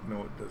it?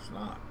 No, it does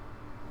not,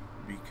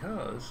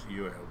 because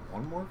you have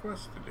one more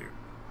quest to do,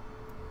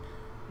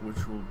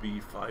 which will be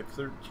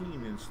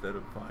 513 instead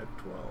of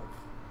 512,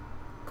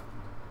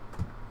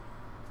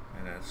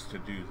 and that's to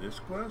do this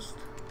quest.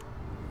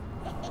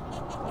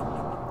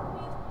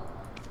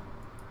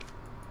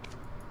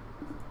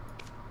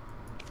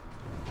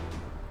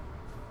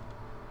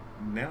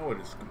 Now it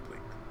is complete.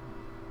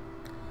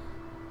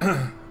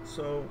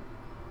 So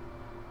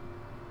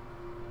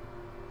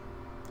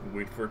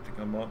wait for it to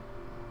come up.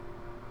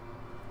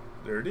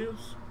 There it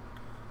is,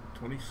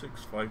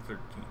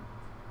 26,513.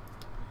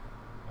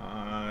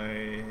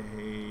 I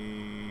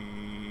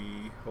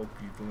hope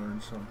you've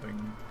learned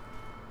something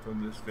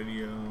from this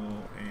video,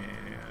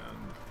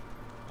 and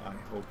I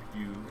hope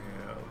you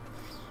have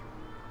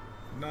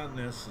not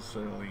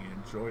necessarily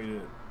enjoyed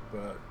it,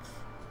 but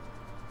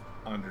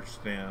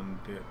understand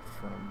it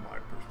from my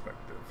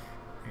perspective.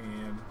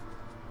 And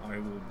I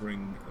will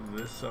bring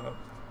this up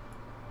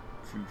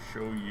to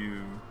show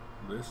you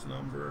this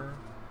number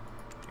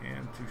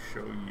and to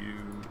show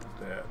you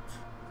that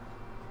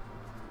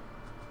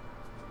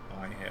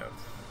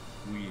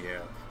we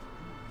have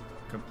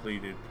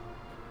completed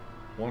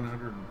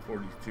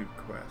 142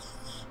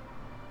 quests.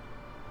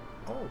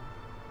 Oh,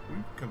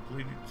 we've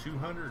completed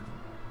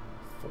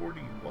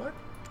 240 what?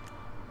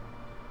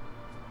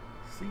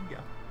 See ya.